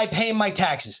am I paying my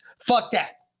taxes? Fuck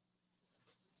that.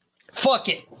 Fuck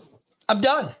it. I'm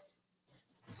done.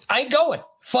 I ain't going.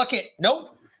 Fuck it.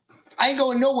 Nope. I ain't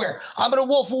going nowhere. I'm going to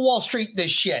Wolf of Wall Street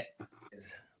this shit.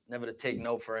 Never to take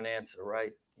no for an answer,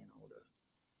 right? You know,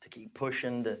 to keep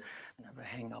pushing, to never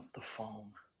hang up the phone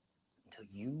until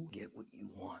you get what you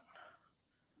want.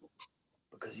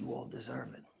 Because you all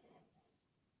deserve it.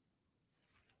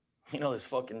 You know this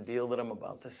fucking deal that I'm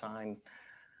about to sign,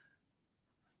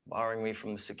 borrowing me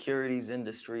from the securities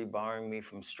industry, borrowing me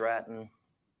from Stratton,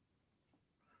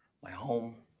 my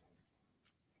home.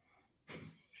 The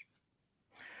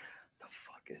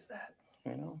fuck is that,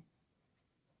 you know?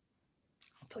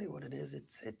 I'll tell you what it is.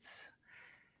 It's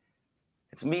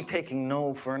me taking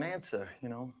no for an answer, you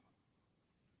know?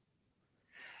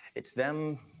 It's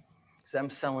them It's them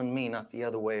selling me, not the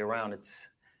other way around. It's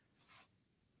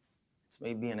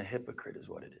me being a hypocrite is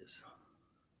what it is.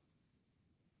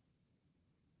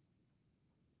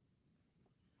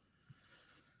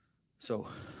 So,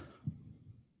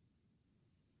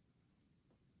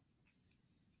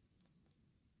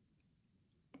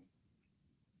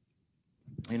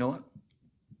 you know what?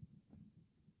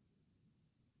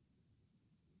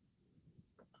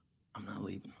 I'm not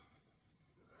leaving.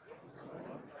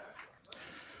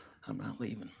 I'm not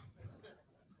leaving.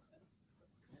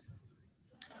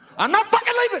 I'm not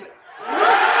fucking leaving!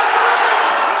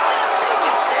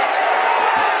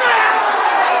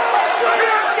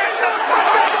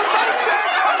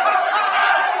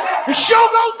 The show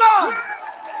goes on!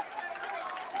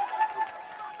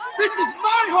 This is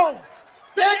my home!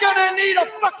 They're gonna need a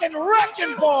fucking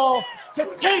wrecking ball to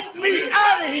take me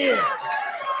out of here!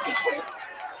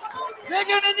 They're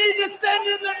gonna need to send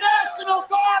in the National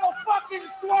Guard, a fucking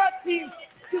SWAT team,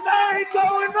 because I ain't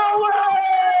going nowhere!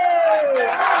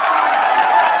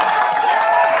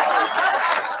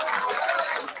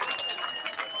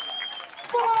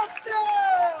 Fuck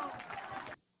them!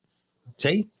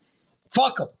 See?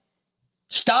 Fuck them.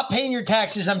 Stop paying your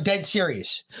taxes. I'm dead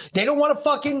serious. They don't want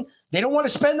to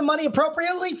spend the money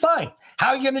appropriately? Fine. How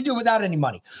are you going to do without any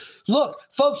money? Look,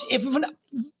 folks,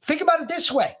 think about it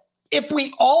this way. If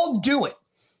we all do it,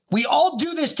 we all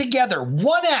do this together,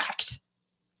 one act,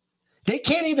 they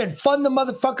can't even fund the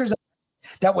motherfuckers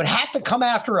that would have to come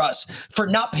after us for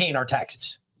not paying our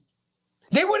taxes.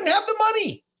 They wouldn't have the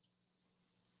money.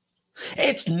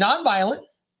 It's nonviolent.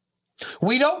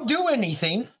 We don't do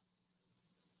anything.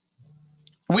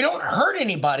 We don't hurt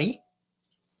anybody.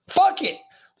 Fuck it.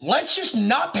 Let's just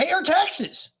not pay our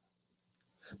taxes.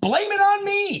 Blame it on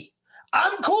me.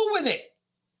 I'm cool with it.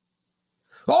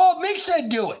 Oh, Mick said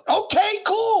do it. Okay,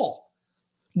 cool.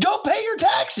 Don't pay your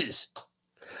taxes.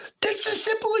 That's the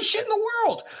simplest shit in the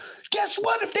world. Guess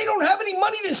what? If they don't have any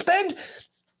money to spend,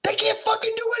 they can't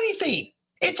fucking do anything.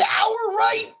 It's our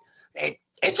right.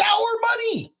 It's our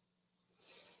money.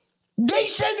 They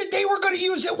said that they were going to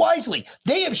use it wisely.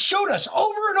 They have showed us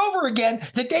over and over again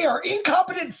that they are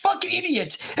incompetent fucking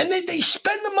idiots and that they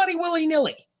spend the money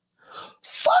willy-nilly.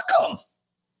 Fuck them.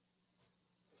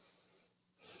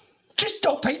 Just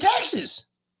don't pay taxes.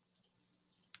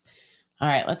 All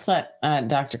right, let's let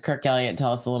Dr. Kirk Elliott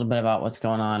tell us a little bit about what's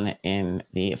going on in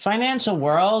the financial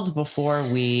world before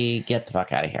we get the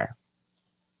fuck out of here.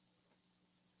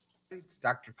 It's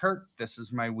Dr. Kirk. This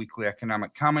is my weekly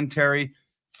economic commentary.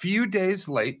 Few days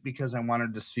late because I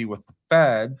wanted to see what the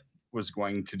Fed was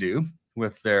going to do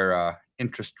with their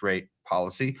interest rate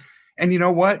policy. And you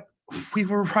know what? We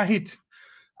were right.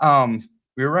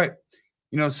 We were right.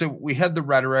 So we had the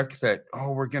rhetoric that,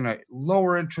 we're going to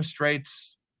lower interest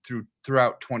rates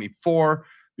throughout 24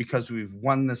 because we've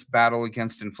won this battle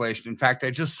against inflation. In fact,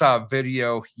 I just saw a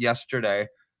video yesterday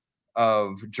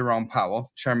of Jerome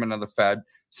Powell, chairman of the Fed,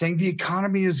 saying the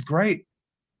economy is great.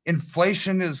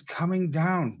 Inflation is coming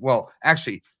down. Well,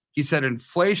 actually, he said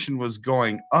inflation was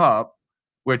going up,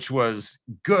 which was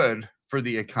good for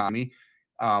the economy.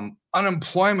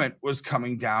 Unemployment was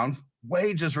coming down.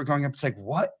 Wages were going up. It's like,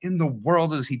 what in the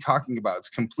world is he talking about? It's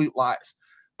complete lies.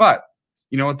 But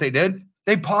you know what they did?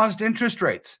 They paused interest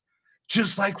rates,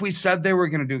 just like we said they were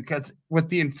going to do, because with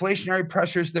the inflationary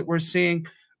pressures that we're seeing,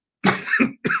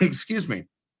 excuse me,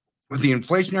 with the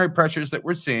inflationary pressures that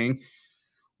we're seeing,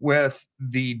 with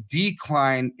the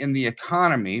decline in the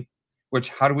economy, which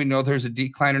how do we know there's a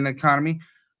decline in the economy?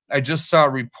 I just saw a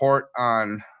report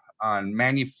on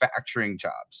manufacturing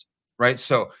jobs, right?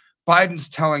 So Biden's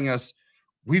telling us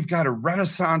we've got a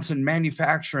renaissance in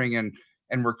manufacturing and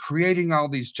we're creating all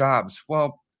these jobs.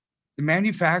 Well, the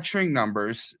manufacturing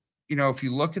numbers, if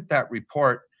you look at that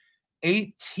report,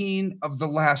 18 of the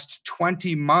last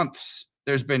 20 months,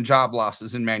 there's been job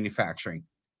losses in manufacturing.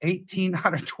 18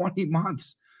 out of 20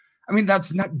 months. I mean,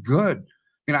 that's not good.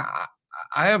 I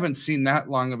haven't seen that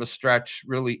long of a stretch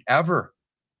really ever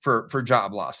for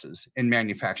job losses in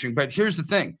manufacturing. But here's the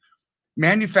thing.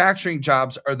 Manufacturing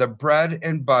jobs are the bread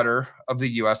and butter of the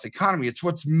U.S. economy. It's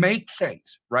what's make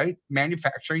things, right?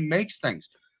 Manufacturing makes things.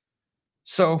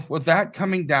 So with that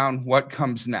coming down, what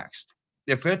comes next?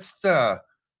 If it's the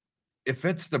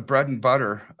bread and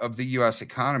butter of the U.S.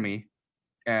 economy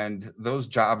and those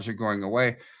jobs are going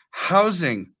away,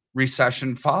 housing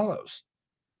recession follows,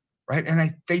 right?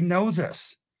 And they know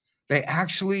this. They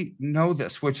actually know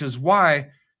this, which is why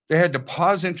they had to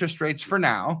pause interest rates for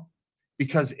now,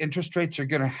 because interest rates are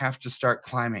going to have to start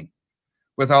climbing.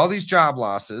 With all these job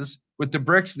losses, with the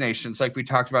BRICS nations, like we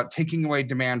talked about, taking away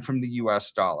demand from the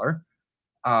U.S. dollar,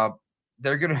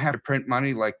 they're going to have to print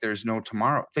money like there's no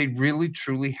tomorrow. They really,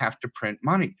 truly have to print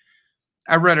money.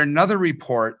 I read another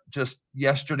report just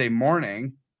yesterday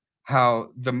morning how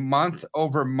the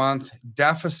month-over-month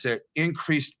deficit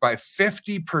increased by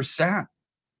 50%.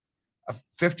 A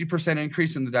 50%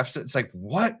 increase in the deficit. It's like,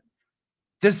 what?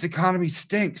 This economy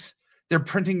stinks. They're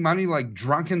printing money like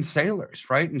drunken sailors,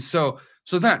 right? And so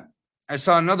then I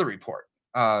saw another report,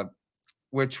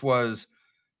 which was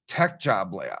tech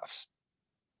job layoffs.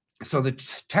 So the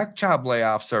tech job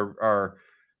layoffs are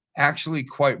actually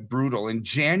quite brutal. In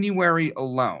January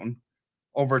alone,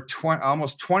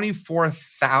 almost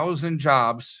 24,000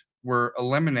 jobs were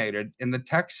eliminated in the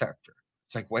tech sector.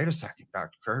 It's like, wait a second,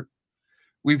 Dr. Kirk.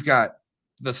 We've got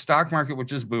the stock market,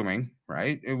 which is booming,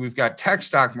 right? And we've got tech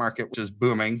stock market, which is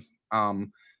booming.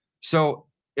 So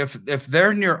if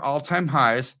they're near all-time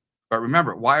highs, but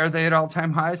remember, why are they at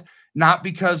all-time highs? Not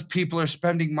because people are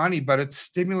spending money, but it's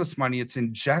stimulus money. It's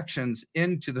injections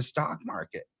into the stock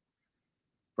market,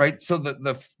 right? So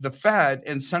the Fed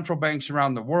and central banks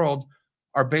around the world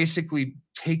are basically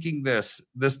taking this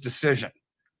decision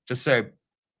to say,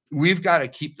 we've got to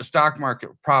keep the stock market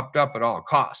propped up at all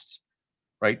costs,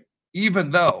 right?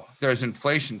 Even though there's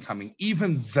inflation coming,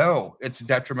 even though it's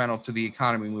detrimental to the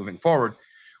economy moving forward,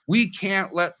 we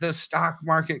can't let this stock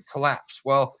market collapse.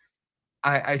 Well,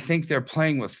 I think they're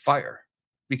playing with fire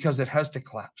because it has to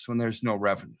collapse when there's no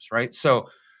revenues, right? So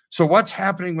what's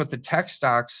happening with the tech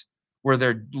stocks where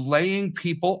they're laying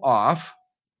people off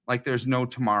like there's no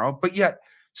tomorrow, but yet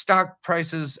stock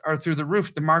prices are through the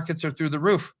roof, the markets are through the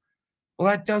roof. Well,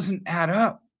 that doesn't add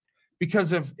up,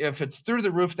 because if it's through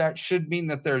the roof, that should mean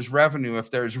that there's revenue.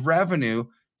 If there's revenue,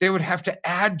 they would have to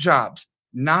add jobs,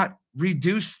 not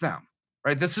reduce them,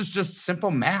 right? This is just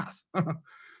simple math.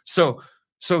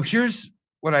 So here's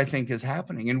what I think is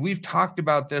happening. And we've talked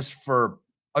about this for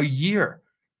a year,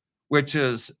 which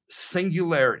is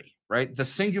singularity, right? The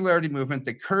singularity movement,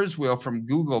 the Kurzweil from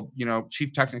Google,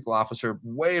 chief technical officer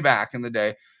way back in the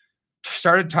day,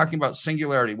 started talking about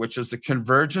singularity, which is the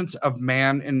convergence of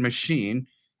man and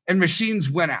machines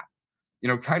went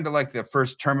out, kind of like the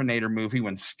first Terminator movie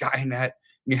when Skynet,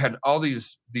 you had all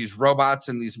these robots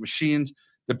and these machines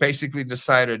that basically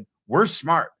decided we're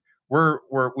smart.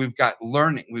 We've got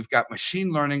learning, we've got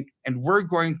machine learning, and we're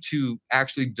going to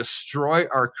actually destroy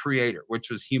our creator, which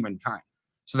was humankind.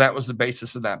 So that was the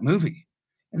basis of that movie.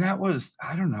 And that was,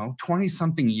 20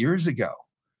 something years ago.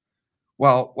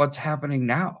 Well, what's happening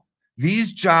now?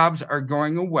 These jobs are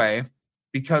going away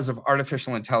because of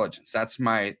artificial intelligence. That's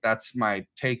my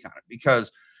take on it.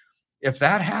 Because if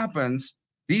that happens,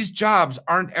 these jobs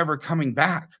aren't ever coming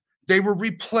back. They were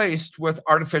replaced with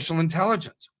artificial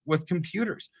intelligence, with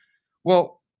computers.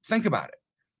 Well, think about it.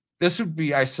 This would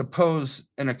be, I suppose,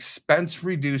 an expense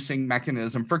reducing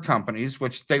mechanism for companies,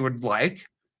 which they would like.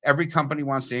 Every company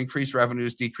wants to increase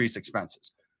revenues, decrease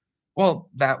expenses. Well,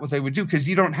 that's what they would do, because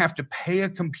you don't have to pay a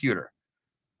computer.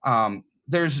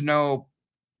 There's no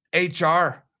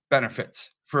HR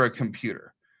benefits for a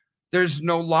computer. There's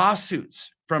no lawsuits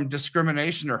from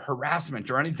discrimination or harassment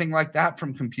or anything like that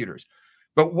from computers.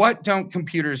 But what don't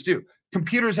computers do?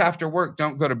 Computers after work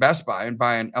don't go to Best Buy and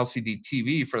buy an LCD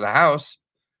TV for the house.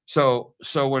 So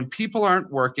when people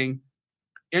aren't working,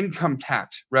 income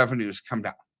tax revenues come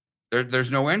down.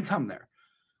 There's no income there.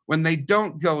 When they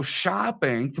don't go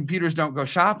shopping, computers don't go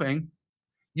shopping,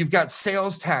 you've got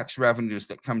sales tax revenues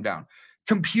that come down.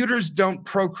 Computers don't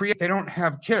procreate. They don't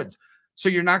have kids. So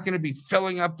you're not going to be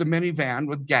filling up the minivan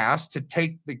with gas to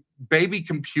take the baby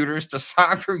computers to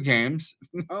soccer games.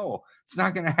 No, it's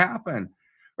not going to happen,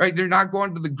 right? They're not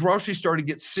going to the grocery store to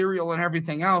get cereal and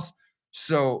everything else.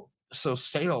 So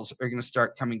sales are going to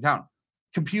start coming down.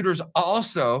 Computers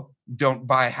also don't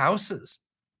buy houses,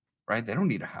 right? They don't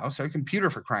need a house. They're a computer,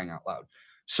 for crying out loud.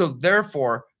 So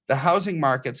therefore, the housing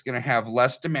market's going to have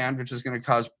less demand, which is going to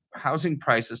cause housing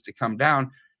prices to come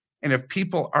down. And if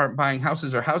people aren't buying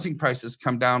houses or housing prices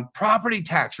come down, property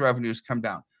tax revenues come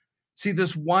down. See,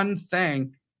 this one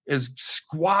thing is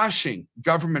squashing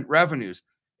government revenues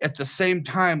at the same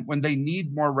time when they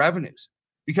need more revenues.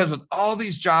 Because with all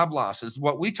these job losses,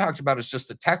 what we talked about is just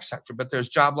the tech sector, but there's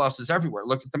job losses everywhere.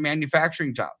 Look at the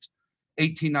manufacturing jobs.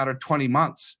 18 out of 20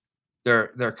 months,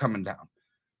 they're coming down.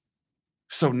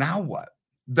 So now what?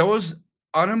 Those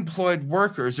unemployed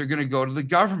workers are going to go to the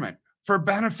government for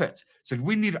benefits. So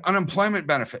we need unemployment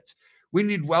benefits. We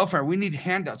need welfare. We need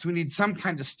handouts. We need some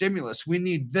kind of stimulus. We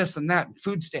need this and that, and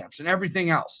food stamps and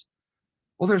everything else.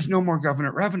 Well, there's no more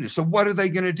government revenue. So what are they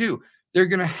going to do? They're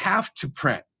going to have to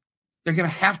print. They're going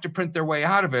to have to print their way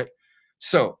out of it.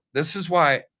 So this is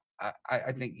why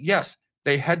I think, yes,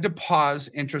 they had to pause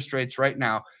interest rates right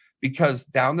now because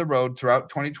down the road throughout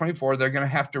 2024, they're going to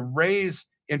have to raise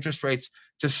interest rates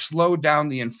to slow down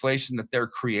the inflation that they're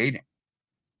creating.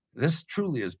 This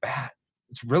truly is bad.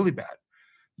 It's really bad.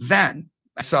 Then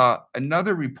I saw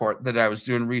another report that I was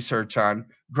doing research on,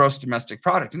 gross domestic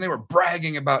product, and they were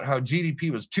bragging about how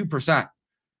GDP was 2%.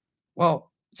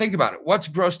 Well, think about it. What's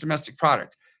gross domestic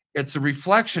product? It's a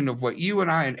reflection of what you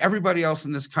and I and everybody else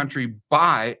in this country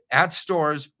buy at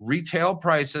stores, retail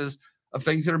prices of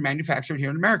things that are manufactured here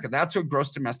in America. That's what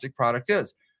gross domestic product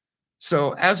is.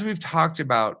 So as we've talked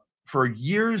about for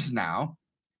years now,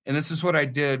 and this is what I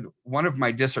did one of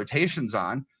my dissertations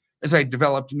on, is I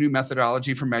developed a new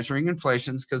methodology for measuring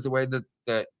inflations, because the way that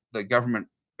the government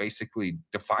basically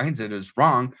defines it is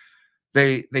wrong.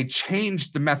 They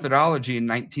changed the methodology in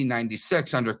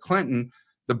 1996 under Clinton.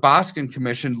 The Boskin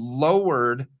Commission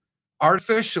lowered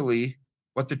artificially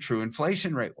what the true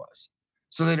inflation rate was,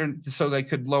 so they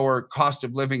could lower cost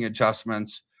of living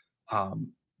adjustments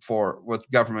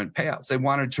with government payouts. They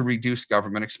wanted to reduce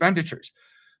government expenditures.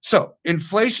 So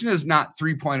inflation is not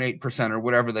 3.8% or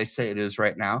whatever they say it is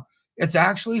right now. It's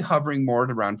actually hovering more at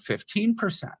around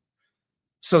 15%.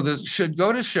 So this should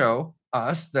go to show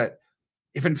us that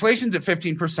if inflation's at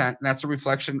 15%, and that's a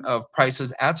reflection of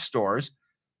prices at stores,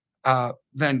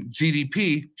 then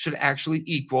GDP should actually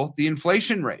equal the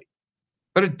inflation rate.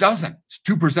 But it doesn't. It's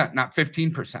 2%, not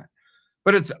 15%.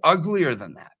 But it's uglier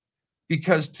than that,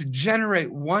 because to generate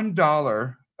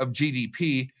 $1 of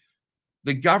GDP,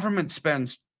 the government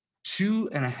spends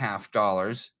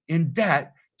 $2.50 in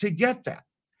debt to get that.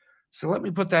 So let me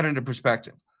put that into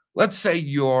perspective. Let's say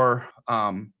you're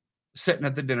sitting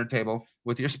at the dinner table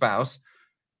with your spouse,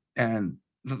 and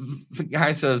the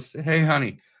guy says, "Hey,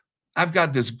 honey, I've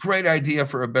got this great idea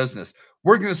for a business.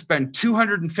 We're going to spend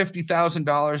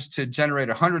 $250,000 to generate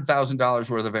 $100,000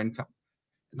 worth of income."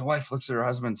 And the wife looks at her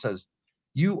husband and says,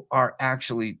 "You are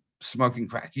actually smoking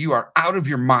crack. You are out of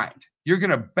your mind. You're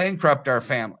going to bankrupt our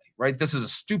family, right? This is a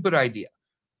stupid idea."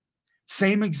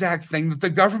 Same exact thing that the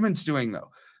government's doing,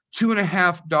 though.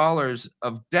 $2.50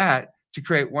 of debt to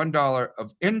create $1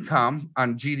 of income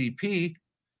on GDP.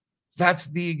 That's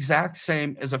the exact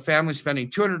same as a family spending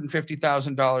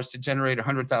 $250,000 to generate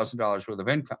 $100,000 worth of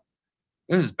income.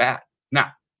 This is bad.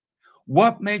 Now,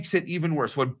 what makes it even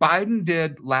worse? What Biden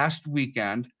did last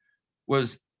weekend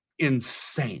was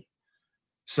insane.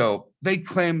 So they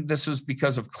claim this was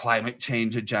because of climate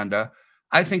change agenda.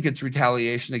 I think it's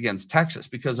retaliation against Texas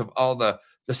because of all the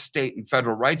state and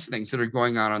federal rights things that are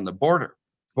going on the border.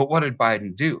 But what did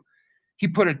Biden do? He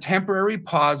put a temporary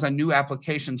pause on new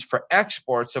applications for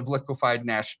exports of liquefied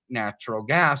natural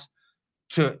gas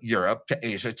to Europe, to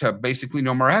Asia, to basically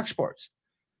no more exports.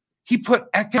 He put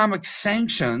economic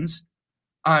sanctions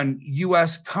on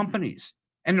U.S. companies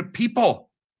and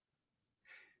people.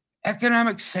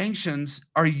 Economic sanctions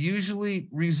are usually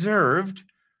reserved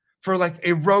for like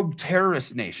a rogue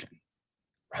terrorist nation,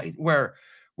 right? Where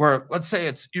let's say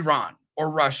it's Iran or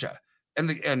Russia, and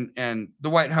the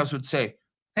White House would say,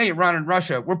 "Hey, Iran and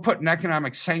Russia, we're putting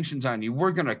economic sanctions on you.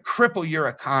 We're going to cripple your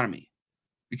economy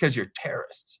because you're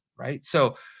terrorists," right?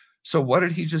 So what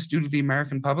did he just do to the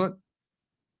American public?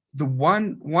 The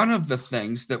one of the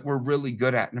things that we're really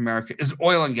good at in America is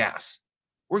oil and gas.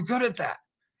 We're good at that.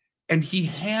 And he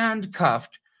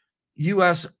handcuffed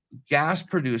U.S. gas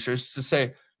producers to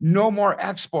say, no more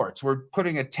exports. We're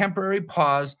putting a temporary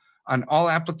pause on all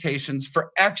applications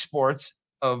for exports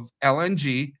of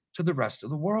LNG to the rest of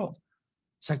the world.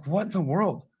 It's like, what in the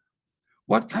world?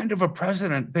 What kind of a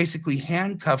president basically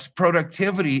handcuffs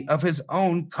productivity of his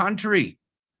own country?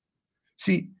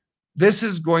 See, this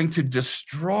is going to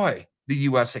destroy the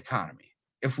U.S. economy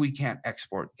if we can't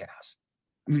export gas.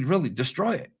 I mean, really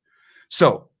destroy it.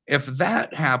 So if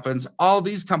that happens, all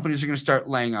these companies are going to start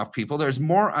laying off people. There's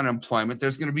more unemployment.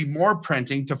 There's going to be more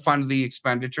printing to fund the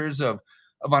expenditures of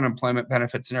unemployment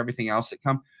benefits and everything else that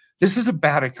come. This is a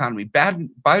bad economy.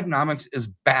 Bidenomics is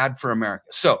bad for America.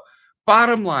 So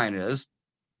bottom line is,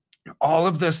 all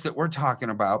of this that we're talking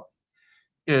about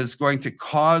is going to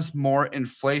cause more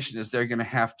inflation, as they're going to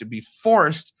have to be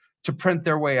forced to print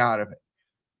their way out of it.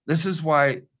 This is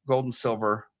why gold and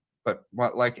silver, but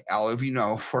what, like all of you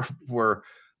know, we're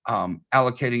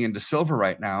allocating into silver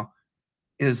right now,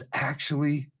 is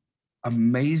actually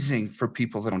amazing for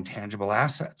people that own tangible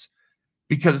assets,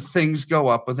 because things go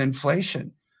up with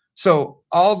inflation. So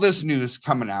all this news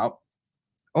coming out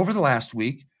over the last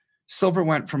week, silver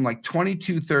went from like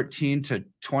 22.13 to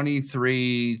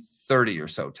 23.30 or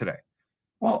so today.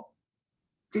 Well,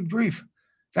 good grief.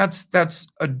 That's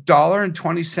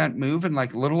 $1.20 move in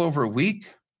like a little over a week.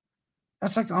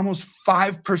 That's like almost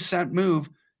 5% move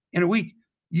in a week.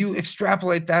 You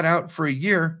extrapolate that out for a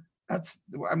year,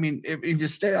 If you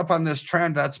stay up on this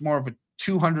trend, that's more of a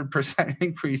 200%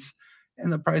 increase in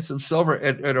the price of silver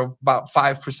at about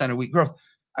 5% a week growth.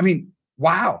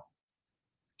 Wow.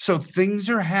 So things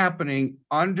are happening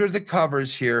under the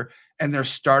covers here, and they're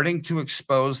starting to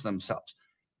expose themselves.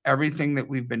 Everything that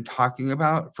we've been talking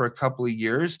about for a couple of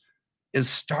years is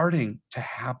starting to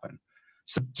happen.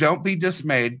 So don't be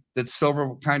dismayed that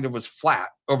silver kind of was flat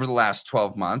over the last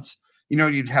 12 months.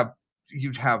 You'd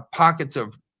have pockets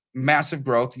of massive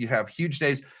growth. You'd have huge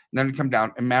days, and then it'd come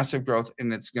down, and massive growth,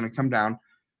 and it's going to come down.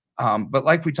 But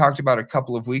like we talked about a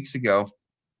couple of weeks ago,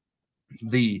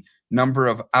 the number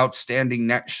of outstanding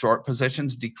net short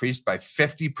positions decreased by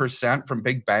 50% from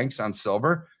big banks on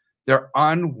silver. They're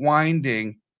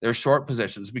unwinding their short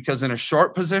positions, because in a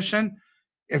short position,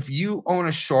 if you own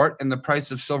a short and the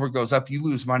price of silver goes up, you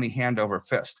lose money hand over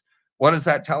fist. What does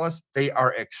that tell us? They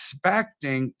are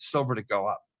expecting silver to go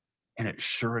up, and it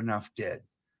sure enough did.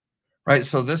 Right?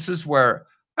 So this is where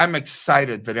I'm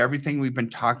excited that everything we've been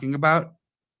talking about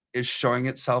is showing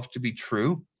itself to be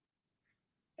true.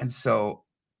 And so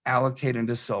allocate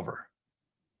into silver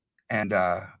and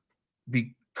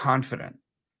be confident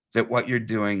that what you're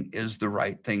doing is the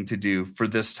right thing to do for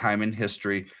this time in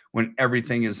history when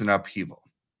everything is in upheaval.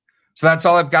 So that's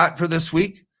all I've got for this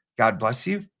week. God bless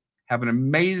you. Have an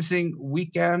amazing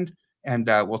weekend, and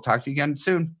we'll talk to you again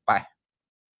soon. Bye.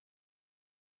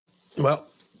 Well,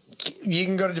 you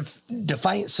can go to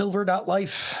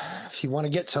defiantsilver.life if you want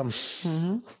to get some.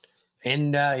 Mm-hmm.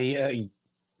 And I'm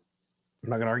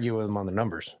not going to argue with them on the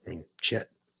numbers. Shit.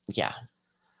 Yeah.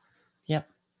 Yep.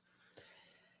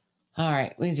 All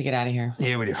right. We need to get out of here.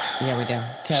 Yeah, we do. Yeah, we do.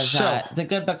 Because the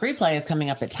Good Book replay is coming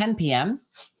up at 10 p.m.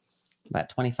 About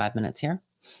 25 minutes here.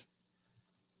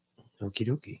 Okie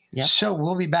dokie. Yeah. So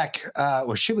we'll be back,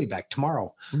 she'll be back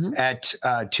tomorrow at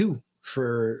 2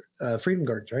 for Freedom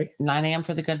Gardens, right? 9 a.m.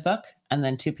 for the Good Book, and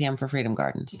then 2 p.m. for Freedom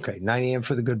Gardens. Okay, 9 a.m.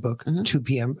 for the Good Book, 2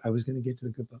 p.m. I was going to get to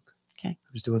the Good Book. Okay. I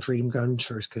was doing Freedom Gardens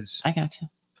first because I got you.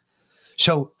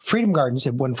 So Freedom Gardens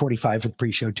at 1:45 for the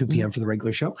pre-show, 2 p.m. for the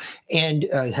regular show. And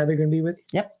Heather going to be with you?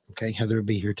 Yep. Okay, Heather will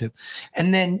be here too.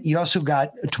 And then you also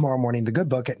got tomorrow morning the Good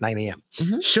Book at 9 a.m.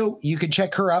 So you can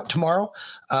check her out tomorrow.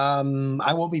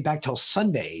 I won't be back till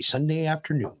Sunday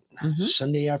afternoon.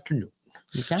 Sunday afternoon.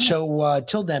 So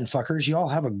till then, fuckers, you all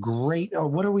have a great.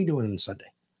 What are we doing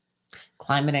Sunday?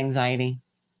 Climate anxiety.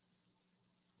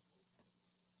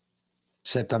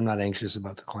 Except I'm not anxious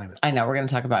about the climate. I know. We're going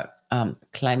to talk about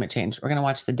climate change. We're going to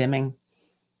watch The Dimming.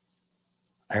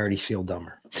 I already feel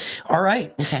dumber. All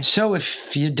right. Okay. So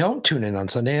if you don't tune in on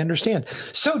Sunday, I understand.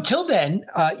 So till then,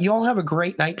 you all have a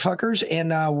great night, fuckers. And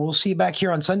we'll see you back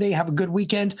here on Sunday. Have a good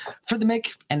weekend. For the Mick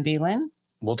and B. Lynn.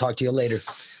 We'll talk to you later.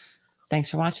 Thanks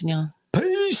for watching, y'all.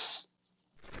 Peace.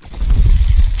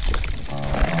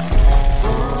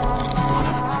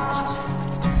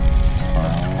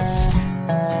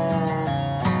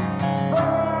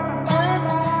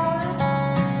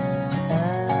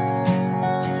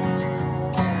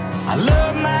 I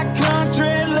love my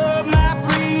country, love my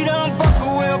freedom, fuck a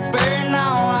welfare,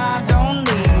 now I don't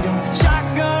need them.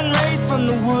 Shotgun race from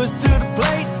the woods to the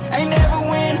plate, ain't never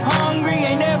went hungry,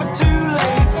 ain't never too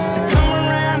late. So come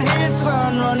around here,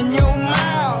 son, running your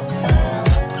mouth.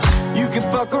 You can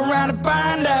fuck around and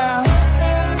find out.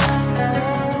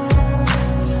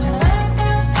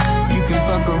 You can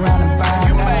fuck around and find out.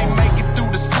 You may make it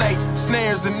through the snakes,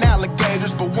 snares, and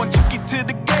alligators, but once you get to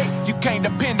the gate, you can't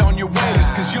depend on your waiters,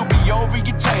 cause you'll be over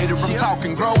your tater. I'm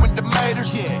talking growing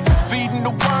tomatoes, feeding the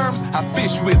worms I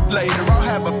fish with later. I'll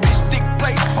have a fish stick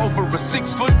plate over a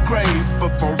 6-foot grave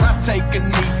before I take a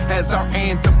knee as our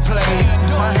anthem plays.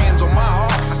 My hands on my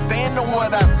heart, I stand on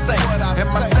what I say, and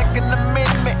my Second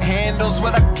Amendment handles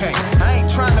what I can't. I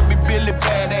ain't trying to be Billy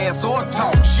Badass or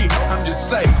talk shit, I'm just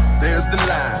saying, there's the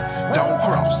line, don't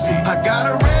cross it. I got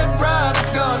a Red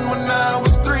Ryder gun when I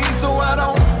was 3, so I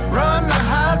don't run or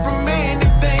hide from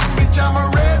anything, bitch. I'm a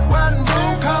red, white, and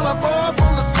blue collar boy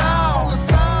from the South.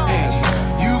 And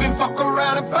you can fuck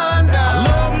around and find out. I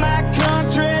love my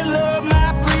country, love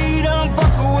my freedom,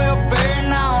 fuck a welfare,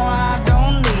 now I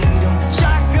don't need them.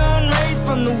 Shotgun race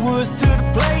from the woods to the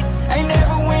plate, ain't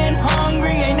never went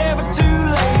hungry, ain't never too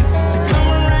late. So come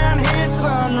around here,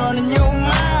 son, running your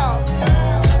mouth.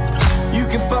 You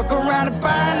can fuck around and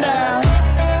find out.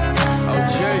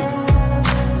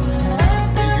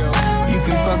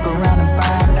 Fuck around and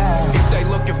find out. If they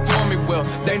looking for me, well,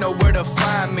 they know where to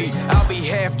find me. I'll be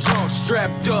half drunk,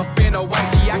 strapped up in a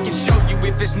whitey. I can show you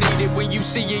if it's needed. When you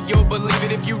see it, you'll believe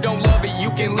it. If you don't love it, you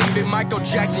can leave it. Michael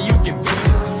Jackson, you can beat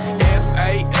it.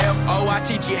 AFO, I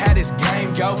teach you how this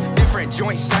game go. Different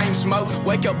joints, same smoke.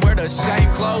 Wake up, wear the same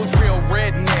clothes. Real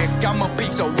redneck, I'm a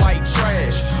piece of white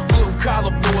trash. Blue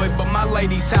collar boy, but my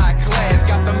lady's high class.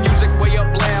 Got the music way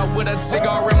up loud with a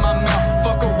cigar in my mouth.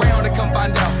 Fuck around and come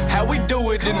find out how we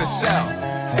do it in the South.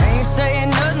 Ain't saying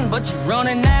nothing, but you're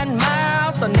running that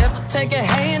mouth. I never take a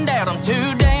handout, I'm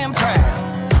too damn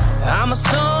proud. I'm a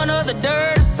son of the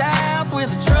dirty South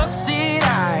with a truck seat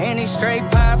high and these straight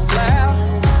pipes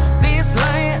loud. This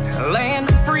land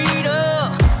of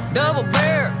freedom, double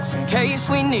barrels in case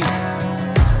we need.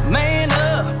 Man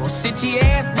up, we'll sit your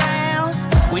ass down.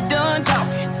 We done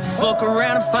talking, fuck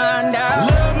around and find out.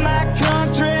 Love my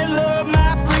country, love my